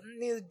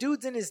 The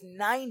dude's in his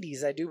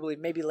 90s, I do believe,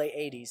 maybe late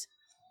 80s.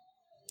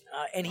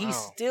 And he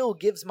still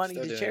gives money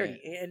to charity.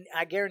 And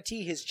I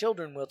guarantee his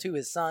children will too.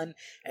 His son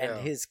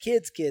and his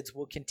kids'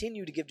 will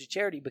continue to give to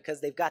charity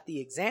because they've got the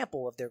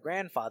example of their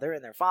grandfather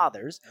and their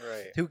fathers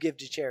who give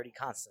to charity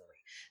constantly.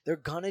 They're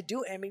going to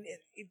do it. I mean,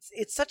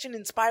 it's such an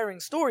inspiring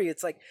story.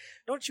 It's like,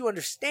 don't you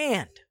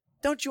understand?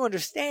 Don't you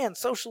understand?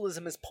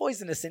 Socialism is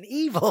poisonous and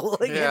evil.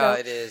 You know?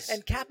 It is.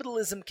 And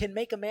capitalism can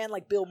make a man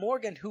like Bill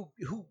Morgan, who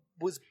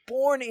was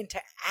born into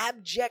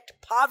abject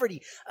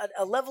poverty,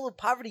 a level of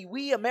poverty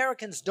we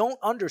Americans don't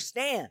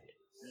understand.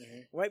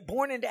 Right?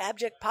 Born into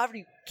abject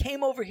poverty,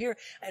 came over here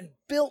and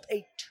built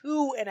a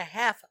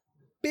 $2.5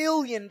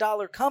 billion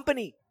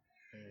company.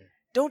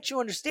 Don't you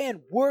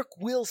understand? Work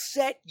will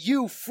set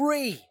you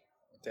free.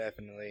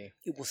 Definitely.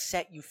 It will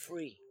set you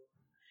free.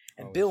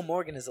 And Bill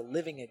Morgan is a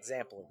living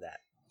example of that.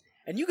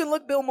 And you can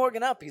look Bill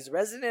Morgan up. He's a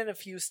resident of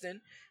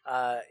Houston.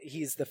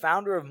 He's the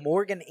founder of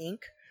Morgan Inc.,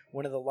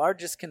 one of the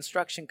largest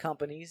construction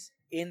companies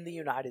in the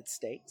United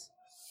States.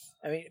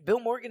 I mean, Bill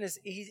Morgan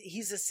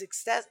he's a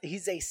success.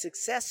 He's a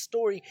success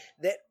story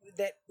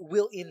that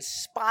will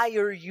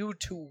inspire you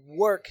to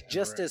work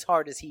just as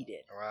hard as he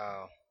did.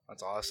 Wow.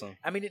 That's awesome.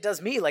 I mean, it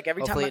does me. Like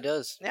every Hopefully time it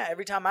does. Yeah,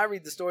 every time I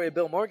read the story of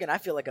Bill Morgan, I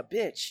feel like a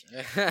bitch.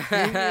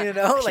 You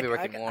know, like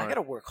I got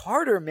to work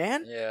harder,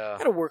 man. Yeah. I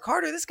got to work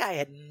harder. This guy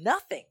had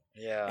nothing.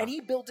 Yeah. And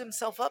he built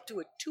himself up to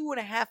a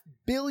 $2.5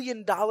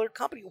 billion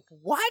company.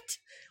 What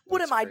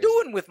That's am I crazy.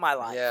 doing with my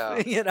life?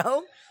 Yeah. You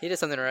know? He did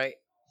something right.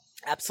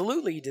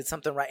 Absolutely, he did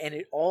something right. And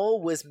it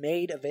all was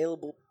made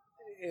available.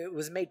 It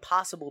was made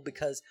possible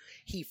because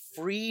he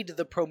freed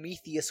the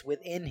Prometheus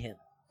within him.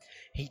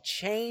 He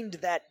chained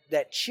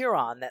that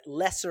Chiron, that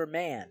lesser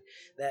man,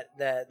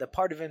 that the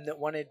part of him that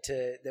wanted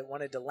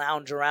to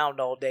lounge around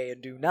all day and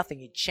do nothing.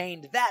 He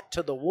chained that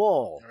to the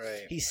wall.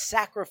 Right. He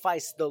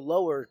sacrificed the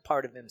lower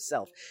part of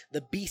himself,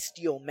 the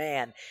bestial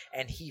man,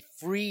 and he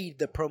freed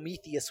the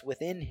Prometheus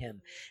within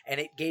him. And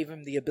it gave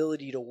him the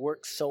ability to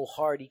work so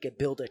hard he could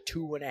build a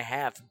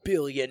 $2.5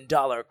 billion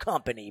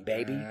company,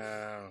 baby.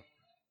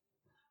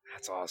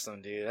 That's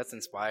awesome, dude. That's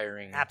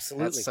inspiring.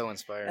 Absolutely. That's so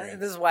inspiring.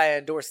 And this is why I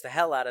endorse the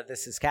hell out of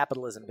This Is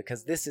Capitalism,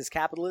 because This Is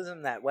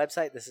Capitalism, that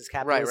website,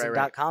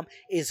 thisiscapitalism.com,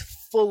 is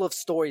full of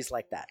stories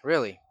like that.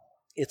 Really?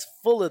 It's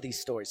full of these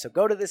stories. So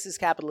go to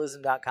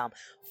thisiscapitalism.com.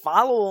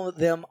 Follow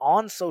them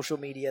on social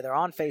media. They're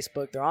on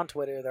Facebook. They're on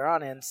Twitter. They're on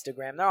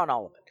Instagram. They're on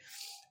all of it.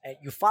 And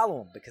you follow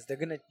them because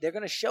they're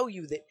gonna show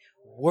you that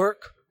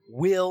work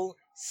will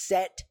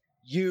set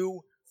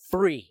you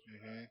free.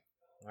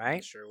 Right?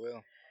 It sure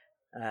will.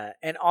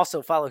 And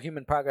also follow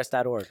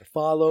humanprogress.org.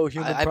 Follow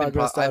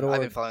humanprogress.org.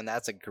 I've been following that.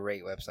 That's a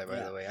great website,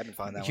 by the way. I've been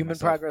following that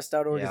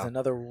Humanprogress.org is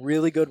another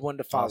really good one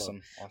to follow.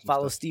 Awesome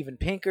Follow stuff. Steven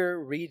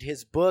Pinker. Read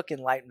his book,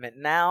 Enlightenment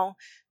Now,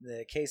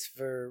 The Case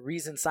for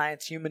Reason,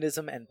 Science,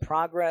 Humanism, and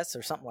Progress,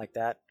 or something like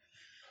that.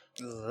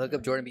 Look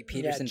up Jordan B.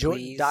 Peterson,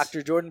 please.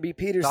 Dr. Jordan B.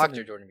 Peterson.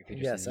 Dr. Jordan B.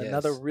 Peterson. Yes,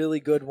 another really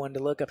good one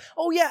to look up.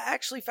 Oh, yeah, I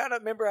actually found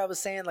out. Remember I was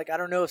saying, like, I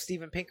don't know if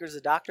Steven Pinker's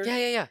a doctor?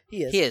 Yeah.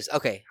 He is. He is.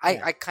 Okay.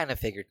 I kind of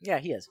figured. Yeah,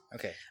 he is.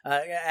 Okay.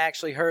 I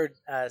actually heard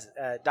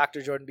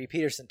Dr. Jordan B.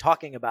 Peterson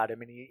talking about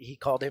him, and he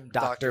called him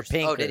Dr.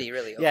 Pinker. Oh, did he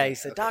really? Okay. Yeah, he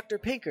said, Dr.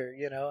 Pinker,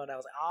 you know, and I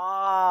was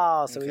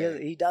like, so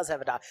he does have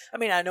a doctor. I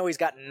mean, I know he's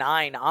got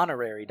 9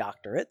 honorary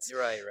doctorates.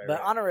 Right.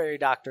 But honorary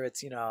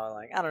doctorates, you know,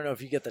 like, I don't know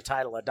if you get the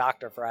title of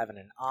doctor for having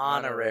an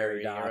honorary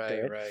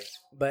doctorate. Right.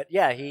 But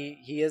yeah,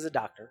 he is a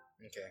doctor.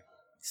 Okay.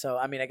 So,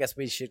 I mean, I guess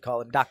we should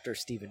call him Dr.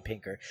 Steven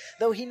Pinker.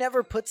 Though he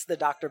never puts the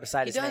doctor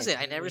beside his name. He doesn't.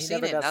 I never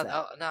seen it.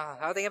 Now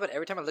I think about it,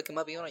 every time I look him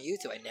up even on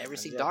YouTube, I never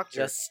see doctor.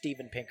 Just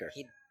Steven Pinker.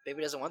 He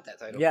maybe doesn't want that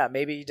title. Yeah,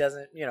 maybe he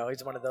doesn't. You know,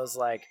 he's one of those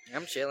like...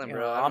 I'm chilling, you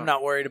bro. know, I'm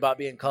not worried about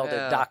being called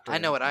a doctor. I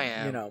know what I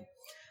am. You know.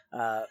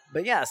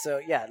 But yeah,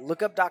 so yeah,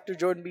 look up Dr.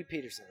 Jordan B.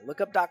 Peterson.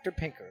 Look up Dr.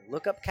 Pinker.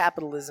 Look up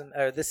capitalism,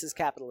 or This Is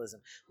Capitalism.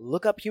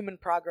 Look up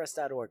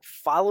humanprogress.org.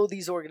 Follow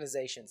these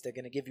organizations. They're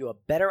going to give you a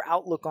better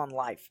outlook on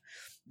life.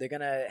 They're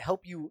going to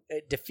help you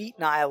defeat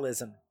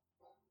nihilism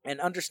and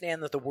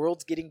understand that the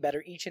world's getting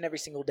better each and every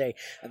single day.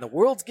 And the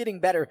world's getting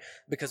better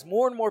because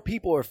more and more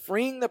people are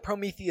freeing the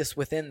Prometheus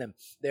within them.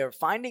 They're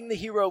finding the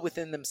hero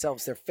within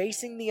themselves. They're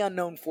facing the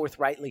unknown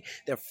forthrightly.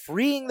 They're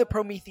freeing the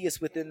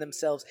Prometheus within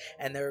themselves,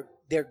 and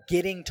they're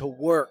getting to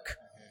work.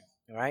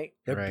 Right?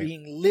 They're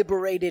being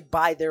liberated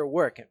by their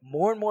work. And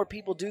more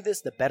people do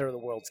this, the better the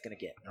world's going to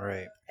get.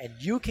 Right. And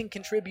you can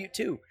contribute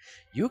too.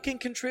 You can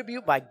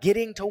contribute by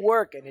getting to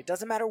work. And it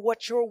doesn't matter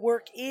what your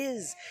work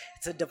is.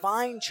 It's a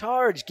divine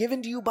charge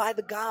given to you by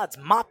the gods.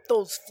 Mop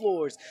those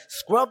floors.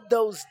 Scrub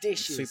those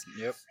dishes.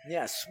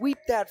 Yeah, sweep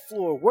that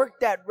floor. Work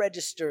that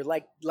register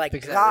like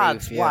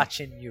God's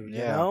watching you, you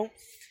know?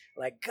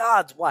 Like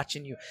God's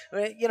watching you.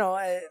 You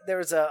know,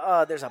 there's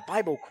a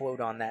Bible quote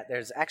on that.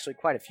 There's actually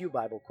quite a few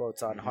Bible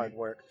quotes on hard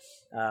work.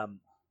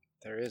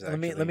 There is. Let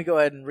me go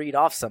ahead and read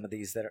off some of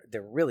these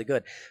they're really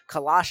good.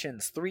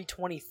 Colossians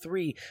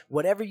 3:23.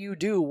 Whatever you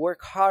do, work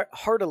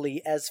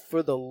heartily as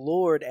for the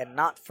Lord and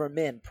not for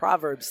men.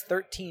 Proverbs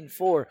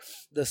 13:4.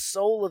 The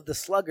soul of the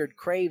sluggard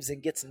craves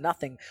and gets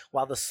nothing,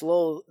 while the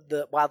soul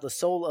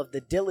of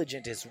the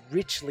diligent is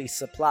richly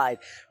supplied.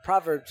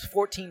 Proverbs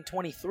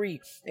 14:23.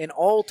 In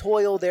all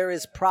toil there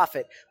is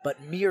profit,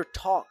 but mere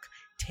talk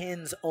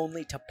tends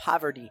only to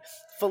poverty.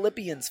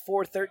 Philippians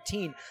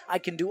 4:13. I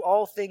can do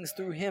all things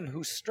through him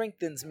who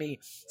strengthens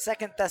me.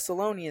 2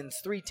 Thessalonians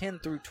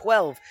 3:10 through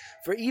 12.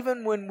 For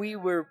even when we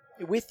were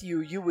with you,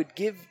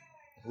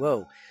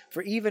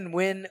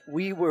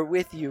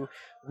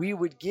 we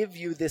would give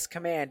you this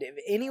command. If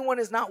anyone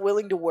is not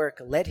willing to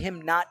work, let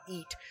him not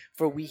eat.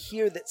 For we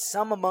hear that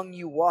some among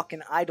you walk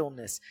in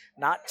idleness,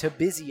 not too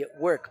busy at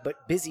work,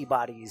 but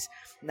busybodies.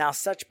 Now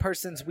such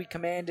persons we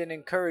command and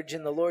encourage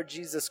in the Lord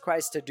Jesus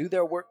Christ to do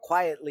their work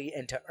quietly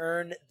and to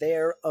earn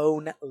their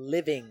own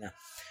living.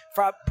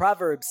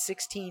 Proverbs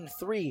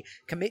 16:3.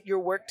 Commit your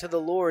work to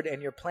the Lord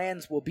and your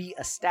plans will be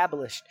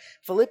established.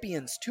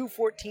 Philippians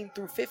 2:14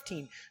 through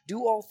 15.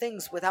 Do all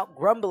things without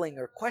grumbling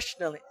or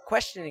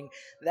questioning,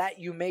 that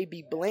you may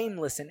be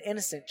blameless and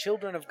innocent,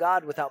 children of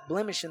God without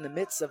blemish in the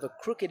midst of a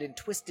crooked and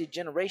twisted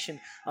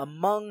generation,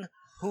 among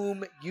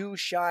whom you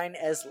shine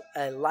as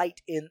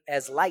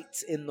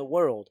lights in the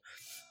world.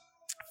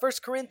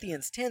 1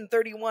 Corinthians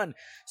 10:31.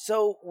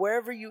 So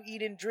wherever you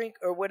eat and drink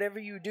or whatever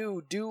you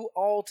do, do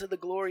all to the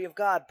glory of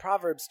God.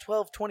 Proverbs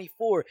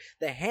 12:24.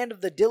 The hand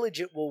of the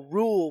diligent will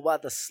rule, while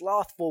the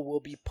slothful will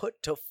be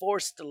put to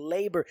forced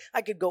labor.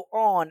 I could go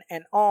on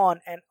and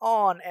on and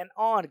on and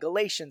on.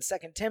 Galatians,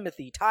 2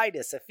 Timothy,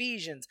 Titus,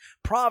 Ephesians,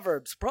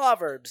 Proverbs,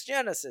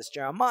 Genesis,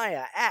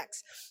 Jeremiah,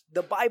 Acts.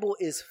 The Bible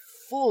is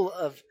full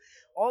of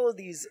all of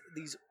these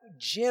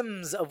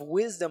gems of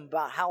wisdom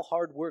about how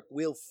hard work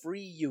will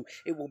free you.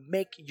 It will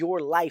make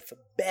your life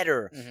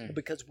better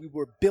because we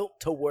were built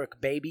to work,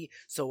 baby.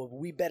 So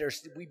we better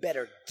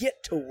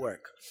get to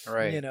work,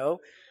 right? You know,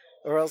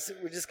 or else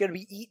we're just going to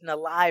be eaten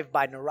alive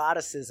by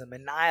neuroticism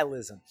and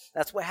nihilism.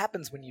 That's what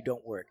happens when you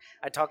don't work.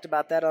 I talked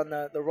about that on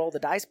the Roll the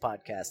Dice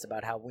podcast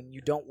about how when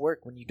you don't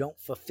work, when you don't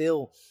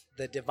fulfill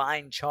the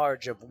divine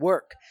charge of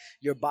work,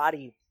 your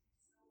body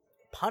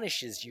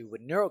punishes you with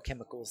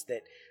neurochemicals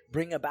that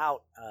bring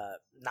about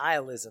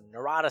nihilism,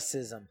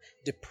 neuroticism,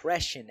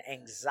 depression,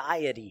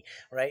 anxiety,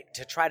 right?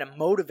 To try to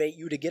motivate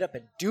you to get up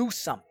and do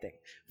something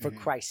for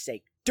Christ's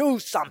sake. Do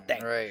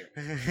something. Right.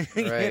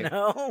 You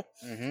know?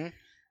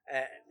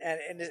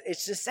 And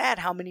it's just sad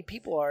how many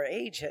people our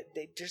age,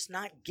 they're just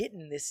not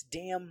getting this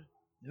damn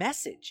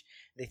message.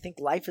 They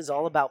think life is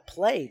all about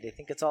play. They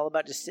think it's all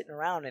about just sitting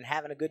around and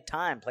having a good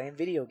time, playing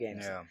video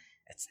games. Yeah.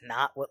 It's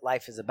not what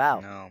life is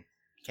about. No,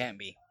 can't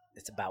be.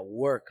 It's about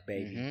work,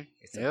 baby.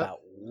 It's about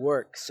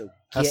work. So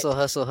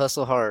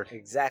hustle hard.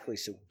 Exactly.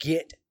 So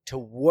get to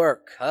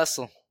work.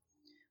 Hustle.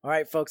 All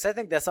right, folks. I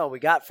think that's all we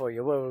got for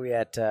you. What were we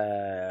at?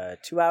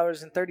 2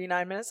 hours and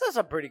 39 minutes. That's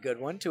a pretty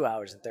good one. 2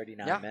 hours and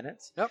 39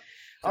 minutes. Yep.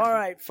 All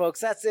right, folks.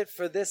 That's it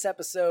for this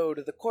episode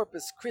of the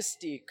Corpus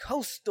Christi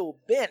Coastal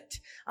Bent.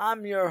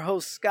 I'm your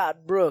host,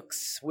 Scott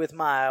Brooks, with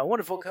my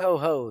wonderful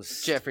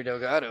co-host, Jeffrey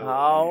Delgado.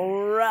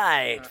 All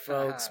right,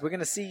 folks. We're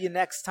going to see you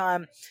next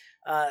time.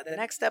 The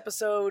next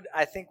episode,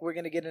 I think we're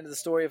going to get into the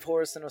story of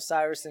Horus and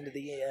Osiris, into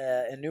the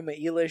Enuma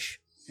Elish.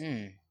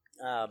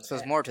 So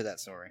there's more to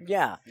that story.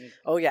 Yeah.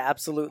 Oh, yeah,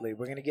 absolutely.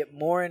 We're going to get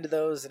more into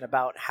those and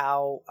about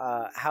how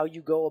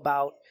you go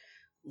about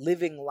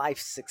living life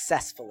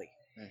successfully.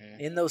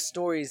 In those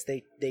stories,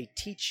 they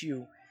teach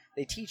you.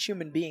 They teach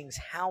human beings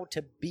how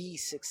to be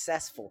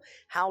successful,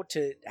 how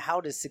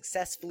to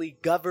successfully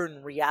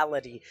govern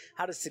reality,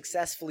 how to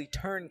successfully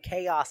turn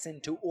chaos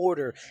into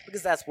order,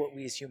 because that's what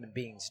we as human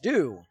beings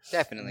do.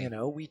 Definitely. You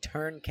know, we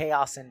turn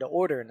chaos into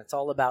order, and it's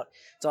all about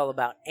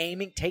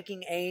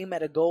taking aim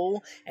at a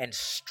goal and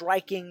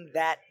striking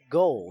that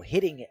goal,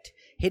 hitting it,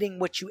 hitting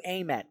what you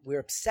aim at. We're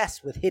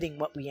obsessed with hitting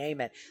what we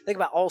aim at. Think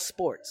about all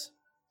sports.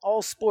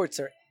 All sports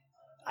are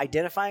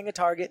identifying a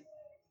target,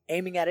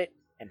 aiming at it,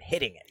 and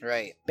hitting it.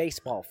 Right.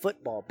 Baseball,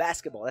 football,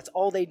 basketball. That's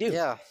all they do.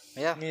 Yeah.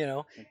 You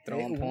know.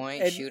 Throw on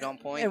point, shoot on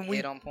point,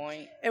 hit on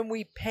point. And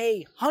we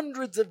pay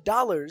hundreds of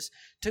dollars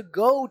to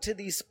go to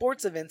these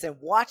sports events and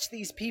watch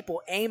these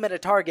people aim at a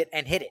target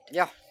and hit it.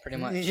 Yeah. pretty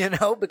much.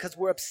 Because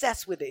we're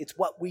obsessed with it. It's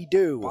what we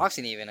do.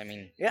 Boxing, even. I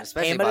mean,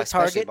 especially aim at a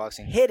target,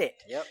 boxing. hit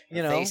it. Yep.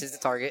 Face is the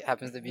target.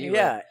 Happens to be.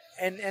 Yeah,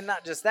 and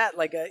not just that.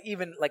 Like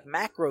even like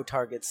macro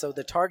targets. So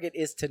the target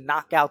is to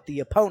knock out the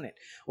opponent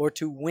or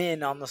to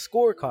win on the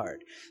scorecard.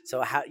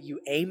 So how you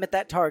aim at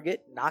that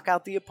target, knock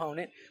out the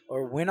opponent,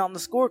 or win on the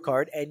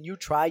scorecard, and you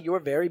try your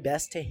very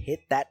best to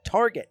hit that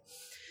target.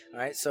 All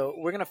right, so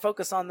we're gonna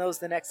focus on those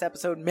the next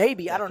episode.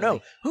 Maybe I don't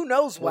know. Who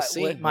knows what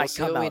might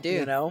come out?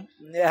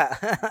 Yeah.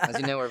 As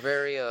you know, we're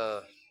very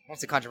won't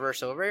say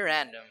controversial, very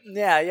random.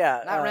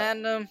 Yeah. Not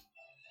random,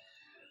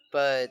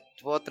 but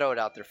we'll throw it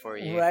out there for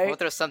you. Right. We'll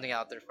throw something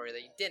out there for you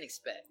that you didn't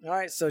expect. All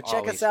right, so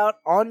check us out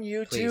on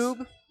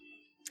YouTube.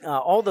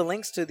 All the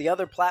links to the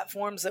other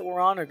platforms that we're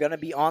on are going to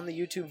be on the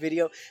YouTube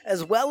video,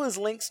 as well as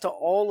links to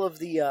all of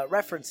the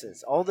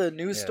references, all the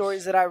news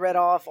stories that I read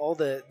off, all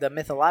the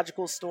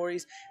mythological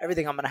stories,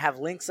 everything. I'm going to have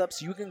links up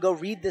so you can go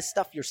read this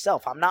stuff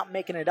yourself. I'm not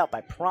making it up,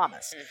 I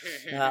promise.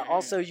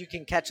 Also, you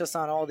can catch us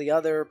on all the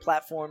other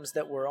platforms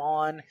that we're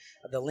on.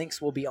 The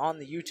links will be on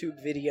the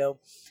YouTube video.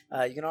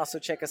 You can also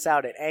check us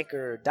out at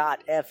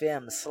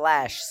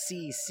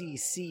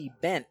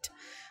anchor.fm/CCCBent.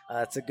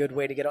 It's a good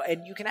way to get on.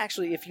 And you can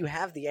actually, if you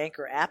have the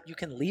Anchor app, you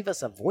can leave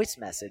us a voice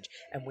message,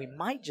 and we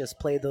might just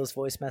play those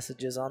voice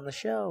messages on the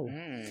show.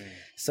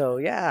 So,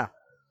 yeah,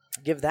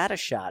 give that a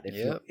shot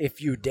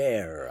if you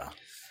dare.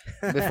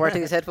 Before I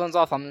take these headphones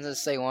off, I'm going to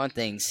say one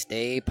thing.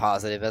 Stay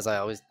positive, as I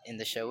always end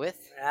the show with.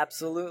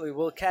 Absolutely.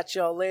 We'll catch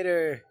y'all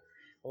later.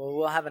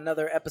 We'll have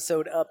another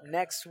episode up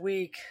next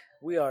week.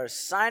 We are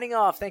signing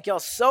off. Thank y'all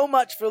so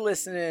much for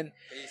listening.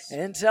 Peace.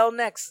 Until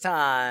next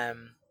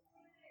time.